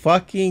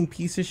fucking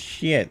piece of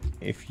shit.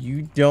 If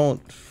you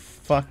don't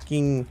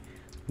fucking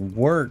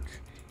work,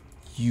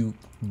 you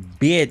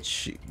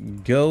bitch,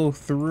 go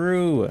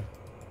through.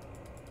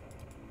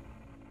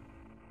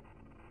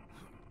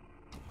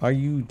 Are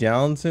you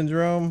Down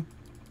syndrome?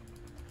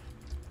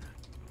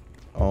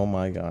 Oh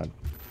my god.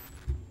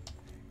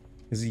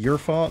 Is it your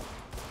fault?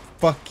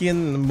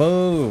 Fucking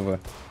move.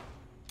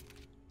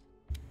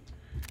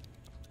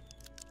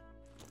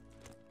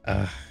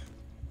 Ugh.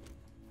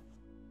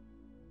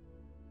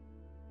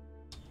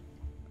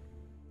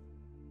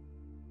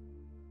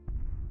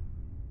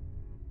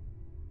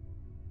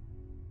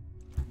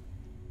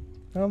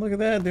 Oh, look at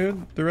that,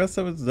 dude. The rest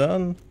of it's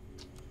done.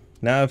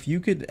 Now, if you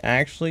could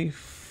actually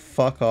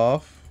fuck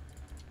off.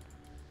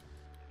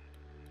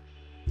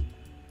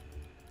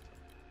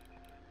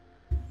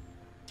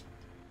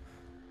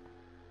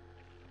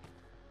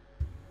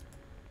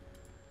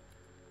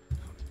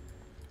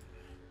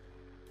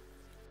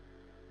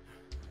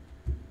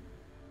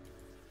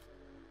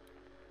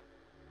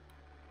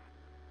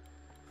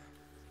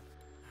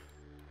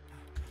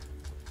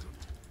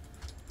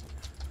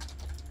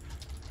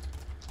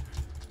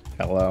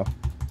 Hello.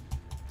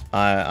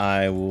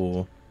 I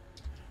will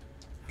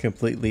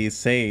completely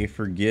say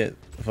forget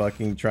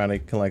fucking trying to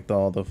collect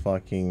all the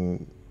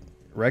fucking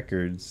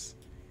records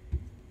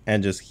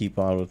and just keep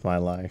on with my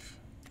life.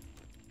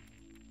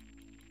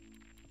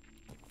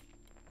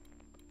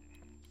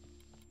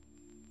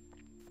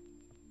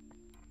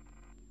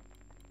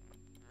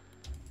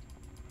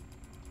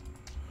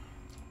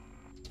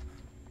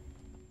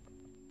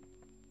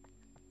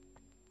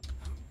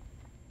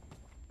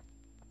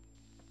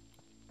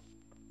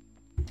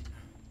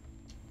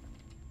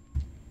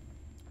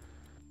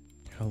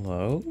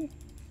 Hello?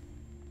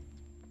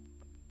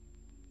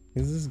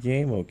 Is this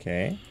game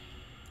okay?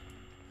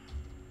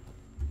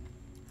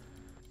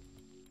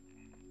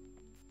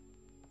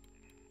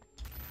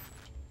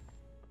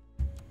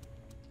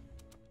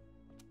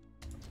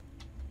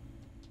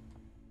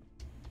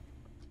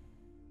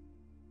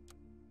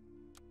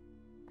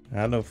 I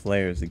have no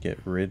flares to get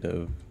rid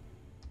of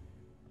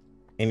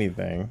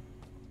anything.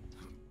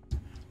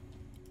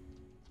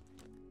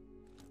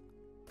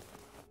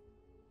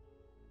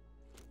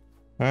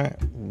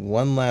 Alright,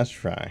 one last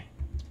try.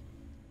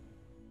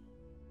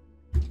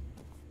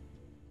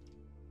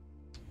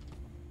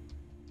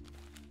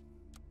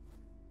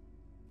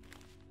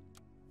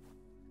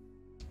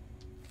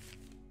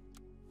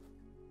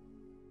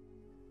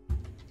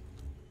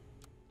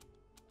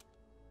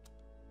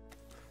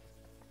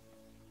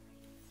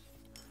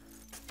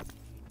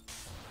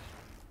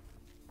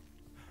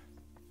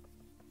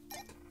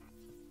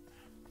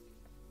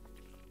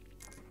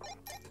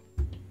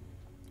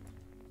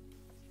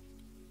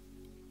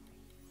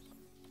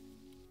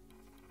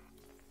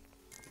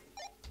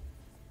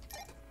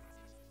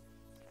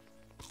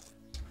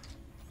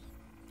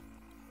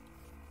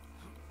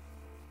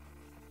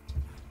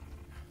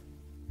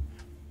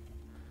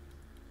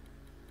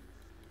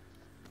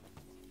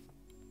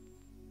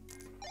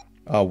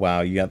 Oh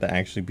wow, you have to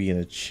actually be in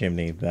a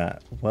chimney.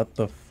 That, what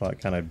the fuck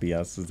kind of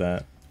BS is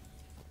that?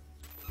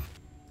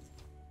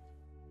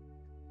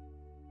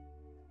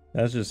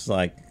 That's just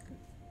like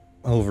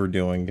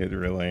overdoing it,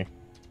 really.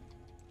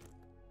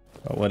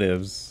 But what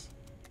ifs?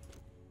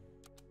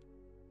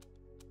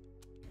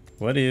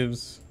 What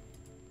ifs?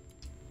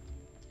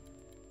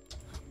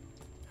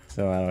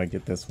 So how do I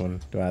get this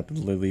one? Do I have to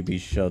literally be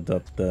shoved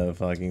up the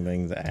fucking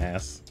thing's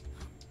ass?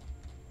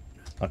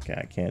 Okay,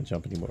 I can't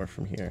jump anymore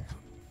from here.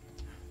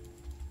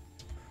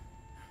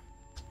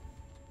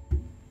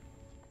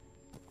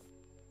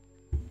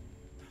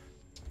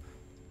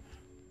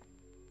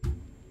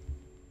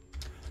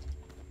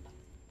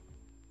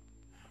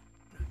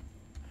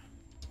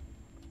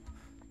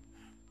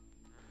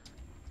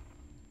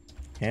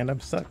 And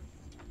I'm stuck.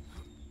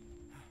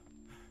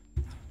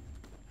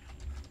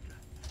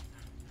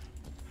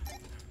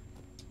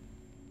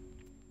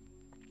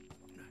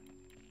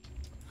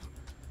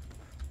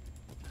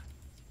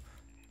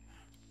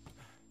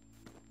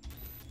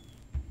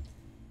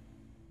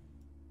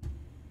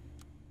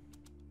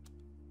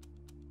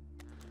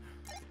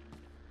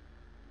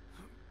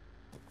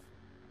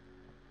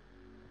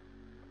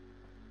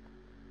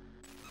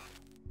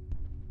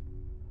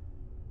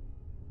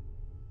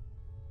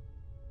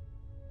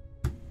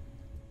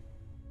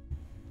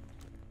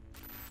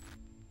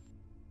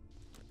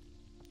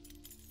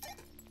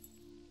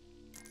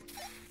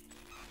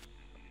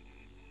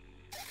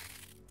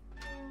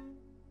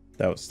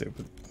 That was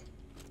stupid.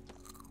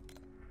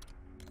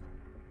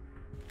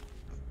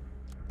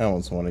 I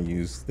almost want to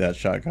use that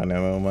shotgun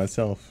ammo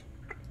myself.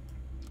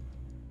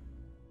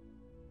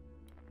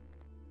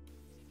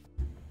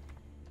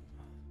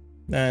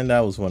 And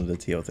that was one of the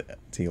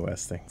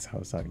TOS things I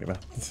was talking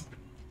about.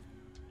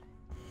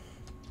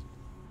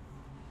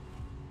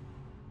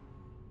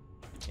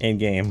 In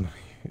game,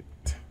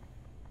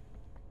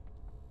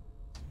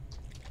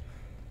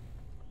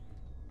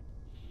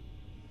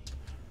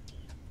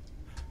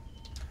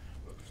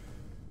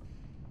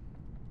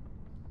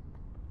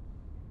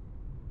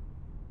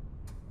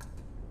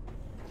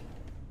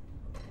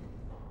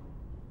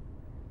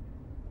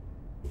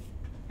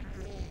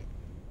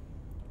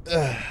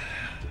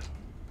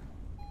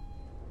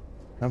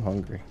 I'm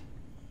hungry.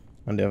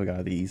 I never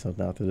got to eat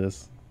something after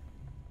this.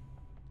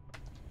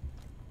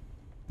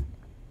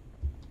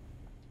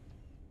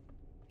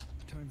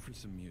 Time for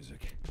some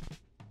music.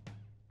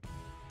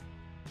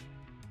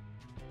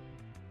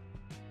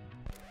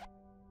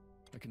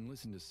 I can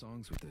listen to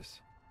songs with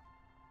this.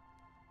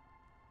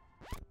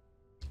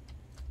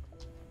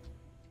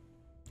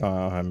 Oh,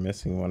 I'm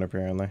missing one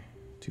apparently.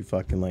 Too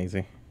fucking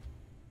lazy.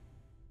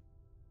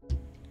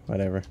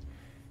 Whatever.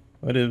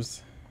 What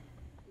is?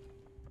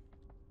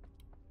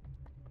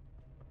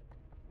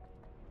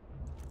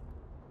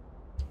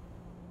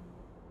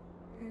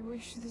 I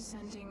wish this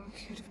ending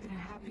could have been a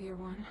happier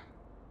one.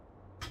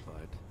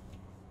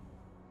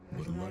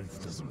 But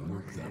life doesn't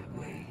work that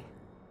way.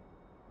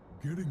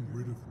 Getting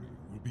rid of me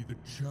will be the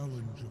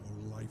challenge of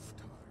a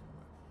lifetime.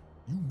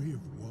 You may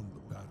have won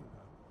the battle,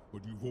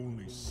 but you've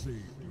only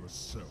saved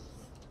yourself.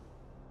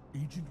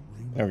 Agent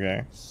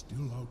Rainbow is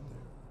still out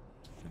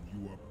there, and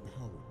you are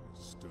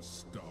powerless to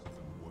stop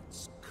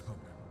what's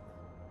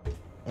coming.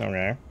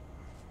 Okay.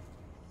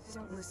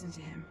 Don't listen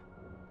to him.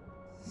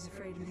 He's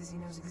afraid because he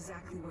knows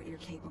exactly what you're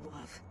capable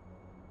of.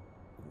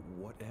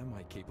 what am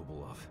I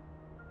capable of?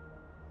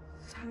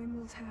 Time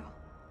will tell.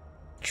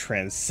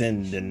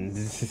 Transcendent.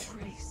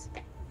 Grace.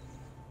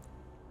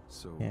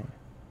 So, Yeah.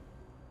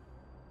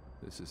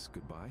 this is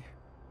goodbye?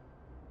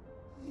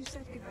 You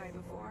said goodbye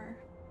before.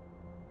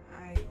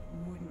 I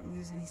wouldn't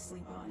lose any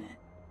sleep on it.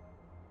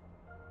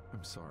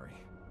 I'm sorry.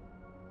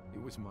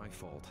 It was my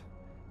fault.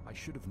 I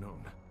should have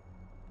known.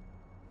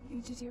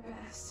 You did your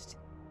best.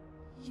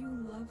 You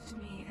loved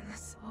me, and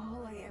that's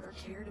all I ever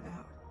cared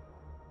about.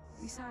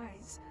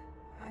 Besides,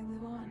 I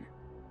live on.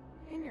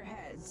 In your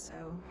head, so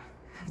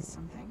that's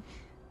something.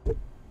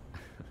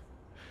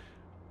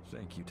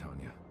 Thank you,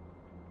 Tanya.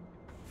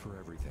 For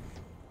everything.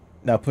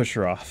 Now push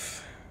her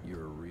off.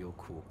 You're a real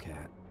cool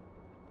cat.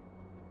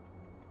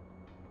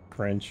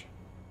 Cringe.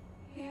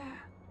 Yeah.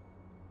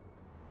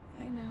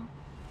 I know.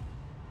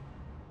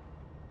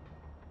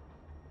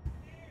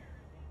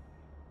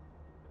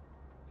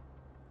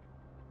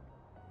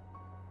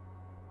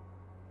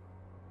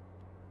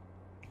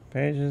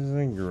 Pages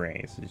and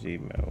Grace,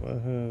 Gmail.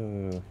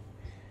 Woohoo.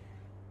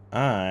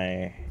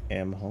 I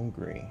am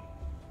hungry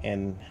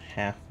and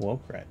half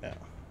woke right now.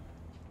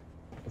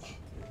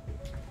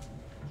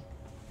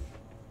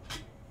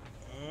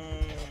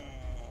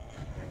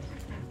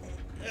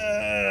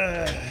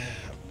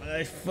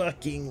 My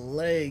fucking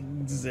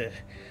legs.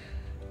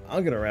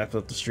 I'm gonna wrap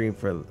up the stream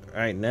for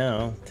right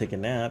now, take a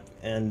nap,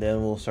 and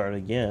then we'll start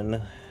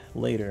again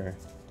later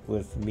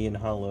with me and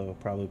Hollow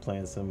probably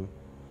playing some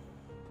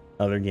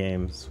other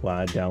games while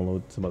I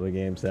download some other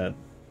games that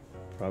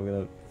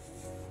probably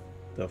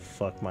gonna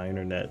fuck my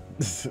internet.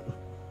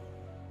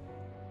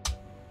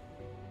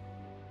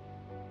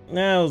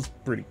 That was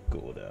pretty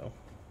cool though.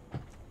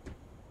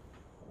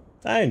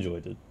 I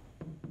enjoyed it.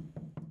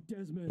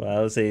 Well,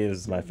 I would say it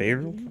was my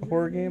favorite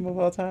horror game of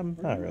all time.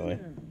 Not really.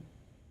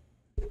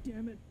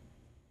 Damn it.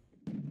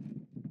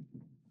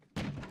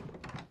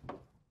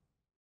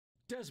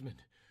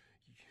 Desmond,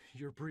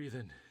 you're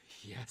breathing.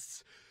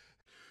 Yes.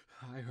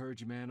 I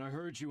heard you, man. I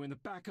heard you in the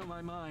back of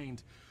my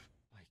mind.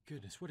 My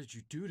goodness, what did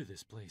you do to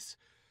this place?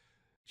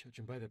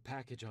 Judging by the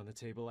package on the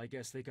table, I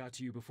guess they got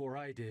to you before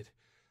I did.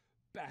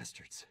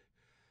 Bastards.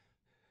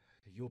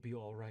 You'll be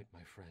all right,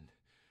 my friend.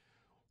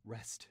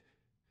 Rest.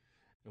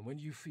 And when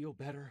you feel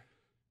better,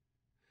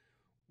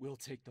 we'll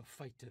take the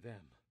fight to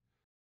them.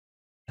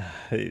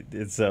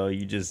 And so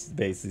you just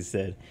basically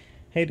said,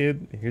 hey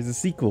dude, here's a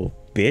sequel,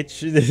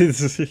 bitch.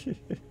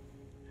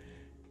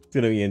 It's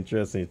gonna be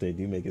interesting if they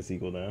do make a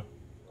sequel now.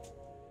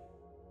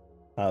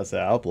 I'll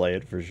say I'll play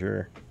it for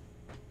sure.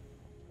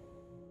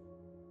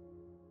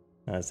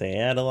 I'd say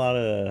add a lot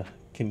of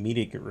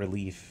comedic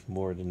relief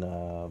more than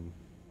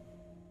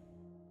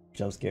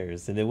jump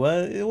scares, and it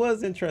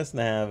was interesting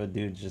to have a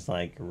dude just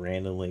like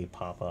randomly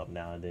pop up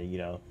now and then, you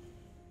know,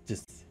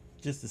 just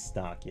to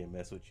stalk you and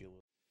mess with you.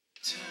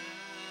 Time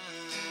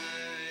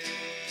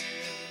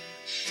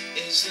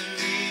is the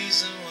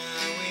reason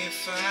why we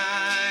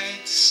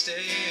fight to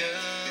stay up.